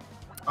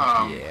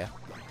 Yeah.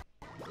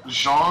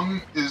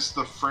 Jean is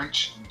the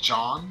French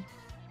John,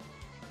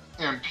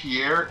 and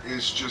Pierre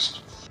is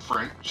just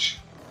French.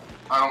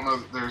 I don't know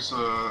that there's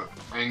a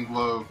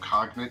Anglo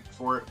cognate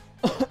for it.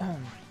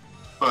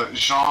 But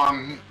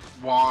Jean,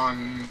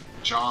 Juan,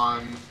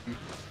 John,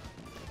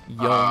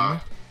 Young.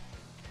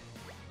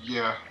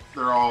 yeah,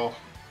 they're all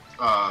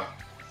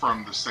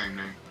from the same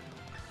name.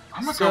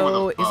 I'm gonna go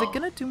So, with a is it bow.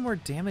 gonna do more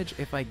damage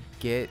if I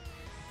get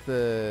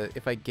the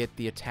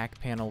attack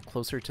panel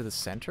closer to the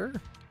center?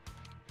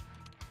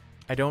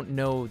 I don't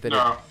know that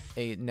No,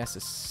 it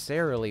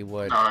necessarily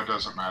would. no, it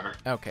doesn't matter.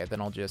 Okay,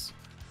 then I'll just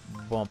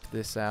bump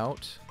this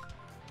out.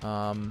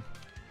 Yeah,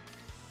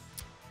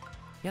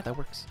 that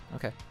works.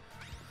 Okay.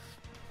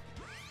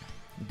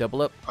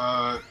 Double up.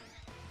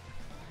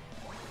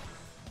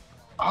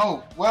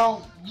 Oh,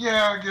 well,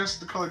 yeah, I guess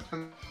the colored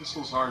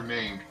pencils are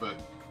named, but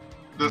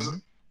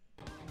doesn't.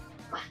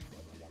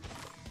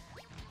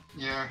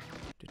 Yeah.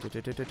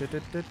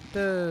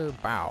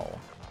 Bow.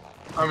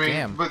 I mean,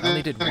 Damn, but I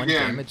only then did 1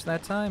 again, damage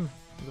that time?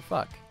 What the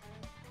fuck?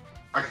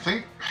 I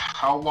think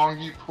how long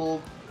you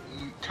pull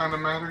kind of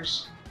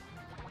matters.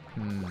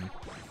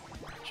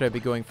 Should I be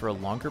going for a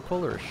longer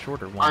pull or a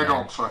shorter one? I now?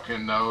 don't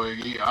fucking know,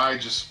 Iggy. I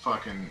just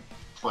fucking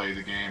play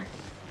the game.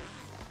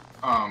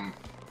 Ah,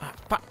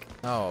 fuck.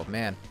 Oh,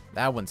 man.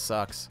 That one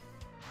sucks.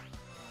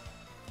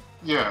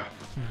 Yeah.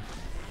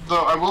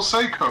 Though I will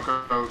say,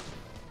 Coco,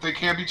 they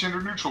can be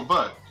gender neutral,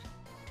 but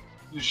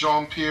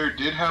Jean-Pierre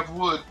did have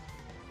wood.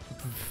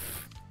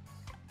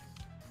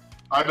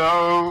 I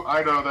know,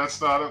 that's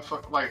not a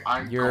fuck. Like,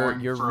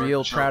 You're for a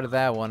real joke. proud of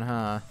that one,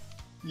 huh?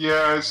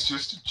 Yeah, it's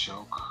just a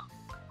joke.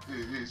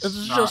 It's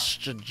not,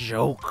 just a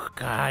joke,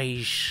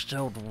 guys.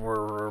 Don't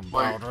worry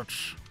about it.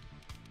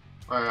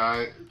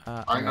 I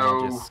And I then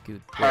I'll know just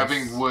scoot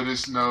having this. wood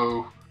is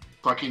no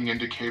fucking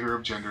indicator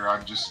of gender.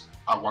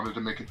 I wanted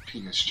to make a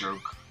penis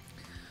joke.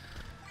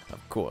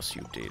 Of course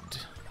you did.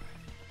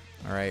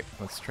 Alright,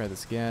 let's try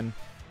this again.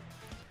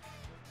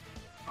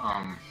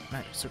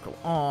 Magic circle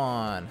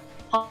on.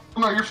 Oh,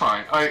 no, you're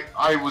fine.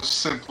 I was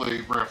simply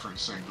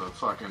referencing the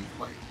fucking,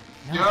 like,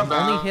 No, yeah, I'm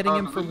only man, hitting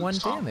him for the 1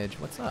 song. damage.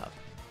 What's up?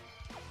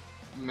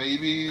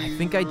 Maybe. I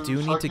think I do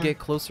need to fucking- get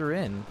closer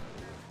in.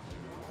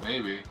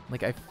 Maybe.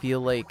 Like, I feel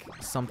like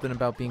something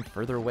about being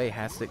further away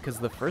has to... Because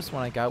the first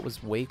one I got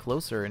was way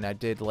closer, and I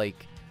did,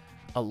 like,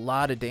 a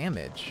lot of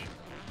damage.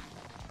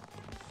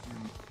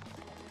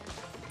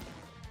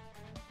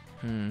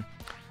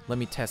 Let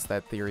me test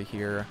that theory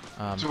here.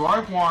 Do I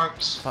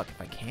want... Fuck,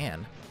 if I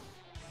can.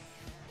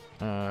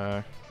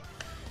 I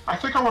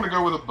think I want to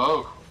go with a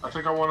bow. I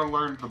think I want to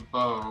learn the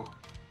bow.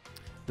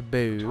 The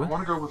I bow.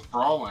 want to go with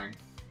brawling.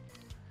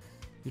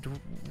 You'd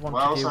want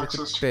Allows to go access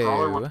with to the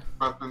brawler bow.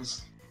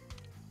 weapons.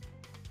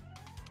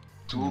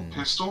 Dual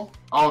pistol?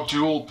 Oh,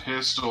 dual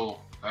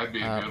pistol. That'd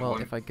be a good Well,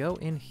 one. if I go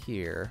in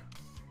here,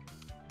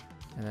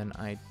 and then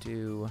I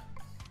do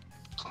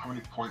How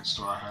many points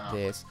do I have?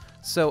 this.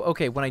 So,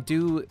 okay, when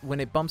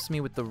it bumps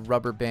me with the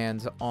rubber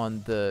bands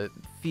on the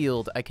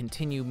field, I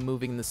continue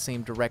moving the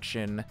same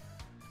direction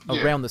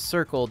Yeah. around the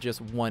circle,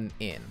 just one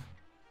in.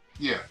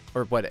 Yeah.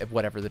 Or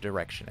whatever the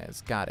direction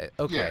is. Got it.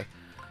 Okay.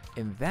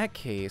 in that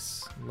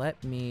case,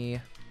 let me...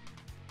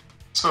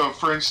 So,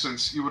 for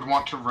instance, you would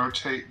want to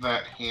rotate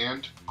that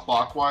hand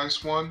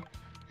clockwise one,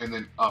 and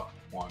then up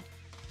one.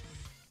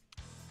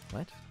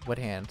 What? What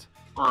hand?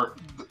 Or,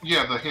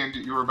 yeah, the hand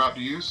that you were about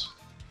to use.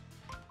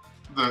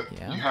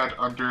 Yeah. You had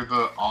under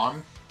the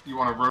on. You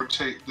want to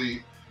rotate the...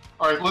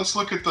 Alright, let's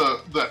look at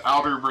the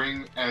outer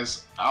ring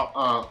as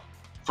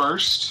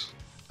first.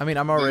 I mean,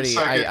 I'm already...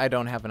 second. I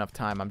don't have enough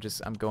time.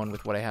 I'm going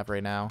with what I have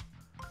right now.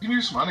 You can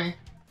use money.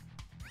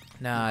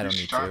 Nah, I don't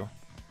need to.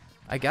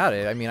 I got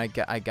it. I mean,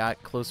 I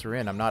got closer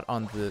in. I'm not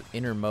on the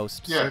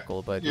innermost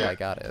circle, but yeah, I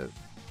got it.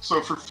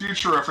 So for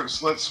future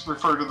reference, let's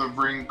refer to the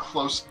ring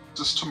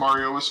closest to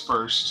Mario as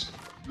first,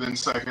 then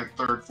second,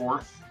 third,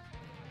 fourth,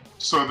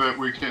 so that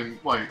we can,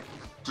 like,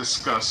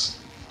 discuss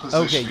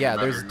positioning. Okay, yeah,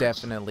 there's better.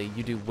 definitely...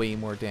 You do way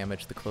more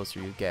damage the closer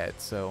you get,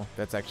 so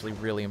that's actually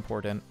really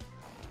important.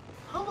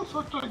 How the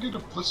fuck did I get a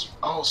bliss?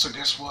 Oh, so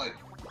guess what?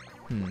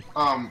 Hmm.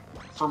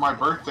 For my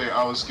birthday,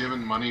 I was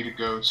given money to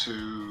go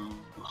to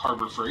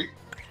Harbor Freight.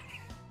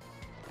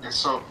 And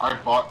so I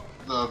bought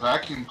the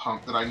vacuum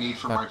pump that I need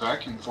for my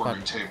vacuum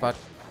forming table. Fuck.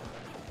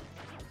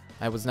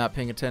 I was not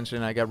paying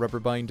attention. I got rubber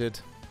binded.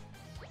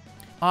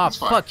 Ah,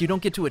 fuck! You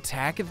don't get to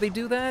attack if they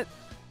do that?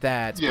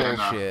 That's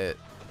bullshit.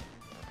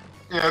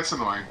 No. Yeah, it's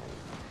annoying.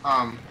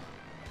 But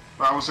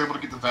I was able to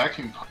get the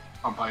vacuum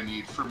pump I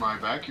need for my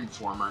vacuum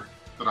former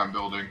that I'm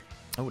building.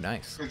 Oh,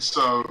 nice. And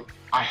so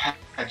I had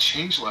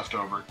change left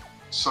over.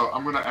 So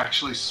I'm gonna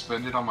actually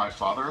spend it on my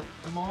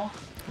father-in-law.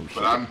 Oh,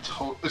 but I'm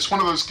told it's one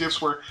of those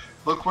gifts where,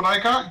 look what I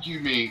got you,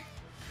 me.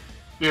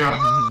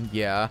 Yeah.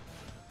 Yeah.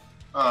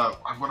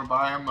 I'm gonna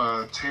buy him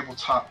a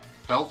tabletop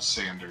belt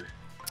sander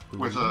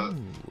with a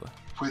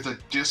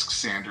disc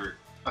sander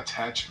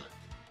attachment.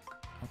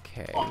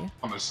 Okay. On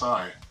the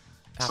side.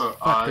 Ah, so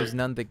fuck, there's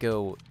none that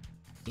go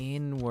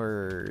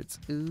inwards.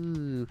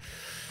 Ooh.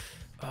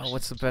 Oh,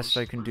 what's the best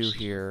I can do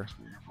here?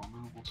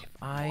 If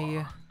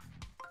I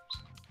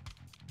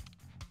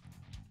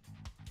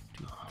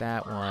do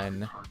that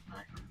one,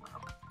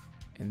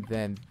 and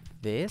then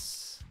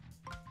this?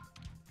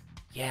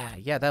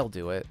 Yeah, that'll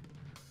do it.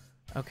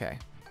 Okay.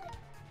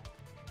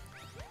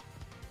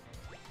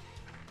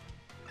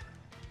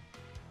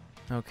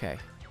 Okay.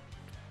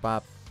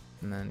 Bop,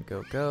 and then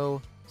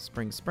go.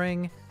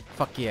 Spring.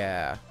 Fuck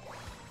yeah.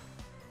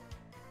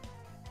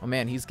 Oh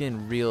man, he's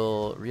getting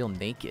real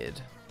naked.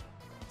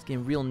 He's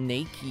getting real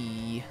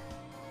naked.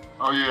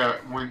 Oh yeah,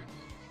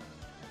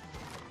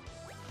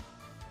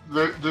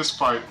 this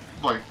fight,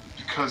 like,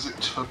 because it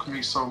took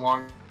me so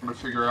long to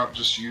figure out,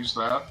 just use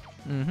that.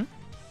 Mm-hmm.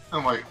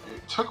 And like,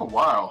 it took a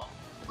while.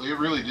 Like, it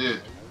really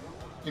did.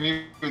 And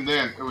even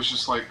then, it was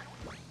just like,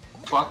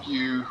 fuck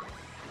you,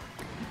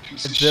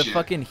 piece of shit. The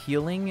fucking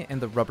healing and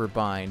the rubber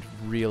bind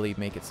really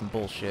make it some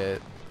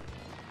bullshit.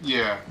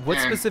 Yeah. What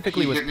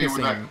specifically was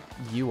pissing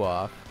you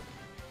off?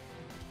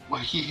 Well,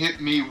 he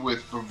hit me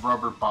with the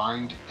rubber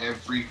bind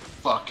every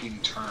fucking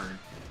turn.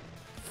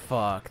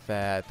 Fuck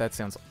that. That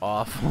sounds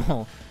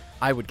awful.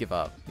 I would give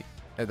up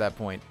at that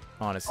point,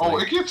 honestly. Oh,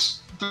 it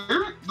gets...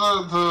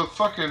 The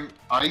fucking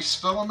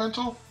ice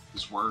elemental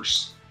is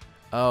worse.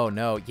 Oh,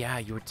 no. Yeah,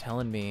 you were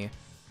telling me.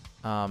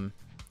 That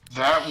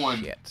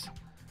one... Shit.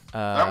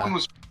 That one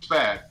was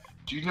bad.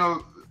 Do you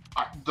know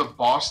the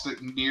boss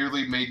that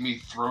nearly made me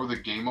throw the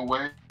game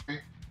away?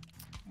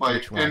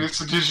 Like, and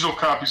it's a digital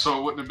copy, so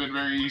it wouldn't have been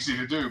very easy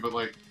to do, but,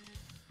 like,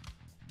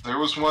 there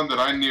was one that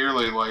I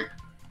nearly, like,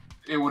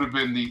 it would have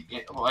been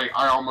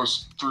I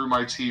almost threw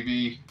my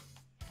TV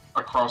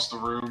across the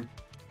room,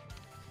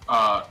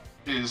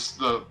 is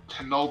the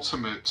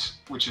penultimate,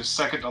 which is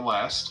second to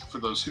last, for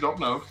those who don't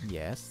know.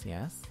 Yes.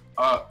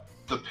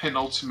 The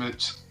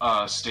penultimate,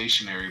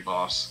 stationary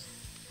boss.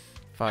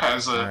 Fuck,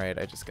 alright,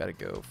 I just gotta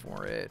go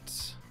for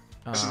it.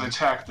 It's an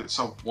attack that's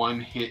a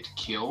one-hit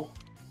kill.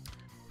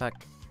 Fuck.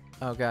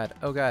 Oh god.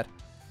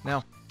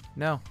 No.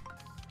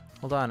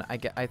 Hold on. I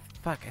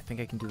think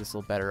I can do this a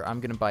little better.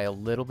 I'm gonna buy a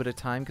little bit of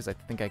time because I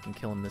think I can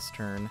kill him this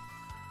turn.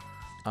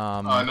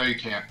 No, you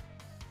can't.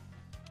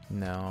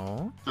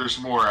 No. There's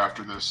more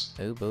after this.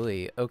 Oh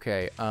boy.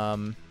 Okay.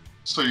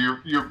 So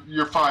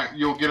you're fine.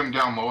 You'll get him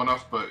down low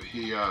enough, but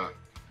he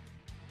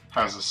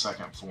has a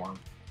second form.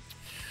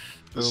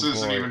 This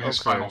isn't even his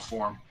final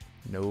form.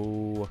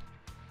 No.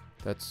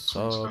 That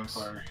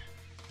sucks.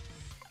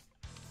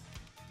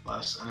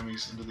 Blasts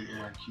enemies into the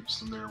air and keeps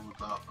them there with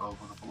a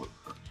bullet.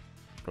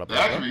 Blah, blah,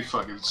 That blah. could be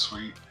fucking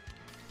sweet.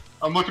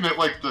 I'm looking at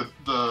like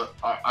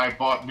I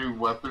bought new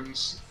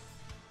weapons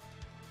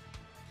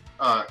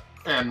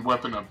and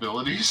weapon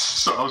abilities,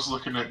 so I was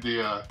looking at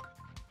the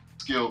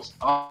skills.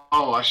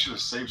 Oh, I should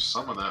have saved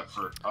some of that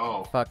for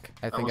Fuck,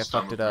 I think I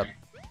fucked it up.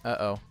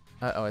 Uh-oh,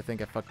 I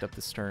think I fucked up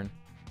this turn.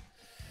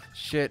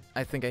 Shit,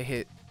 I think I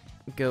hit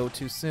go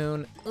too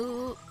soon.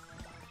 Ooh,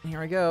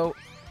 here I go.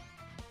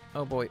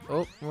 Oh boy.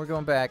 Oh, we're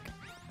going back.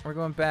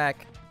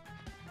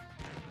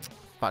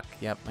 Fuck,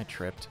 yep, I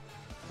tripped.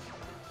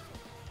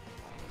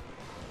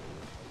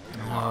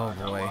 Oh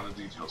boy.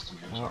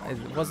 Well,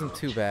 it wasn't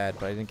too bad,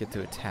 but I didn't get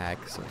to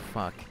attack, so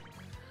fuck.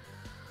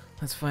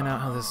 Let's find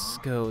out how this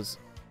goes.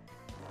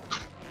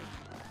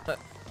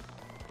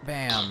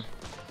 Bam.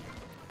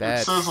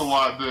 It says a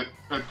lot that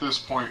at this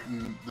point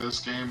in this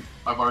game,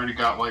 I've already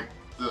got like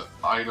the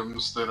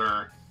items that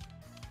are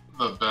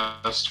the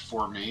best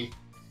for me.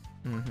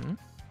 Mm-hmm.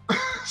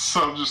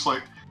 So I'm just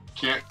like,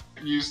 can't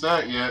use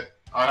that yet.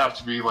 I have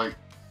to be like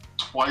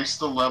twice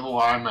the level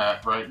I'm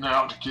at right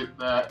now to get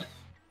that.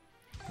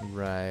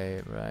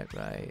 Right.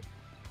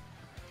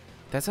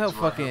 That's how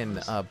fucking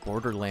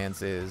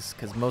Borderlands is,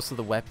 because most of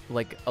the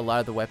a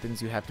lot of the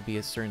weapons you have to be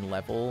a certain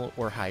level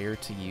or higher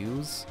to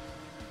use.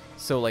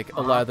 So like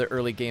a lot of the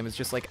early game is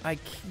just like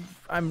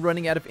I'm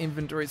running out of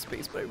inventory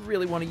space, but I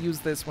really want to use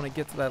this when I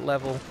get to that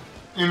level.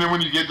 And then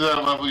when you get to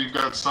that level, you've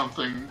got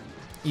something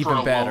even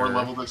for a better. lower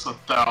level that's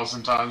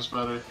 1,000 times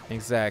better.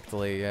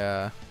 Exactly.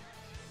 Yeah.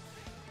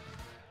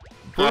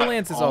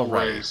 Borderlands is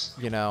alright,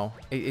 you know.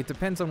 It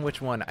depends on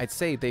which one. I'd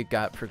say they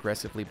got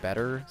progressively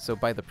better. So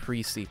by the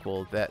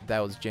pre-sequel, that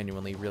was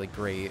genuinely really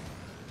great.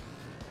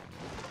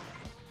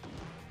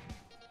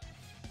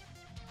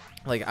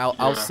 Like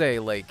I'll say,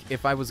 like,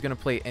 if I was gonna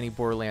play any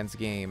Borderlands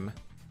game,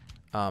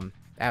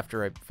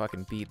 after I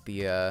fucking beat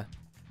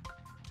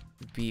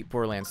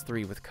Borderlands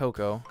 3 with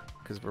Coco,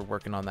 because we're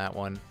working on that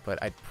one, but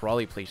I'd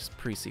probably play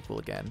pre-sequel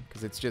again,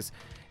 because it's just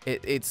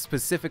it's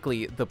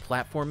specifically the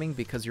platforming,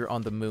 because you're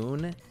on the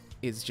moon,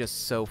 is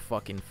just so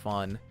fucking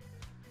fun,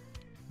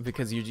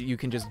 because you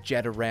can just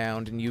jet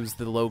around and use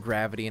the low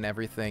gravity and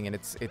everything, and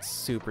it's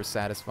super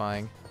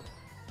satisfying.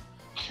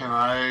 Can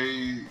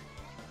I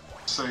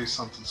say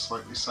something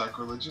slightly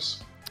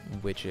sacrilegious?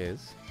 Which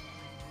is?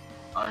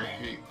 I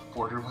hate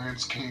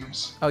Borderlands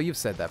games. Oh, you've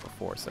said that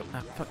before, so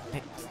fuck,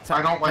 hey, stop.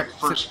 I don't like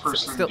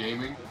first-person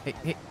gaming.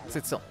 Hey,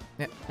 sit still.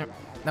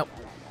 No.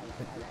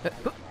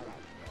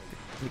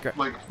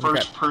 Like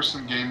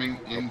first-person gaming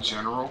in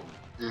general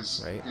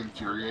is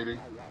infuriating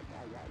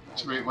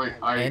to me. Like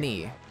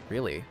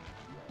really?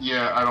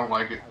 Yeah, I don't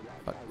like it.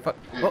 Fuck.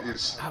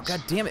 Oh,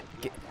 god damn it!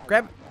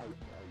 Grab.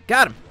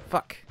 Got him.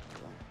 Fuck.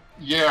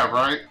 Yeah,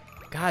 right.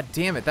 God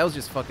damn it! That was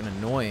just fucking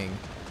annoying.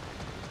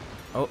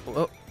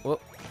 Oh. What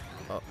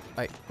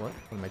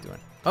am I doing?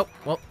 Oh,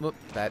 well,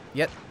 I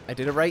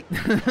did it right.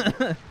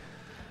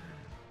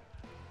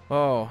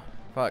 Oh,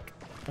 fuck.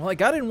 Well, I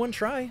got it in one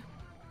try.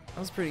 That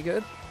was pretty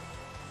good.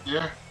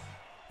 Yeah.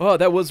 Oh,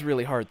 that was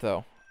really hard,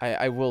 though.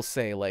 I will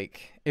say,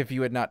 like, if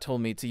you had not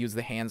told me to use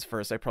the hands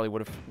first, I probably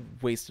would have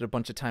wasted a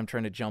bunch of time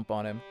trying to jump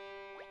on him.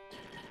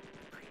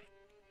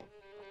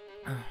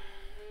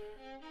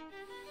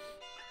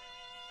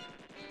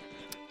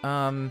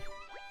 I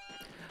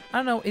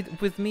don't know,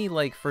 with me,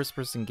 like,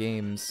 first-person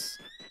games,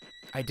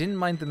 I didn't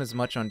mind them as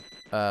much on,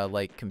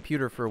 like,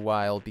 computer for a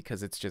while,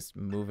 because it's just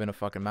moving a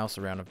fucking mouse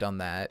around. I've done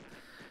that.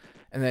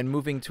 And then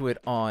moving to it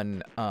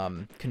on,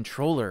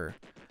 controller,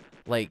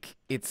 like,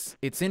 it's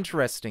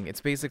interesting.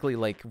 It's basically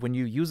like, when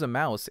you use a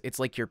mouse, it's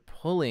like you're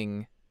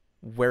pulling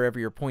wherever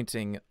you're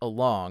pointing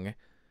along,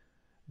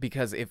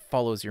 because it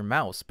follows your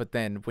mouse. But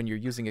then, when you're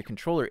using a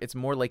controller, it's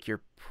more like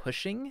you're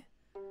pushing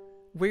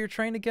where you're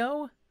trying to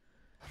go.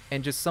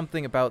 And just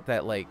something about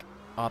that, like,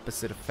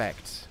 opposite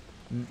effect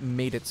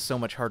made it so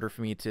much harder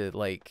for me to,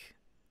 like,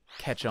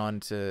 catch on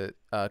to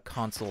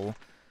console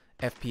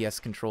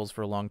FPS controls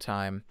for a long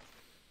time.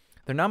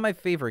 They're not my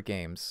favorite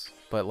games,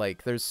 but,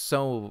 like, there's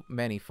so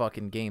many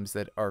fucking games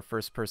that are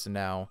first person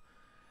now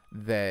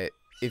that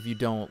if you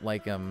don't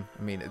like them,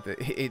 I mean,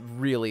 it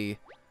really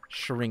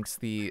shrinks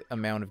the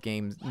amount of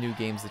new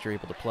games that you're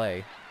able to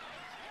play.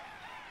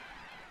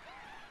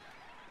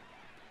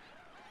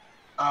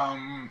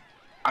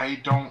 I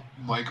don't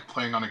like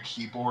playing on a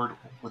keyboard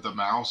with a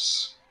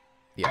mouse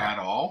at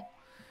all.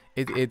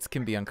 It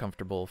can be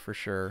uncomfortable, for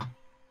sure.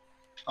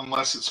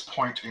 Unless it's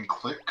point and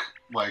click,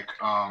 like,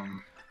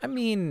 I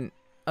mean,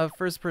 a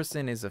first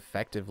person is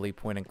effectively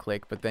point and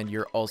click, but then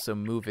you're also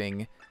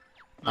moving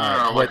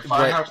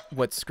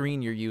what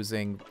screen you're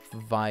using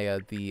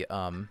via the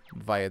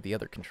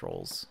other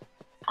controls.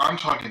 I'm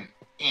talking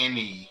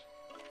any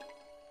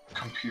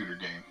computer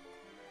game.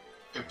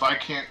 If I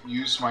can't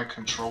use my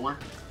controller,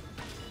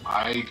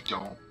 I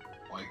don't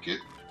like it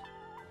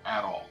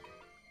at all.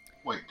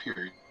 Like,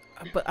 period.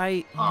 But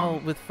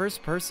with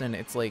first person,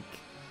 it's like,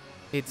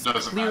 it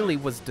clearly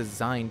was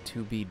designed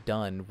to be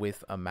done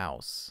with a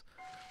mouse.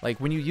 Like,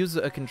 when you use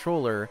a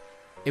controller,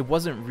 it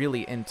wasn't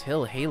really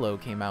until Halo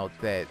came out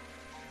that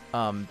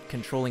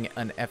controlling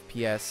an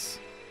FPS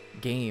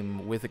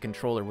game with a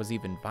controller was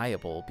even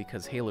viable,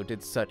 because Halo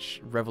did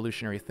such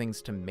revolutionary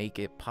things to make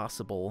it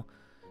possible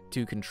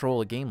to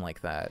control a game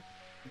like that.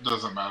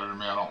 Doesn't matter to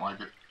me, I don't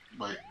like it.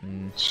 Like,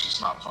 it's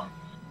just not fun.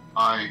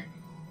 I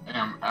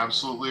am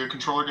absolutely a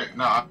controller game.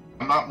 No,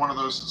 I'm not one of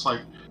those that's like,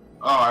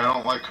 oh, I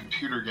don't like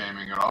computer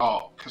gaming at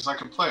all, because I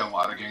can play a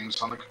lot of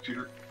games on the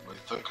computer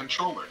with a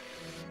controller.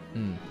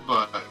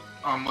 But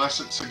unless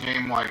it's a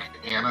game like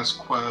Anna's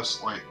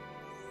Quest, like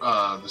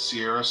the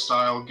Sierra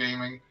style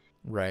gaming,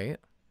 right?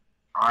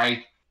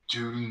 I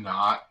do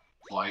not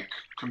like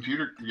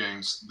computer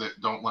games that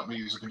don't let me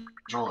use a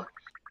controller.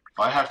 If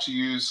I have to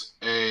use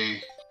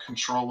a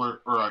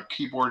controller or a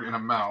keyboard and a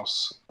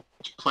mouse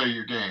to play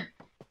your game,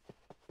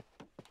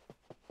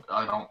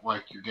 I don't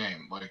like your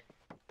game. Like,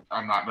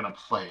 I'm not gonna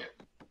play it.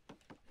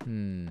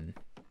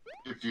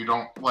 If you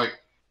don't like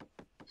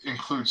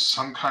include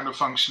some kind of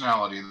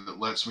functionality that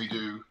lets me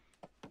do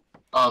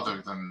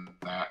other than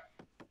that,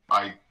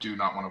 I do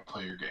not want to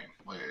play your game.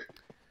 Like,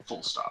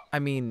 full stop. I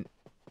mean,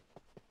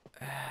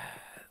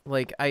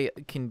 like I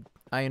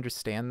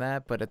understand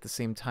that, but at the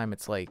same time,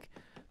 it's like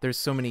there's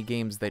so many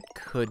games that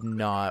could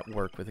not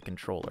work with a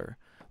controller.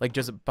 Like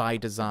just by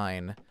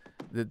design,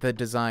 the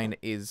design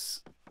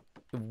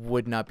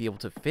would not be able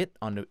to fit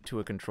onto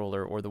a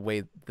controller, or the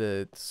way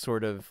the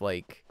sort of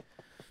like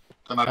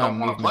then I don't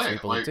want to play it.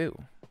 People like, do.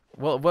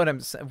 Well, what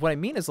I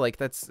mean is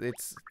like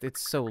it's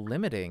so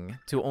limiting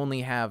to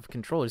only have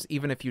controllers,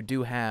 even if you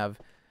do have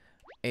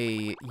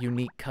a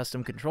unique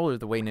custom controller,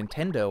 the way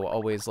Nintendo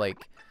always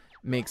like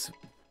makes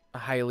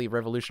highly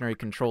revolutionary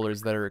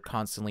controllers that are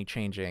constantly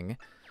changing.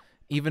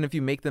 Even if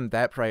you make them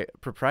that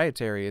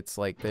proprietary, it's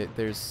like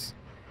there's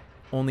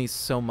only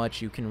so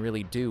much you can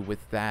really do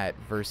with that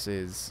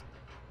versus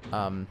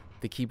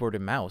the keyboard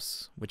and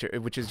mouse,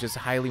 which is just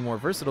highly more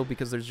versatile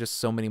because there's just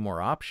so many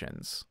more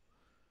options.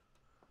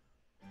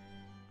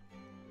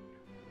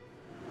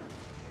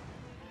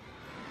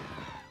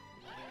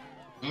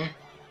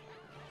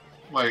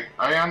 Like,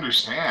 I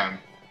understand,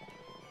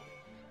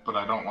 but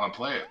I don't want to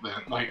play it.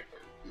 Like,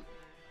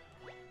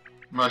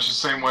 much the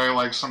same way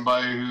like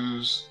somebody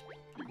who's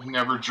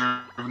never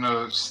driven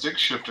a stick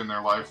shift in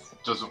their life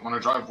doesn't want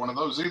to drive one of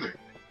those either.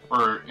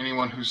 Or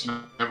anyone who's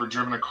never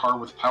driven a car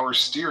with power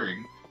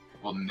steering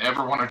will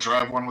never want to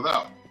drive one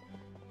without.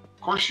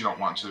 Of course you don't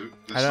want to.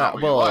 It's not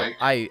what you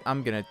like.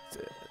 I'm gonna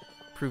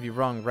prove you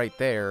wrong right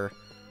there,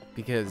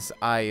 because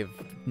I've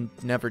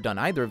never done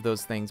either of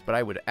those things, but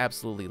I would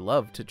absolutely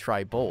love to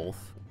try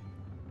both.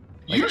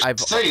 Like, you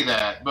say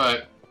that,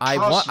 but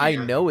I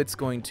know it's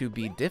going to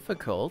be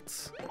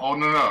difficult. Oh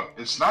no,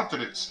 it's not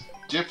that it's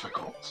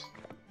difficult.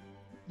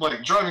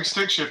 Like, driving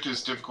stick shift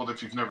is difficult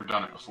if you've never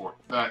done it before.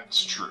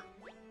 That's true.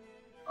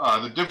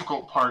 The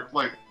difficult part,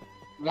 like,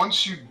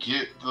 once you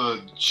get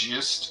the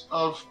gist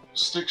of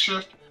stick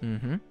shift,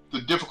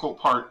 the difficult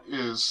part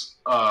is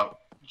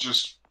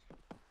just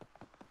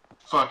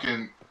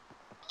fucking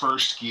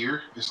first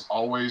gear is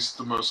always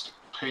the most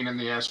pain in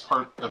the ass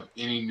part of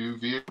any new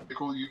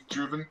vehicle you've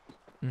driven.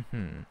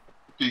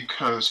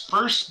 Because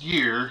first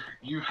gear,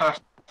 you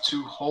have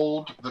to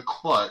hold the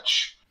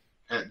clutch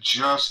at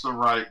just the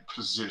right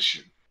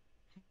position.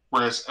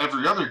 Whereas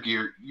every other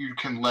gear, you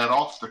can let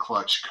off the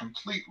clutch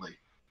completely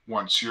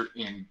once you're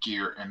in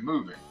gear and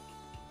moving.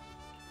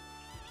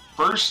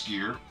 First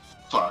gear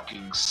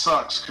fucking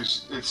sucks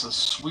because it's a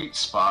sweet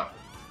spot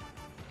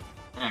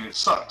and it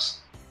sucks.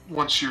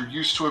 Once you're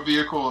used to a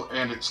vehicle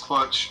and its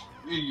clutch,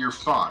 you're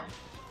fine.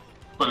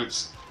 But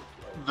it's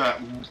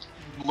that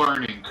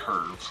learning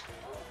curve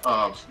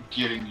of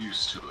getting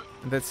used to it.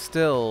 But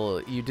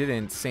still, you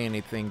didn't say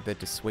anything that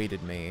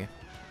dissuaded me.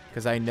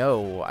 Because I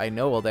know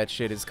all that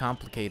shit is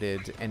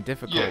complicated and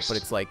difficult, yes. But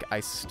it's like, I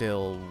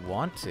still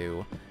want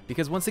to.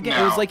 Because once again,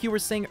 it was like you were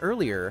saying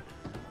earlier,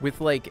 with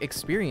like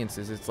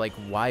experiences, it's like,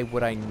 why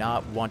would I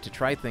not want to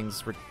try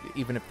things,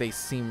 even if they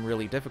seem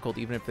really difficult,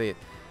 even if it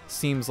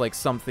seems like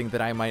something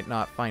that I might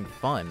not find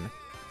fun?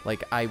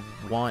 Like, I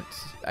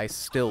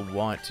still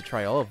want to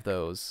try all of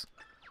those.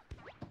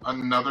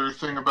 Another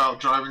thing about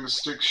driving a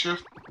stick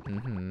shift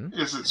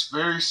is it's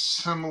very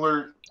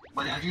similar.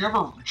 Like, have you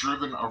ever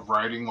driven a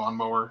riding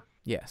lawnmower?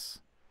 Yes.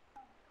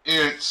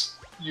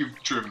 You've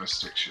driven a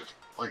stick shift.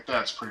 Like,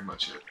 that's pretty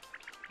much it.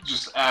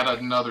 Just add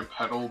another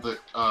pedal that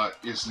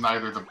is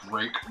neither the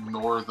brake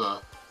nor the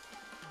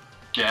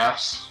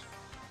gas.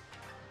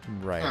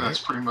 Right. And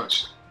that's pretty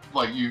much,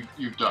 like,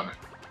 you've done it.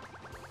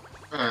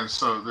 And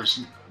so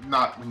there's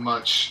not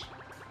much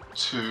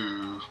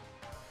to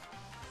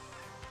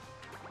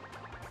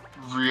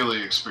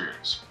really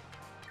experience.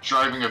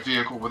 Driving a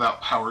vehicle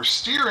without power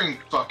steering,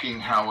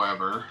 fucking,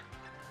 however,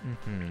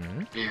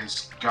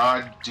 is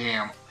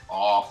goddamn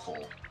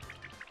awful.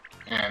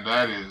 And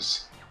that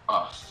is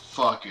a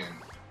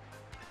fucking...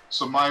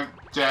 So my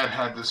dad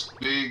had this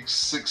big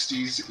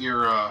 60s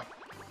era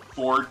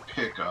Ford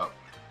pickup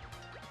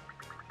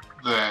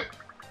that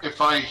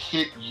if I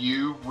hit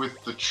you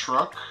with the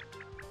truck,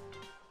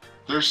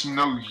 there's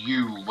no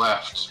you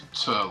left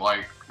to,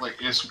 like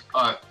it's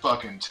a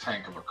fucking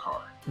tank of a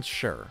car.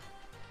 Sure.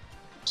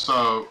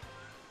 So,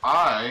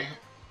 I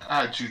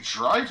had to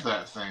drive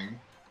that thing,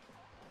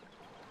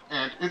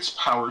 and its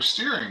power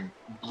steering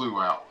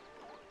blew out.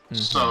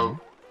 So,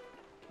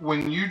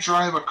 when you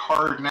drive a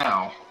car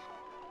now,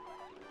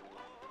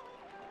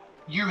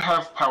 you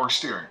have power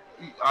steering.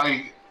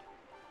 I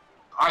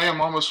am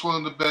almost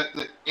willing to bet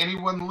that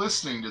anyone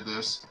listening to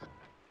this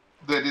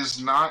that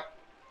is not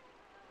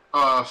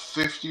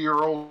 50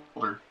 or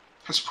older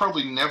has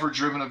probably never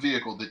driven a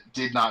vehicle that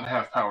did not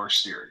have power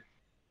steering.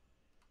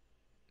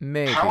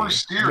 Maybe. Power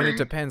steering... I mean, it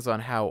depends on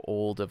how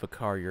old of a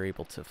car you're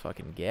able to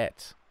fucking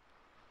get.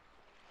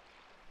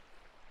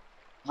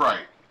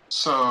 Right.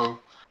 So,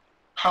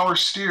 power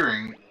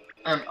steering...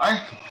 And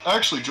I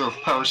actually drove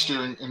power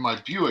steering in my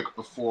Buick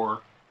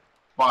before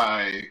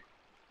by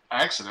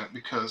accident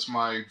because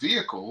my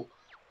vehicle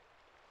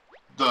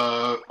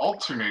the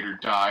alternator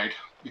died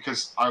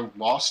because I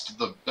lost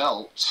the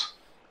belt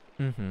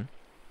Mm-hmm.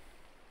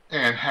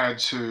 and had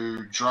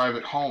to drive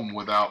it home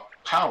without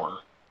power.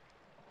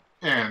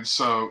 And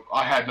so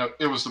I had no,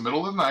 it was the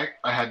middle of the night,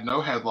 I had no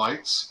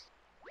headlights,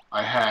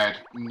 I had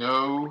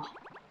no,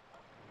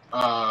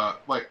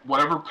 like,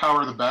 whatever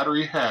power the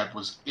battery had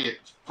was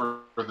it for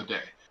the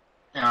day.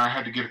 And I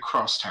had to get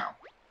across town.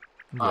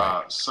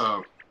 Right.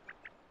 So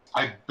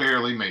I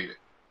barely made it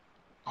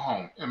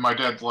home. And my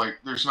dad's like,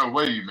 there's no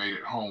way you made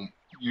it home.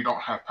 You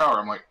don't have power.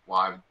 I'm like, well,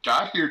 I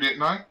got here,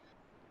 didn't I?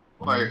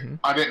 Like, Mm-hmm.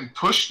 I didn't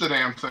push the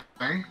damn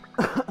thing.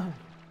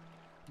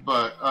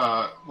 But,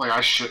 like, I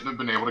shouldn't have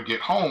been able to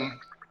get home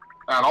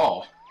at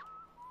all.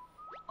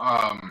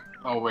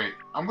 Oh, wait.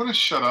 I'm gonna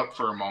shut up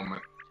for a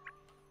moment.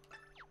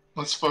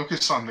 Let's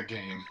focus on the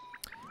game.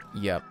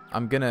 Yep.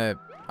 I'm gonna.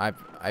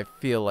 I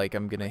feel like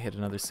I'm gonna hit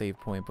another save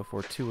point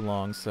before too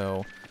long,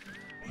 so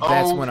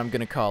that's Oh. when I'm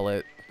gonna call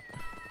it.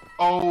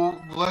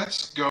 Oh,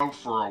 let's go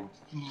for a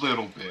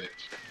little bit.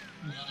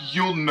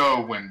 You'll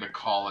know when to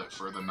call it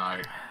for the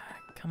night.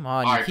 Come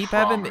on, I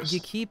you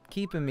keep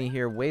keeping me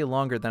here way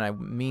longer than I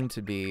mean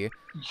to be.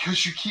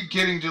 Because you keep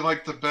getting to,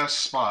 like, the best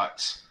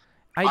spots.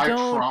 I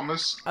don't.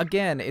 Promise.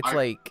 Again, it's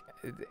like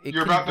it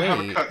You're can about to have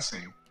a wait.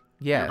 cutscene.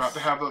 Yes. You're about to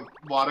have a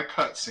lot of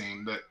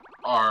cutscene that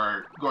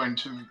are going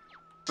to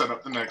set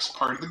up the next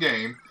part of the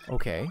game.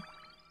 Okay.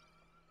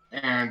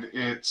 And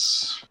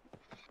it's...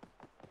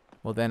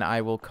 Well, then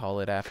I will call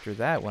it after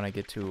that when I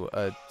get to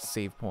a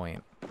save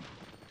point.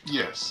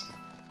 Yes.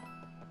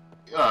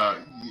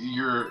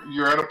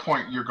 You're at a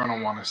point you're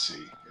gonna want to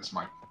see, is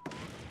my...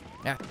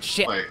 Ah,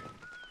 shit! Like...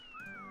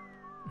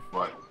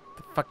 What?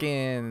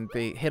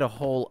 They hit a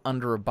hole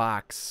under a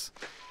box.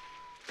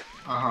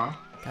 Uh-huh.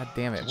 God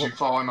damn it. Did you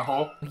fall in the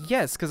hole?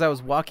 Yes, because I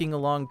was walking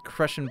along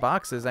crushing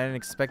boxes. I didn't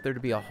expect there to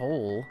be a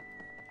hole.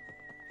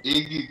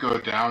 Iggy go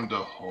down the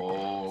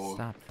hole.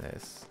 Stop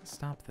this.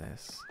 Stop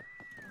this.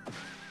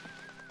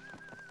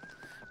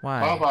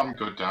 Why? Bob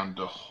go down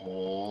the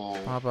hole.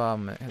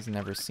 Bob has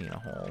never seen a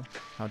hole.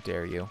 How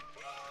dare you?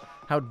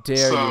 How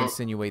dare you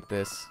insinuate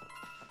this?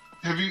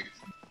 Have you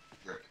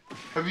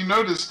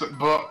noticed that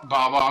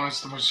Bob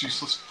is the most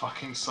useless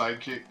fucking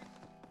sidekick?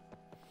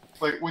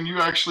 Like, when you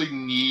actually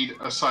need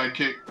a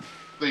sidekick,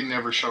 they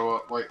never show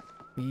up. Like,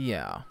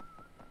 yeah.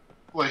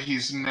 Like,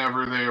 he's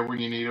never there when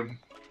you need him.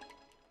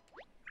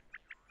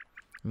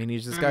 I mean,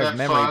 he's just Isn't got his that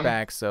memory fun?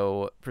 back,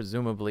 so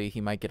presumably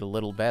he might get a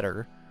little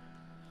better.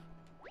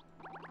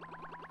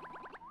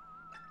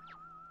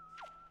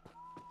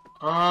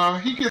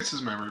 He gets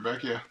his memory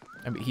back, yeah.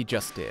 I mean, he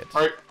just did.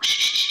 Alright,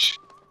 shh.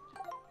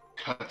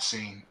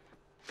 Cutscene.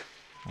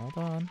 Hold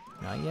on.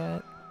 Not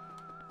yet.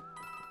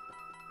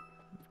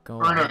 Go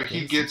Or no, on,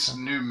 he gets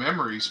new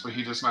memories, but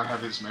he does not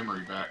have his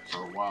memory back for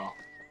a while.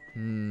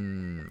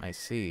 I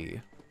see.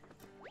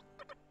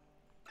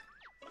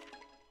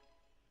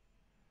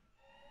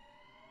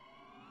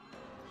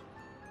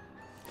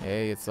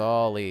 Hey, it's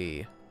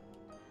Ollie.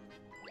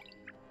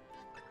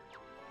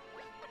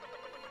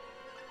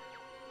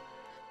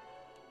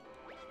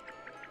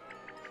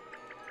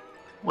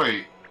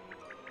 Wait,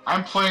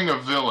 I'm playing a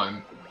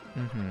villain,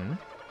 Mm-hmm.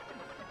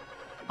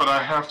 but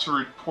I have to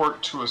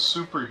report to a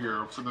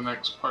superhero for the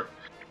next part.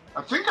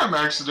 I think I'm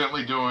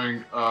accidentally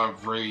doing a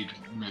raid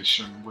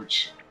mission,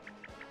 which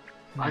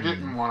I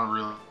didn't want to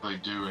really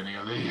do any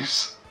of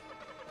these.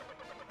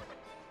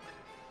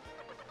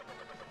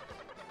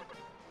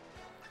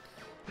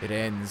 It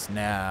ends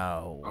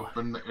now.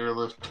 Open the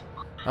airlift.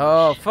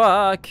 Oh,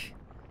 fuck!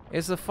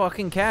 It's a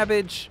fucking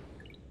cabbage!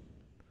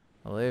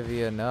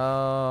 Olivia,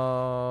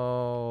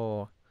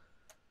 no!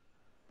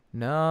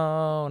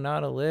 No,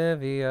 not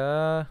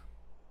Olivia.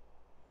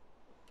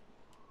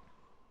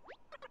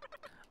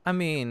 I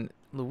mean,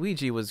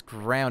 Luigi was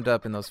ground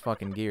up in those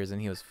fucking gears and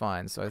he was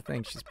fine, so I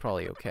think she's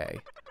probably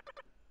okay.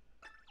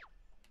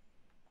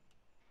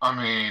 I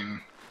mean,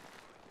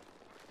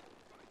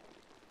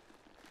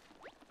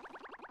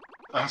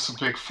 that's a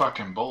big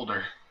fucking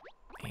boulder.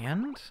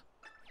 And?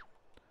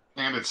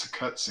 And it's a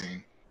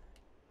cutscene.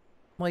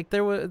 Like,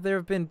 there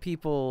have been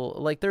people,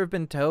 like, there have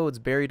been toads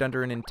buried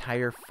under an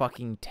entire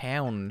fucking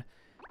town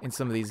in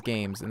some of these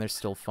games, and they're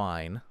still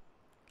fine.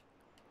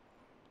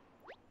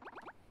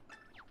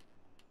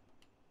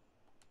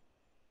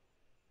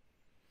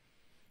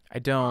 I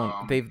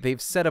don't,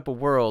 they've set up a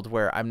world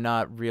where I'm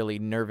not really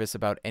nervous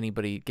about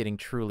anybody getting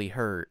truly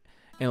hurt,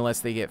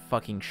 unless they get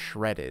fucking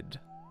shredded.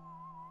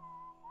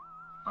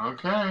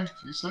 Okay, if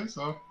you say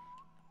so.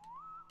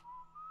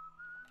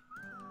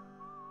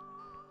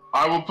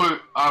 I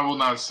will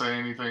not say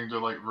anything to,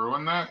 like,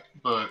 ruin that,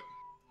 but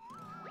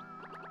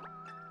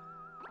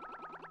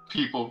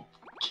people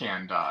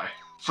can die,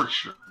 for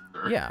sure.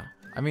 Yeah,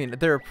 I mean,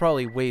 there are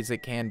probably ways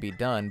it can be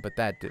done, but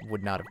that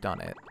would not have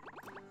done it.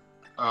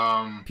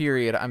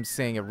 Period. I'm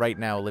saying it right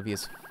now,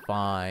 Olivia's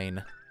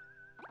fine.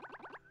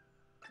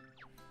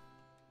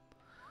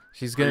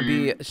 She's gonna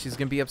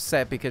be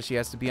upset because she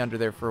has to be under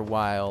there for a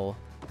while,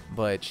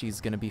 but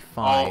she's gonna be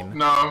fine. Oh,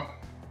 no.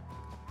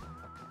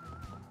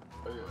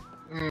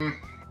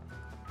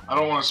 I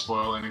don't want to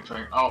spoil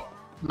anything.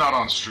 Not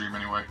on stream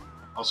anyway.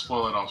 I'll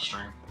spoil it off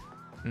stream.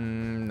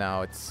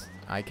 No,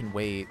 I can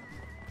wait.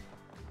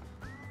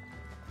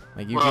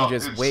 Like, you Well, can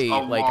just it's wait, a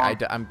like, long-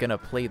 I'm gonna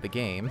play the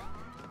game.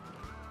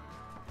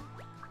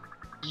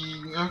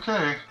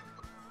 Okay.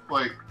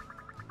 Like,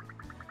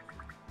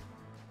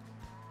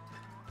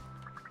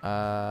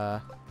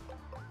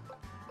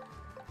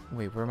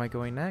 Wait, where am I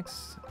going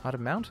next?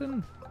 Autumn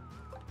Mountain?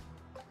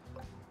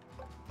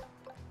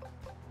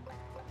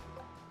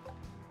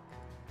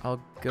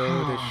 I'll go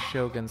to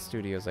Shogun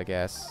Studios, I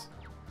guess.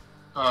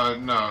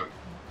 no.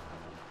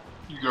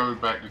 You go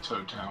back to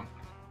Toad Town.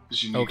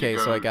 'Cause you need Okay, to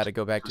go so I gotta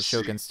go back to see-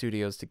 Shogun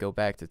Studios to go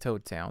back to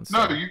Toad Town.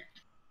 So. No, you.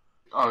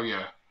 Oh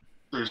yeah,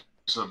 there's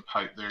a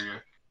pipe there.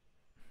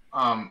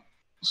 Yeah.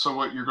 So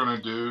what you're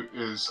gonna do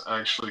is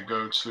actually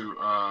go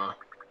to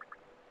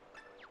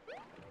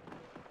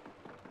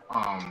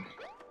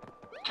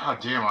God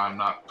damn, I'm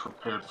not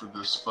prepared for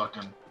this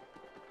fucking.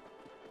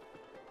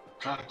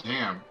 God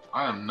damn,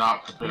 I am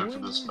not prepared for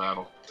this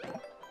battle.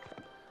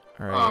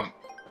 Alright.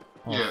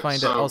 yeah,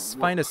 I'll so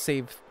find a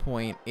save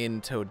point in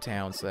Toad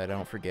Town so that I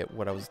don't forget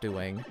what I was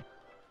doing.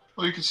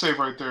 Well, you can save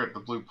right there at the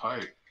blue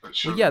pipe.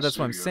 Well, yeah, that's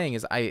what I'm saying.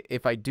 Is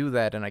if I do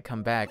that and I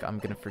come back, I'm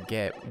gonna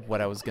forget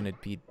what I was gonna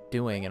be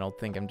doing, and I'll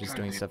think I'm just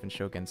doing stuff in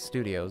Shogun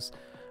Studios.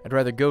 I'd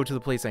rather go to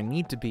the place I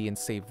need to be and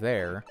save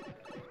there,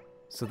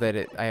 so that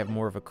I have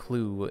more of a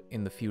clue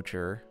in the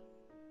future.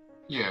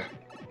 Yeah.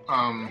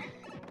 Wow.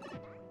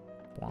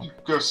 You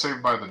go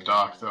save by the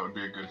dock. That would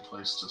be a good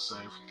place to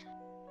save.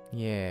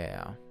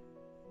 Yeah.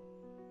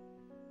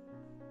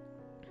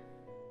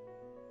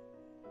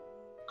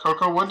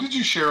 Coco, what did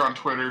you share on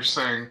Twitter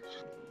saying,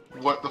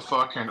 "What the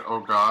fuck" and "Oh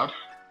God"?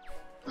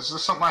 Is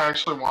this something I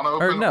actually want to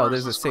open? Or no, is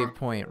there's a this save going-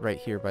 point right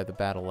here by the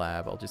Battle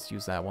Lab. I'll just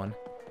use that one.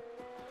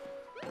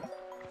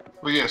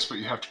 Well, yes, but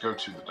you have to go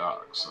to the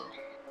dock, so.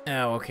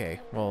 Oh, okay.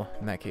 Well,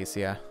 in that case,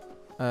 yeah.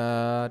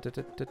 Da, da,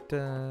 da,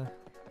 da.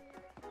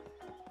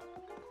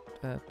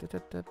 Da, da, da,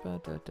 da, ba,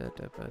 da, da,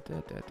 da, ba, da,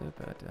 da, da,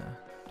 ba, da.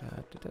 Da,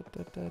 da,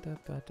 da, da, da,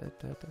 ba, da,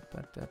 da, da,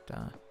 ba, da,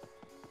 da.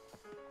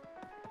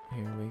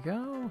 Here we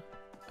go.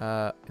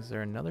 Is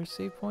there another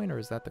save point, or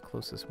is that the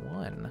closest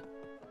one?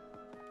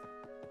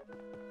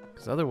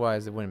 Because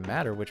otherwise, it wouldn't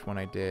matter which one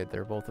I did.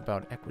 They're both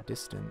about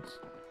equidistant.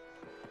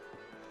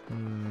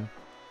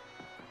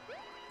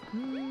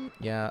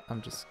 Yeah,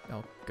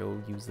 I'll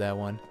go use that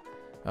one.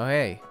 Oh,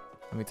 hey.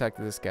 Let me talk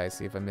to this guy,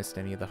 see if I missed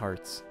any of the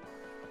hearts.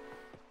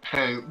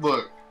 Hey,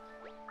 look.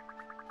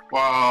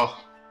 Well,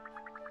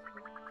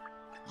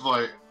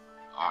 like,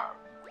 I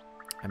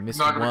missed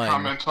not gonna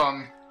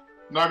one.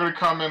 not gonna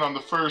comment on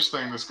the first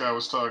thing this guy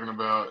was talking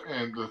about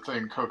and the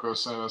thing Coco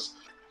sent us.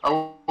 I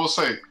will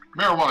say,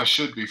 marijuana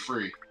should be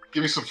free.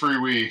 Give me some free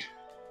weed.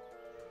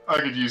 I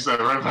could use that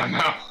right about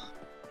now.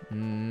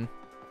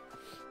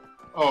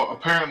 Oh,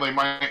 apparently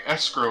my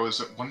escrow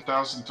is at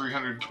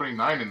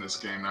 1,329 in this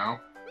game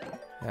now.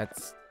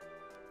 That's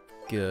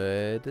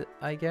good,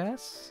 I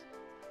guess?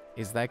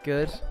 Is that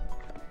good?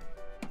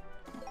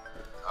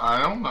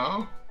 I don't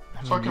know.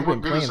 I mean, Fucking you've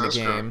what been good is playing the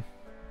escrow? game.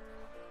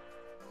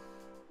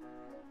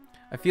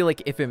 I feel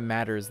like if it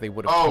matters, they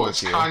would have Oh, told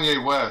it's you.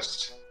 Kanye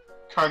West.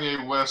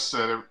 Kanye West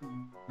said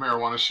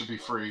marijuana should be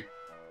free.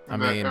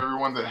 And I mean- that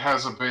everyone that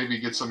has a baby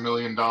gets $1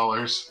 million. He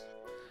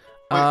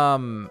I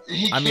mean,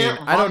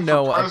 can't I don't run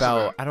know for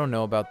president.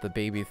 about the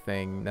baby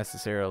thing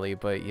necessarily,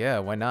 but yeah,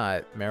 why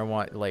not?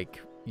 Marijuana, like,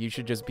 you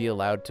should just be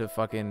allowed to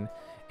fucking,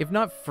 if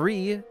not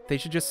free, they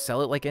should just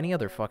sell it like any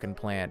other fucking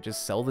plant.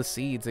 Just sell the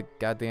seeds at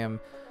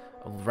goddamn,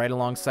 right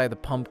alongside the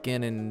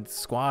pumpkin and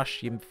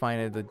squash. You can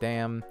find it at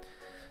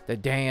the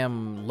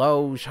damn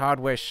Lowe's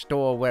hardware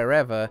store,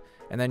 wherever,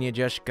 and then you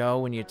just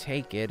go and you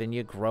take it and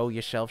you grow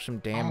yourself some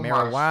damn Oh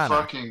marijuana. my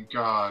fucking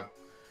god.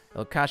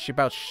 It'll cost you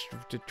about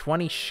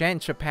 20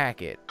 cents a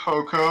packet.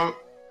 Coco,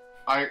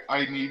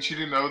 I need you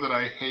to know that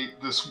I hate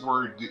this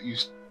word that you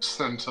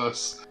sent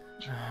us.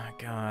 Oh,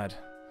 God.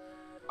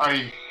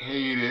 I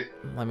hate it.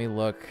 Let me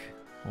look.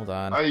 Hold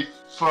on. I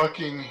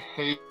fucking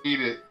hate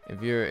it.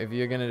 If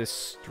you're gonna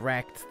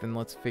distract, then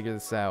let's figure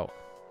this out.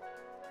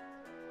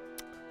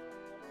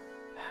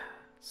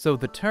 So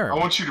the term. I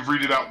want you to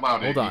read it out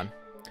loud. Hold Iggy. on.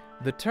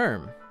 The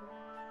term.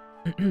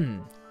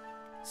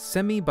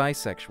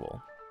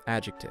 Semi-bisexual.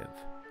 Adjective.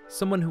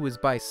 Someone who is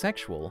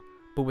bisexual,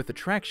 but with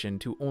attraction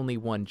to only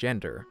one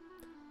gender.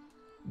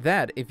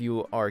 That, if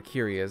you are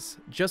curious,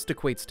 just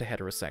equates to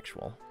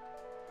heterosexual.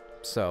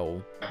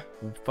 So,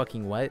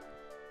 fucking what?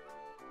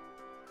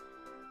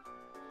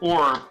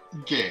 Or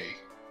gay.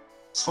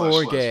 Slash Or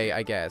lesbian. gay,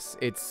 I guess.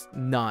 It's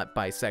not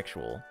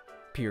bisexual. Yeah,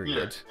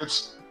 Period.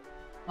 it's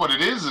what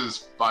it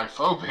is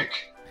biphobic,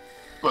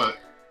 but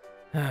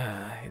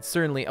It's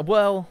certainly,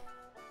 well,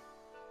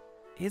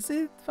 is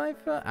it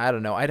biphobic? I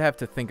don't know. I'd have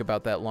to think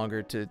about that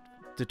longer to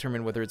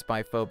determine whether it's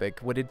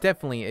biphobic. What it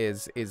definitely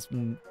is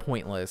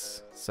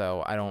pointless.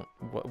 So I don't.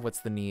 What's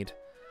the need?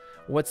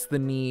 What's the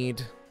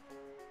need?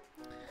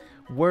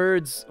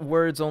 Words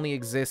only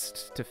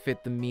exist to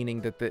fit the meaning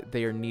that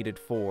they are needed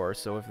for.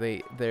 So if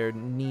their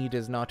need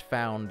is not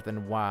found,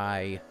 then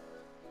why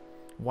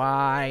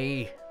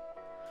Why?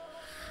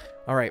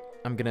 All right,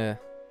 I'm gonna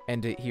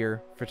end it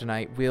here for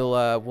tonight.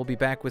 We'll be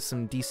back with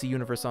some DC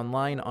Universe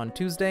Online on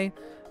Tuesday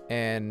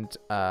and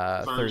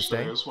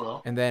Thursday as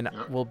well. and then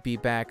Yep. we'll be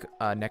back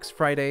next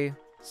Friday,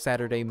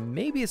 Saturday,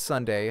 maybe a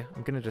Sunday.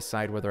 I'm gonna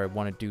decide whether I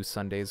want to do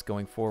Sundays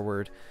going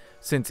forward,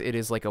 since it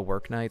is like a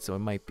work night, so it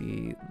might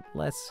be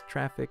less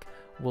traffic.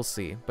 We'll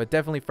see. But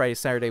definitely Friday,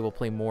 Saturday, we'll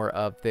play more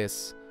of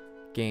this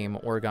game,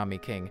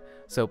 Origami King.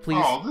 So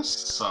please Oh, this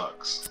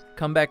sucks.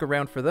 come back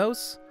around for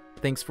those.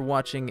 Thanks for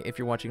watching if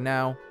you're watching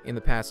now, in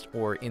the past,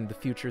 or in the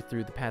future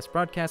through the past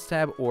broadcast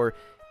tab, or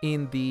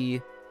in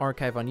the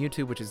archive on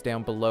YouTube, which is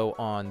down below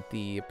on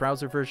the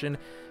browser version.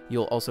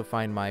 You'll also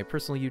find my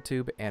personal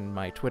YouTube and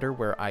my Twitter,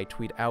 where I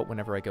tweet out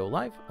whenever I go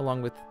live,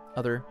 along with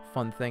other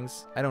fun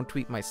things. I don't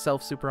tweet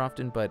myself super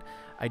often, but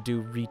I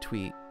do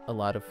retweet a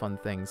lot of fun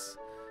things,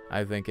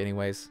 I think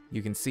anyways.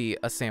 You can see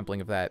a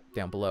sampling of that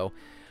down below.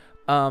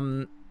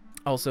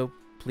 Also,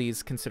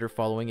 please consider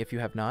following if you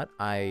have not.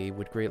 I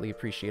would greatly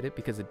appreciate it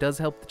because it does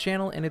help the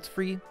channel and it's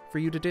free for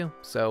you to do.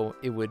 So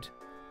it would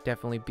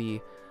definitely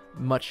be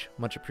much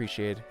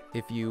appreciated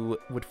if you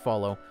would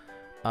follow,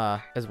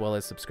 as well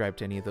as subscribe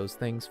to any of those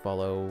things.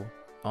 Follow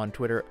on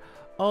Twitter,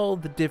 all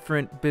the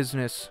different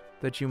business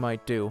that you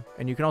might do.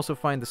 And you can also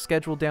find the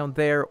schedule down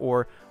there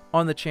or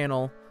on the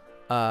channel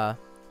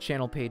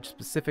page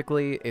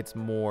specifically. It's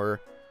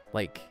more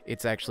like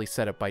it's actually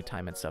set up by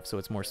time and stuff, so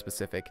it's more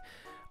specific.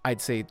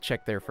 I'd say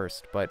check there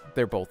first, but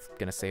they're both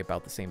gonna say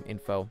about the same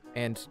info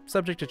and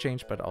subject to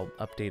change, but I'll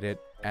update it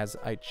as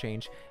I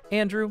change.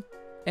 Andrew,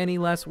 any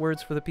last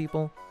words for the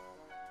people?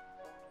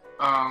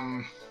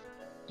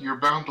 You're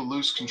bound to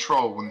lose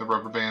control when the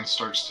rubber band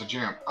starts to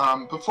jam.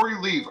 Before you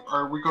leave,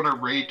 are we going to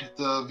raid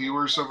the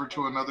viewers over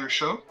to another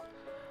show?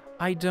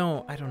 I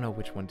don't know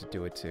which one to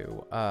do it to.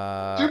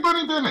 Do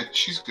Bunny Bennett.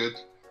 She's good.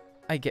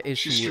 I get.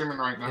 She's streaming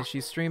right now. Is she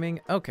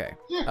streaming? Okay.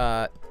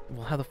 Yeah.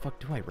 Well, how the fuck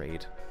do I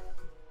raid?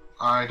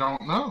 I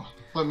don't know.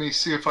 Let me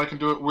see if I can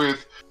do it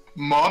with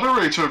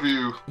moderator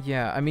view.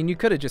 Yeah, I mean, you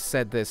could have just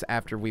said this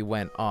after we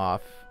went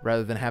off,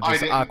 rather than have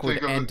this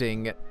awkward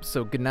ending.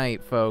 So good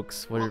night,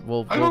 folks.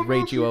 We'll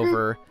raid you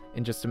over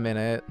in just a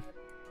minute.